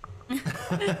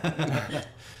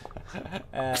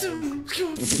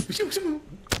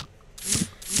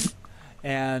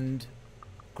 And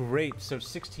great. So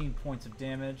 16 points of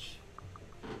damage.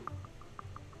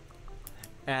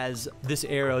 As this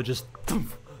arrow just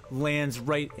lands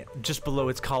right just below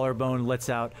its collarbone, lets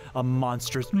out a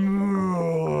monstrous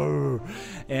and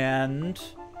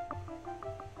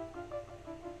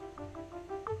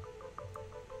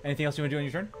anything else you want to do on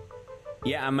your turn?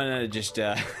 Yeah, I'm gonna just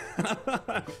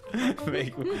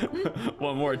make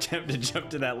one more attempt to jump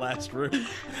to that last roof.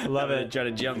 Love it. Try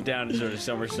to jump down and sort of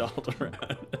somersault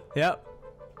around. Yep.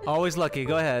 Always lucky.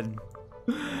 Go ahead.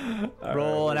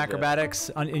 Roll an acrobatics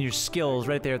in your skills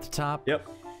right there at the top. Yep.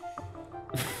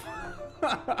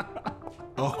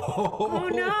 Oh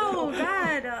no,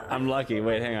 God. I'm lucky.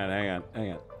 Wait, hang on.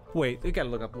 Wait, you gotta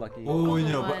look up lucky. Oh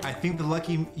no, but I think the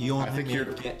lucky you only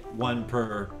get one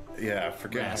per. Yeah, I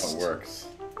forget how it works.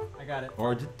 I got it.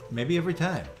 Or maybe every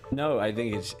time. No, I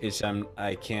think it's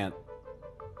I can't.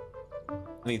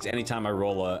 I think it's anytime I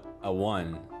roll a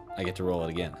 1, I get to roll it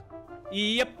again.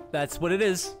 Yep, that's what it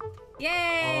is.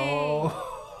 Yay!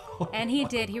 Oh. And he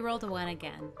did. He rolled a 1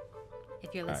 again.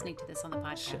 If you're listening to this on the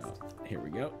podcast. So, here we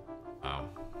go. Wow.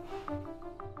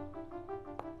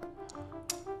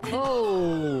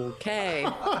 Okay.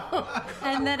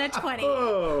 And then a 20.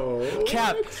 Oh.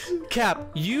 Cap,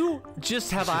 you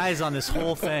just have eyes on this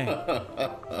whole thing.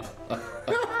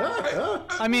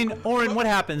 I mean, Orin, what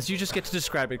happens? You just get to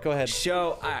describe it. Go ahead.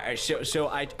 So I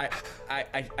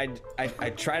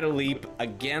try to leap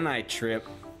again. I trip,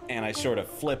 and I sort of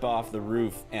flip off the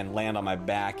roof and land on my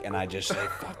back, and I just say,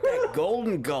 "Fuck that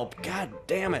golden gulp! God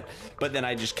damn it!" But then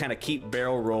I just kind of keep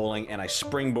barrel rolling, and I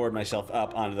springboard myself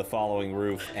up onto the following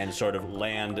roof and sort of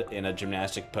land in a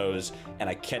gymnastic pose, and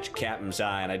I catch Captain's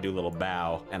eye, and I do a little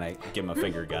bow, and I give him a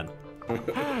finger gun.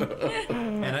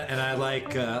 and I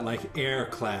like air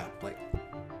clap, like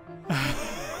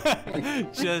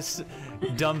just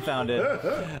dumbfounded.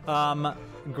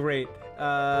 Great.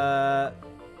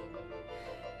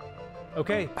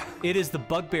 Okay, it is the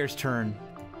bugbear's turn.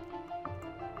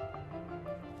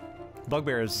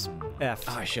 Bugbear's F.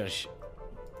 Oh, shush.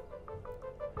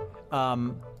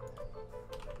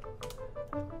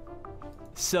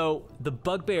 So the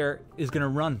bugbear is gonna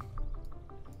run.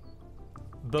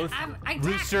 Both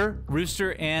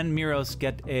Rooster and Miros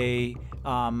get a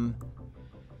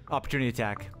opportunity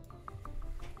attack.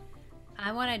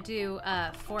 I want to do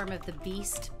a form of the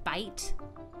beast bite.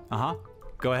 Uh-huh.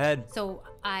 Go ahead. So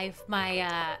I've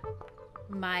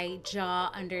my jaw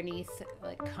underneath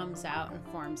like comes out and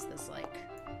forms this like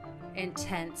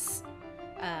intense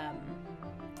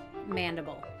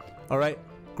mandible. All right,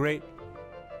 great.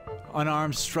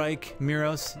 Unarmed strike,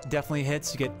 Miros definitely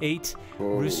hits. You get 8. Whoa.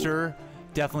 Rooster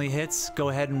definitely hits. Go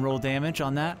ahead and roll damage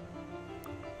on that.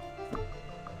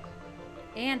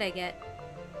 And I get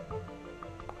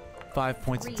 5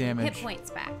 points 3 of damage. hit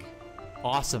points back.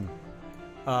 Awesome.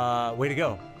 Way to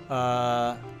go.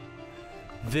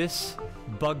 This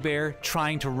bugbear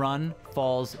trying to run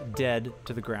falls dead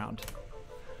to the ground.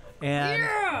 And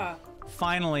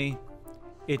finally,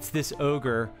 it's this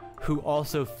ogre who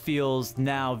also feels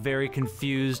now very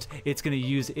confused. It's going to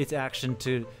use its action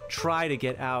to try to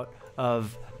get out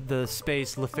of the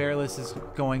space. Lefairless is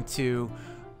going to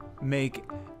make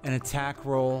an attack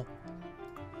roll.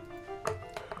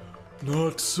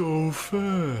 Not so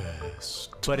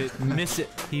fast. But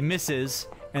he misses,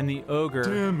 and the ogre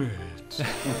Damn it.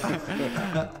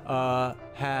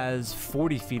 has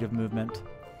 40 feet of movement.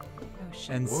 Oh shit.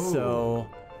 And so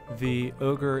the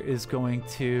ogre is going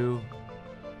to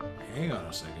Hang on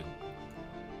a second.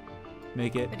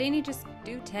 make it. But didn't he just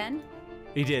do 10?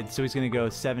 He did, so he's going to go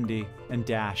 70 and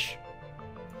dash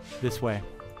this way.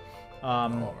 All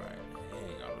right. Hang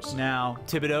on a second. Now,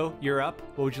 Thibodeau, you're up.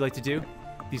 What would you like to do?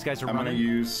 These guys are I'm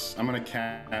running. gonna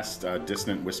cast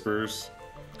Dissonant Whispers.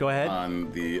 Go ahead.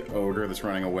 On the ogre that's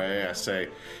running away. I say,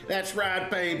 "That's right,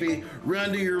 baby.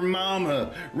 Run to your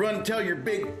mama. Run tell your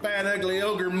big, fat, ugly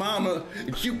ogre mama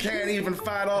that you can't even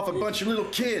fight off a bunch of little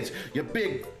kids, you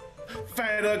big,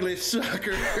 fat, ugly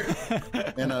sucker."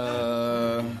 And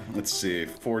let's see,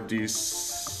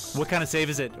 4d. What kind of save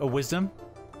is it? A wisdom?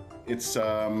 It's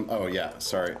oh yeah,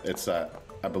 sorry. It's I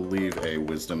believe a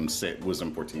wisdom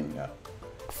 14. Yeah.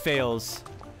 Fails.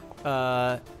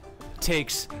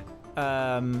 Takes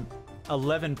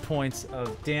 11 points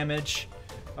of damage,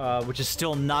 which is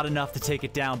still not enough to take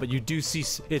it down, but you do see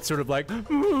it sort of like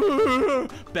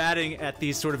batting at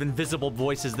these sort of invisible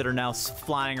voices that are now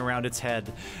flying around its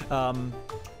head.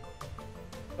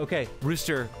 Okay,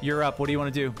 Rooster, you're up. What do you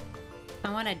want to do?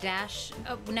 I want to dash.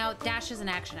 Oh, no, dash is an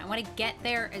action. I want to get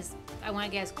there I want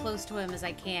to get as close to him as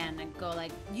I can and go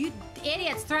like, "You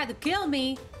idiots tried to kill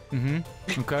me."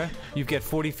 Okay. You get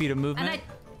 40 feet of movement. And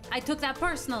I took that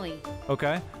personally.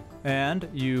 Okay. And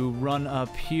you run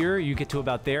up here. You get to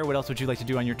about there. What else would you like to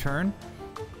do on your turn?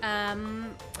 I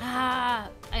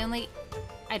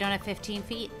don't have 15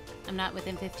 feet. I'm not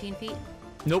within 15 feet.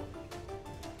 Nope.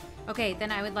 Okay,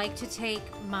 then I would like to take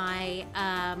my,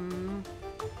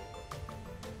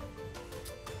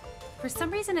 for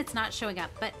some reason it's not showing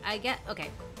up, but okay.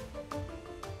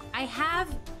 I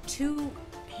have 2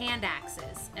 hand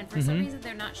axes, and for some reason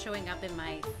they're not showing up in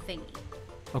my thingy.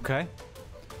 Okay.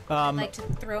 I'd like to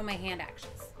throw my hand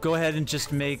actions. Go ahead and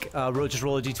just make just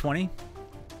roll a d20,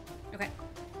 Okay.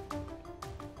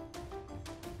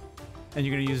 and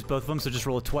you're gonna use both of them. So just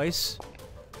roll it twice.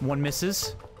 1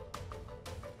 misses.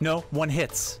 No, 1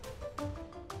 hits,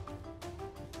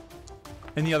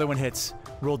 and the other one hits.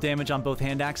 Roll damage on both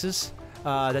hand axes.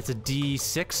 That's a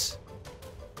d6.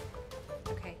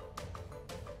 Okay.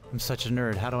 I'm such a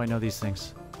nerd. How do I know these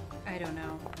things? I don't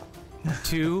know.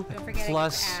 2 Don't forget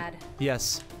plus I can add.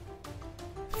 yes,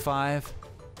 5,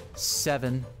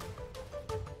 7.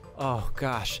 Oh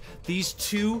gosh, these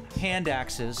 2 hand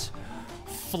axes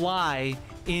fly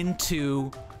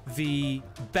into the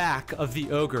back of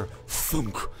the ogre.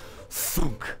 Thunk,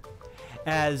 thunk,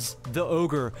 as the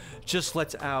ogre just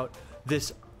lets out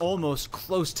this almost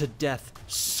close to death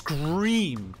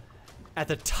scream at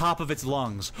the top of its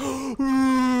lungs.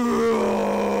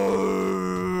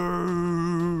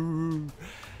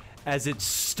 As it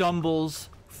stumbles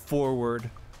forward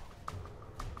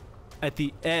at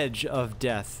the edge of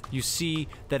death. You see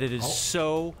that it is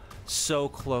so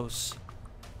close.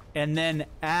 And then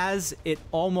as it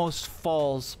almost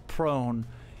falls prone,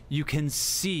 you can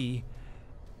see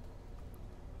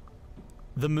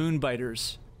the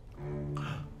Moonbiters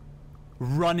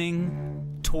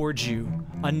running towards you.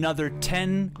 Another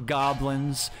 10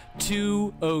 goblins,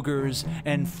 2 ogres,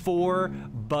 and 4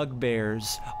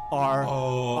 bugbears are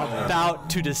about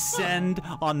to descend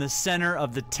on the center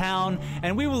of the town.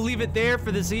 And we will leave it there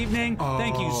for this evening.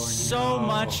 Thank you so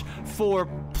much for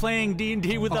playing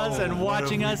D&D with us and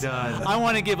watching us. I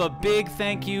want to give a big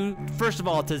thank you, first of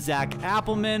all, to Zach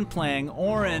Appelman playing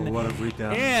Orin. What have we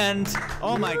done? And,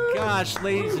 oh my gosh,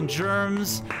 ladies and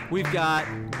germs, we've got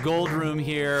Goldroom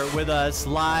here with us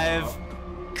live.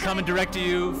 coming direct to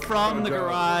you from the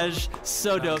garage.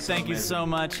 So dope. Thank you so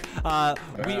much.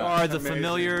 We are the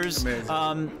Familiars.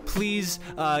 Please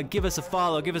give us a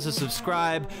follow, give us a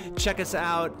subscribe. Check us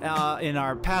out in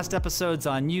our past episodes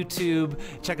on YouTube.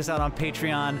 Check us out on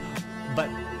Patreon. But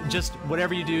just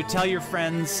whatever you do, tell your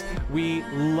friends. We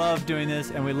love doing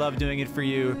this, and we love doing it for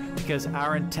you because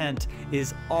our intent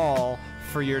is all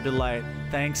for your delight.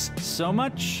 Thanks so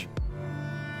much.